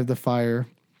 survived the fire.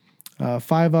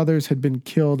 5 others had been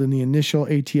killed in the initial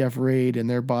ATF raid, and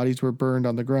their bodies were burned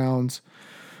on the grounds.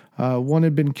 1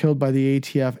 had been killed by the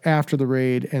ATF after the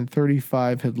raid, and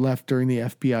 35 had left during the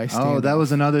FBI standoff. Oh, that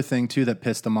was another thing, too, that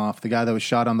pissed him off. The guy that was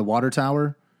shot on the water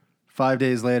tower. 5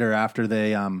 days later, after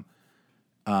they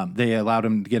allowed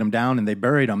him to get him down and they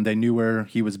buried him, they knew where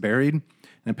he was buried. And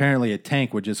apparently a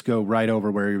tank would just go right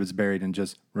over where he was buried and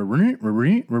just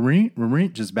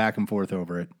just back and forth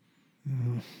over it.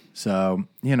 Mm-hmm. So,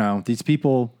 these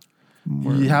people,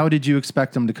 how did you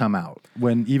expect them to come out?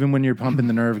 Even when you're pumping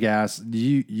the nerve gas,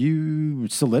 you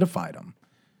solidified them.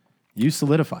 You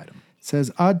solidified them.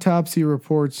 Says autopsy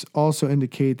reports also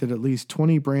indicate that at least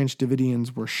 20 Branch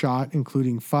Davidians were shot,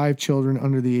 including 5 children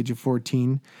under the age of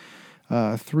 14.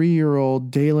 3-year-old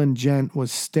Dalen Gent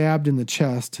was stabbed in the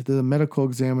chest. The medical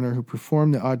examiner who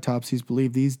performed the autopsies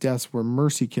believed these deaths were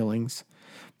mercy killings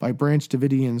by Branch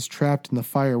Davidians trapped in the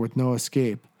fire with no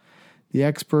escape. The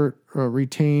expert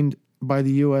retained by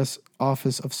the U.S.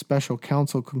 Office of Special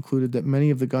Counsel concluded that many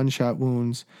of the gunshot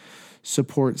wounds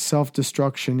support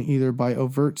self-destruction either by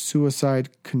overt suicide,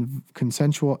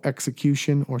 consensual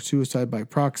execution, or suicide by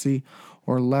proxy,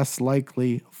 or less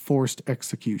likely, forced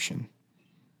execution.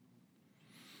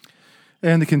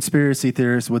 And the conspiracy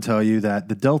theorists would tell you that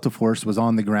the Delta Force was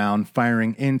on the ground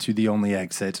firing into the only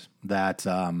exit that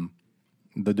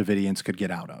the Davidians could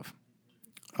get out of.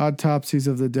 Autopsies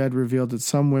of the dead revealed that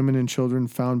some women and children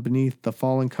found beneath the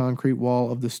fallen concrete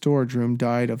wall of the storage room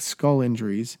died of skull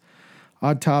injuries.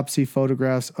 Autopsy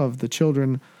photographs of the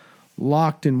children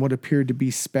locked in what appeared to be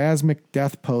spasmic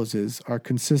death poses are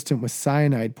consistent with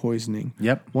cyanide poisoning.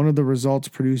 Yep. One of the results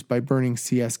produced by burning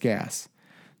CS gas.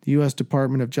 The U.S.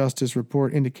 Department of Justice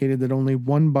report indicated that only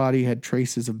one body had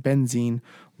traces of benzene,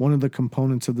 one of the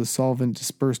components of the solvent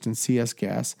dispersed in CS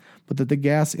gas, but that the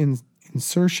gas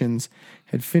insertions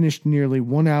had finished nearly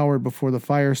 1 hour before the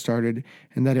fire started,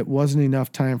 and that it wasn't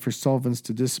enough time for solvents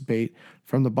to dissipate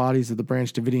from the bodies of the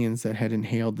Branch Davidians that had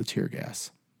inhaled the tear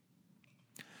gas.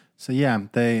 So yeah,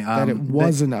 that it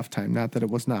was enough time, not that it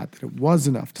was not, that it was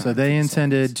enough time. So they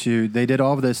they did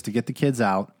all of this to get the kids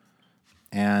out,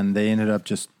 and they ended up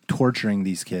just torturing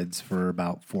these kids for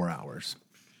about 4 hours.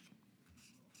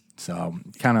 So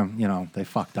kind of, they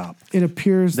fucked up. It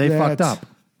appears they that fucked up.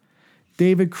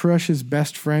 David Korush's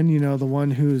best friend, the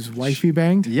one whose wife he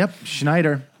banged. Yep,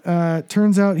 Schneider.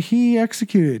 Turns out he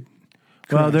executed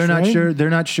Korush, well, they're not right? sure. They're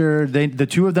not sure. The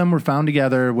two of them were found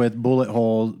together with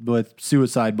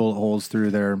suicide bullet holes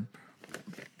through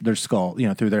their skull,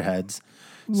 through their heads.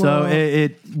 Well, So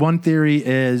one theory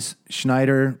is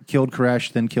Schneider killed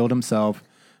Korush, then killed himself.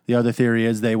 The other theory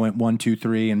is they went 1, 2,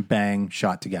 3 and bang,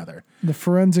 shot together. The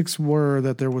forensics were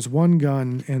that there was one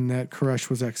gun and that Korush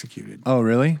was executed. Oh,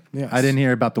 really? Yes. I didn't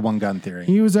hear about the one gun theory.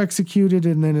 He was executed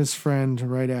and then his friend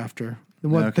right after.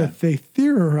 What they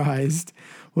theorized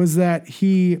was that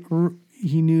he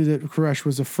knew that Korush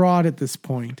was a fraud at this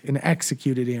point and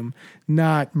executed him,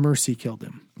 not mercy killed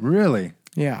him. Really?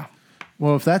 Yeah.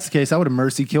 Well, if that's the case, I would have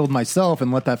mercy killed myself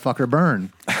and let that fucker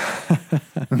burn.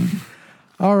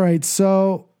 All right,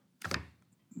 so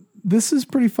this is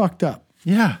pretty fucked up.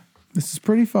 Yeah. This is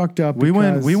pretty fucked up. We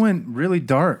went really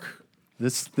dark.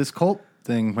 This cult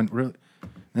thing went really.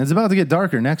 And it's about to get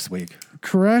darker next week.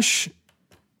 Koresh,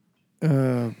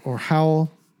 or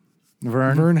Howell,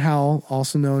 Vern Howell,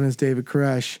 also known as David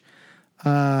Koresh,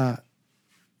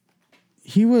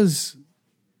 he was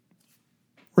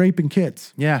raping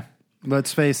kids. Yeah,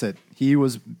 let's face it. He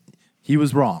was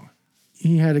wrong.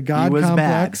 He had a God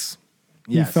complex. Bad.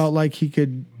 Yes. He felt like he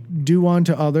could do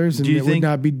unto others and it would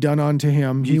not be done unto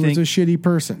him. He was a shitty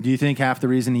person. Do you think half the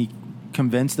reason he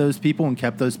convinced those people and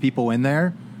kept those people in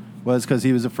there was because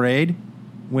he was afraid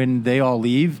when they all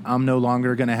leave, I'm no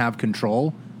longer going to have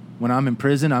control? When I'm in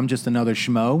prison, I'm just another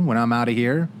schmo. When I'm out of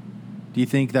here, do you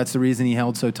think that's the reason he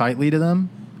held so tightly to them?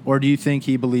 Or do you think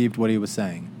he believed what he was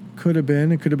saying? Could have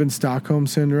been. It could have been Stockholm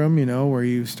Syndrome, where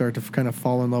you start to kind of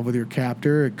fall in love with your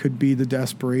captor. It could be the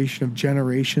desperation of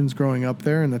generations growing up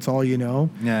there, and that's all you know.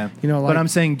 Yeah. But I'm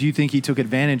saying, do you think he took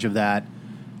advantage of that?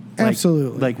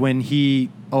 Absolutely. Like when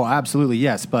absolutely,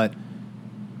 yes. But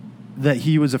that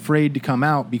he was afraid to come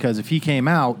out because if he came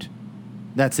out,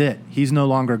 that's it. He's no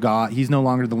longer God. He's no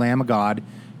longer the Lamb of God.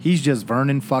 He's just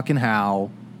Vernon fucking Howe,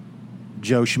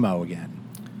 Joe Schmo again.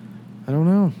 I don't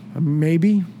know.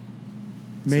 Maybe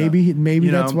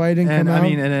that's why I didn't come out. I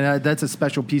mean, and that's a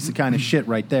special piece of kind of shit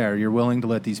right there. You're willing to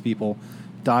let these people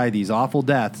die these awful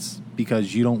deaths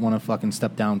because you don't want to fucking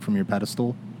step down from your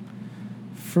pedestal.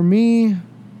 For me,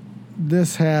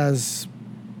 this has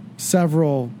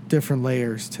several different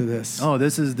layers to this. Oh,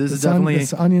 this is definitely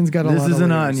this onion's got a lot of layers. This is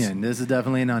an onion. This is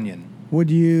definitely an onion. Would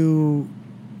you?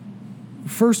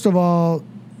 First of all,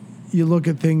 you look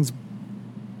at things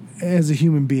as a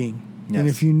human being. Yes. And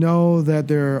if you know that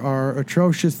there are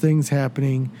atrocious things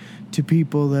happening to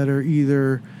people that are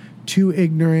either too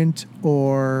ignorant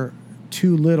or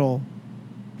too little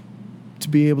to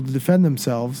be able to defend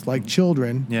themselves, like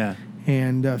children,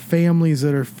 and families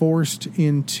that are forced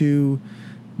into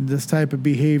this type of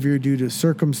behavior due to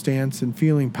circumstance and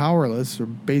feeling powerless or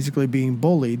basically being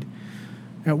bullied,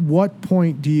 at what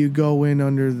point do you go in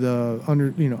under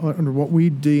what we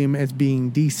deem as being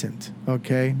decent?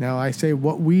 Okay, now I say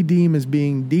what we deem as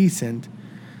being decent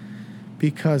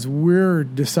because we're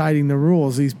deciding the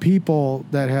rules. These people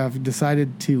that have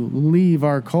decided to leave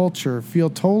our culture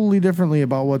feel totally differently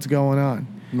about what's going on.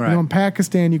 Right. In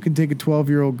Pakistan, you can take a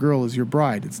 12-year-old girl as your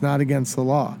bride. It's not against the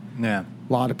law. Yeah.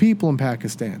 A lot of people in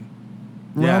Pakistan.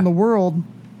 Around the world,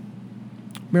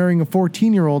 marrying a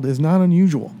 14-year-old is not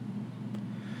unusual.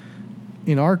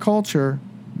 In our culture,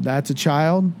 that's a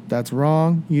child, that's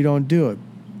wrong, you don't do it.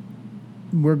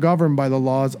 We're governed by the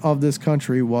laws of this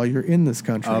country while you're in this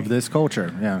country. Of this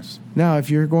culture, yes. Now, if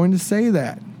you're going to say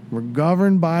that, we're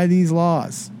governed by these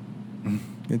laws.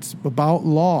 It's about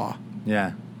law.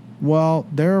 Yeah. Well,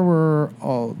 there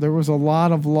was a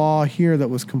lot of law here that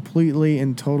was completely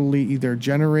and totally either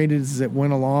generated as it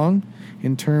went along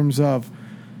in terms of,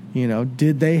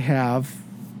 did they have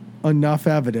enough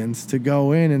evidence to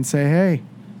go in and say, hey,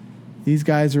 these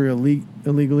guys are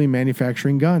illegally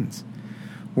manufacturing guns.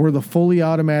 Were the fully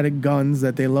automatic guns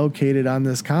that they located on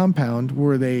this compound,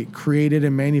 were they created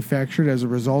and manufactured as a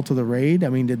result of the raid? I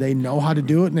mean, did they know how to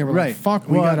do it? And they were like, fuck,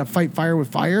 we got to fight fire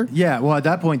with fire? Yeah, well, at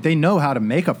that point, they know how to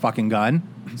make a fucking gun.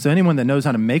 So anyone that knows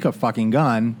how to make a fucking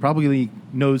gun probably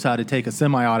knows how to take a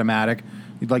semi-automatic.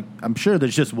 Like, I'm sure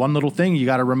there's just one little thing you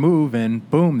got to remove, and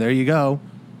boom, there you go.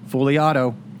 Fully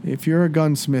auto. If you're a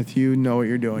gunsmith, you know what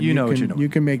you're doing. You know what you're doing. You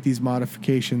can make these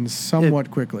modifications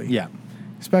somewhat quickly. Yeah.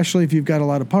 Especially if you've got a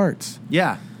lot of parts.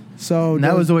 Yeah. So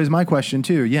that was always my question,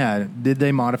 too. Yeah. Did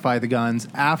they modify the guns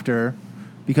after?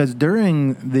 Because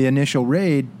during the initial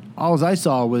raid, all I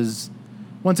saw was,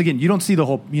 once again, you don't see the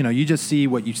whole, you just see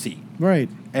what you see. Right.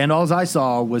 And all I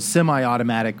saw was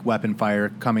semi-automatic weapon fire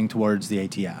coming towards the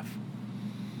ATF.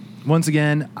 Once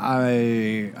again,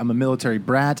 I'm a military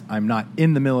brat. I'm not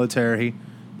in the military,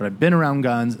 but I've been around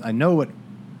guns. I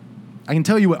can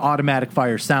tell you what automatic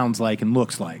fire sounds like and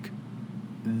looks like.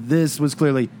 This was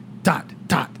clearly dot,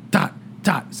 dot, dot,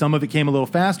 dot. Some of it came a little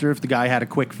faster if the guy had a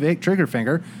quick trigger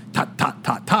finger. Tot, tot,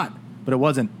 tot, tot. But it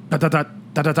wasn't dot, dot,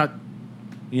 dot, dot, dot, dot.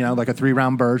 Like a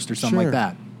 3-round burst or something like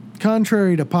that.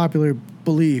 Contrary to popular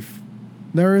belief,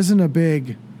 there isn't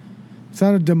it's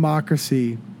not a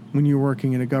democracy when you're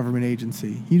working in a government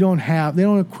agency. They don't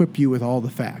equip you with all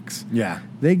the facts. Yeah.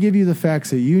 They give you the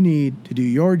facts that you need to do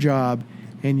your job,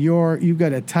 and you've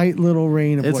got a tight little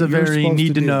rein of what you're supposed to do. It's a very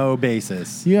need-to-know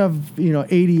basis. You have,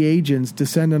 80 agents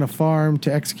descend on a farm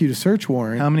to execute a search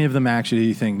warrant. How many of them actually do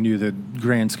you think knew the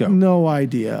grand scope? No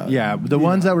idea. Yeah, the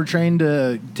ones that were trained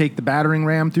to take the battering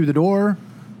ram through the door,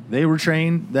 they were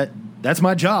trained that's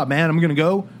my job, man. I'm going to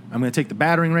go. I'm going to take the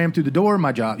battering ram through the door,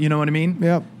 my job. You know what I mean?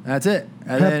 Yep. That's it.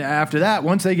 And then after that,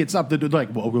 once they get up, they're like,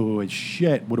 whoa,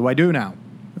 shit, what do I do now?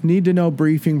 need-to-know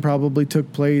briefing probably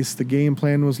took place. The game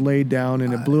plan was laid down,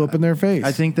 and it blew up in their face.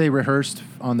 I think they rehearsed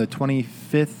on the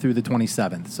 25th through the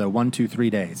 27th, so 1, 2, 3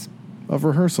 days. Of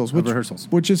rehearsals,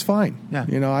 which is fine. Yeah.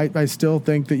 You know, I still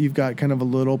think that you've got kind of a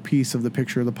little piece of the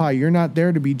picture of the pie. You're not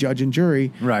there to be judge and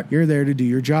jury. Right. You're there to do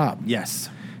your job. Yes.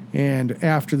 And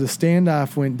after the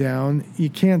standoff went down, you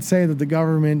can't say that the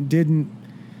government didn't.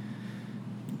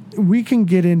 We can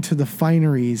get into the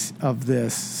fineries of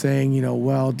this, saying, you know,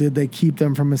 well, did they keep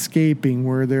them from escaping?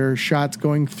 Were there shots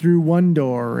going through one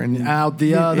door and out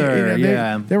the other?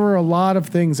 Yeah. There were a lot of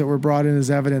things that were brought in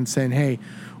as evidence saying, hey,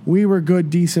 we were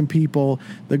good, decent people.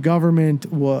 The government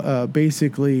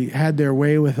basically had their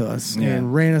way with us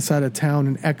and ran us out of town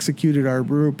and executed our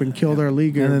group and killed our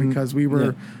leader because we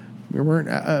weren't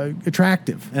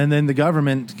attractive. And then the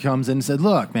government comes in and said,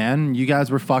 look, man, you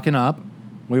guys were fucking up.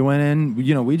 We went in,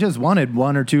 you know, we just wanted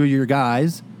 1 or 2 of your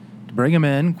guys to bring them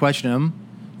in, question them.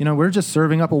 You know, we're just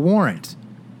serving up a warrant.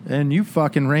 And you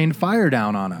fucking rained fire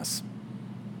down on us.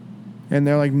 And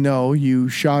they're like, no, you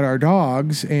shot our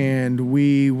dogs and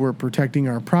we were protecting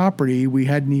our property. We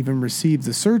hadn't even received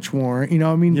the search warrant. You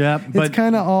know, I mean, it's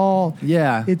kind of all.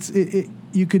 Yeah.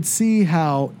 You could see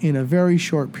how in a very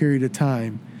short period of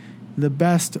time, the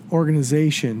best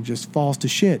organization just falls to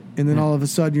shit. And then all of a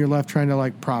sudden you're left trying to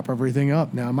like prop everything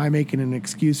up. Now, am I making an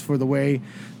excuse for the way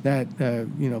that,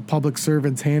 public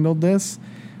servants handled this?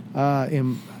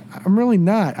 I'm really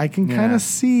not. I can kind of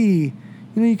see.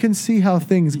 You know, you can see how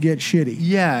things get shitty.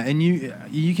 Yeah, and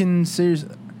you can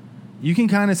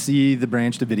kind of see the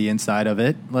Branch Davidian side of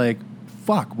it. Like,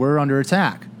 fuck, we're under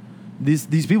attack.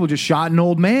 These people just shot an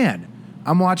old man.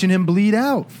 I'm watching him bleed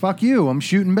out. Fuck you. I'm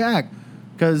shooting back.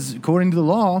 Because according to the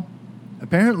law,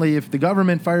 apparently if the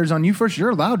government fires on you first,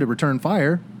 you're allowed to return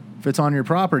fire if it's on your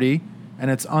property and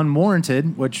it's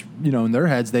unwarranted, which, you know, in their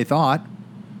heads they thought.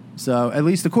 So at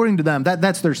least according to them,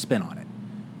 that's their spin on it.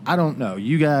 I don't know.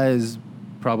 You guys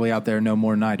probably out there know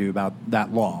more than I do about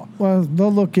that law. Well,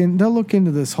 they'll look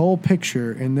into this whole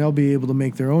picture and they'll be able to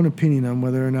make their own opinion on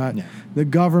whether or not the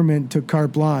government took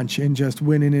carte blanche and just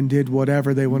went in and did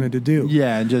whatever they wanted to do.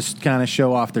 Yeah, and just kind of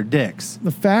show off their dicks.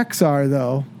 The facts are,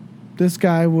 though, this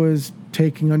guy was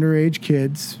taking underage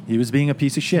kids. He was being a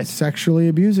piece of shit. Sexually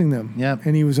abusing them. Yeah.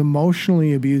 And he was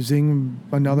emotionally abusing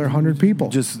another 100 people.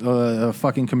 Just a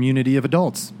fucking community of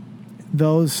adults.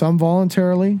 Those, some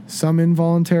voluntarily, some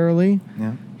involuntarily.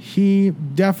 Yeah. He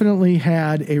definitely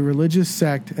had a religious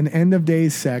sect, an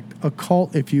end-of-days sect, a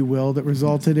cult, if you will, that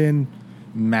resulted in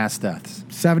mass deaths.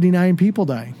 79 people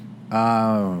dying.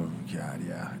 Oh, God,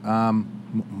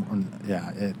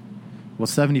 yeah.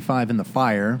 75 in the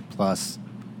fire, plus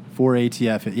 4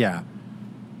 ATF. Yeah.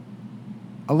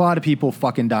 A lot of people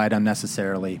fucking died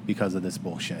unnecessarily because of this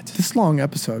bullshit. This long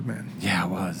episode, man. Yeah, it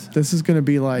was. This is going to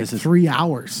be like 3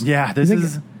 hours. Yeah, this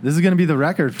is going to be the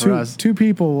record for us. 2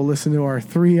 people will listen to our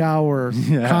 3-hour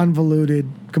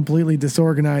convoluted, completely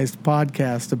disorganized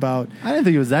podcast about. I didn't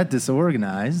think it was that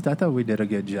disorganized. I thought we did a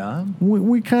good job.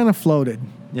 We kind of floated.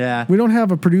 Yeah. We don't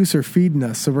have a producer feeding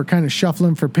us, so we're kind of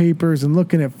shuffling for papers and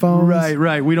looking at phones.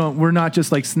 Right. We're not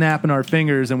just like snapping our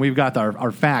fingers and we've got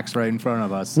our facts right in front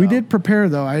of us. So. We did prepare,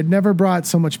 though. I had never brought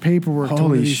so much paperwork to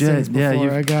these things before.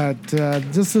 Yeah, I got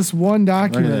just this one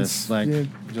document. This,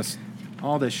 just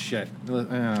all this shit.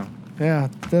 Yeah,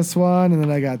 this one, and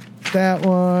then I got that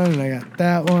one, and I got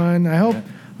that one.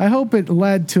 I hope it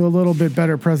led to a little bit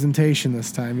better presentation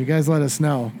this time. You guys let us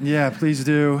know. Yeah, please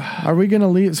do. Are we gonna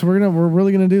leave? So we're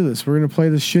really gonna do this. We're gonna play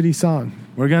this shitty song.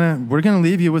 We're gonna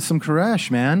leave you with some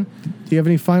Koresh, man. Do you have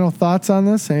any final thoughts on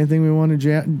this? Anything we want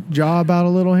to jaw about a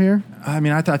little here? I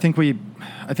mean, I think we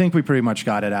pretty much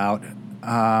got it out.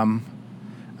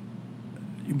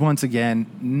 Once again,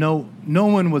 no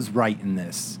one was right in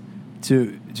this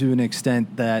to an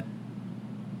extent that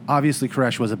obviously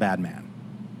Koresh was a bad man.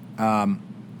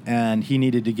 And he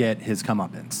needed to get his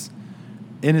comeuppance.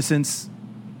 Innocents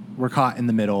were caught in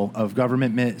the middle of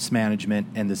government mismanagement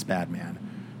and this bad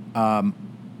man.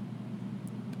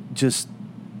 Just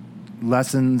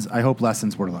lessons. I hope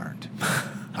lessons were learned.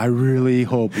 I really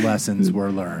hope lessons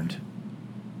were learned.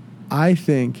 I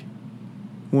think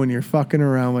when you're fucking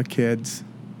around with kids,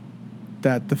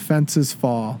 that the fences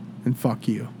fall and fuck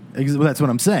you. That's what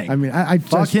I'm saying. I mean, I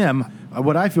fuck him.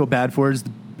 What I feel bad for is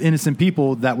the innocent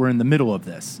people that were in the middle of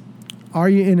this. Are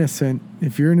you innocent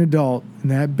if you're an adult in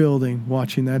that building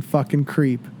watching that fucking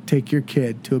creep take your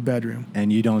kid to a bedroom?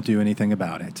 And you don't do anything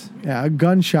about it. Yeah, a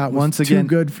gunshot was too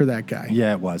good for that guy.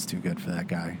 Yeah, it was too good for that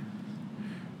guy.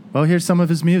 Well, here's some of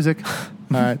his music. All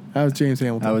right, that was James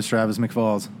Hamilton. That was Travis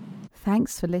McFalls.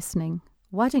 Thanks for listening.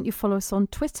 Why don't you follow us on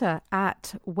Twitter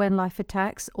at When Life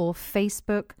Attacks or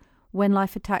Facebook When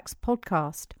Life Attacks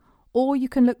Podcast, or you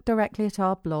can look directly at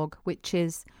our blog, which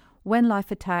is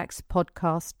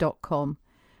whenlifeattackspodcast.com,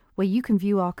 where you can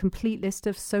view our complete list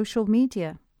of social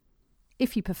media.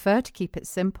 If you prefer to keep it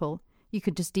simple, you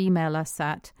could just email us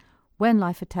at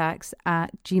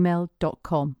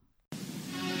whenlifeattacks@gmail.com.